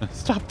 Sorry.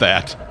 Stop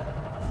that.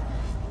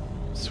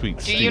 Sweet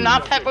Do Steve. you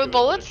not pet with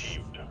bullets?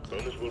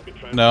 Bonus will be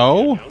transferred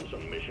No. to accounts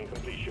on mission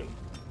completion.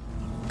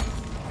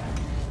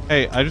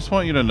 Hey, I just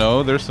want you to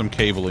know there's some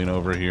cabling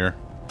over here.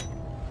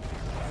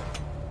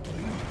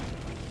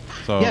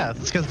 So Yeah,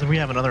 it's because we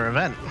have another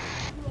event.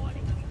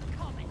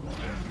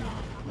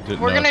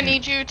 We're gonna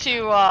need you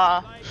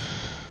to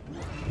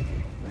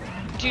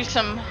do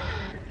some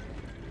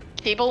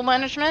cable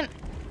management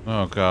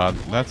Oh god,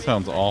 that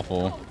sounds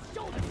awful.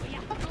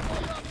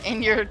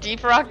 in your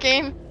Deep Rock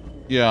game.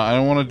 Yeah, I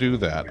don't want to do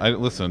that.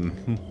 Listen,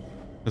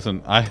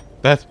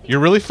 you're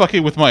really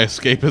fucking with my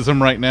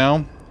escapism right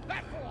now.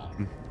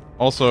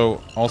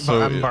 Also,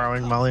 I'm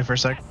borrowing Molly for a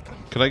sec.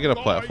 could I get a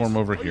platform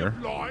over here?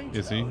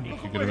 Is he?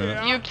 If you get a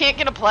minute. You can't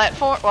get a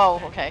platform. Well,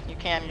 okay, you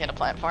can get a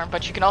platform,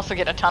 but you can also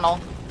get a tunnel.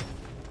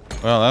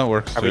 Well, that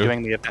works Are too. we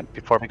doing the event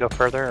before we go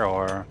further,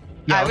 or?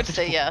 Yeah, I would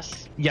say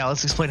yes. Yeah,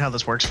 let's explain how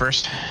this works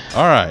first.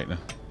 All right.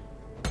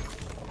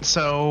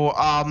 So,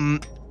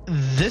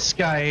 this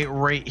guy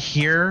right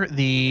here,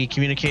 the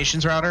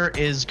communications router,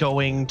 is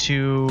going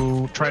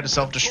to try to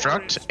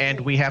self-destruct, and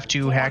we have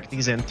to hack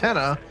these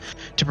antenna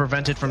to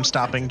prevent it from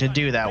stopping to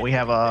do that. We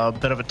have a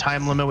bit of a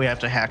time limit. We have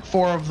to hack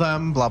 4 of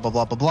them, blah, blah,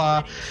 blah, blah,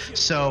 blah.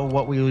 So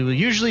what we will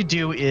usually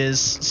do is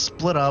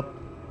split up,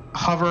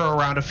 hover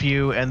around a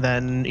few, and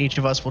then each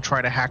of us will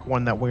try to hack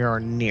one that we are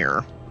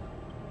near.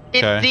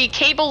 Okay. The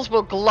cables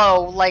will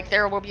glow, like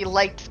there will be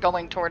lights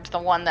going towards the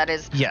one that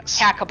is Yes.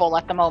 hackable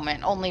at the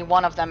moment. Only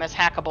one of them is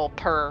hackable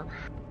per,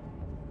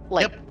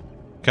 like,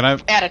 Can I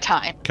at a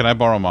time. can I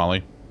borrow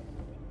Molly?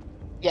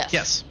 Yes.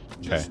 Yes.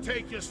 Okay. Just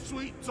take your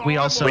sweet time. We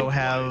also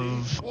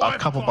have a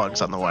couple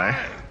bugs on the way.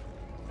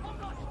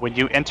 When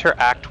you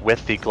interact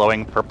with the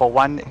glowing purple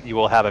one, you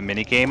will have a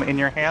mini game in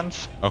your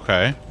hands.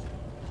 Okay.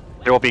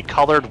 There will be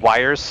colored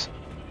wires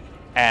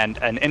and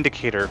an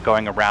indicator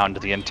going around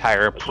the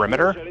entire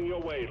perimeter.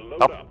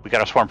 Oh, we got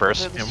our swarm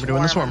first. And we're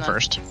doing the swarm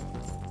first.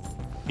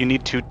 You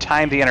need to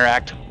time the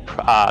interact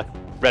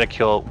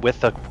reticule with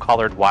the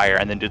colored wire,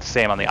 and then do the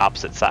same on the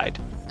opposite side.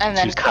 And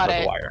then Choose cut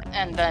the it. wire.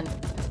 And then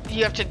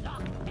you have to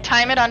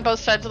time it on both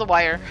sides of the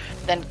wire,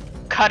 then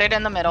cut it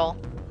in the middle,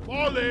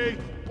 Molly,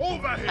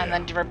 over here. and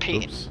then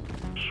repeat. Oops.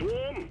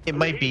 It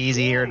might be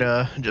easier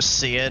to just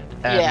see it.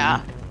 And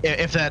Yeah.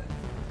 If that.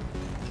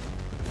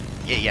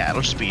 Yeah,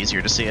 it'll just be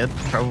easier to see it,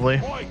 probably.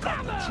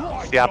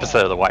 It's the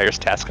opposite of the wires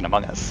tasking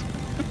Among Us.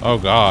 Oh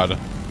god.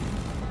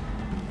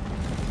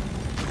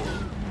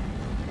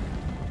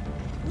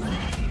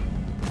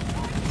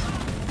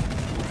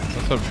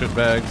 What's up,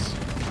 shitbags?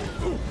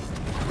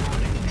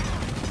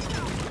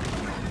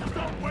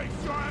 Don't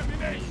waste your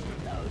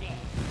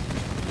ammunition.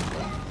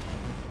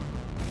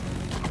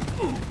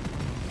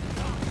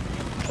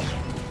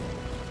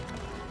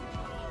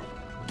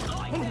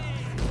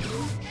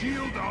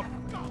 Shield up.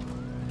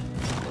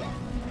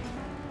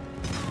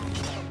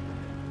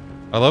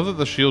 I love that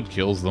the shield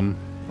kills them,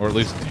 or at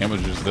least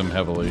damages them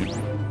heavily.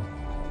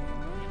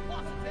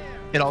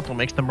 It also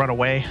makes them run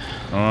away.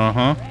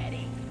 Uh-huh.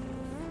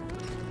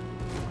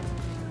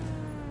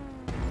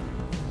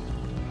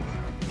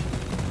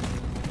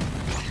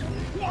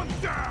 One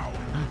down.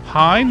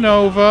 Hi,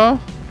 Nova.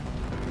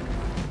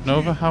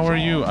 Nova, how are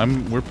you?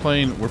 We're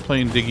playing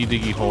Diggy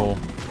Diggy Hole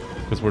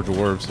because we're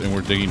dwarves and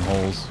we're digging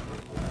holes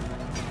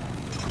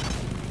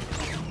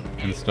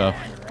and stuff.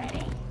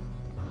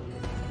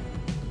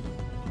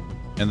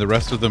 And the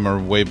rest of them are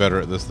way better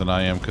at this than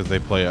I am because they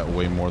play it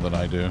way more than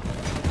I do.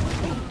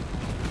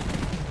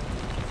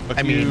 Fuck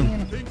I you.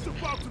 mean, Things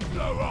about to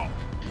blow up.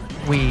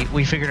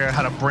 we figured out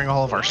how to bring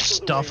all of our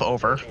stuff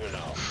over.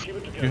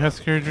 You have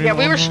scared your Yeah,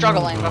 we were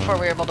struggling before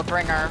we were able to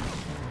bring our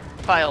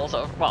files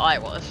over. Well, I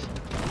was.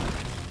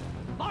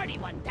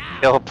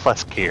 Skill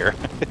plus gear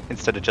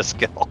instead of just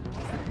skill.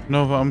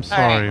 Nova, I'm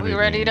sorry. Alright, we baby.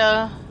 ready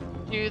to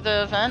do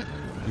the event?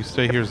 You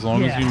stay here as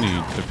long as you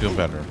need to feel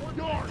better.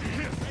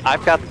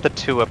 I've got the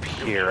 2 up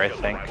here, I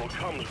think,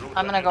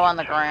 I'm gonna go on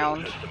the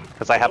ground.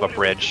 because I have a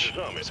bridge,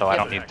 so I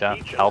don't need to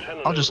help.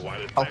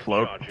 I'll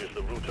float.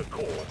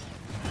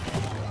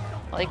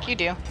 Like you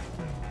do.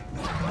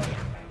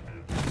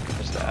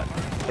 Where's that?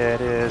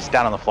 It is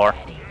down on the floor.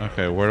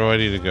 Okay, where do I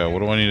need to go? What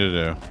do I need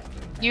to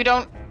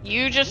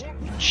You just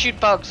shoot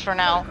bugs for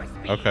now.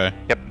 do? Okay.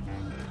 Yep.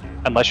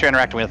 Unless you're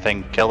interacting with a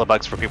thing, kill the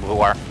bugs for people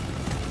who are.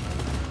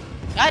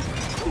 God,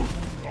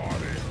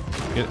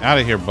 Get out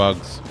of here,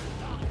 bugs.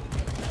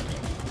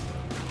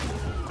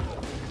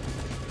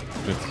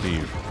 Good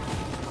Steve.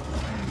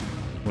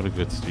 What a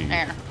good Steve.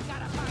 there.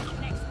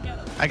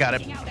 I got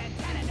it.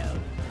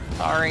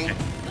 Sorry. You're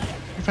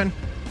fine.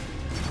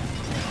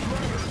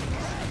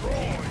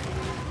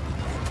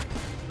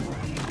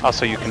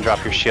 Also, you can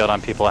drop your shield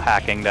on people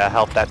hacking to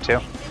help that too.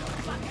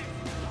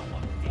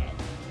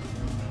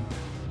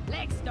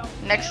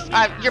 Next,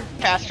 you're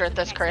faster at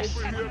this, Chris.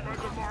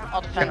 I'll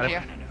defend Got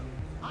it.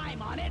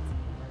 you.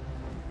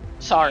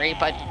 Sorry,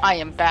 but I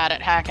am bad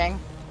at hacking,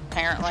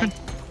 apparently.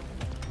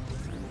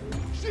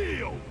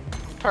 Shield.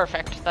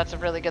 Perfect. That's a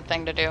really good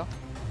thing to do.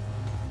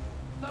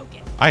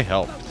 I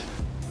helped.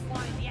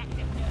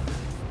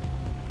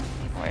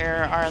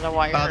 Where are the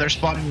wires? They're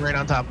spawning right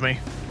on top of me.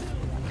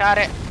 Got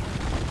it.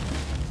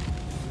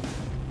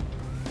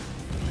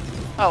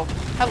 Oh,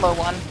 hello,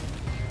 one.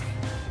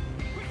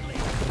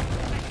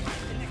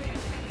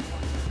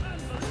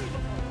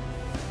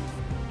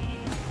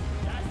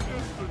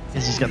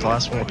 Because he's got the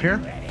last one up here.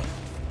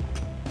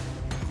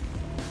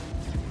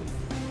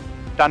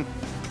 Done.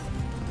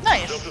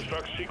 Nice.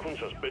 Self-destruct sequence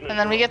has been And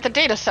then we get the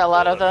data cell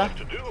out of the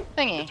to do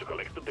thingy. is to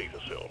collect the data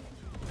cell.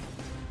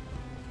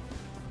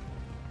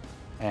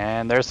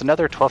 And there's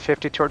another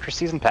 1250 towards your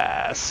season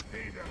pass.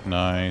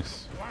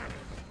 Nice.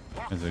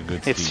 That's a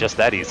good It's Steve. just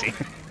that easy.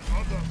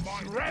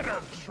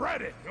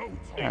 Shred it.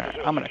 Alright,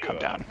 I'm gonna come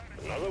down.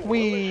 Another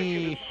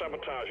Whee! well-executed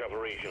sabotage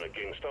operation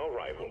against our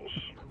rivals.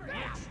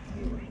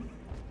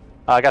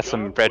 I got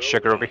some red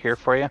sugar over here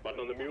for you. Button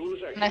on the mule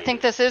is And I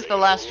think this is the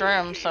last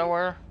room, so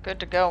we're good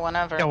to go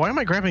whenever. Yeah, why am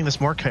I grabbing this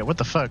Morkite? What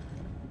the fuck?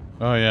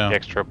 Oh yeah. The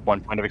extra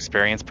 1 point of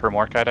experience per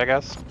Morkite, I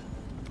guess.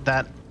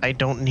 That I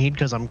don't need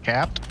because I'm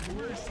capped.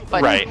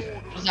 But Right.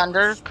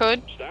 Zunder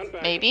could,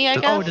 maybe, I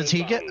guess. Oh, does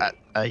he get?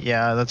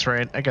 Yeah, that's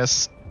right. I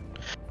guess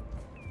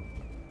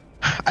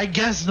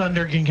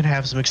Thunderkin can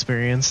have some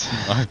experience.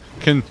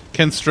 Can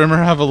Strimmer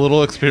have a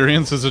little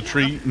experience as a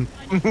treat?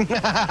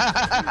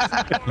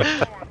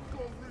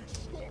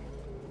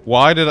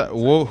 Why did I?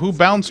 Who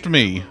bounced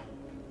me?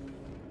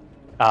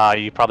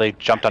 You probably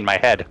jumped on my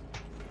head.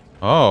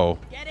 Oh,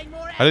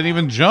 I didn't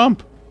even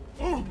jump.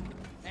 Ammo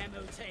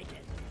taken.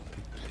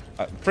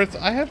 Fritz,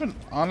 I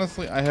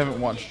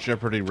haven't watched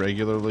Jeopardy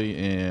regularly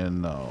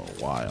in a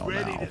while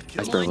now.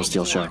 Iceberg will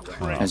steal show,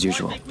 as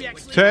usual.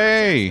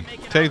 Tay,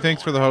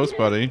 thanks for the host,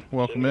 buddy.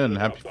 Welcome in.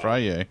 Happy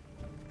Friday.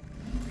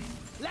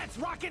 Let's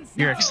rock and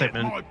Your snap.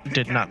 excitement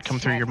did not come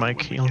through your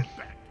mic, Elon.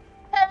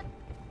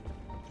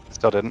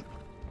 Still didn't.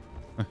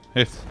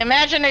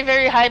 Imagine a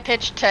very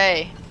high-pitched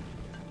Tay.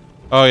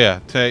 Oh yeah,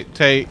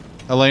 Tay.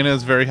 Elena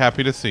is very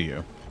happy to see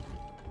you.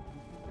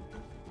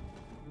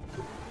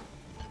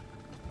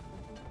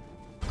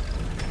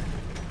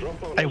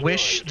 I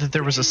wish that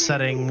there was a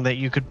setting that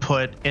you could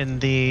put in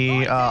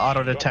the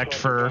auto detect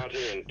for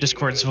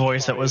Discord's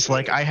voice that was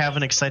like, I have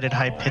an excited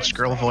high-pitched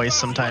girl voice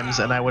sometimes,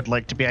 and I would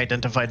like to be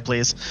identified,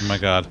 please. Oh my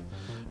god.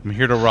 I'm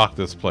here to rock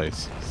this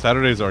place.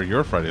 Saturdays are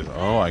your Fridays.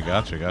 Oh, I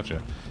gotcha.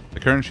 The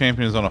current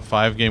champion is on a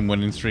 5-game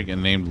winning streak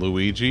and named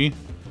Luigi.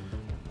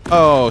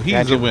 Oh,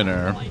 he's a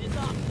winner.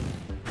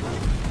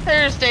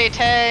 Thursday,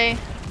 Tay.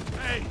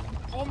 Hey,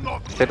 I'm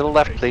not. Stay to the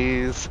left,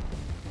 please.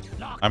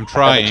 I'm I have a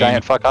trying.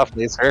 giant fuck off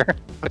laser.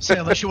 Say,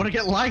 unless you want to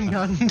get line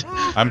gunned.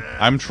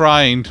 I'm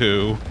trying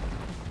to.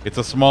 It's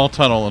a small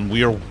tunnel, and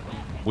we are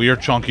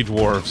chonky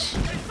dwarves.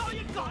 That's all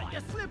you got, you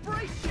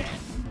slippery shit.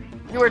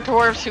 You are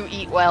dwarves who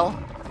eat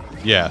well.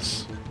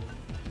 Yes.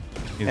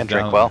 He's And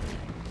down- drink well.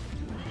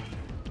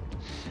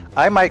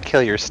 I might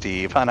kill your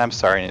Steve, and I'm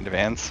sorry in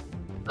advance.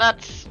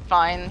 That's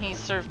fine. He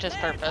served his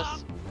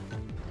purpose.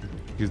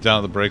 He's down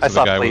at the brakes. I of the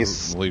saw guy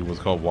police. the lead was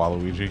called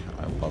Waluigi.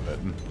 I love it.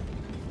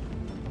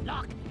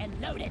 Lock and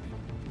load it.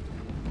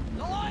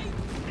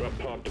 Drop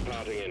pod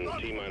departing in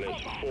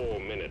T-minus 4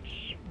 minutes.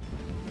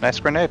 Nice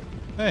grenade.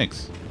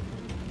 Thanks.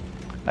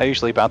 I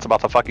usually bounce them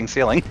off the fucking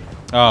ceiling.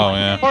 Oh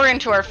yeah. Or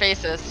into our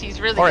faces.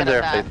 He's really Or good in at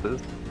their that.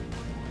 faces.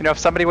 You know, if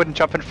somebody wouldn't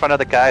jump in front of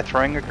the guy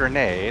throwing a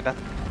grenade,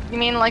 You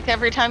mean like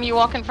every time you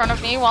walk in front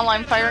of me while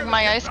I'm firing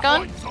my ice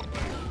gun?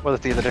 well,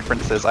 the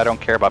difference is I don't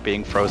care about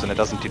being frozen. It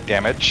doesn't do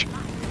damage.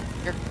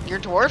 Your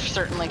dwarf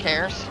certainly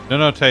cares.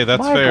 No, Tay,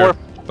 that's My fair,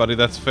 dwarf- buddy.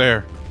 That's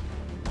fair.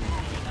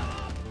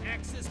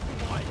 Access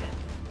provided.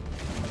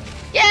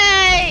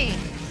 Yay!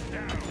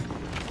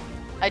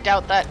 I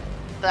doubt that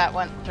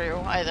went through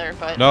either,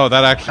 but No,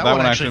 that That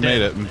one actually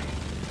made it.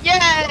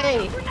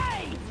 yay!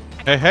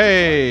 Hey,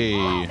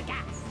 hey.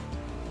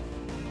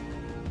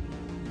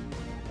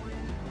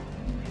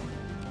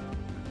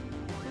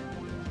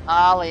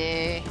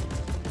 Ollie,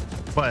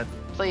 What?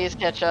 please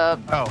catch up.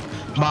 Oh,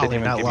 Didn't Molly,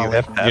 even not give you Lolly.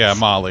 F-Pats. Yeah,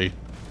 Molly.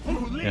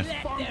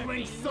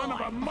 Bungling son of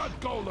a mud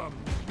golem.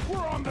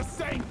 We're on the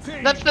same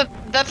team.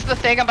 That's the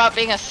thing about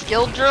being a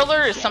skilled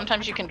driller is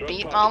sometimes you can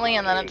beat Molly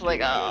and then it's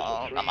like,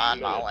 oh, come on,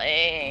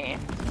 Molly.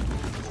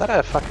 Is that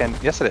a fucking...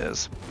 Yes, it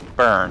is.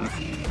 Burn.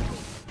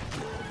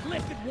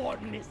 Liquid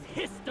Warden is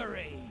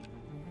history.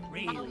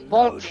 Really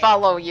Won't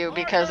follow you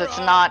because it's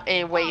not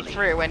a way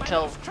through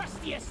until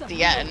trustiest of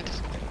the end.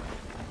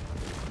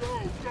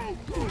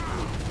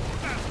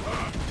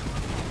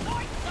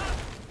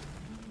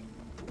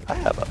 I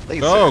have a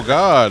laser. Oh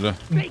God.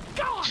 Be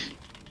gone.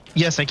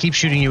 Yes, I keep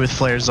shooting you with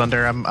flares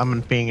under.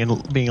 I'm being a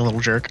little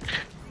jerk.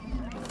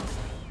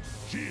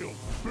 Shield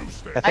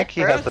boosted. I think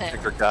he has the froze him.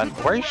 bigger gun.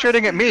 Why are you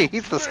shooting at me?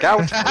 He's the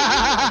scout.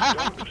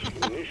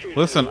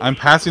 Listen, I'm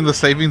passing the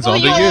savings Pull on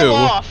to you all you.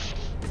 off.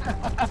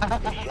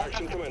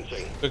 Extraction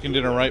commencing. Cooking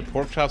dinner right,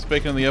 pork chops,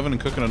 bacon in the oven,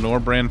 and cooking a Nor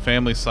brand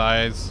family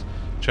size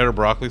cheddar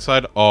broccoli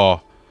side.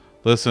 Oh,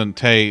 listen,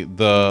 Tay,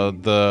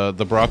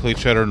 the broccoli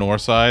cheddar Nor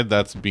side,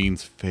 that's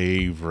Bean's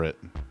favorite.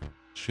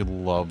 She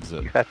loves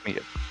it. You had me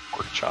at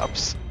pork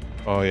chops.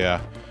 Oh yeah,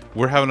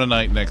 we're having a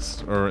night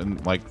next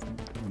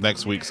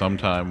week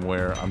sometime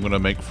where I'm gonna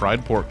make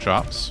fried pork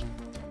chops.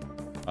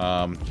 Did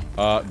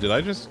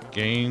I just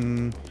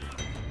gain?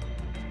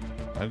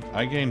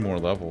 I gained more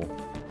level.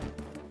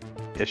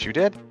 Yes, you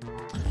did.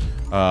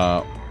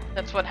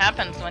 That's what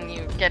happens when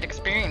you get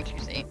experience, you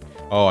see.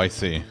 Oh, I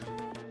see.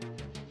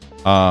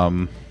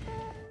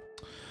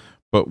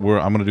 But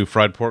I'm gonna do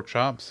fried pork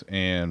chops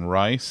and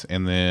rice,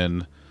 and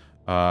then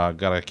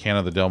got a can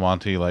of the Del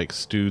Monte like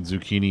stewed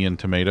zucchini and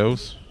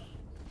tomatoes.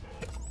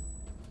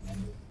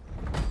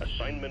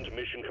 Assignment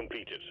mission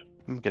completed.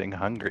 I'm getting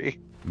hungry.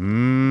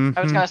 Mm-hmm.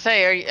 I was gonna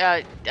say,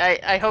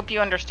 I hope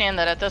you understand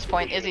that at this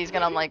point, Izzy's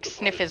gonna like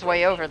sniff his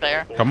way over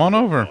there. Come on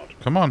over.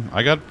 Come on.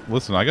 I got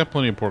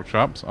plenty of pork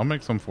chops. I'll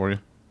make some for you.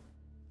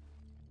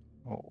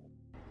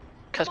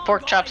 Because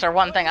pork chops are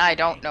one thing I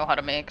don't know how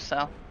to make,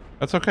 so.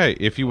 That's okay.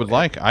 If you would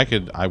like,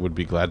 I would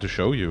be glad to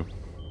show you.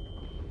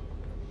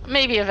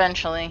 Maybe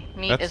eventually.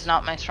 Meat is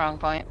not my strong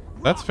point.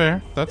 That's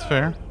fair. That's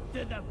fair.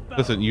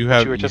 Listen, you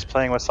were just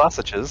playing with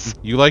sausages.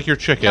 You like your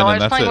chicken, no,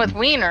 and that's it. I was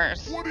playing with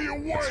wieners. What are you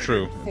waiting It's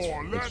true. for?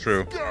 It's Let's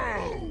true.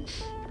 go.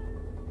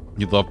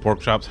 You love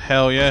pork chops?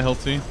 Hell yeah,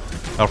 Hilty.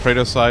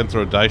 Alfredo side,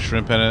 throw diced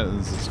shrimp in it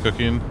as it's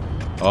cooking.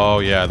 Oh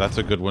yeah, that's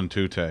a good one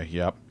too, Tay.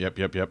 Yep.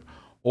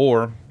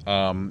 Or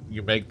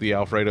you make the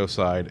Alfredo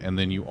side, and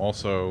then you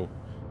also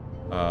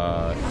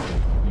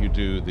you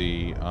do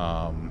the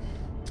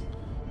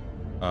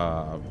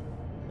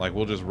like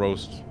we'll just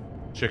roast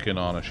chicken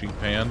on a sheet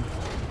pan.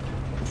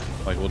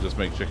 Like we'll just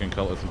make chicken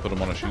cutlets and put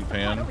them on a sheet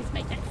pan,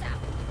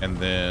 and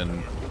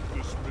then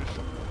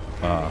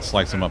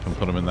slice them up and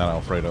put them in that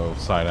Alfredo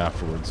side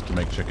afterwards to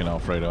make chicken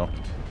Alfredo.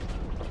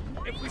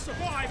 If we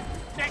survive,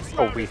 next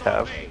Oh, round we is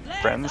have on me.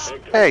 friends.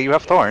 Hey, you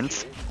have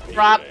thorns.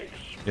 Rob,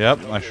 Yep,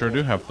 I sure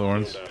do have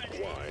thorns.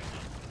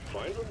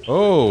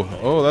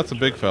 Oh, that's a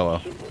big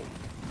fella.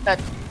 that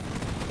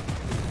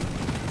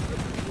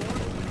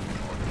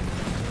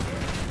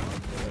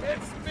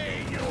It's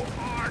me, you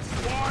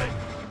arsewite.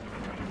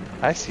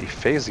 I see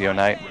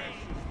Phasio-Knight.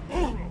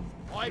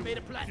 I made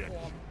a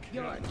platform.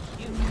 You're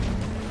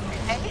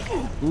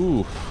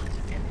Ooh.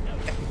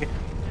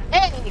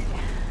 hey,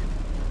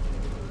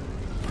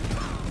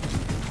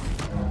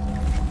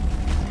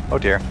 Oh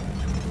dear.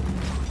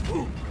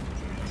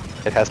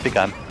 It has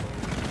begun.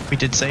 We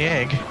did say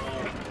egg.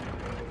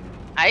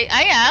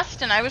 I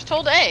asked and I was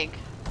told egg.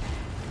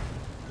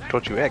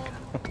 Told you egg.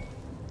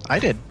 I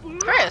did.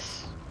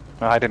 Chris,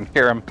 Oh, I didn't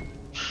hear him.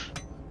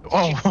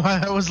 Oh,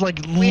 I was like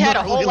we had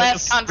a whole literally like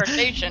last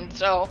conversation,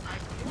 so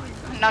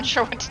I'm not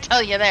sure what to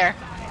tell you there.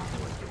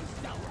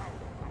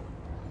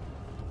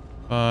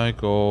 Bye,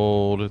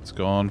 gold. It's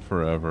gone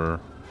forever.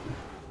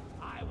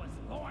 I was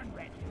born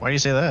ready. Why do you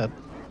say that?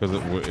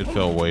 Because it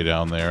fell way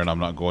down there, and I'm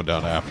not going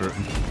down after it.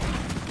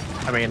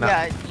 I mean,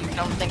 Yeah, you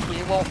don't think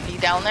we won't be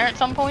down there at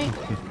some point?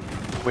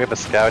 We have a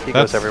scout. He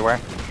That's- goes everywhere.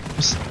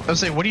 I was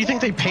saying, what do you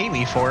think they pay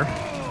me for?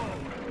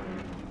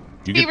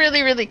 You Be get,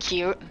 really, really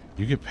cute.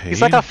 you get paid?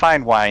 He's like a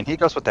fine wine. He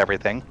goes with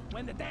everything.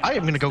 When the day I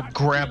am gonna go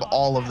grab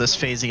all of this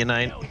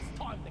Phasio-Knight.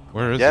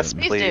 Where is Yes, it?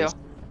 Please please. do.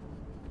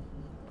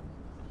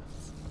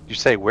 You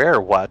say where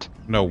or what?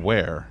 No,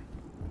 where?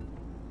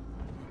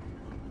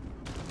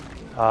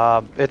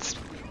 It's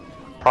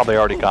probably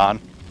already gone.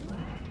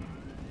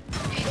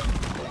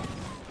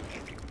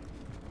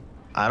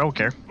 I don't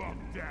care.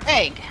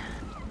 Egg.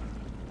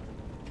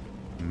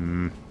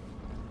 Hmm.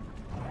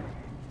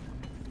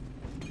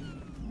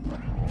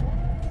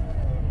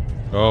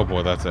 Oh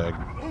boy, that's egg.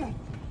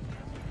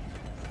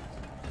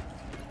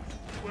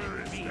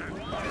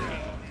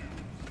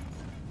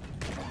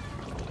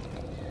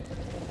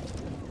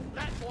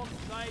 platform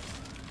tonight.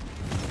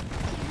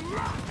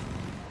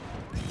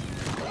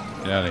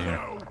 Get out of here.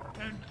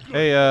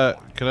 Hey,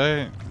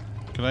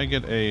 can I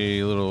get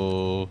a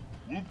little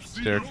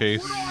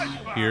staircase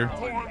here?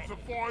 Time to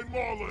find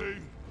Molly.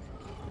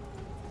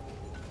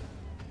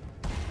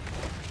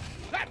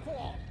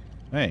 Platform.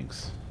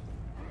 Thanks.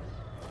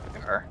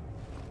 Sure.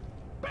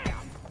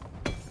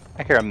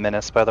 I hear a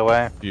menace, by the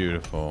way.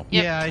 Beautiful.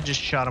 Yep. Yeah, I just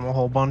shot him a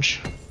whole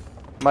bunch.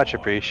 Much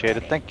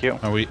appreciated. Thank you.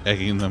 Are we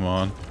egging them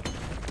on?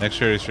 Next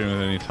charity stream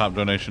with any top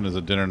donation is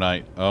a dinner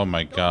night. Oh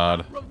my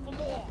god. Room for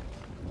more.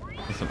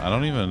 Listen, I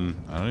don't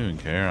even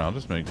care. I'll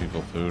just make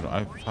people food.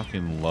 I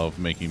fucking love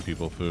making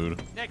people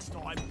food. Next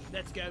time,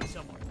 let's go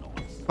somewhere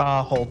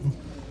nice. Hold.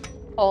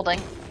 Holding.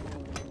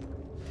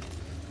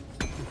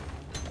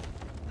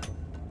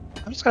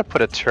 I'm just gonna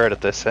put a turret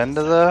at this end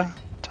of the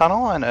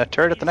tunnel and a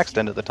turret at the next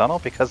end of the tunnel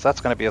because that's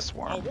gonna be a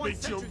swarm.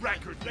 Beat your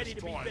record Ready this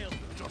to be time. built.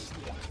 Just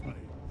watch me.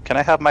 Can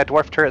I have my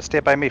dwarf turret stay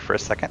by me for a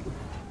second?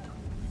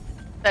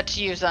 That's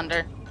you,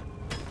 Zunder.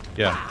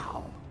 Yeah.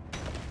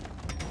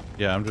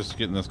 Yeah, I'm just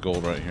getting this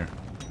gold right here.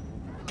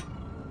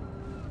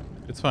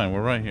 It's fine.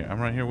 We're right here. I'm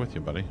right here with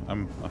you, buddy.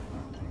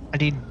 I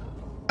need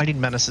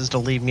menaces to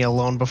leave me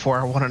alone before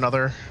I want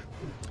another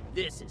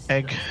This is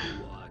egg.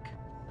 work.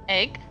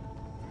 Egg.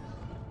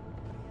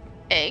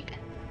 Egg.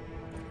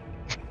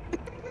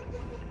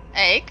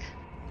 Egg.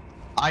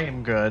 I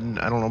am good.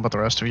 I don't know about the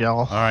rest of y'all.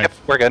 All right. Yep,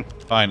 we're good.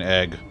 Fine,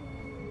 egg.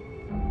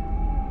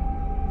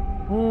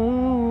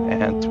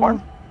 And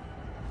swarm?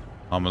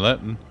 Omelette.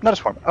 Not a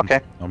swarm. Okay,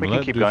 we can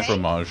Omelette keep du going.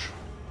 fromage.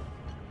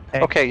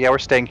 Egg. Okay, yeah, we're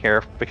staying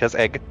here because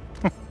egg.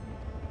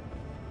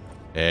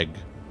 Egg.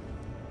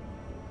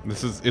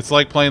 It's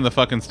like playing the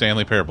fucking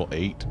Stanley Parable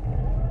 8.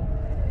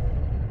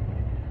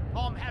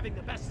 I'm having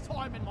the best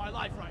time in my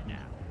life right now.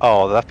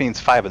 Oh, that means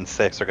 5 and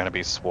 6 are going to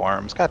be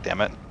swarms. God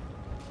damn it.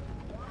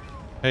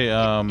 Hey,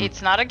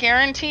 It's not a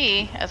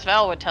guarantee, as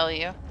Val would tell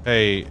you.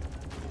 Hey.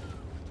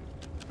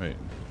 Wait,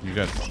 you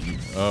got...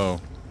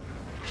 Oh.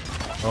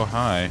 Oh,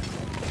 hi.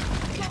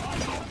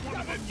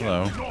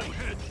 Hello.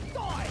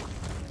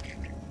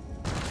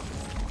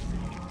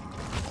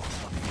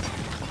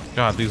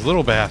 God, these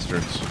little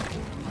bastards.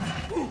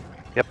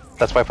 Yep,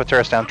 that's why I put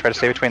turrets down. Try to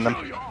stay between them.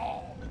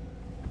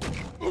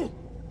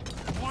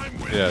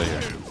 Get out of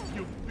here.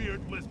 You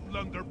beardless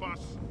blunderbuss.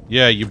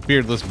 Yeah, you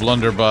beardless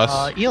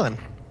blunderbuss. Elin,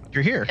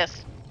 you're here.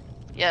 Yes.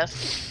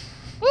 Yes.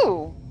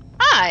 Ooh.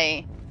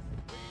 Hi.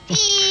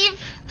 Steve.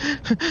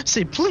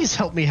 Say, please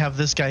help me have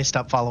this guy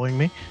stop following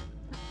me.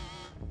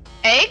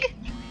 Egg?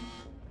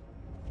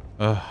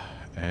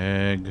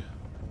 Egg.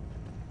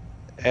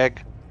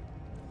 Egg.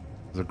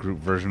 The group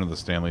version of the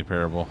Stanley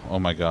Parable. Oh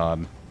my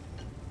god.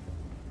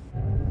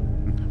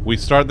 We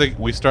start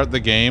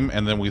the game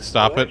and then we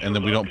stop it and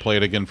then we don't play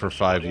it again for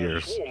 5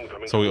 years.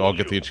 So we all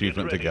get the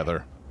achievement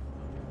together.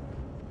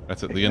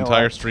 That's it. The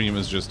entire stream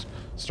is just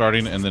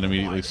starting and then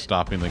immediately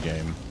stopping the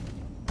game.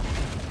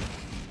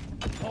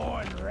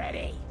 Born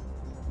ready.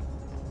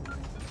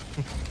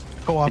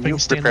 Co-oping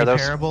Stanley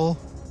Parable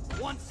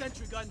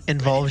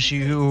involves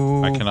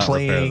you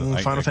playing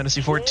Final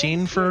Fantasy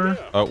XIV for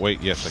Oh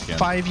wait, yes I can.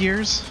 5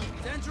 years.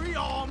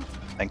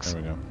 Thanks.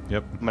 There we go.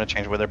 Yep. I'm going to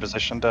change weather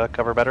position to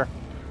cover better.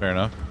 Fair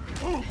enough.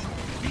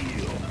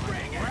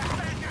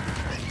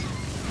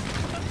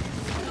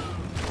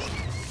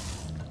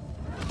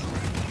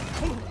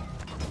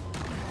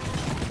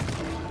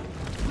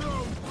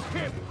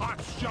 Hip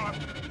hot shot.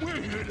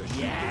 We're here to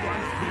shoot the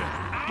ones here.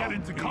 Get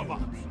into cover.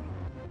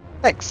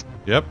 Thanks.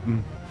 Yep.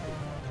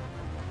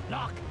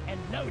 Lock and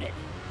load it.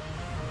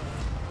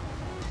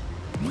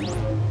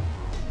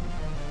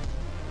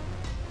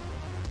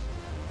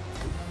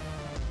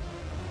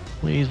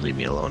 Please leave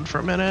me alone for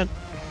a minute.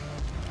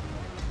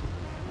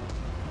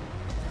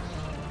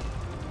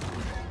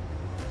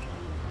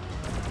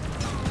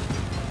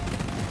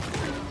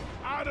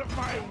 Out of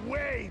my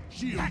way,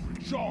 shield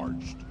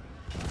charged.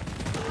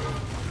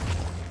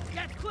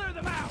 Let's clear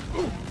them out.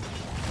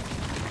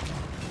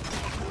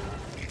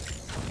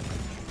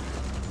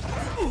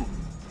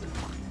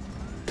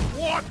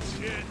 Watch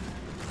it.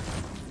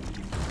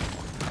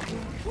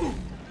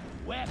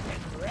 Weapon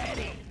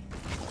ready.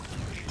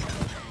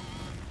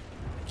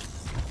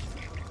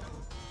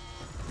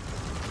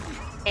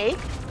 Egg?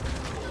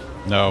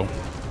 No.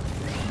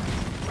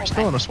 We're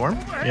still in a swarm?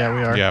 Yeah,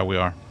 we are. Yeah, we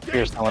are.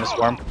 Here's still in a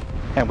swarm.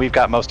 And we've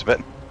got most of it.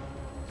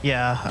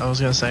 Yeah, I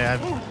was gonna say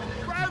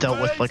I've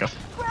dealt with like a.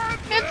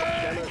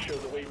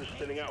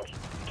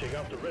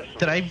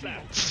 Did I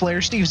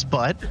flare Steve's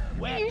butt?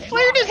 You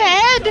flared his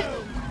head!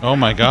 Oh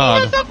my He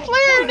god. has a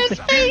flare in his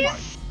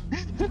face!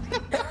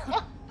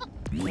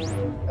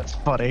 That's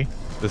funny.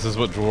 This is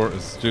what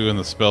dwarves do in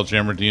the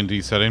Spelljammer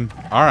D&D setting.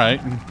 Alright,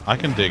 I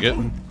can dig it.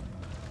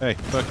 Hey,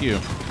 fuck you.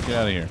 Get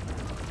out of here.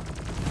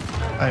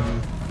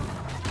 I'm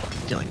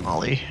stealing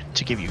Molly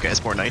to give you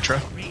guys more nitra.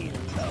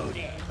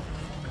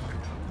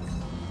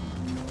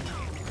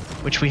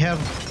 Which we have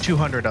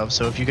 200 of,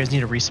 so if you guys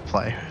need a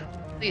resupply.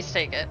 Please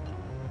take it.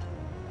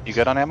 You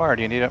good on ammo, or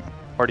do you need it?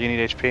 Or do you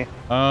need HP?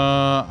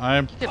 I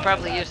You could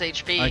probably use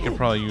HP. could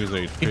probably use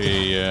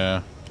HP,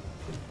 yeah.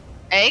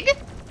 Egg?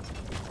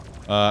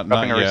 Not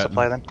Dropping a yet.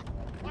 resupply then?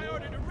 I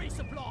ordered a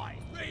resupply.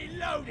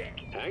 Reload it.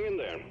 Hang in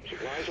there.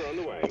 Supplies are on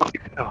the way.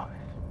 Oh.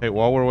 Hey,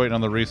 while we're waiting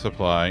on the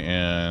resupply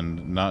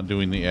and not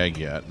doing the egg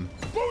yet,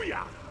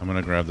 Booyah! I'm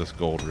gonna grab this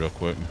gold real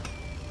quick.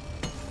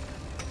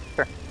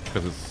 Sure.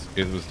 Because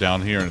it was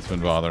down here and it's been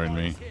bothering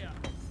me.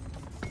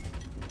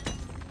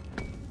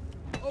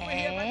 Over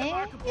here by the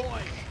market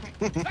boy.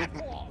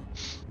 Platform.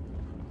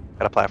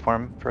 Got a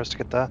platform for us to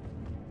get the...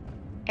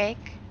 Egg?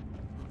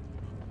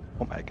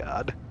 Oh my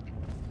god.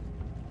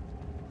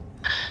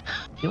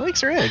 He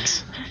likes her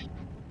eggs.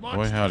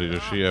 Boy howdy,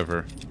 does she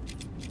ever.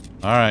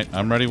 Alright,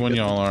 I'm ready when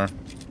y'all are.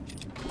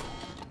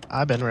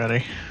 I've been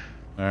ready.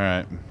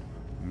 Alright,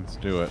 let's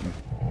do it.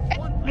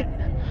 One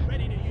weapon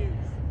ready to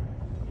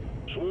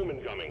use. Swarm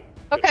incoming.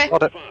 Okay.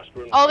 Got it.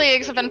 All the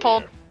eggs have been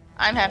pulled.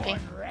 I'm happy.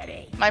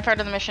 Ready. My part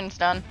of the mission's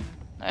done.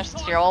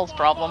 That's your all's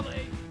problem.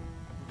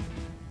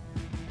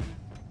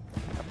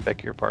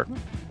 Beg your pardon?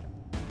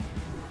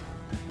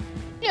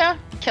 Yeah,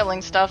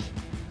 killing stuff.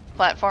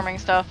 Platforming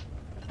stuff.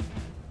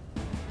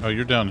 Oh,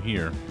 you're down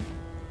here.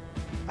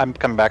 I'm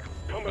coming back.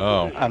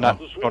 Oh. I'm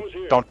not.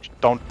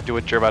 Don't do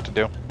what you're about to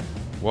do.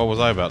 What was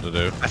I about to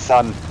do? My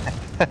son.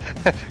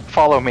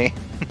 Follow me.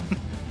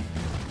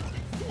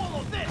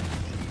 Swallow this.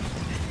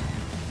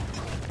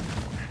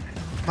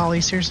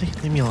 Molly, seriously,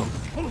 leave me alone.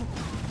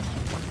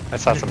 I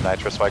saw some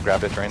nitro, so I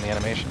grabbed it during the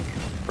animation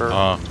for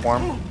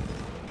swarm.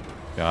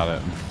 Got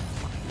it.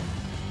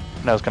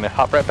 And I was gonna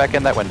hop right back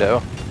in that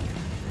window.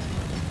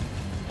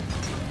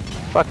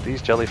 Fuck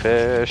these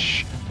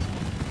jellyfish.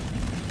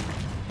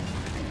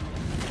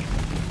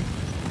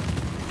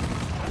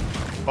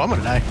 Oh, I'm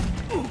gonna die.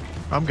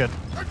 I'm good.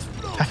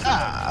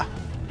 Haha.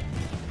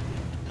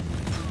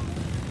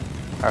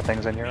 Are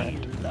things on your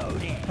end?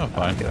 Oh,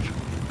 fine.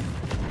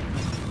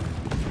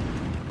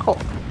 Cool.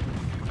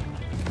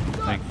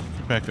 Hey,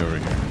 get back over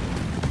here.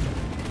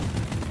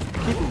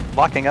 Keep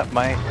locking up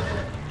my...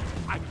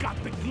 I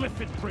got the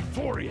Glyphid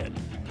Praetorian.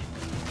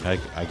 I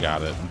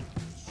got it.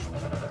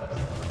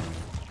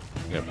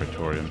 I got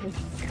Praetorian.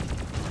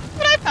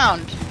 What I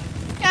found,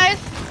 guys.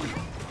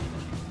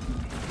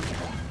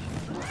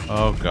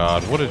 Oh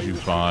God, what did you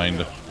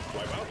find?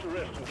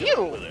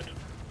 You.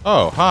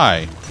 Oh,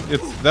 hi.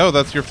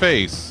 That's your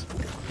face.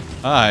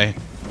 Hi.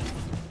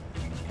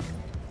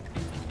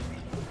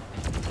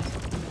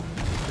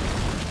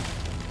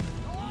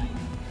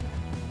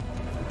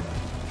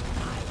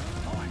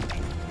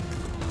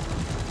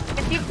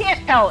 If you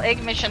can't tell,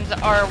 egg missions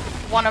are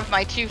one of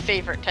my 2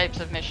 favorite types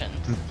of missions.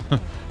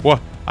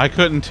 What? I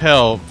couldn't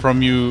tell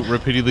from you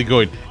repeatedly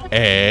going,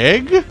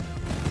 egg?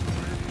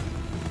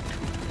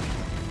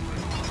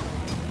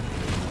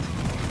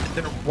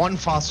 There's one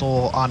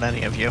fossil on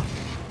any of you.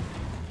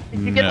 Did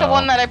you get the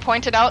one that I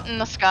pointed out in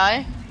the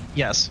sky?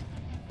 Yes.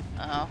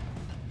 Oh.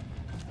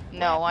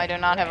 No, I do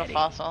not have a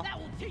fossil.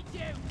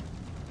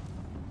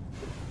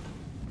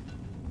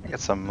 Get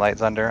some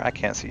lights under. I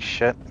can't see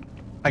shit.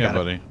 I got it.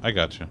 buddy. I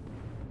got you.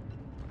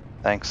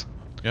 Thanks.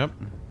 Yep.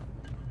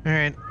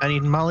 Alright, I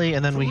need Molly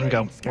and then we can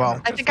go. Well,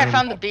 I think I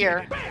found the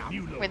beer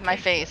with my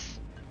face.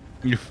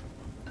 You.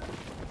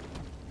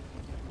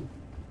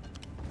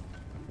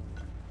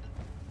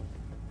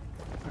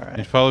 Alright.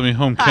 You follow me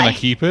home. Can I Hi.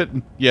 keep it?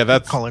 Yeah,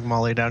 that's calling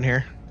Molly down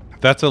here.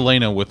 that's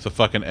Elena with the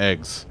fucking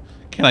eggs.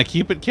 Can I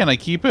keep it? Can I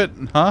keep it?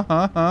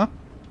 Huh?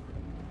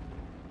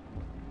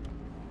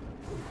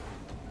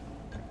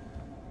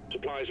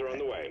 Supplies are on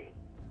the way.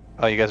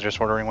 Oh, you guys are just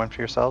ordering one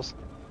for yourselves?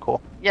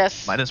 Cool.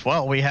 Yes. Might as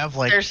well. We have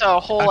like There's a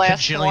whole a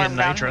ass kajillion swarm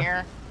down nitra.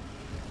 here.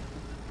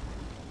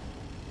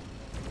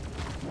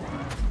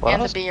 What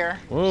And else? the beer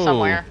Whoa.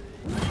 somewhere.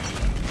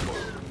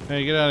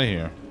 Hey, get out of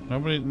here.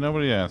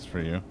 Nobody asked for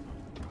you.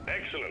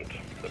 Excellent.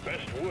 The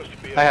best worst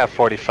beer. I have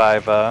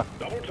 45 Double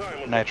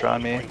time on nitro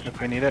on me points.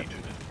 if we need it.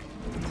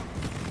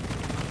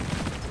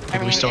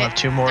 I we still have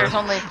 2 more There's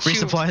only 2.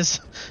 resupplies.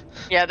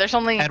 Yeah, there's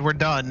only And we're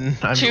done.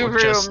 I mean, 2 we're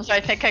just- rooms.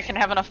 I think I can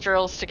have enough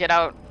drills to get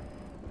out.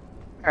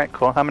 Alright,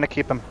 cool. I'm gonna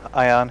keep an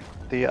eye on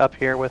the up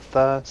here with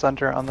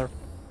Zunder on the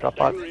drop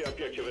pod. Primary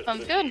objective is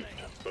Sounds good.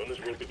 bonus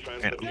will be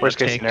transferred. And Worst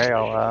case take-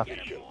 scenario,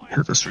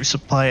 Here's this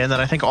resupply, and then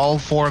I think all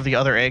 4 of the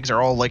other eggs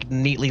are all like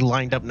neatly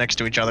lined up next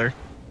to each other.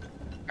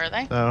 Are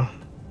they? So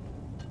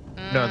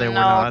No, they were no,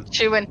 not.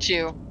 2 and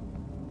 2.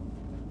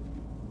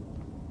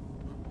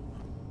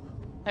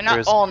 They're not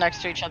There's- all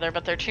next to each other,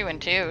 but they're 2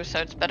 and 2, so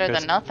it's better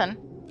There's- than nothing.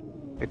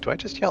 wait, do I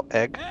just yell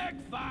egg? Egg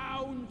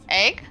found.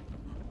 Egg?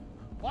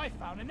 I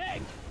found an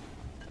egg.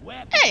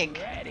 Weapon Egg.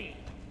 ready.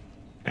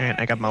 and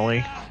I got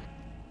Molly,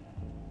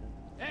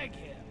 Egg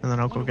here. and then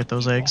I'll go get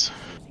those eggs.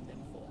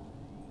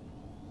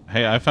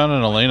 Hey, I found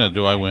an Elena.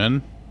 Do I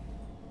win?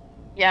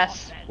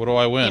 Yes. What do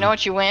I win? You know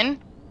what you win?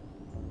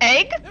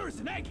 Egg? There is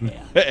an egg here.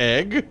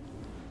 Egg?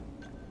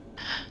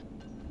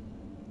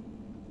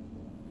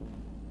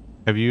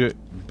 Have you...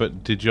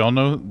 But did y'all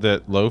know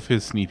that Loaf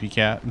is Sneepy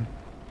Cat?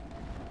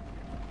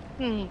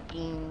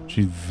 Sneaky.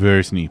 She's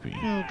very sneepy.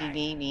 Sneaky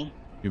baby.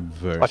 You're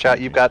very Watch out,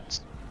 sneepy. you've got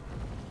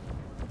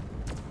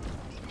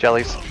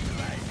jellies.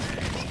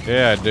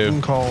 Yeah, I You can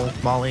do. call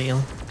Molly.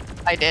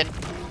 I did.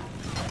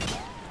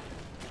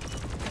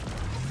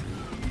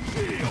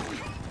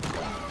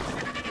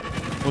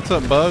 What's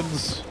up,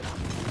 Bugs?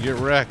 Get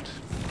wrecked.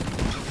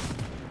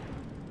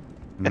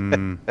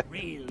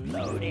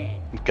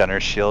 Reloading.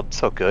 Gunner's shield,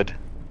 so good.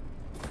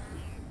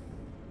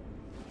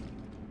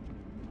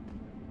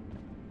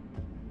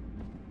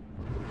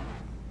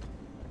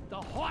 The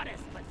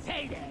hottest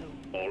potato.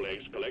 All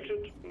eggs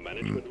collected.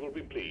 Management will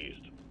be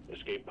pleased.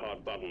 Escape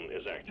pod button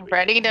is activated.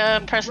 Ready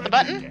to press the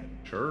button?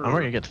 Sure. I'm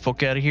ready to get the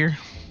fuck out of here.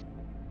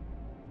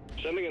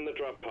 Sending in the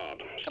drop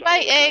pod.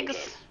 Goodbye, Starting the eggs.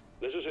 countdown.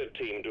 This is it,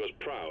 team. Do us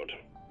proud.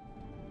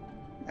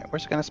 Alright,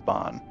 where's it gonna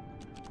spawn?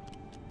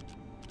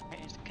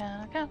 Where's it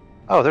gonna go?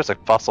 Oh, there's a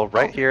fossil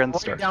right here in the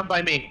Right start. down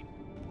by me.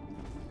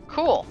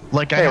 Cool.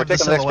 Like I Hey, we're have the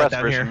taking the silhouette express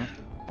down version. here.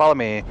 Follow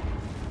me.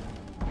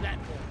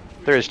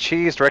 There is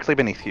cheese directly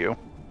beneath you.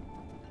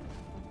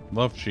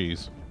 Love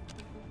cheese.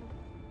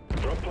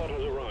 Drop pod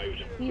has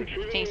arrived.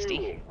 Retrieving tasty.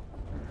 your room.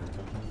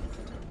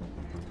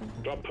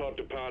 Drop pod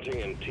departing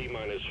in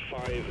T-minus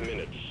 5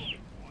 minutes.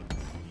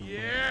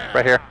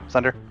 Right here,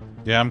 Zunder.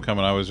 Yeah, I'm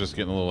coming. I was just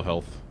getting a little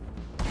health.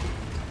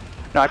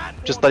 No, I'm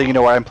just letting you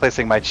know where I'm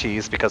placing my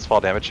cheese because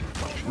fall damage.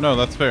 No,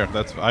 that's fair.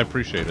 I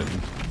appreciate it.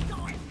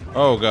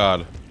 Oh,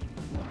 God.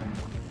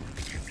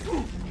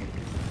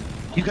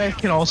 You guys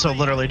can also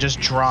literally just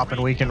drop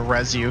and we can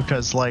res you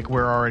because like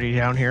we're already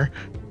down here.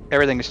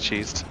 Everything is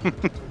cheesed.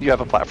 You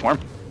have a platform.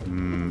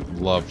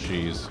 Love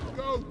cheese.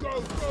 Go,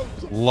 go, go.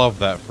 Love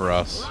that for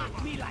us.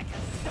 Me like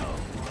a stone.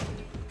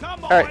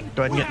 Come on. Alright,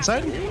 Go ahead and get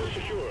inside. Rule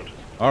secured.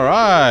 All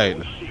right.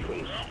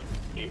 Sequence.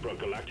 Deep Rock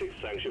Galactic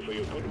thanks you for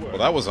your good work. Well,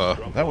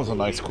 that was a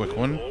nice quick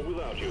one. All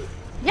without you.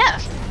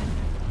 Yes.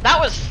 That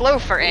was slow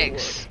for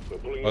eggs. We're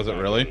pulling Was you it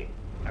back really?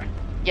 in.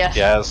 Yes.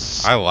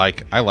 yes. I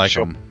like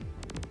Sure. them.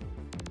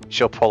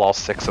 She'll pull all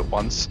 6 at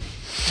once.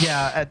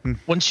 Yeah,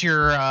 once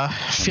you're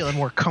feeling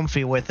more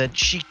comfy with it,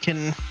 she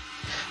can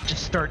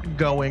just start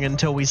going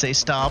until we say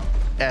stop,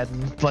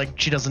 and like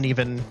she doesn't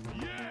even.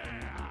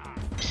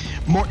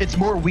 It's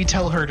more we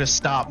tell her to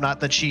stop, not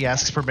that she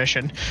asks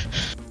permission.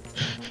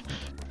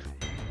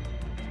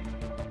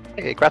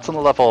 Hey, congrats on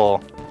the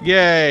level.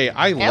 Yay!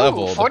 I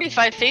leveled.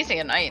 45 phasing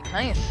a night.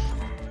 Nice.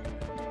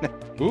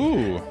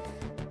 Ooh.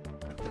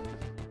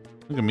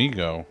 Look at me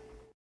go.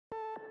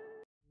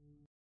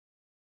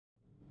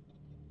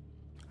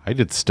 I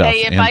did stuff.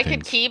 Hey, if and I things.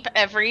 could keep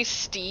every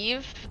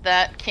Steve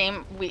that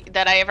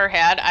that I ever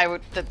had, I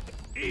would.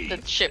 The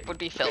ship would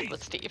be filled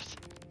with Steves.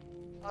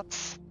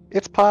 Pots.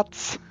 It's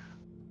pots.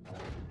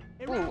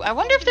 Ooh, I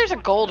wonder if there's a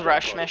gold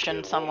rush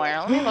mission somewhere.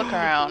 Let me look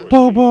around.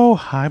 Bobo,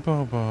 hi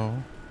Bobo.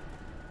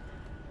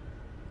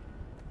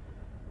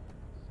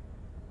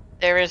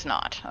 There is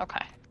not.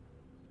 Okay.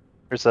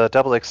 There's a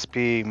double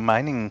XP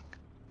mining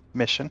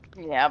mission.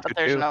 Yeah, but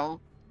Could do.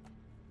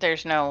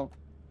 there's no.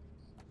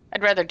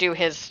 I'd rather do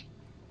his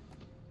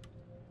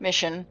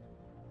mission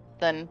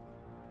than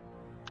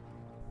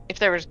if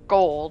there was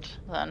gold.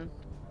 Then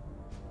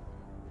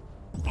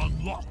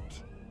Unlocked.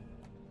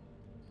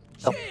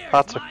 Oh,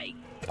 pots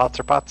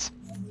are pots.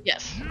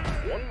 yes.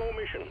 One more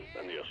mission,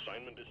 and the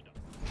assignment is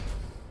done.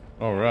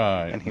 All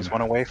right. And he's one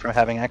away from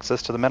having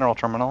access to the mineral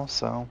terminal,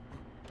 so.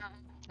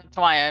 That's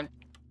why I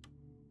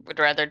would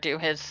rather do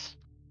his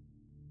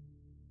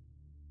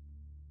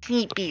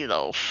sneaky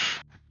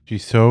loaf.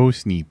 She's so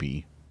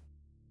sneepy.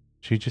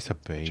 She's just a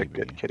baby. Such a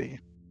good kitty.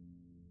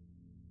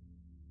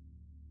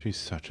 She's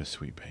such a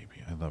sweet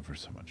baby. I love her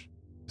so much.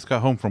 Just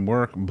got home from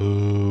work.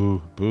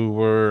 Boo. Boo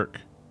work.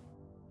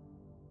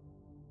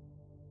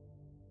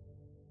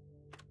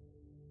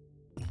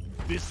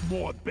 This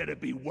mod better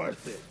be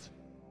worth it.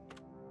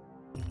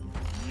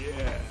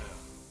 Yeah.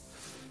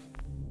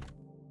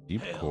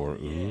 Deep core.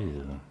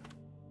 Ooh.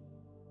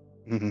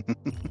 This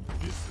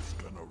is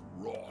gonna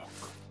rock.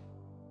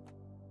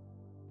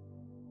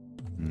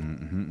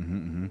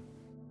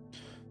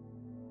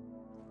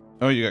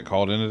 Oh, you got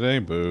called in today?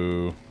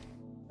 Boo.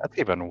 That's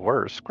even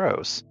worse.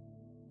 Gross.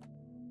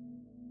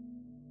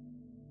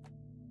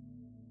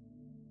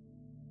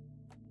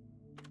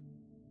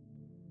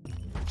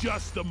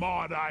 Just the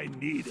mod I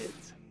needed.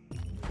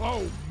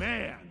 Oh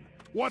man,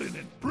 what an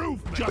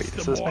improvement! Wait, Just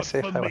is the this my mod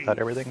safe for high me. without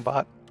everything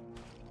bought?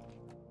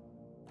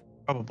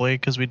 Probably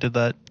because we did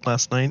that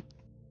last night.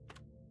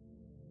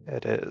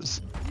 It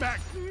is.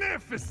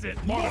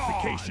 Magnificent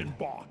modification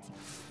bot.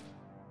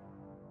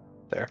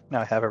 There.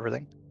 Now I have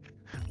everything.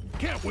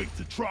 Can't wait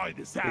to try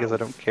this out. Because I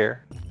don't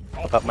care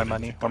about my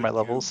money or my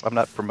levels. I'm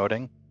not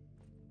promoting.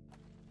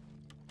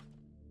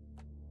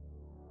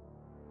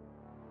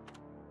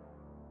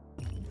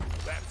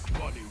 That's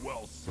money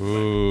well spent.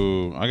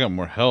 Ooh, I got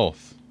more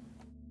health.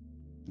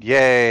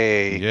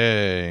 Yay!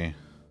 Yay.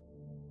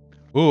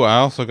 Ooh, I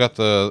also got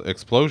the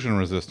explosion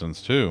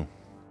resistance too.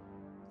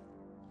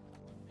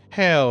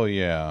 Hell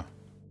yeah.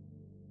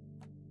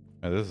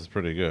 Yeah, this is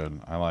pretty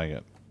good. I like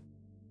it.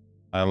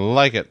 I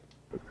like it.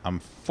 I'm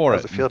for How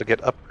it. does it feel to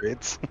get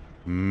upgrades?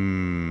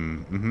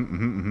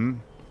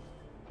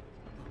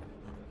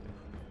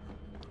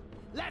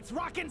 Let's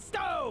rock and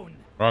stone.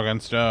 Rock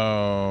and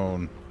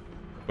stone.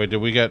 Wait, did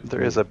we get...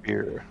 There is a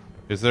beer.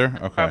 Is there?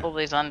 Okay.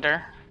 Probably's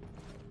under.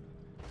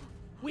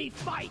 We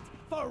fight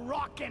for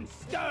rock and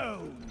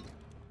stone.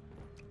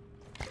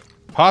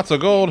 Pots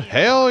of gold.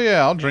 Hell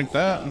yeah, I'll drink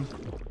that.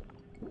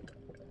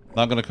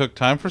 Not gonna cook.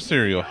 Time for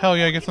cereal. Hell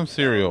yeah, get some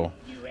cereal.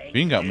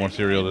 Bean got more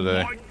cereal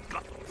today.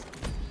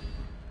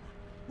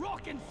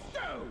 Rock and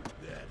stone.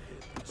 That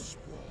hit the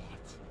spot.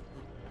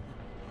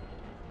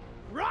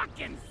 Rock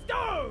and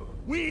stone.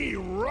 We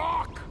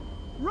rock.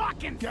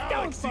 Rock and stone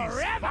Galaxy's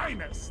forever.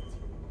 finest.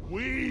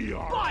 We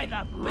are By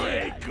the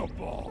beard.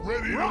 unbreakable.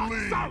 Ready Rock to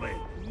leave. solid.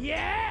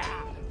 Yeah.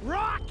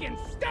 Rock and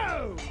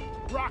stone.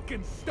 Rock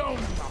and stone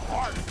in the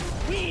heart.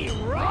 We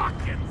rock.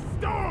 Rock and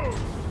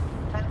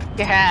stone.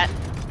 Your hat.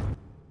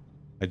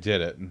 I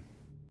did it.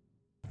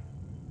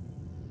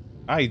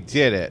 I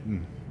did it.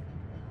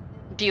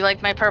 Do you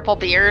like my purple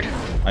beard?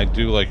 I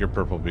do like your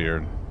purple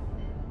beard.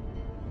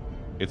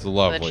 It's So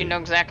lovely. that you know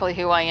exactly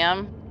who I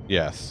am?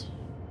 Yes.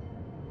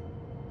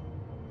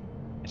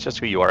 It's just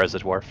who you are as a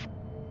dwarf.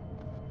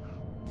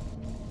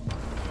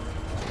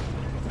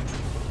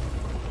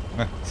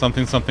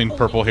 Something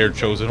purple haired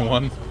chosen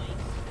one.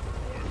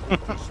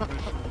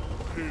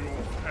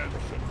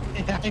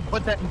 Yeah, I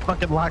put that in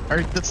fucking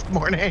Lockhart this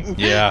morning.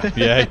 Yeah,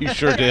 he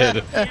sure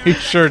did. He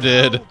sure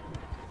did.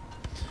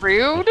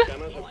 Rude?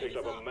 Scanners have picked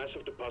up a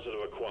massive deposit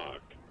of a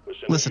quark. We're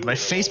sending Listen, you my and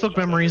Facebook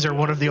all memories are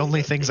one of the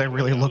only things I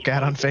really look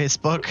at on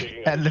Facebook,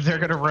 and they're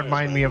gonna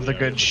remind me of the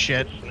good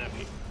shit.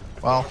 snappy.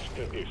 Well,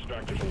 Can be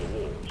extracted from the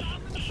walls.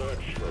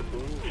 Search for a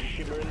blue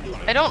shimmering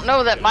light. I don't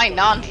know that my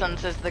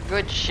nonsense is the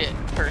good shit,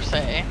 per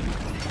se.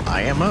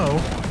 IMO,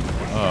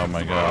 Oh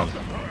my god.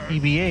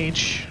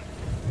 EBH.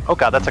 Oh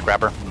god, that's a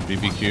grabber.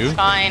 BBQ?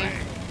 Fine.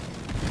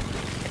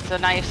 It's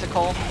an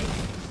icicle.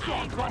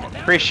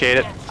 Appreciate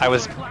it. I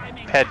was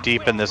head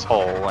deep in this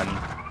hole and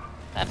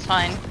That's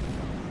fine.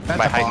 That's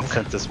My a heightened bonk.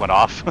 senses went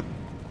off.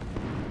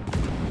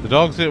 The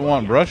dogs didn't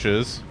want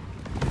brushes.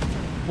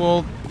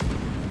 Well,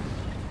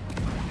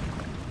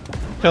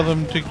 tell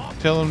them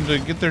to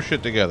get their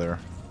shit together.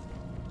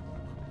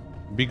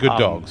 Be good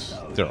dogs.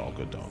 They're all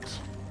good dogs.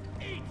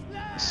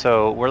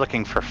 So we're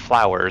looking for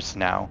flowers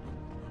now.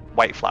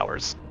 White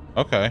flowers.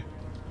 Okay.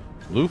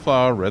 Blue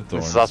flower, red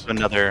thorns. This is also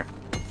another...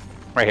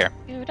 Right here.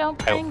 You don't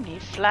bring me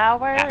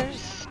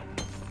flowers.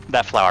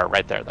 That flower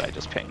right there that I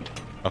just pinged.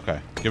 Okay.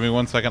 Give me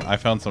 1 second. I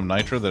found some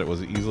nitro that it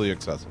was easily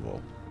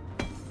accessible.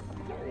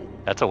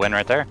 That's a win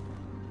right there.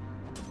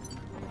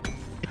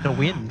 A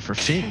win for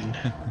Finn.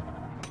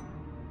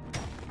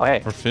 Oh, hey,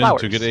 For Finn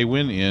flowers. to get a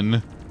win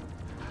in.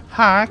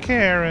 Hi,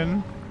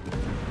 Karen.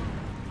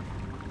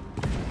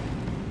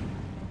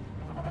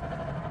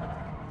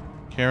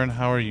 Karen,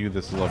 how are you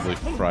this lovely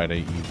Friday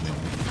evening?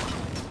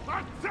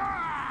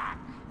 Attack!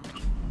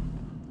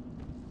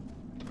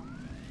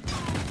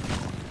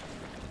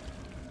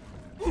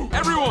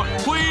 Everyone,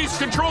 please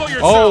control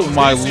yourselves. Oh,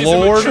 my this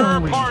lord. Is a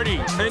mature party.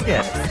 And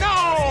no!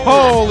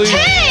 Holy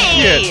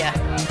Tay! shit!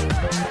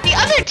 The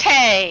other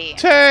Tay!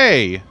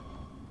 Tay!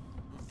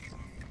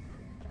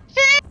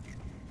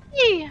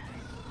 Tay!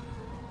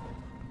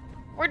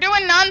 We're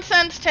doing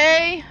nonsense,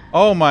 Tay.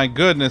 Oh my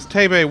goodness,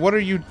 Tay-Bay, what are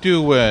you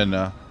doing?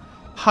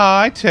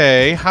 Hi,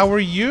 Tay. How are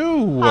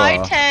you? Hi,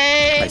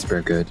 Tay. Ice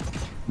bear good.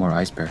 More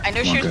ice bear. I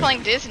knew she More was good.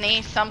 playing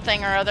Disney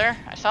something or other.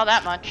 I saw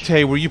that much.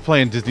 Tay, were you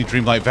playing Disney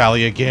Dreamlight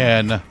Valley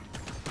again?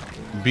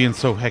 Being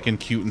so heckin'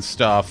 cute and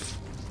stuff.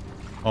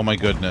 Oh my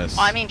goodness.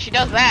 Well, I mean, she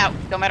does that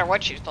no matter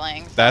what she's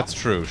playing. So. That's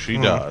true. She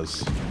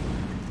does.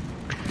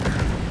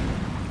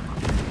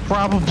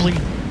 Probably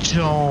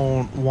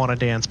don't want a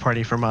dance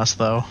party from us,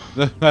 though.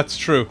 That's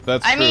true.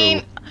 That's I true.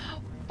 mean,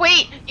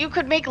 wait, you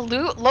could make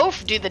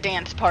Loaf do the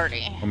dance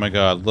party. Oh my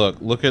God!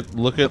 Look at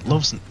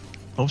Loaf's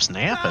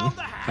napping.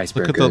 Ice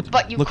bear Look at the- good.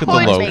 But you Look could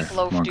at the loaf. make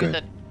Loaf More do good.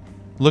 the.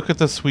 look at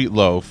the sweet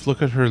loaf.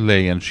 Look at her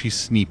laying. She's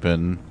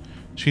sneeping.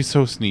 She's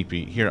so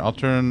sneepy. Here, I'll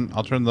turn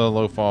the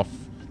loaf off.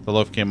 The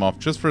loaf cam off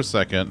just for a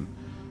second.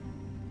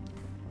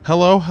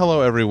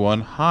 Hello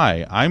everyone.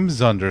 Hi, I'm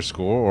Zunderscore,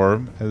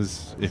 or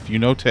as if you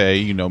know Tay,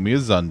 you know me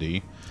as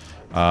Zundy.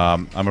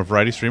 I'm a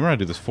variety streamer. I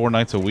do this 4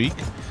 nights a week.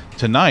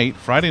 Tonight,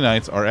 Friday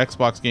nights, are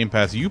Xbox Game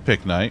Pass You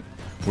Pick night,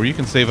 where you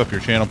can save up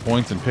your channel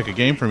points and pick a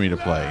game for me to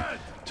play.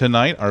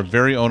 Tonight, our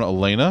very own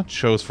Elena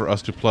chose for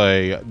us to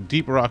play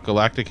Deep Rock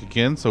Galactic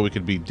again, so we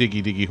could be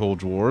diggy hole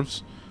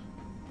dwarves.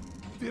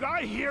 Did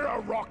I hear a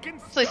rockin'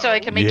 So I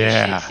can make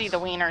Yeah. you see the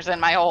wieners in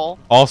my hole.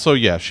 Also,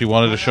 yeah, she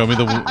wanted to show me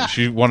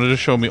she wanted to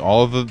show me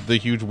all of the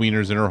huge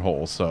wieners in her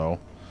hole. So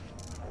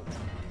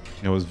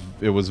it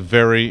was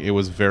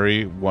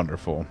very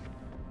wonderful.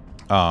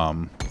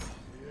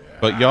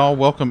 But y'all,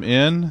 welcome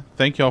in.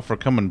 Thank y'all for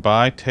coming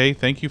by. Tay,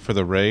 thank you for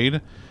the raid.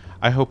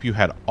 I hope you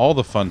had all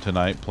the fun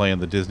tonight playing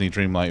the Disney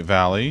Dreamlight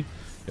Valley.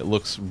 It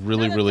looks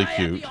really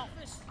cute.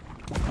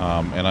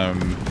 And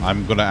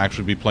I'm gonna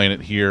actually be playing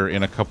it here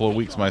in a couple of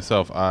weeks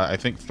myself. I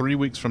think 3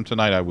 weeks from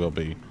tonight I will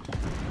be.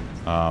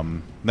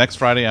 Next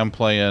Friday I'm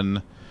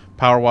playing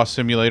Power Wash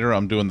Simulator.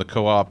 I'm doing the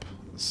co-op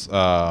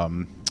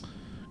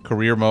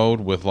career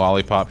mode with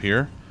Lollipop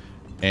here.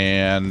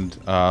 And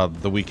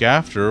the week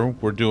after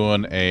we're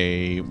doing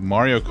a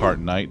Mario Kart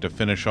night to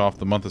finish off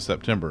the month of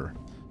September.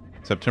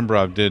 September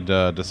I did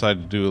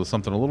decide to do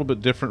something a little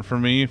bit different for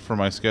me for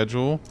my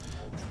schedule.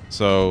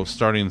 So,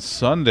 starting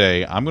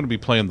Sunday, I'm going to be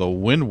playing the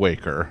Wind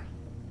Waker.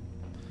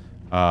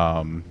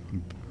 The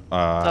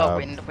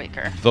Wind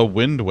Waker. The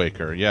Wind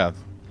Waker, yeah.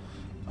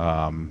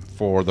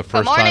 For the Good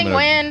first morning, time.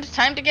 Wind.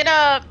 Time to get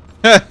up.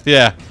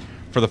 Yeah,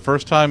 for the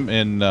first time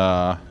in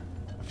a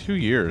few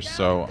years.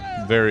 So,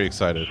 very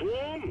excited.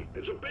 Swarm,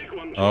 it's a big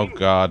one. Oh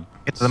God.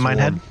 Get to the mine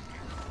head.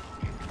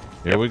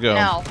 Here we go.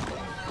 No.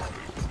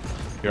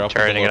 Here, I'll put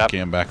Turning the it love up.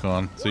 cam back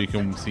on so you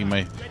can see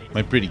my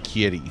pretty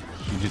kitty.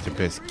 She's just the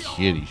best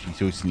kitty. She's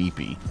so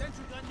sneepy.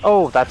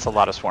 Oh, that's a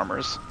lot of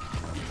swarmers.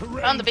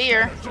 Found the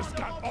beer. Just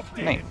got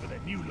updated Nate. with a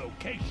new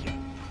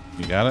location.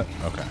 You got it?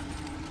 Okay.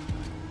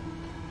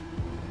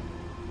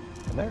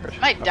 There.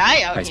 Might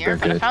die out Ice here, bear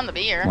but I good. found the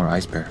beer. More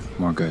ice bear.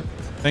 More good.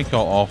 Thank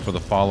y'all all for the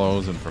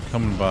follows and for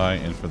coming by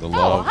and for the Oh,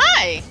 love.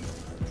 hi.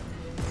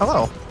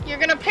 Hello. You're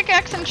gonna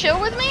pickaxe and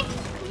chill with me?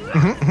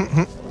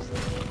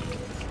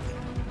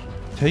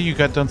 Tay, you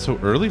got done so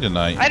early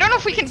tonight. I don't know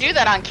if we can do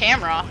that on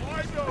camera.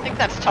 I think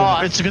that's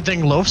toss. It's a good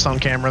thing Loaf's on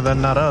camera, then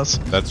not us.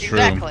 That's true.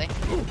 Exactly.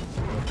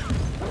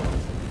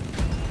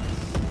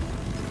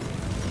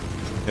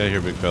 Get out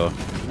here, big fella.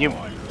 You.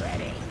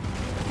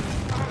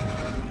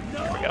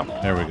 There we go.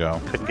 There we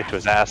go. Couldn't get to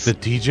his ass. The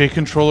DJ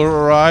controller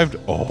arrived.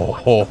 Oh,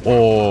 ho,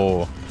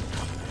 ho.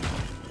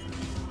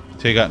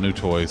 Tay got new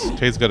toys.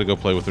 Tay's got to go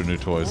play with her new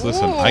toys.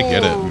 Listen, I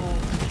get it. Ooh.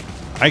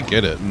 I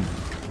get it.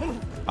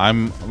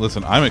 I'm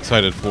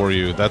excited for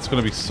you. That's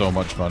going to be so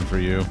much fun for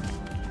you.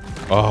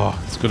 Oh,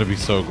 it's going to be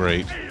so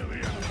great.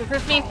 Does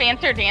this mean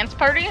fancier dance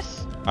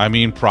parties? I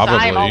mean, 'Cause probably.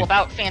 I'm all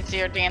about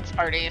fancier dance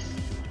parties.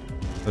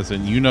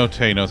 Listen, you know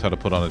Tay knows how to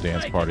put on a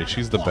dance party.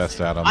 She's the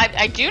best at them.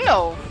 I do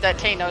know that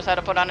Tay knows how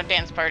to put on a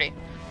dance party.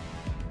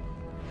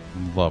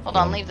 Love Hold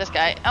on, gold. leave this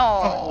guy.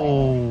 Oh.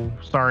 Oh,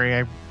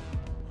 sorry.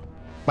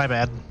 My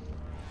bad.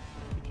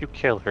 You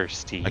kill her,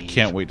 Steve. I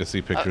can't wait to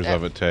see pictures Okay.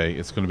 of it, Tay.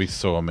 It's going to be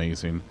so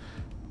amazing.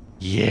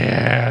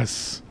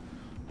 Yes!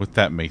 With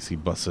that Macy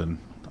bussin'.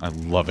 I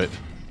love it.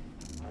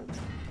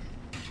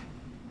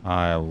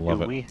 I love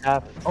Do it. we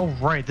have... Oh,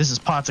 right. This is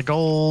pots of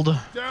gold.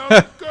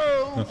 Down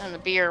go! And the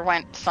beer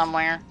went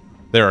somewhere.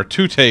 There are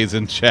 2 Tays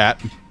in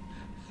chat.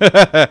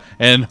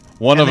 And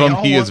one And of they them,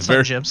 all he want is sun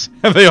very... chips.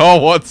 They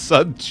all want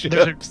sun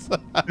chips.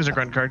 There's a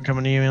grunt card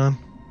coming to you, Elon.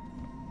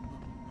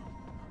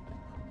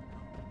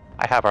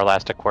 I have our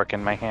last quark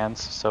in my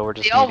hands, so we're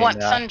just They all needing,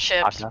 want sun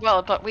chips. vodka.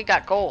 Well, but we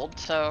got gold,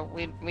 so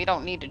we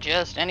don't need to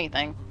just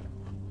anything.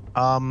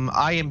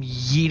 I am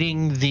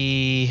yeeting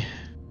the...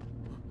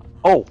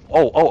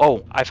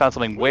 Oh! I found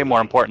something way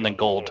more important than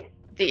gold.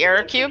 The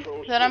error cube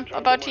that I'm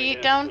about to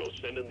eat down?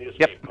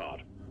 Yep.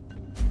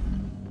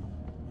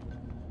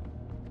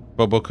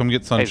 Bobo, come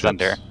get sun Hey, chips.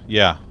 Zunder.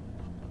 Yeah.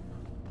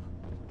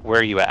 Where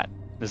are you at?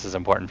 This is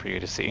important for you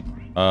to see.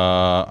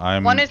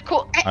 I'm One is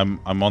cool. I'm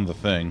on the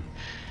thing.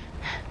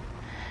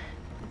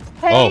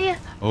 Hey,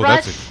 Oh,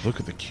 Russ, that's a look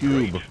at the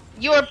cube.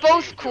 you are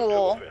both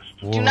cool.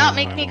 Do not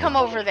make me Whoa. come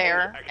over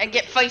there and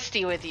get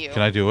feisty with you.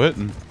 Can I do it?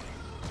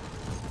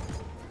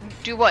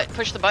 Do what?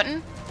 Push the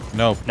button?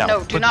 No. No. No,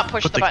 do Put- not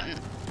push put the the- button.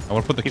 I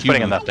want to put the He's cube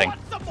putting in in. that thing.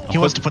 He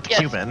wants to put the Yes.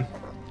 cube in.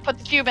 Put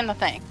the cube in the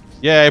thing.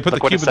 Yeah, I put Look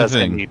the what it cube in the says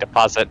in the thing.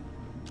 deposit.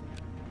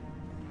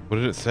 What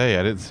did it say?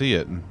 I didn't see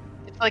it.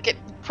 It's like it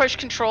push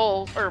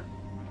control or to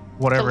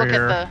Whatever look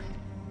your... at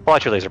Pull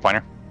out your laser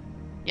pointer.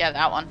 yeah,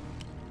 that one.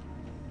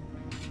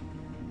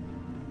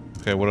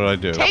 Okay, what did I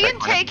do? Tay and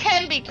Tay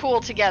can be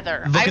cool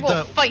together. Look I at will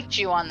the- fight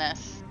you on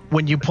this.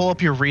 When you pull up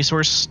your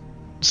resource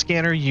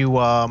scanner, you,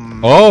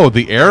 Oh,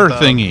 the error the-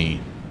 thingy.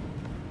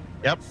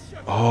 Yep.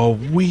 Oh,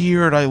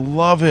 weird. I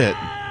love it.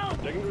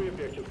 Secondary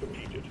objective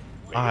completed.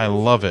 I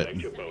love it.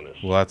 Take your bonus.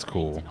 Well, that's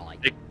cool.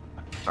 They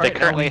Alright, now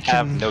currently we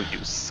have can- no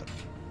use.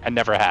 And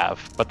never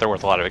have, but they're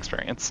worth a lot of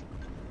experience.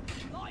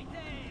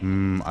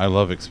 I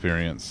love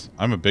experience.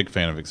 I'm a big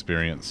fan of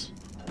experience.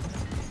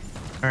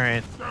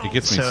 Alright. It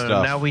gets me So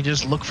stuff. now we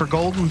just look for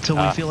gold until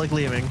we Ah. feel like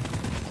leaving.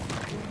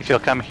 If you'll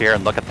come here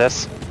and look at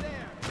this.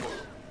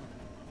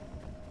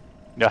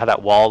 You know how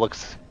that wall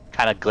looks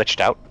kind of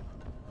glitched out?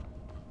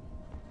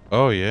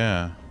 Oh,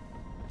 yeah.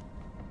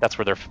 That's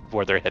where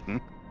they're hidden.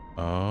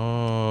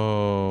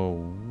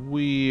 Oh,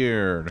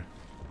 weird.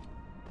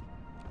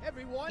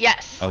 Everyone,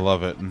 Yes, I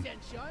love it. attention.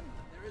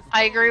 There is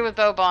I agree with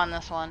Bobo on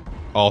this one.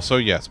 Also,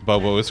 yes,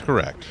 Bobo is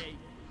correct.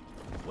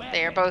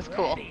 They are both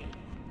cool.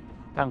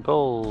 Found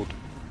gold.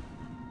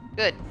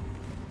 Good.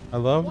 I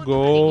love Diggy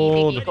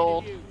gold. diggy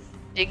gold.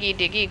 Diggy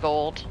diggy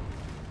gold.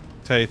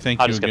 Tay, thank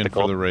I'll you just get again the for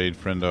gold. the raid,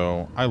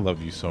 friendo. I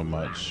love you so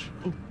much.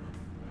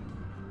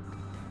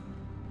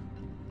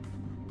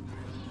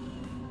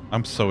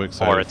 I'm so Or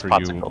excited it's for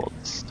pots you of gold.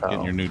 So.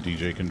 getting your new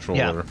DJ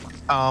controller.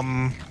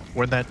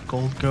 Where'd that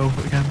gold go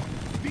again?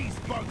 These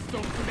bugs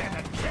don't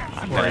stand a chance.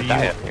 I'm Where gonna are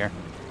die you? up here.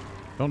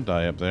 Don't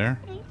die up there.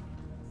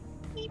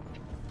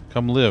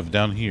 Come live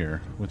down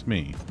here with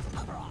me.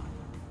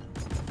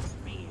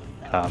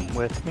 Come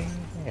with me,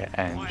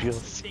 and you'll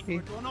see.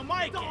 gonna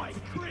make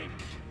it.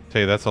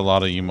 Tay, that's a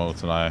lot of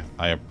emotes, and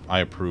I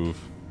approve.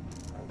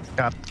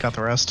 Got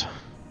the rest.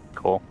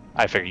 Cool.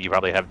 I figure you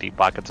probably have deep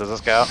pockets as a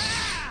scout.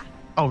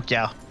 Oh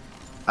yeah.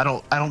 I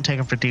don't take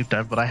them for deep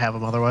dive, but I have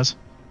them otherwise.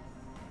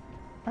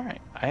 All right.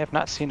 I have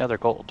not seen other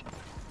gold.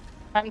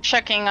 I'm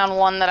checking on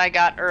one that I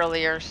got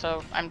earlier,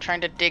 so I'm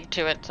trying to dig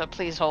to it, so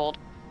please hold.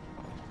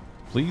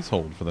 Please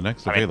hold for the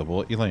next I mean-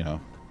 available Elena.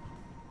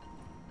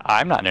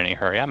 I'm not in any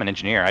hurry. I'm an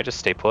engineer. I just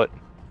stay put.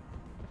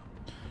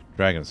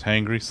 Dragon is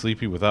hangry,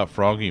 sleepy, without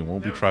Froggy, and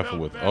won't be trifled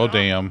with. Oh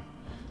damn.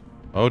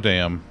 Oh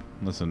damn.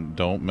 Listen,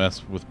 don't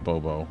mess with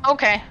Bobo.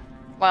 Okay.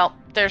 Well,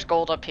 there's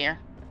gold up here.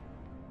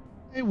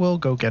 I will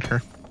go get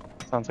her.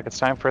 Sounds like it's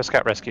time for a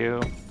scout rescue.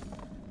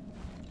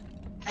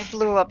 I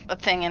blew up a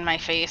thing in my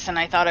face, and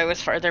I thought I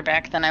was farther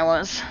back than I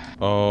was.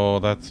 Oh,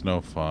 that's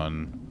no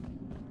fun.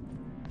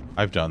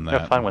 I've done No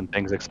that. fun when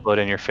things explode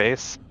in your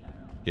face.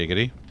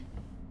 Giggity.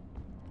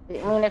 I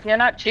mean, if you're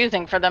not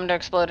choosing for them to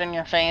explode in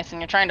your face and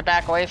you're trying to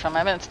back away from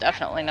them, it's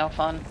definitely no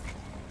fun.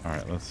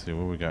 Alright, let's see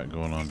what we got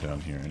going on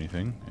down here.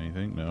 Anything?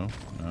 Anything? No?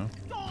 No?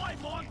 Die,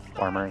 monster.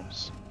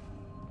 Farmers.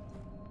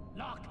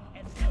 Lock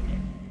and load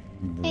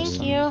it.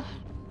 Thank you.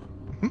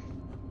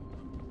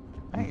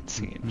 I ain't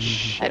seeing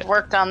shit. I'd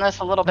worked on this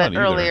a little Not bit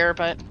either. earlier,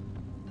 but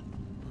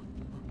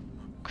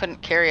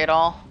couldn't carry it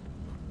all.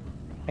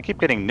 I keep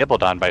getting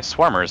nibbled on by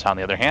swarmers, on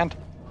the other hand.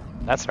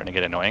 That's starting to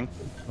get annoying.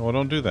 Oh,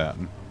 don't do that.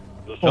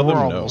 Well, Tell we're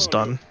them no. almost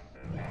done.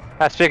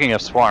 Speaking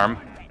of swarm,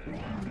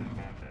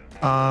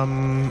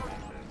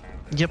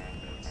 Yep.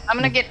 I'm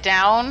gonna get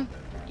down.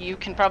 You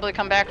can probably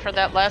come back for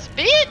that last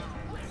bit.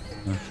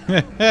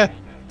 that's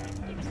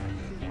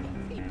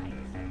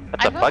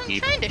I a wasn't buggy.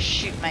 trying to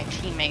shoot my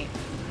teammate.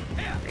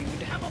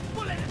 Have a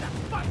bullet in that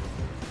fight.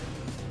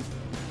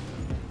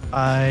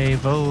 I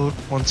vote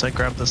once I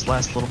grab this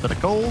last little bit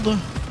of gold.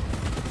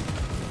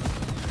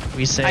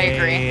 We say, I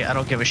agree. I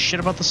don't give a shit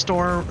about the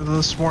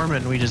swarm,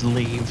 and we just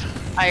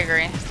leave. I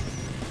agree.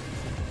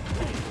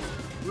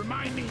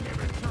 Remind me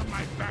never to turn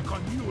my back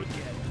on you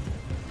again.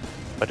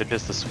 But it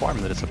is the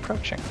swarm that is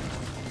approaching.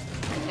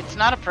 It's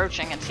not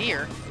approaching. It's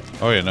here.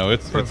 Oh yeah, no,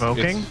 it's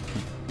Provoking?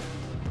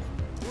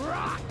 It's,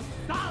 Rock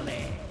solid.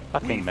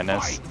 Fucking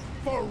menace. Fight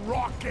for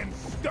rock and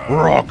stone.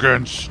 rock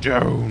and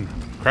stone.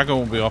 Krakow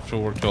won't be off to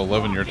work till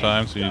 11 your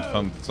time, so you need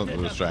something to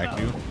distract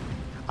you.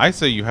 I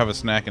say you have a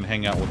snack and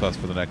hang out with us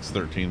for the next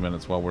 13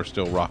 minutes while we're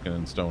still rocking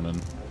and stoning.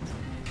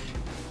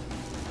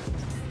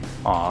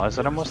 Aw, is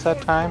it almost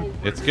that time?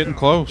 It's getting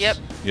close. Yep.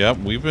 Yep,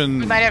 we've been...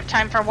 We might have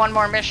time for one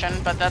more mission,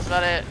 but that's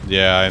about it.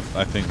 Yeah,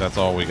 I think that's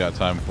all we got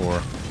time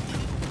for.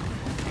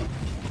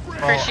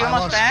 Chris, you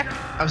almost back?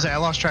 I was saying, I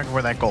lost track of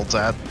where that gold's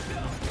at.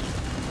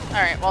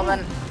 Alright, well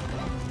then.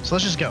 So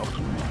let's just go.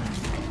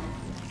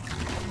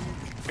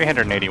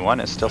 381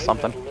 is still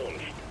something.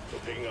 We're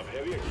picking up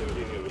heavy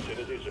activity in your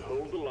vicinity, so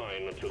hold the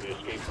line until the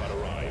escape pod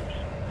arrives.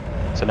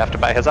 It's enough to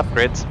buy his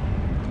upgrades.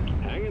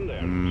 Hang in there.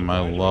 I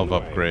love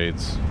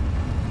upgrades.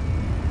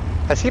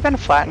 Has he been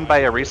flattened by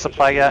a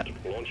resupply yet?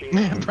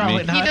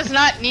 Probably Me- He not. does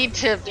not need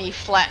to be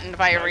flattened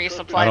by a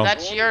resupply.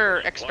 That's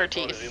your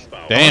expertise. Unless it's an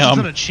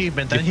Damn.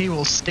 achievement, then he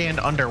will stand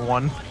under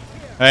one.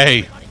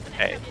 Hey,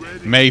 Hey,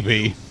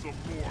 maybe.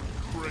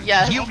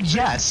 Yes.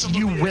 Yes,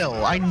 you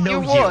will. I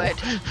know You you.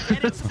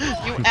 would.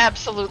 You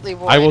absolutely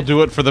would. I will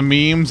do it for the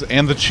memes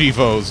and the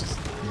Chivos.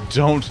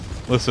 Don't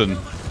listen.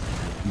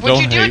 Would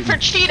Don't you do hate it for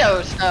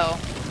Cheetos, though?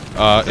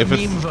 The if meme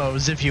it's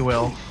vos, if you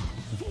will.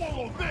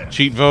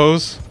 cheat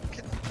vos.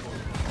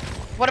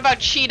 What about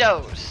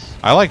Cheetos?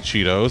 I like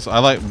Cheetos.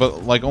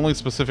 But like only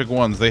specific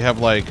ones. They have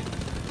like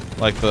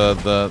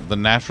the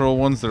natural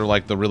ones that are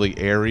like the really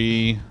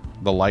airy,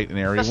 the light and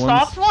airy The ones.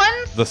 soft ones?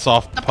 The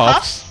soft The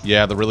puffs. puffs?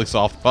 Yeah, the really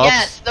soft puffs.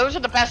 Yes, those are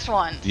the best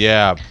ones.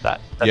 Yeah.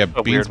 that's yeah,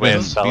 a weird way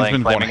of Bean's spelling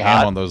been going flaming ham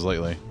hot. on those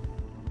lately.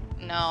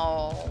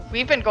 No,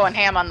 we've been going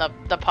ham on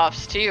the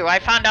puffs too. I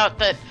found out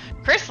that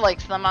Chris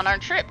likes them on our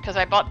trip because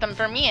I bought them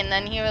for me, and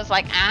then he was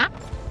like, ah,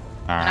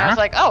 and I was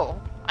like, oh,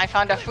 I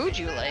found a food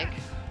you like.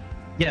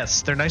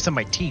 Yes, they're nice on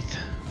my teeth.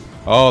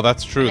 Oh,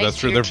 that's true. Nice That's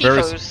to true. your They're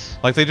very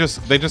tifos. like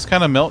they just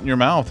kind of melt in your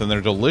mouth and they're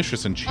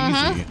delicious and cheesy.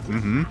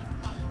 Mm-hmm.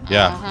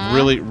 Yeah,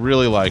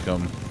 really like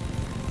them.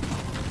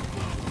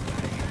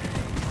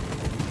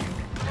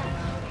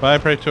 Bye,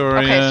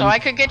 Praetorian. Okay, so I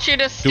could get you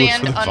to for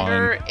stand the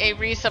under a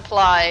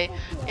resupply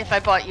if I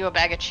bought you a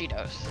bag of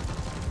Cheetos.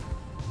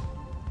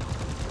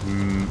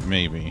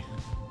 Maybe.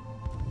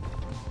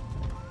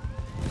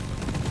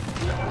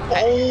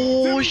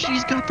 Oh,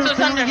 she's got the So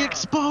belly Thunder.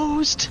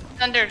 exposed.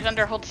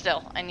 Thunder, hold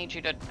still. I need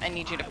you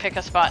to pick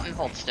a spot and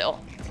hold still.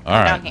 All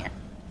right. Down here.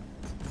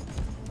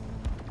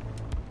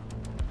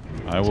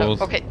 I will.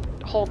 So, okay,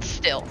 hold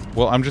still.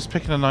 Well, I'm just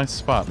picking a nice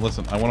spot.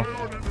 Listen, I want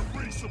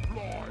to.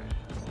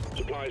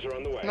 Supplies are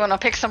on the way. You want to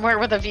pick somewhere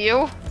with a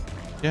view?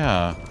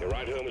 Yeah. Your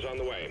ride home is on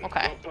the way.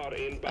 Okay, Drop pod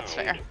inbound. that's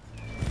fair.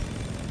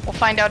 We'll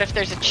find out if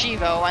there's a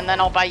Chivo, and then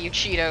I'll buy you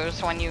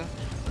Cheetos when you...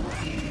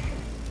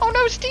 Oh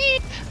no,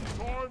 Steve!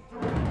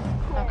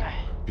 Okay.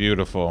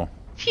 Beautiful.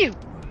 Phew.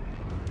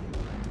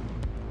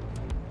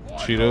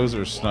 Cheetos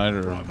or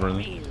Snyder?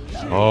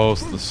 Oh,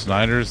 the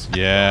Snyders?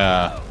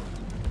 Yeah.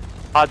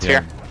 Odds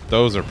Yeah. here.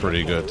 Those are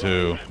pretty good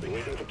too.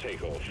 Waiting for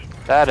takeoff.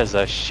 That is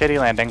a shitty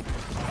landing.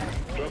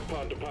 Drop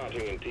pod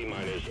departing in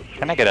T-minus.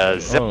 Can I get a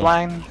zip Oh.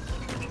 line?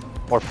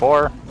 Or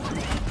 4?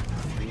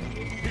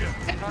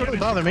 Doesn't really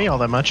bother me all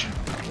that much.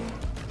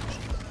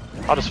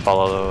 I'll just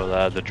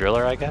follow the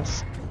driller, I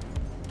guess.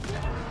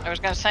 I was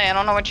gonna say, I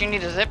don't know what you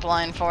need a zip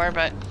line for,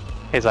 but...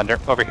 He's under,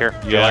 over here.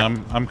 Yeah,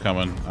 Driller. I'm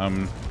coming.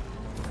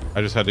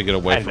 I just had to get I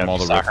away didn't from know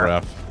all if the you saw her.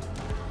 riffraff.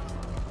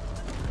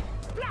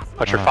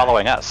 But you're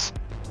following us.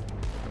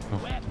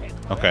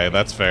 Okay,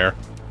 that's fair.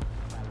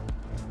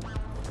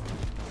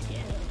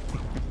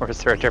 Or is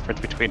there a difference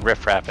between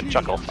riffraff and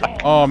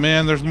chucklefuck? Oh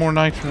man, there's more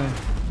nitro.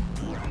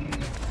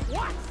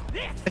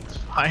 It's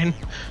fine.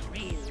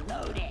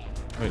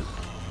 Wait.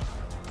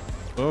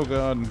 Oh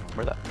god,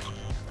 Where that?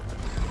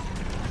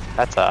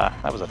 That's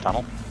that was a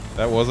tunnel.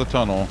 that was a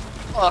tunnel.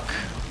 Look.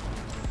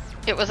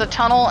 It was a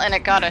tunnel, and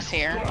it got us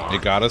here.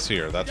 It got us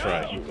here. That's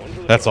right.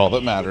 That's all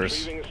that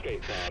matters. Leaving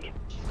escape pod.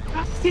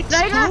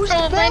 Snyder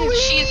Golden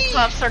cheese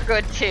puffs are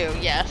good too,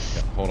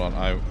 yes. Hold on,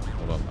 I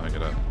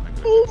gotta.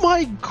 Oh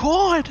my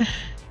god!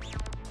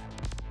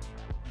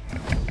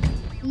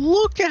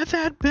 Look at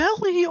that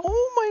belly!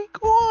 Oh my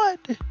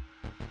god!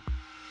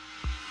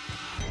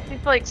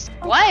 He's like,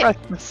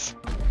 what?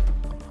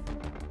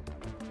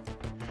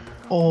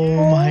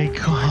 Oh my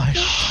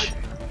gosh!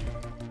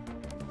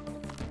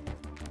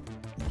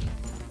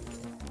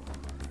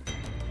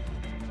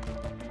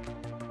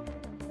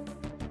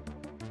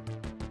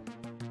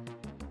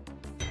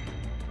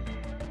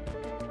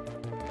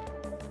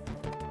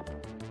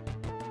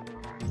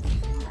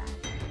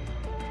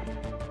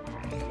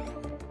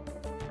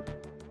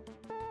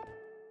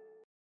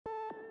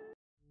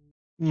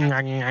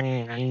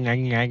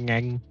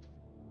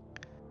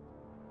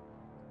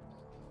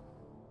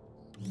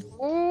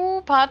 Oh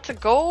Ooh, pots of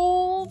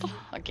gold.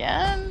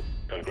 Again.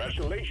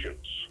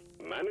 Congratulations.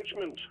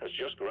 Management has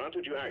just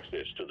granted you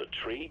access to the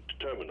trade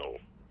terminal.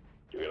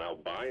 You can now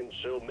buy and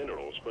sell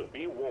minerals, but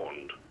be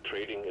warned,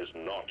 trading is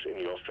not in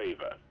your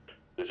favor.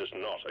 This is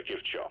not a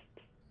gift shop.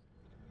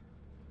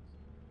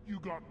 You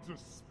got to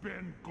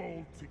spend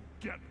gold to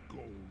get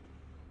gold.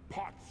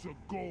 Pots of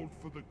gold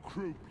for the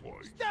crew,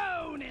 please.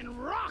 Stone and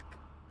rock!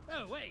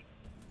 Oh, wait.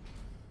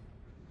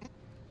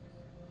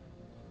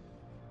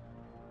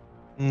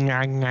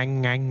 Ngang,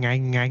 ngang, ngang,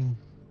 ngang, ngang.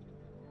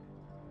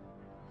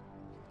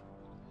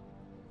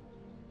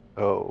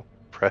 Oh,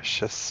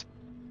 precious.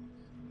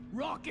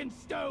 Rock and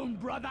stone,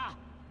 brother!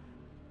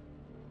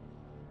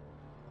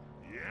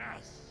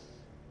 Yes.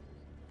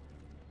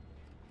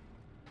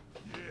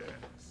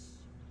 Yes.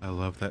 I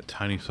love that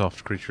tiny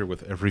soft creature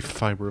with every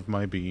fiber of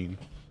my being.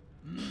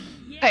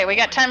 Okay, we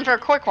got time for a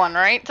quick one,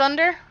 right,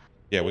 Thunder?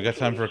 Yeah, we got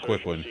time for a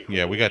quick one.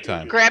 Yeah, we got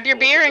time. Grab your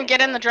beer and get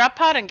in the drop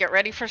pod and get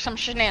ready for some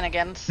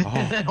shenanigans. Oh,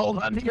 Hold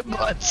on to your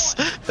butts.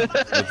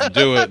 let's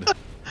do it.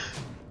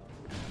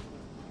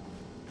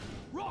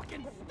 Rock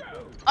and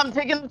stone! I'm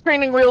taking the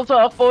training wheels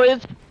off,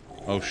 boys.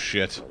 Oh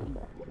shit.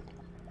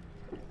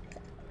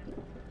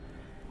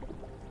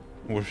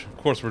 Of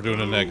course we're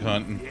doing an egg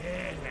hunt.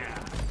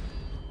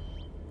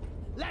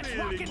 Let's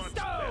rock and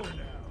stone!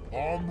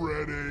 I'm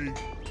ready.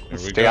 Here we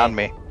Stay go. on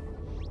me.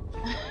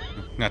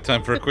 Not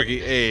time for a quickie.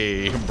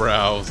 Hey,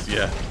 browse.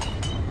 Yeah.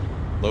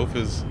 Loaf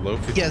is Yeah,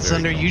 very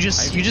Zunder, you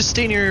just hiding.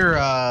 stay near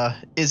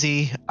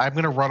Izzy. I'm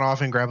gonna run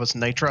off and grab us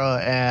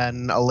Nitra,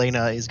 and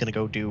Elena is gonna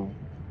go do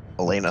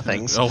Elena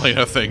things.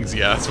 Elena things.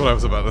 Yeah, that's what I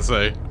was about to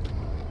say.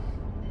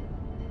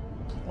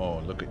 Oh,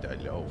 look at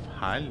that loaf.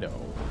 Hello.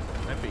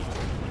 Happy.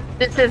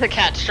 This is a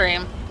cat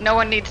stream. No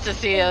one needs to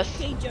see us.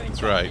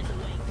 That's right.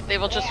 They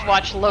will just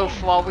watch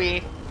Loaf while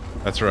we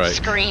That's right.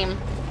 scream.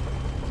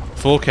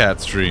 Full cat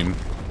stream.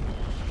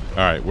 All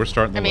right, we're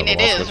starting the I mean,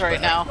 level. it I'll is switch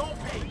right back. now.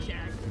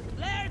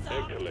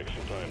 Egg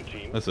collection time,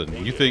 team.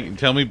 Listen, you think?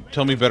 Tell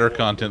me better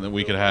content that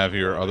we could have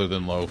here other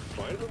than Loaf.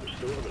 Find them,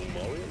 store them in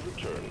Molly, and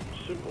return.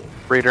 Simple.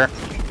 Reader.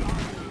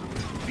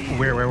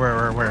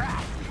 Where?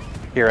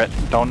 Hear it.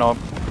 Don't know.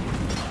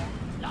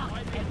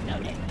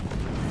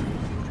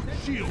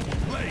 Shield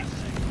placed.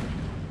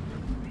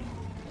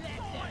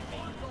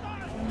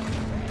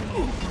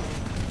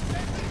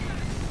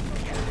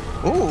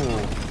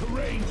 Ooh.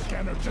 Terrain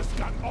scanner just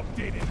got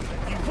updated.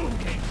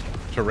 Improving.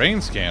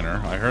 Terrain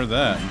scanner. I heard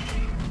that.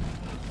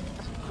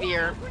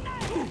 Beer.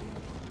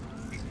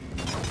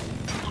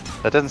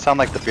 That doesn't sound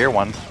like the beer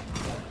one.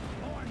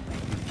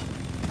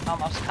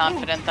 Almost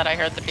confident that I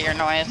heard the beer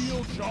noise.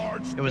 Shield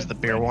charge. It was the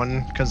beer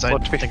one, because I Well,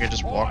 to be- think I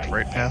just walked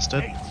right past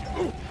it.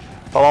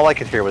 Well, all I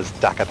could hear was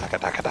daka daka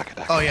daka daka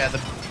daka. Oh yeah,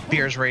 the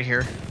beer's right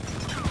here.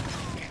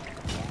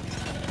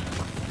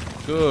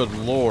 Good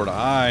lord,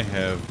 I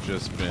have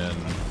just been.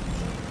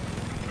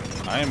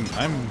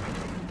 I'm.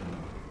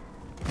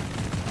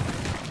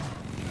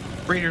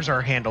 Breeders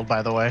are handled,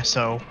 by the way,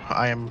 so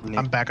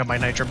I'm back on my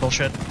Nitra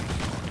bullshit.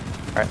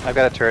 Alright, I've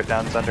got a turret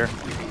down, Zunder.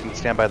 You can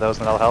stand by those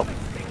and that'll help.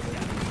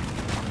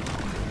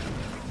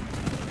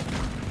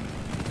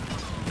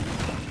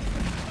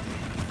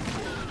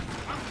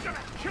 I'm gonna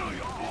kill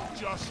you.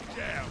 Just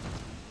down.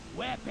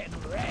 Weapon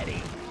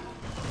ready!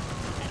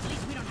 At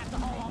least we don't have to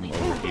haul all I'm these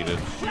overheated.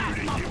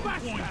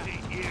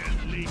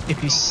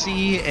 If you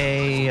see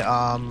a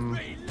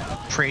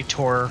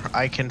Praetor,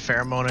 I can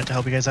pheromone it to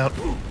help you guys out.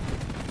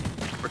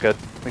 We're good.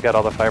 We got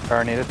all the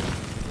firepower needed.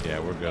 Yeah,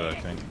 we're good, I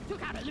think.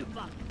 took out a loot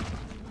box.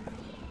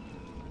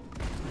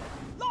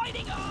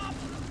 Lighting up!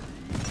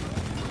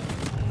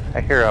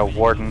 I hear a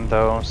warden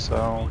though,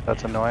 so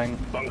that's annoying.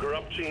 Bunker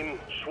up, team.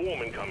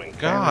 Swarm incoming.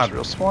 There's God,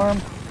 real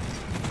swarm.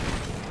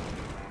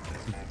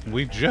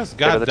 we just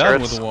Get rid got of the done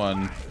turrets. with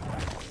one.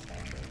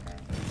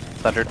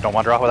 Thunder, don't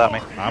wander off without me.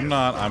 I'm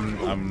not.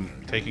 I'm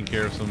taking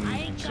care of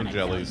some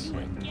jellies.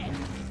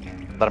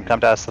 Let them come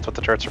to us. That's what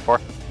the turrets are for.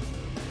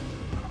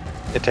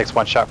 It takes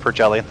one shot per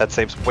jelly. That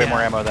saves way more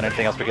ammo than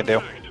anything else we can do.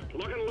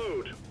 Lock and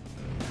load.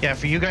 Yeah,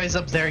 for you guys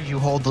up there, you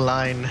hold the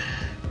line.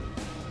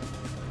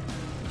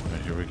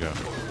 Okay, here we go.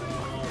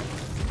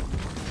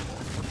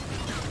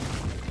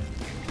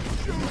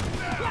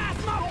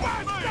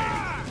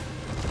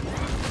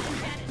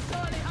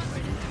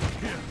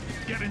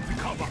 Get into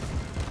cover.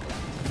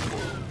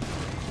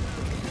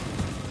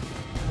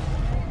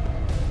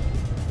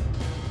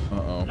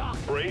 Uh-oh.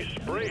 Brace,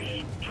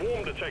 brace.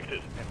 Swarm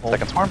detected.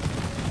 Second swarm.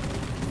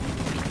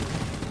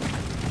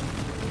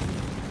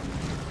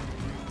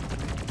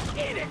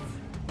 Eat it!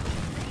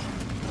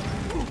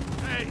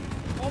 Hey,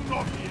 I'm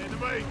not the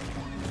enemy.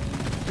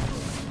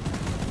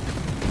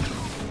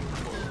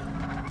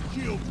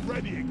 Shield's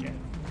ready again.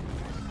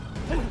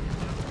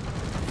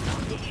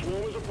 The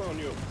swarm is upon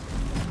you.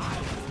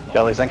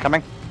 Jelly's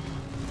incoming.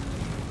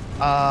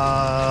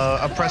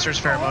 Oppressor's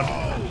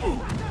pheromone.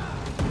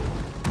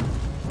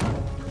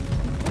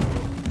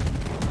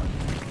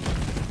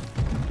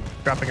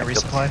 Dropping a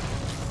resupply.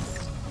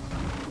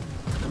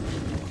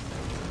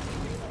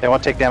 They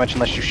won't take damage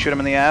unless you shoot them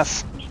in the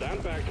ass.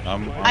 Stand back.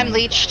 I'm I'm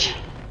leeched.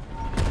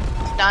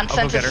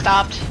 Nonsense get has her.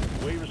 stopped.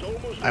 Wave is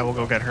almost I will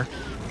go get her.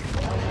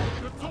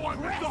 The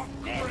time is not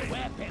great.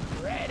 Weapon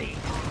ready.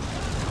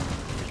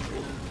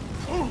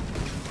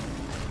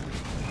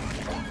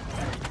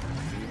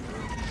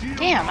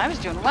 Damn, I was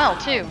doing well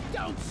too.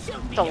 Don't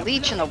shoot me. The you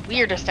leech in the bloody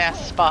weirdest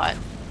ass spot.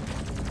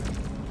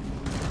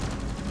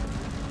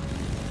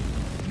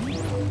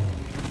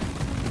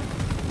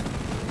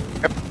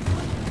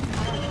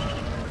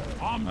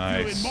 I'm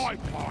Nice. doing my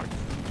part.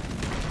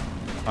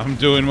 I'm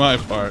doing my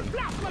part.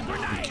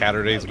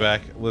 Caturday's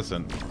back.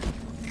 Listen,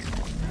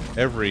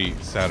 every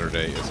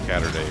Saturday is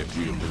Catterday if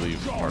you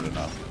believe hard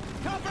enough.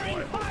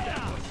 covering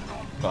fire.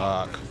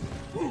 Fuck.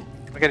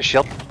 I get a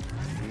shield.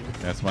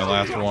 That's my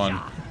last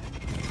one.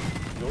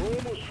 You're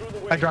almost through the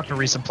wave. I dropped a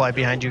resupply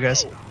behind you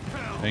guys.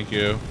 Thank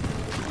you.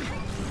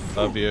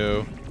 Love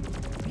you.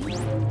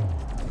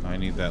 I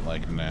need that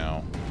like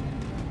now.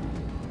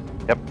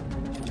 Yep.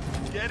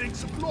 Getting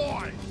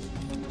supplies.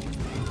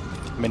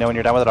 Let me know when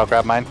you're done with it. I'll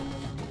grab mine.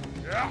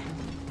 Yeah.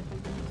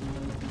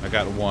 I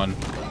got one.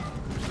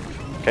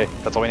 Okay,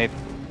 that's all we need.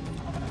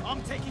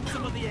 I'm taking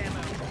some of the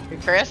ammo. Hey,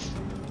 Chris?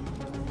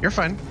 You're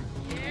fine.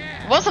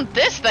 It wasn't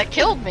this that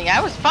killed me.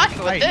 I was fine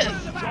with Right. this.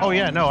 Oh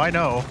yeah, no, I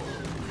know.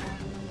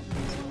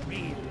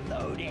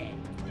 Reloading.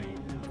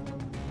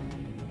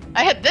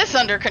 I had this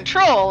under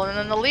control, and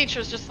then the leech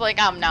was just like,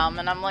 I'm numb,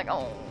 and I'm like,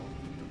 oh.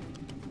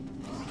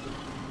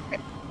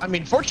 I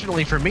mean,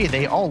 fortunately for me,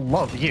 they all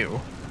love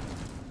you.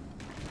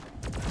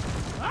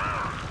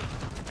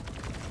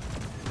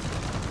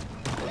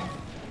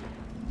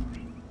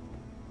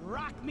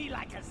 Rock me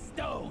like a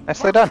stone.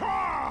 Nicely done.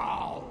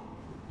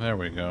 There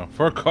we go.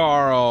 For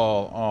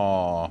Carl.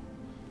 Aw.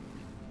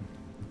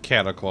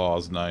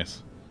 Cataclaw's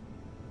nice.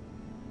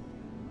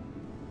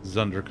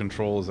 Zunder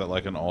control, is that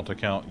like an alt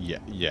account?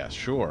 Yeah,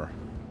 sure.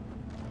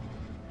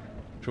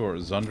 Sure,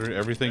 Zunder,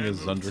 everything is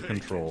Zunder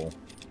control.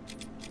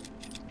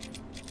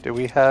 Do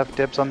we have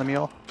dibs on the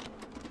mule?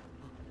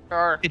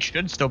 Sure. It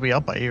should still be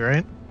up by you,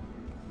 right?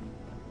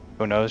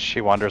 Who knows?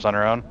 She wanders on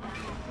her own.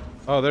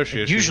 Oh, there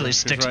she is. It usually She's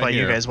sticks right by you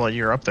here. guys while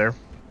you're up there.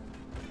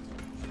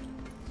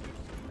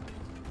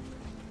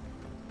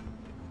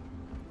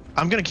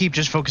 I'm gonna keep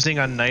just focusing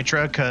on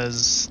Nitra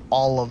because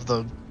all of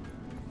the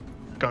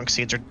gunk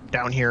seeds are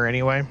down here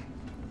anyway.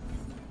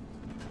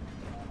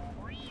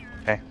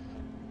 Okay.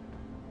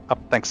 Up,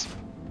 thanks.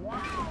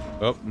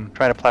 Oh,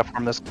 Trying to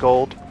platform this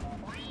gold.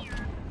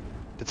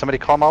 Did somebody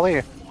call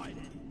Molly?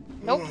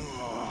 Nope.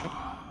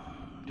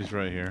 she's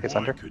right here. It's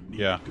under.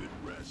 Yeah.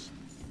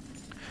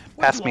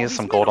 Pass me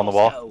some gold on the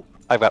wall.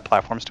 I've got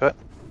platforms to it.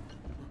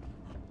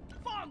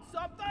 Found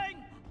something.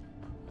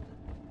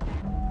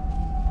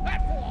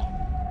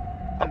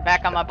 I'm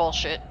back on my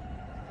bullshit.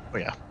 Oh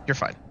yeah, you're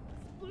fine.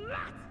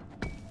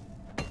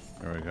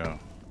 There we go.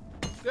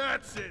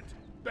 That's it.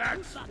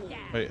 Back school.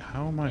 Wait,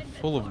 how am I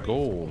full of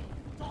gold?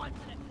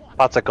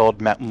 Lots of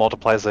gold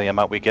multiplies the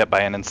amount we get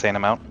by an insane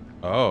amount.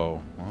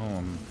 Oh, well,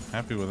 I'm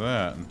happy with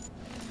that.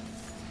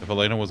 If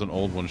Elena was an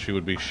old one, she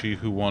would be she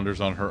who wanders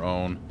on her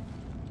own.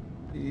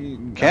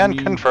 Can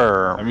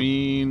confirm. I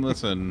mean,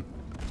 listen.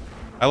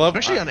 I love...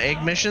 Especially on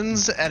egg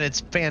missions, and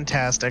it's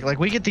fantastic. Like,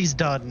 we get these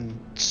done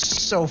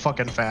so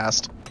fucking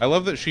fast. I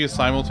love that she is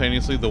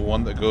simultaneously the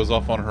one that goes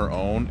off on her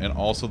own and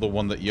also the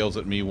one that yells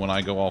at me when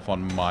I go off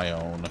on my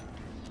own.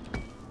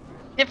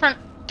 Different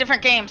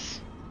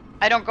games.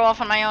 I don't go off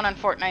on my own on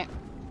Fortnite.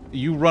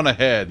 You run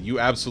ahead. You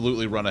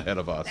absolutely run ahead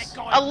of us.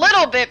 A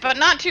little bit, but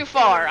not too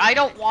far. I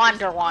don't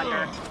wander.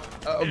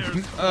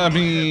 I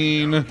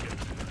mean...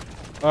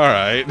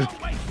 Alright.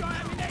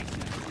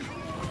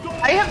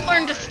 I have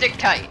learned to stick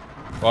tight.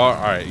 Well,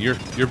 alright. You're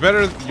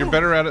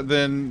better at it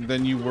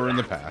than you were in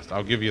the past.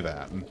 I'll give you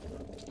that.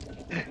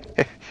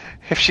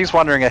 If she's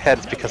wandering ahead,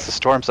 it's because the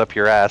storm's up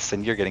your ass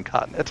and you're getting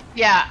caught in it.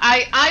 Yeah,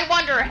 I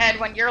wander ahead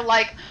when you're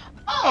like,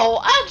 oh,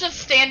 I'll just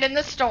stand in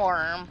the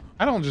storm.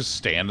 I don't just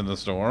stand in the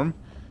storm.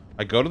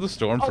 I go to the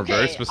storm for Okay,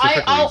 very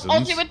specific I'll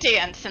reasons. do a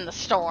dance in the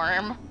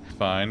storm.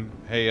 Fine.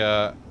 Hey,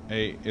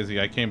 Izzy,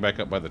 I came back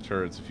up by the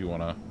turrets if you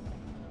wanna...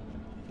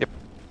 Yep.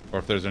 Or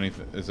if there's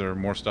anything... Is there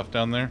more stuff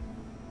down there?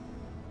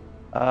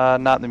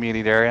 Not in the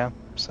immediate area,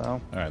 so...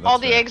 Alright, All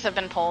the eggs have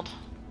been pulled.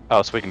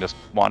 Oh, so we can just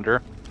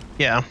wander.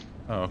 Yeah.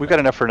 Oh, okay. We've got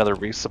enough for another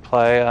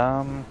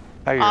resupply.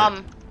 How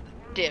you?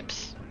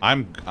 Dibs.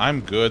 I'm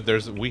good.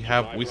 We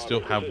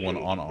still have one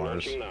on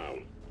ours. Launching now.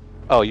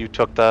 Oh, you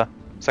took the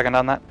second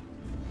on that?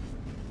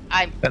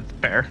 That's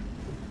fair.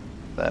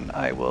 Then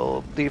I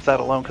will leave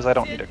that alone because I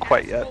don't need it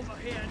quite yet. Over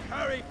here and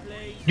hurry,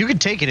 please. You can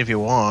take it if you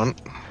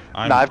want.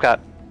 No, I've got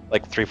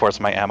like 3/4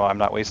 of my ammo. I'm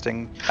not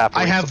wasting half the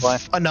I have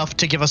resupply. enough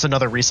to give us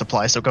another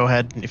resupply, so go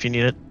ahead if you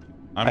need it.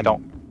 I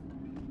don't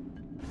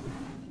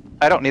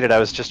need it. I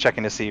was just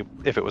checking to see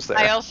if it was there.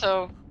 I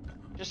also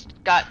just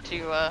got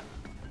to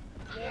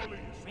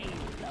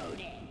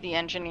the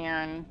engineer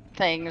and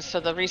things,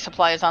 so the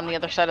resupply is on the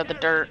other side of the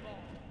dirt.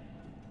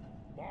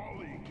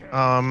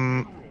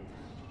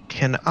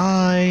 Can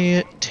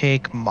I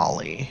take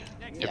Molly?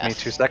 Give me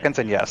 2 seconds,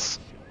 and yes.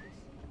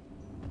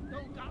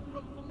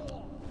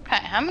 Okay,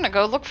 I'm gonna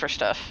go look for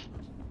stuff.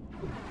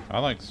 I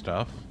like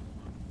stuff.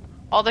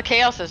 All the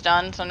chaos is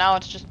done, so now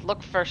it's just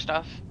look for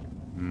stuff.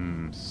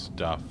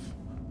 Stuff.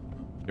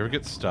 You ever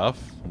get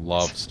stuff?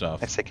 Love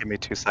stuff. I say give me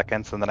 2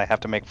 seconds, and then I have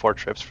to make 4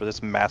 trips for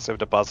this massive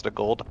deposit of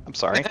gold. I'm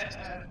sorry.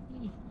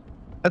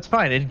 That's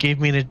fine. It gave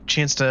me a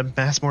chance to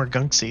mass more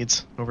gunk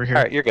seeds over here.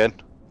 Alright, you're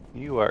good.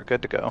 You are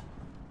good to go.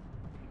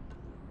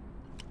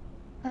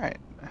 Alright.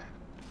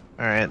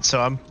 Alright,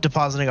 so I'm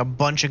depositing a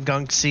bunch of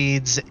gunk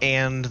seeds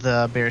and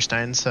the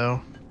Bearstein,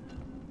 so...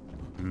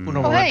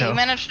 Oh hey, you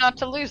managed not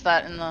to lose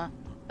that in the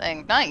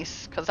thing.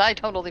 Nice, because I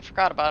totally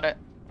forgot about it.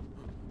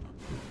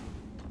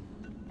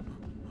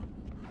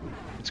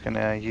 Just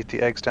gonna eat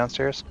the eggs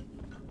downstairs?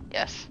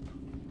 Yes.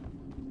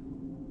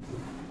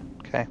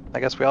 Okay, I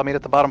guess we all meet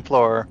at the bottom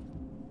floor.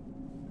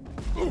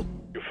 You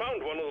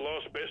found one of the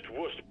last best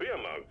worst beer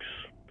mugs.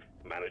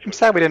 I'm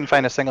sad we didn't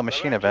find a single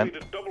machine event.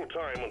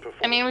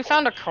 I mean, we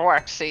found a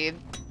correct seed.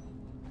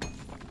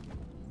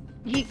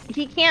 He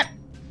can't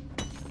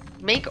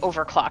make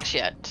overclocks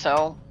yet,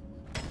 so...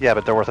 Yeah,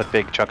 but they're worth a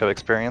big chunk of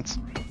experience.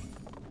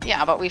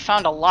 Yeah, but we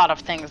found a lot of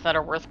things that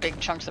are worth big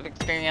chunks of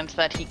experience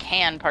that he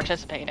can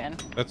participate in.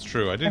 That's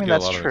true. I did get a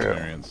lot of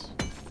experience.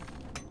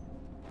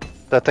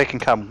 That they can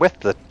come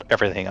with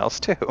everything else,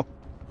 too.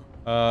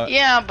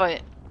 Yeah,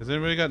 but... Has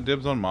anybody got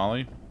dibs on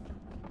Molly?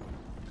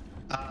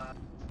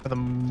 For the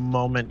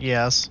moment,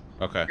 yes.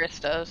 Okay. Chris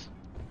does.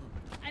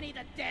 I need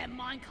a damn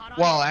minecart.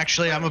 Well,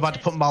 actually, I'm about to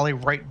put Molly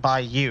right by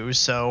you,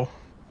 so...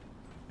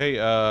 Hey,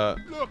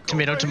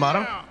 Tomato,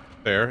 tomato?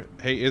 There.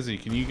 Hey, Izzy,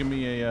 can you give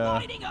me a,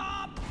 Lighting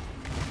up!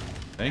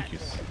 Thank you.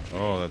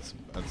 Oh, that's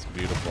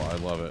beautiful. I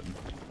love it.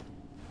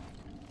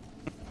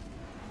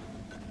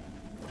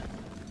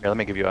 Here, let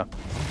me give you a...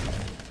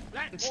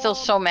 I'm still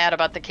so mad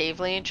about the cave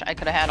leech. I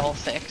could have had all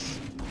 6.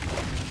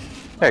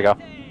 There you go.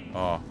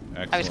 Oh,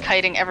 excellent. I was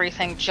kiting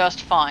everything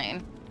just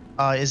fine.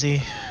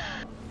 Izzy.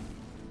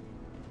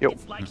 Yo.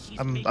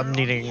 I'm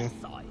needing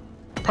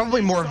probably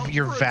more of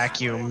your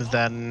vacuum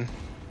than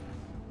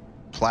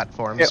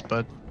platforms,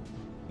 but...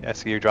 Yeah, I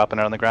see you dropping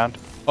it on the ground.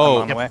 Oh,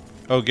 on the way.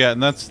 Oh, yeah,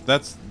 and that's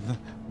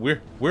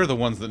we're the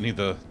ones that need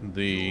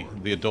the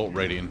adult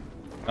rating,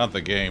 not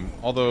the game.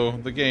 Although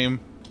the game,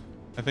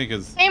 I think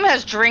is... Game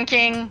has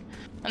drinking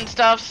and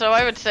stuff, so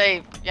I would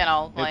say, you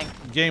know, like...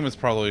 Game is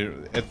probably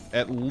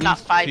at least... Not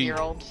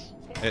 5-year-olds.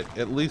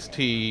 At least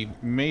T,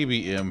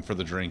 maybe M for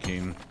the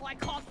drinking.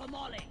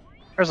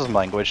 There's some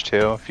language,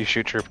 too, if you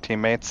shoot your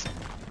teammates.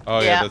 Oh,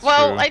 yeah, that's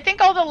well, true. I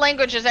think all the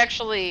language is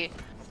actually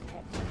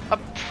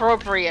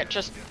appropriate,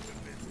 just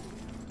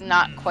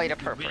not quite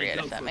appropriate,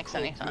 if that makes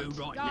any sense.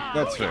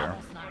 That's fair.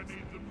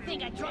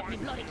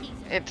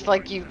 It's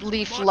like you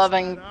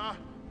leaf-loving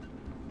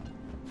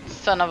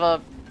son of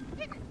a...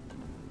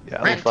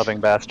 Yeah,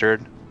 leaf-loving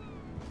bastard.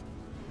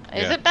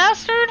 Is it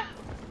bastard?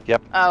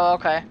 Yep. Oh,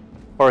 okay.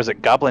 Or is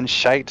it goblin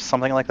shite,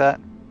 something like that?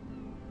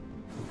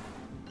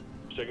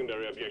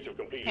 Secondary objective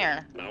completed.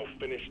 Here. Now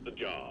finish the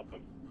job.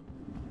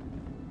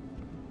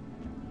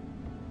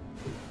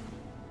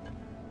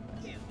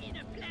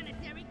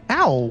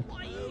 Ow!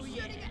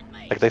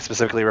 Like they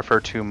specifically refer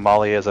to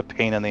Molly as a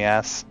pain in the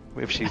ass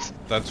if she's...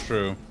 That's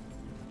true.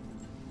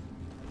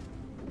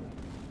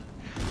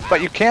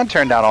 But you can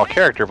turn down all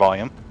character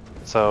volume,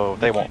 so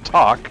they won't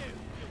talk.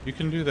 You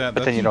can do that.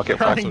 But then you don't get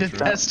trying to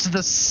test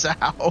the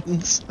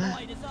sounds.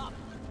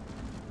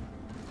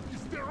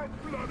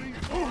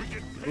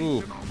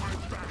 Ooh.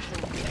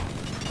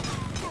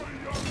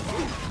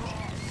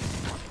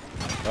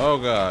 Oh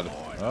god.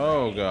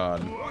 Oh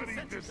god.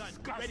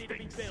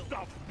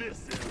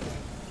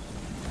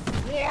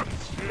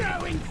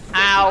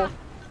 Ow.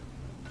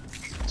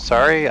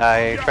 Sorry,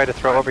 I tried to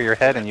throw over your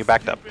head and you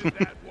backed up.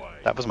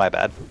 That was my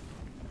bad.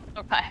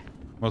 Okay.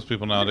 Most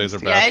people nowadays are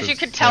Yeah, bastards. as you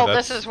can tell, Yeah,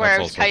 this is where I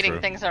was also kiting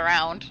true. things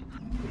around.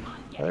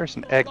 Well, there's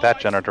an egg that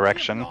general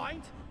direction.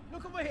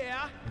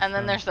 And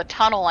then there's the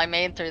tunnel I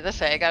made through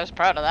this egg. I was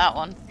proud of that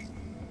one.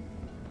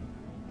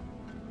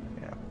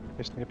 Yeah,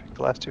 just need to pick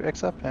the last 2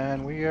 eggs up,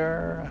 and we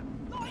are...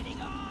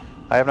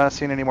 I have not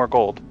seen any more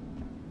gold.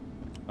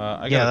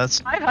 Yeah, that's...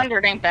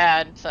 500 ain't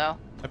bad, so...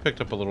 I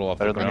picked up a little off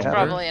Better the than ground. you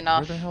That's probably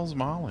enough. Where the hell's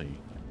Molly?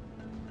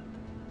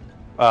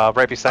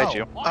 Right beside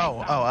you.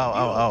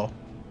 Oh.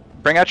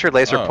 Bring out your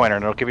laser Oh. pointer,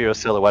 and it'll give you a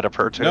silhouette of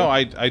her, too. No,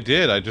 I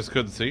did. I just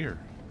couldn't see her.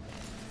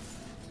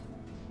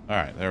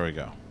 Alright, there we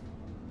go.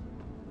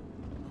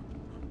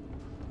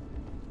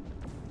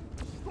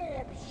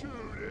 Stop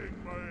shooting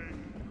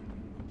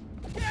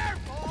me!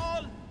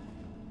 Careful!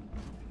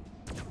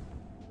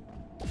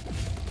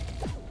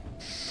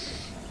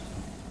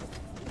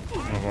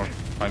 One of our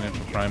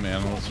financial crime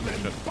analysts.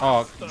 Shit.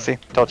 Oh, See?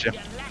 Told you.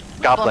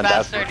 Goblin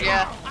bastard.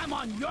 yeah. I'm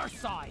on your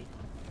side.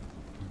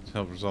 to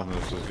help resolve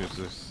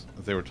this.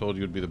 If they were told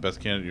you would be the best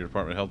candidate, your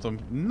department helped them.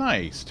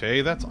 Nice,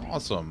 Tay. That's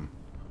awesome.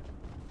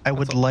 I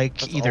would like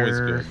That's either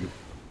always good.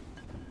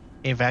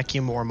 a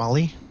vacuum or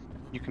Molly.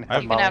 You can You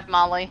have can Molly. have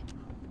Molly.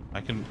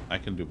 I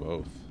can do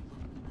both.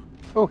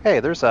 Oh, hey,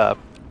 there's a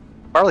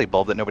barley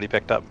bulb that nobody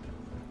picked up.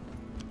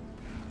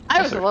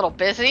 I was a little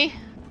busy.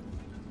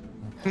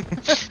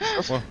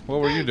 What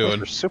were you Those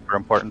doing? are super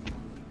important.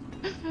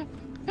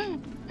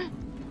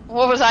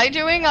 What was I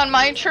doing on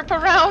my trip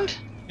around?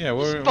 Yeah,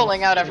 Just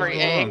pulling out every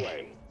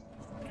egg.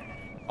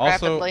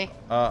 Also, rapidly.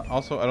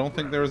 also, I don't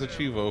think there was a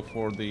Chivo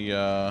for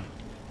the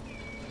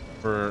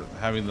for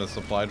having the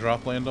supply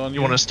drop land on you.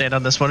 You want to stand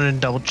on this one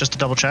and just to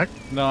double check?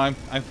 No, I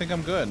think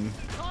I'm good.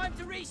 Time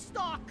to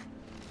restock.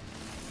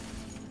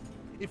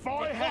 If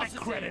I had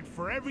credit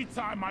for every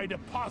time I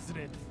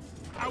deposited,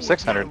 I would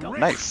 600, be a rich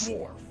nice.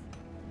 dwarf.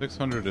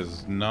 600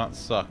 is not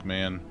suck,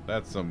 man.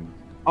 That's some.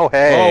 Oh,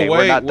 hey, Oh, we're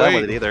wait, not done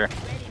with wait. it either.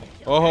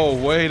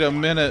 Oh, wait a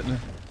minute.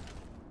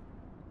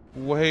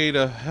 Wait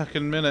a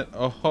heckin' minute.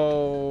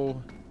 Oh.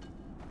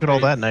 Look at all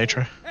that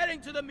nitro.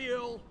 Heading to the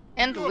mule.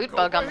 And the loot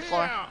bug on the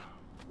floor.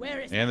 Where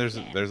is And there's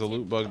a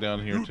loot bug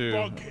down here Loot too.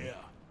 bug here.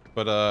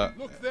 But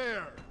Look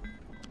there.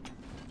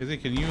 Izzy,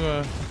 can you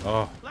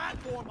oh,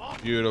 platform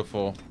off?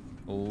 beautiful.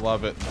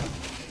 Love it.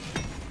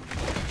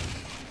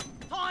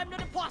 Time to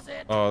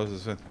deposit. Oh,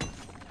 this is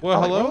well,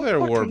 Oh, hello well, there,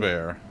 fucking-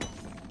 Warbear.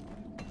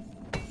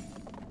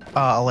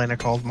 Elena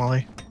called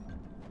Molly.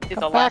 Get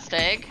the last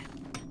egg.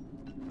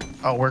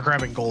 Oh, we're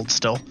grabbing gold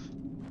still.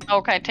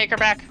 Okay, take her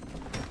back.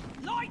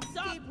 Lights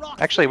up.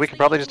 Actually, we could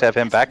probably just have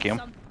him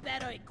vacuum.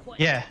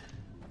 Yeah,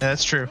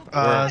 that's true.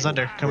 Where-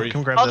 Zunder, where you-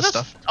 come grab I'll this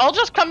just stuff. I'll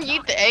just come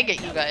eat the egg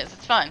at you guys.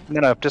 It's fine.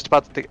 No, just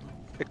about the.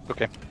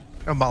 Okay.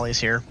 Oh, Molly's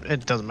here.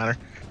 It doesn't matter.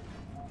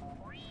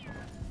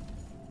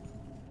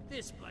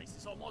 This place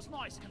is almost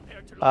nice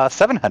compared to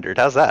 700.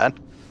 How's that?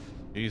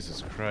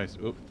 Jesus Christ.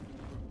 Oop.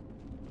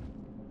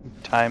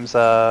 Times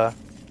I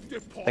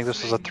think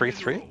this was a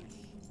 3-3.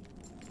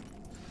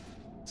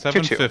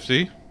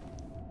 750.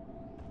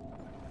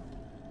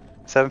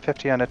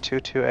 750 on a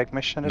 2-2 egg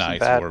mission isn't Nice,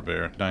 bad.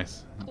 Warbear.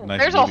 Nice. Nice.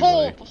 There's a booty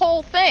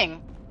whole buddy.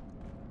 thing.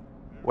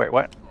 Wait,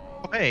 what?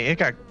 Oh, hey, it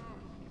got.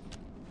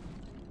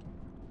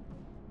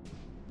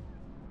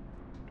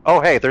 Oh,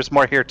 hey, there's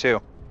more here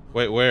too.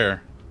 Wait,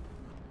 where?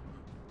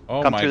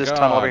 Oh Come my through this god.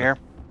 tunnel over here.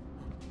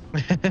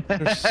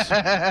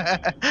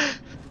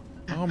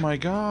 Oh my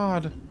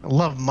god. I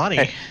love money.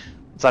 Hey,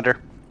 Zunder,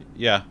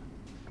 Yeah.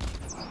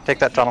 take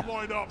that tunnel.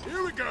 Line up.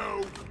 Here we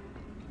go.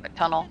 The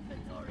tunnel.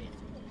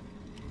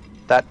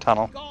 That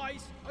tunnel.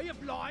 Guys, are you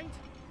blind?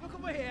 Look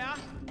over here.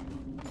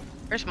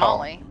 Where's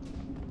Molly?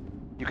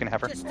 You can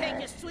have her. Just take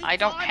your sweet I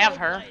don't time, have old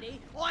her. lady.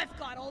 I've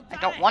got all I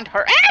don't day. want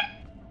her. Ah!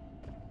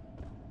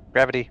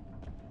 Gravity.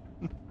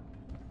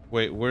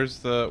 Wait, where's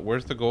the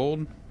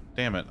gold?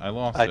 Damn it, I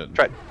lost I it.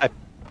 tried.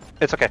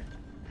 It's okay.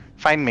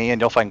 Find me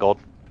and you'll find gold.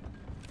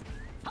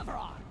 Cover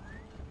on.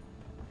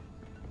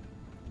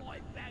 My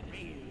bag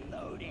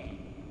reloaded.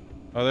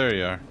 Oh, there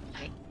you are.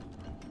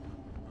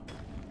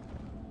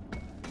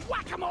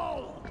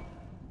 Whack-a-mole.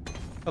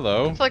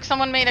 Hello. It's like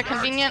someone made a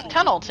convenient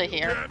tunnel to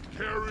here. Can't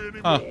carry any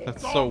Huh, more.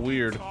 that's so Dump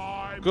weird.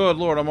 time. Good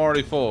lord, I'm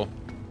already full.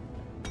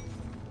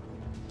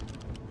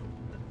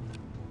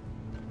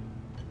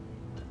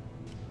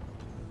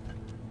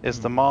 Is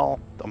the mall?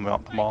 The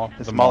mall.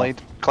 Is The Molly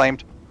mall.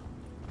 claimed?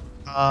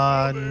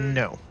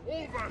 No. Over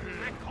here.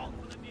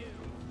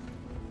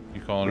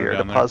 You calling We her are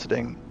down there?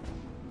 depositing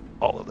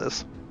all of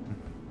this.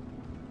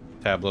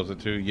 Tab loves it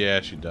too.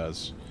 Yeah, she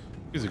does.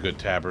 She's a good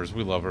tabbers.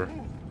 We love her.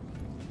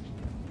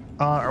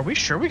 Are we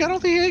sure we got all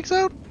the eggs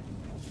out?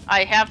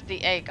 I have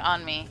the egg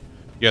on me.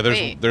 Yeah,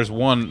 Wait. there's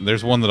one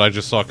that I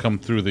just saw come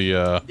through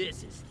the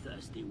This is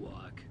thirsty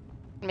work.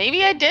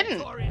 Maybe I didn't.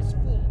 Story is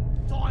full.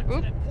 Time to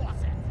Oop.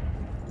 deposit.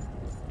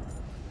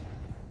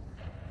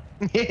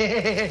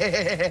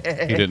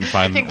 he didn't I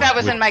find think that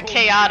was we- in my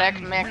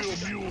chaotic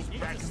mix. Mules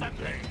back to base.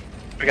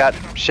 We got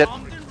shit.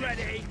 Armed and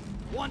ready.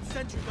 One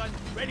sentry gun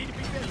ready to be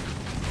built.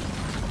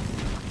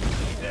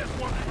 There's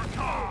one for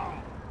Carl.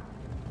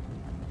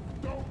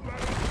 Don't let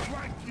them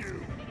flank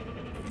you.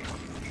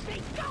 Be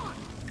gone.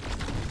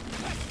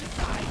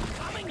 Pesticide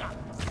coming up.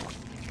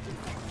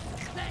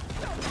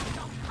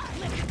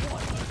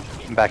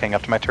 I'm backing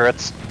up to my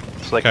turrets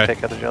so they can Okay.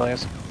 take out the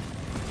jellies.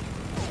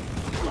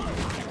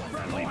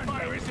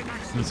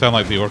 Doesn't sound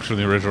like the orcs from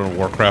the original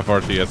Warcraft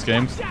RTS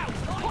games.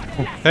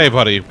 Hey,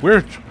 buddy,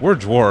 we're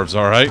dwarves,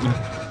 all right.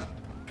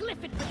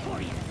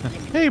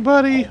 Hey,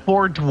 buddy.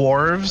 4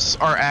 dwarves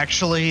are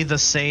actually the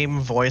same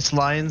voice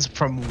lines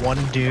from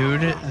one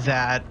dude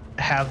that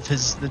that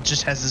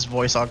just has his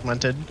voice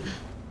augmented.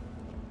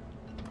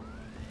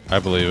 I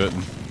believe it.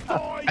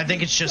 I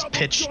think it's just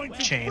pitch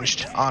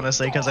changed,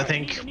 honestly, because I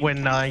think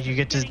when you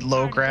get to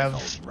low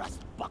grav,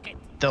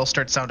 they'll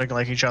start sounding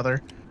like each other.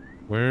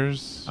 Where'd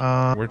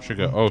she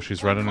go? Oh,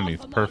 she's right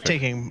underneath. Perfect.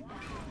 Taking.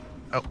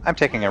 I'm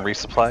taking a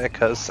resupply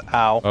because,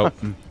 ow, Oh,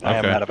 I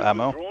am okay. out of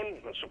ammo. Drawn,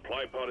 a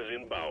supply pod is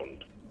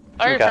inbound.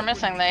 Sorry Okay. for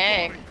missing the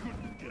egg.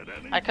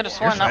 I could have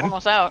sworn that fine. one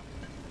was out.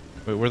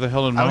 Wait, where the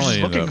hell did I was Molly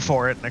just end looking up?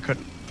 for it and I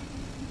couldn't.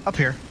 Up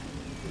here.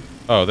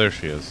 Oh, there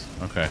she is.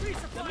 Okay.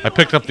 I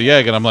picked up the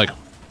egg and I'm like,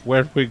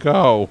 where'd we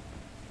go?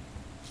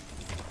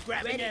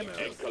 Grabbing ammo.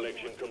 Egg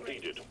collection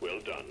completed. Well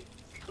done.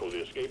 Call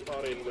the escape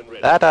pod in when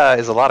ready. That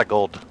is a lot of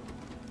gold.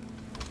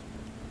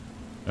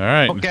 All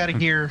right. Look out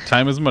of here.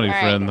 Time is money, All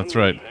right. friend. That's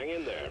right. Hang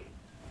in there.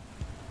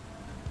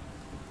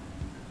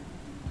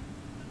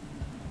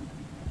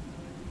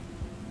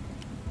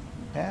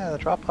 Yeah, the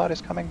drop pod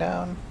is coming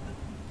down.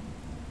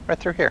 Right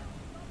through here.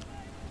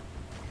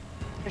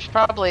 There's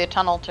probably a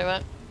tunnel to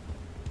it.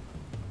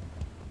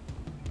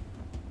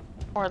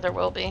 Or there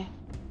will be.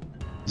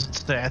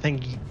 I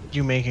think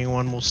you making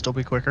one will still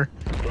be quicker.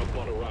 Drop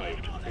pod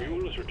arrived.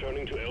 Fuel is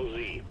returning to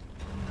LZ.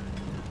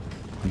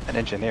 An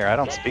engineer, I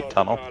don't speak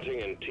tunnel.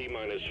 Starting in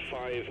T-minus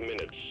 5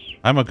 minutes.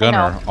 I'm a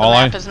gunner. No, the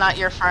map is not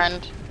your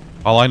friend.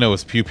 All I know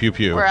is pew pew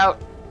pew. We're out.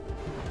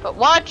 But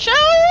watch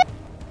out!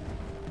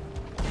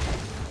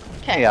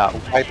 Okay. Yeah,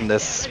 widen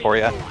this for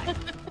you.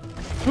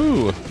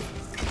 Ooh.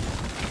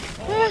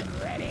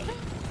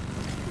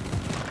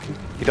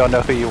 You don't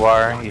know who you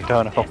are. You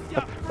don't know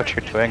what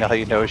you're doing. All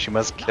you know is you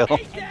must kill.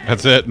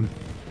 That's it.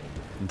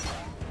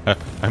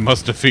 I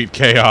must defeat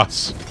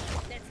chaos.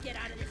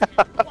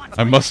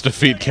 I must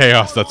defeat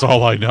chaos. That's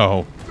all I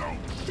know. Don't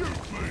shoot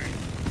me!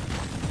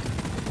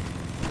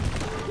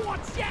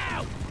 Watch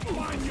out!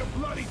 Mind your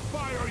bloody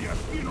fire, your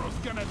funeral's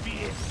gonna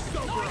be a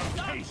sober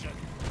occasion.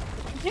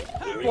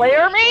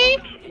 Flare me?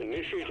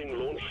 Initiating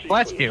launch sequence.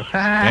 Bless you.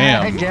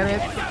 Damn. I get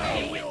it.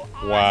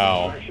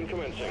 Wow. Action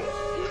commencing.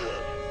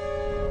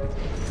 Good work.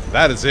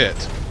 That is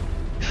it.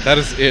 That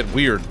is it.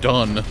 We are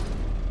done.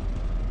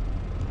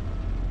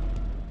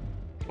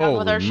 Done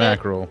with our Holy shit.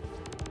 mackerel.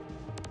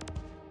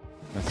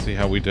 Let's see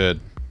how we did.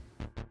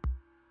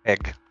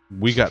 Egg.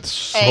 We got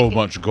so Egg.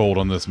 much gold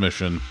on this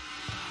mission.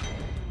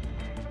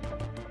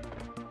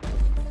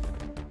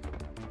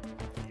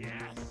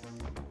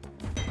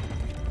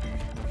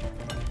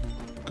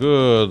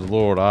 Good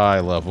lord, I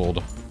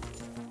leveled.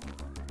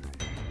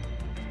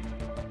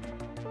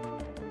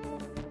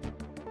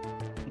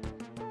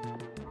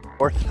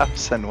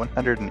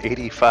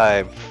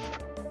 $4,185.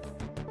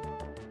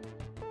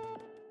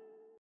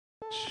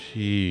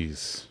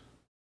 Jeez.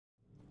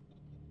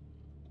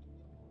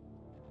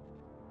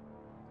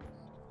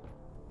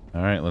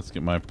 All right, let's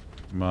get my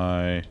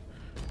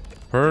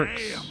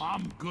perks. Damn,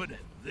 I'm good at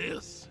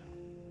this.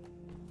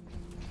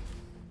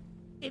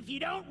 If you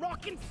don't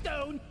rock and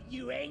stone,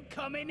 you ain't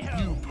coming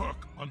home. New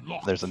perk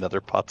unlocked. There's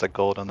another pots of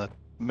gold on the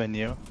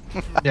menu.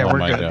 Yeah, Oh we're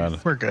my good. God.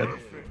 We're good.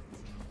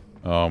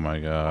 Oh my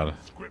god.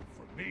 Script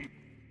for me.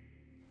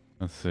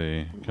 Let's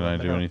see. Can I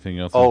do anything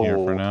else in here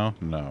for Oh. now?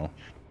 No.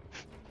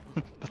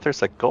 But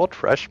there's a gold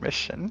rush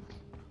mission.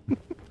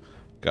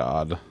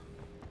 God.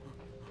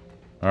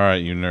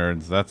 Alright, you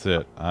nerds. That's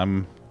it. I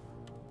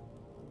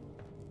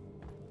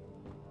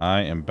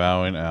am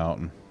bowing out.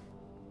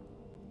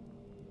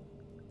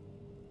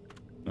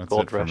 That's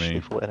Gold it for rush me.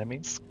 lethal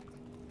enemies.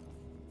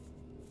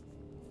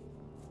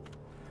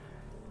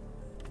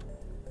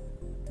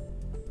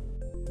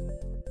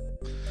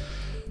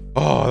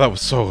 Oh, that was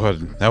so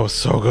good. That was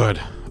so good.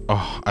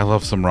 Oh, I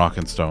love some Rock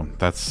and Stone.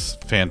 That's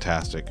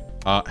fantastic.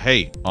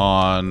 Hey,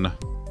 on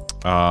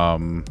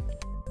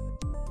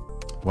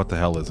what the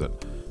hell is it?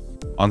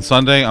 On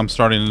Sunday, I'm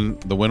starting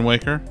the Wind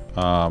Waker.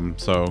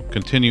 So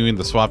continuing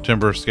the Swap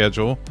Timber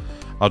schedule.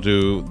 I'll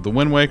do the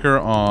Wind Waker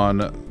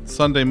on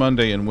Sunday,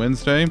 Monday, and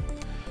Wednesday.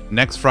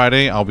 Next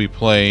Friday, I'll be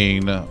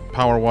playing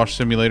Power Wash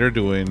Simulator,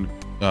 doing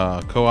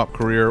co-op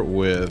career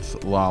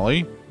with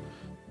Lolly.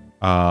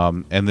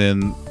 And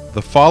then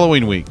the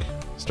following week,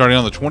 starting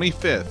on the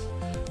 25th,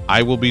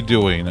 I will be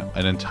doing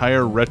an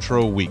entire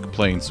retro week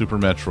playing Super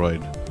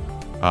Metroid.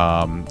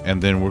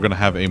 And then we're going to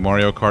have a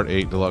Mario Kart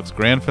 8 Deluxe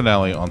Grand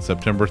Finale on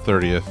September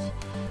 30th.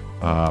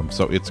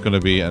 So it's going to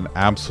be an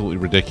absolutely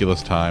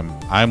ridiculous time.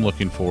 I'm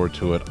looking forward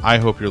to it. I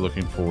hope you're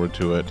looking forward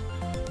to it.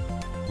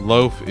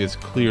 Loaf is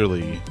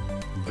clearly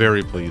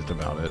very pleased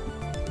about it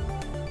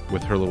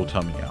with her little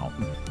tummy out.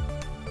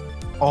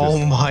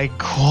 Oh my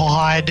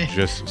god.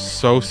 Just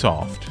so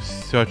soft.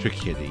 Such a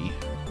kitty.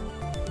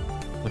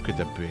 Look at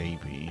the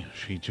baby.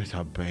 She's just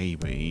a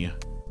baby.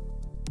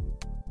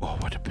 Oh,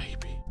 what a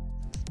baby.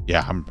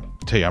 Yeah, I'm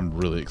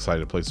really excited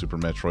to play Super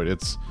Metroid.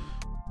 It's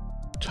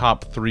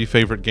top 3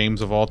 favorite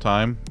games of all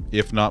time,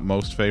 if not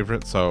most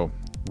favorite, so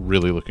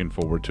really looking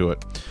forward to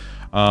it.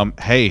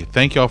 Hey,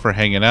 thank y'all for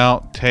hanging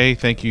out. Tay,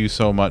 thank you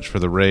so much for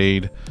the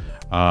raid.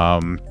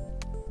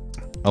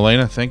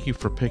 Elena, thank you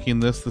for picking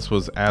this. This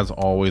was, as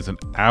always, an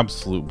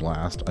absolute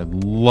blast. I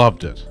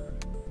loved it.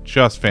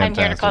 Just fantastic.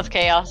 I'm here to cause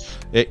chaos.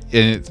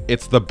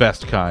 It's the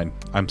best kind.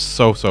 I'm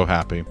so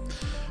happy.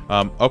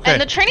 Okay. And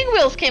the training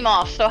wheels came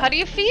off, so how do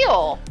you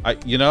feel?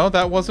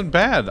 That wasn't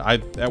bad.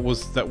 That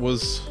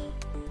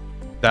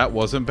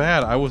wasn't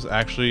bad. I was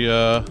actually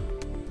yeah,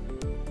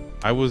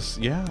 I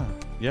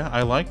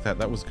like that.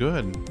 That was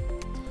good.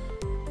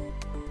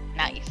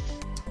 Nice.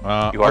 You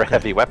are a okay.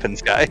 heavy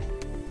weapons guy.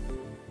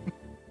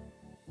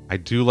 I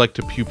do like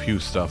to pew pew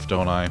stuff,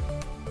 don't I?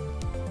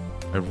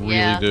 I really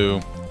Yeah. do.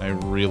 I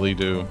really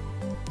do.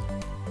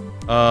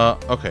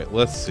 Okay,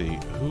 let's see.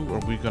 Who are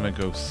we gonna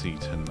go see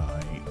tonight?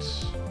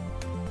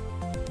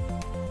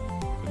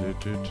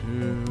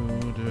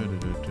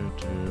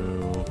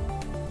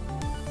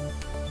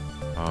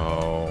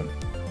 Oh.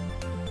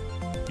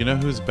 You know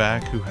who's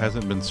back who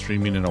hasn't been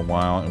streaming in a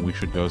while and we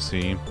should go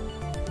see?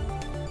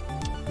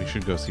 We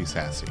should go see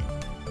Sassy.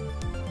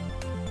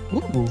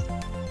 Ooh.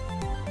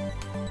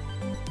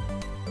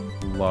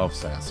 love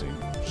Sassy.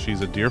 She's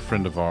a dear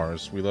friend of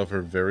ours. We love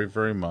her very,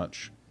 very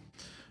much.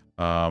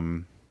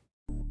 And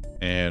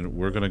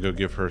we're gonna go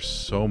give her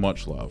so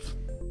much love.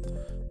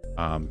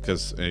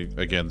 Because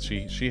again,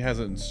 she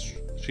hasn't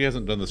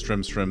done the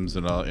streams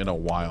in a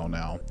while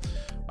now.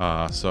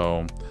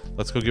 So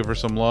let's go give her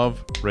some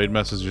love. Raid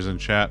messages in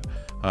chat.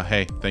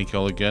 Hey, thank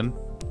y'all again.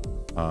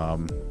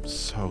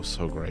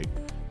 So great.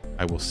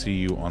 I will see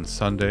you on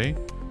Sunday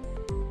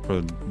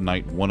for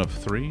night 1 of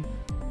 3,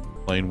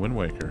 playing Wind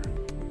Waker.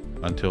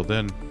 Until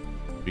then,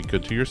 be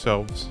good to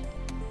yourselves,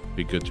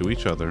 be good to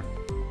each other,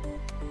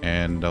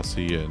 and I'll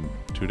see you in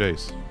 2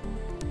 days.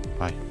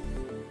 Bye.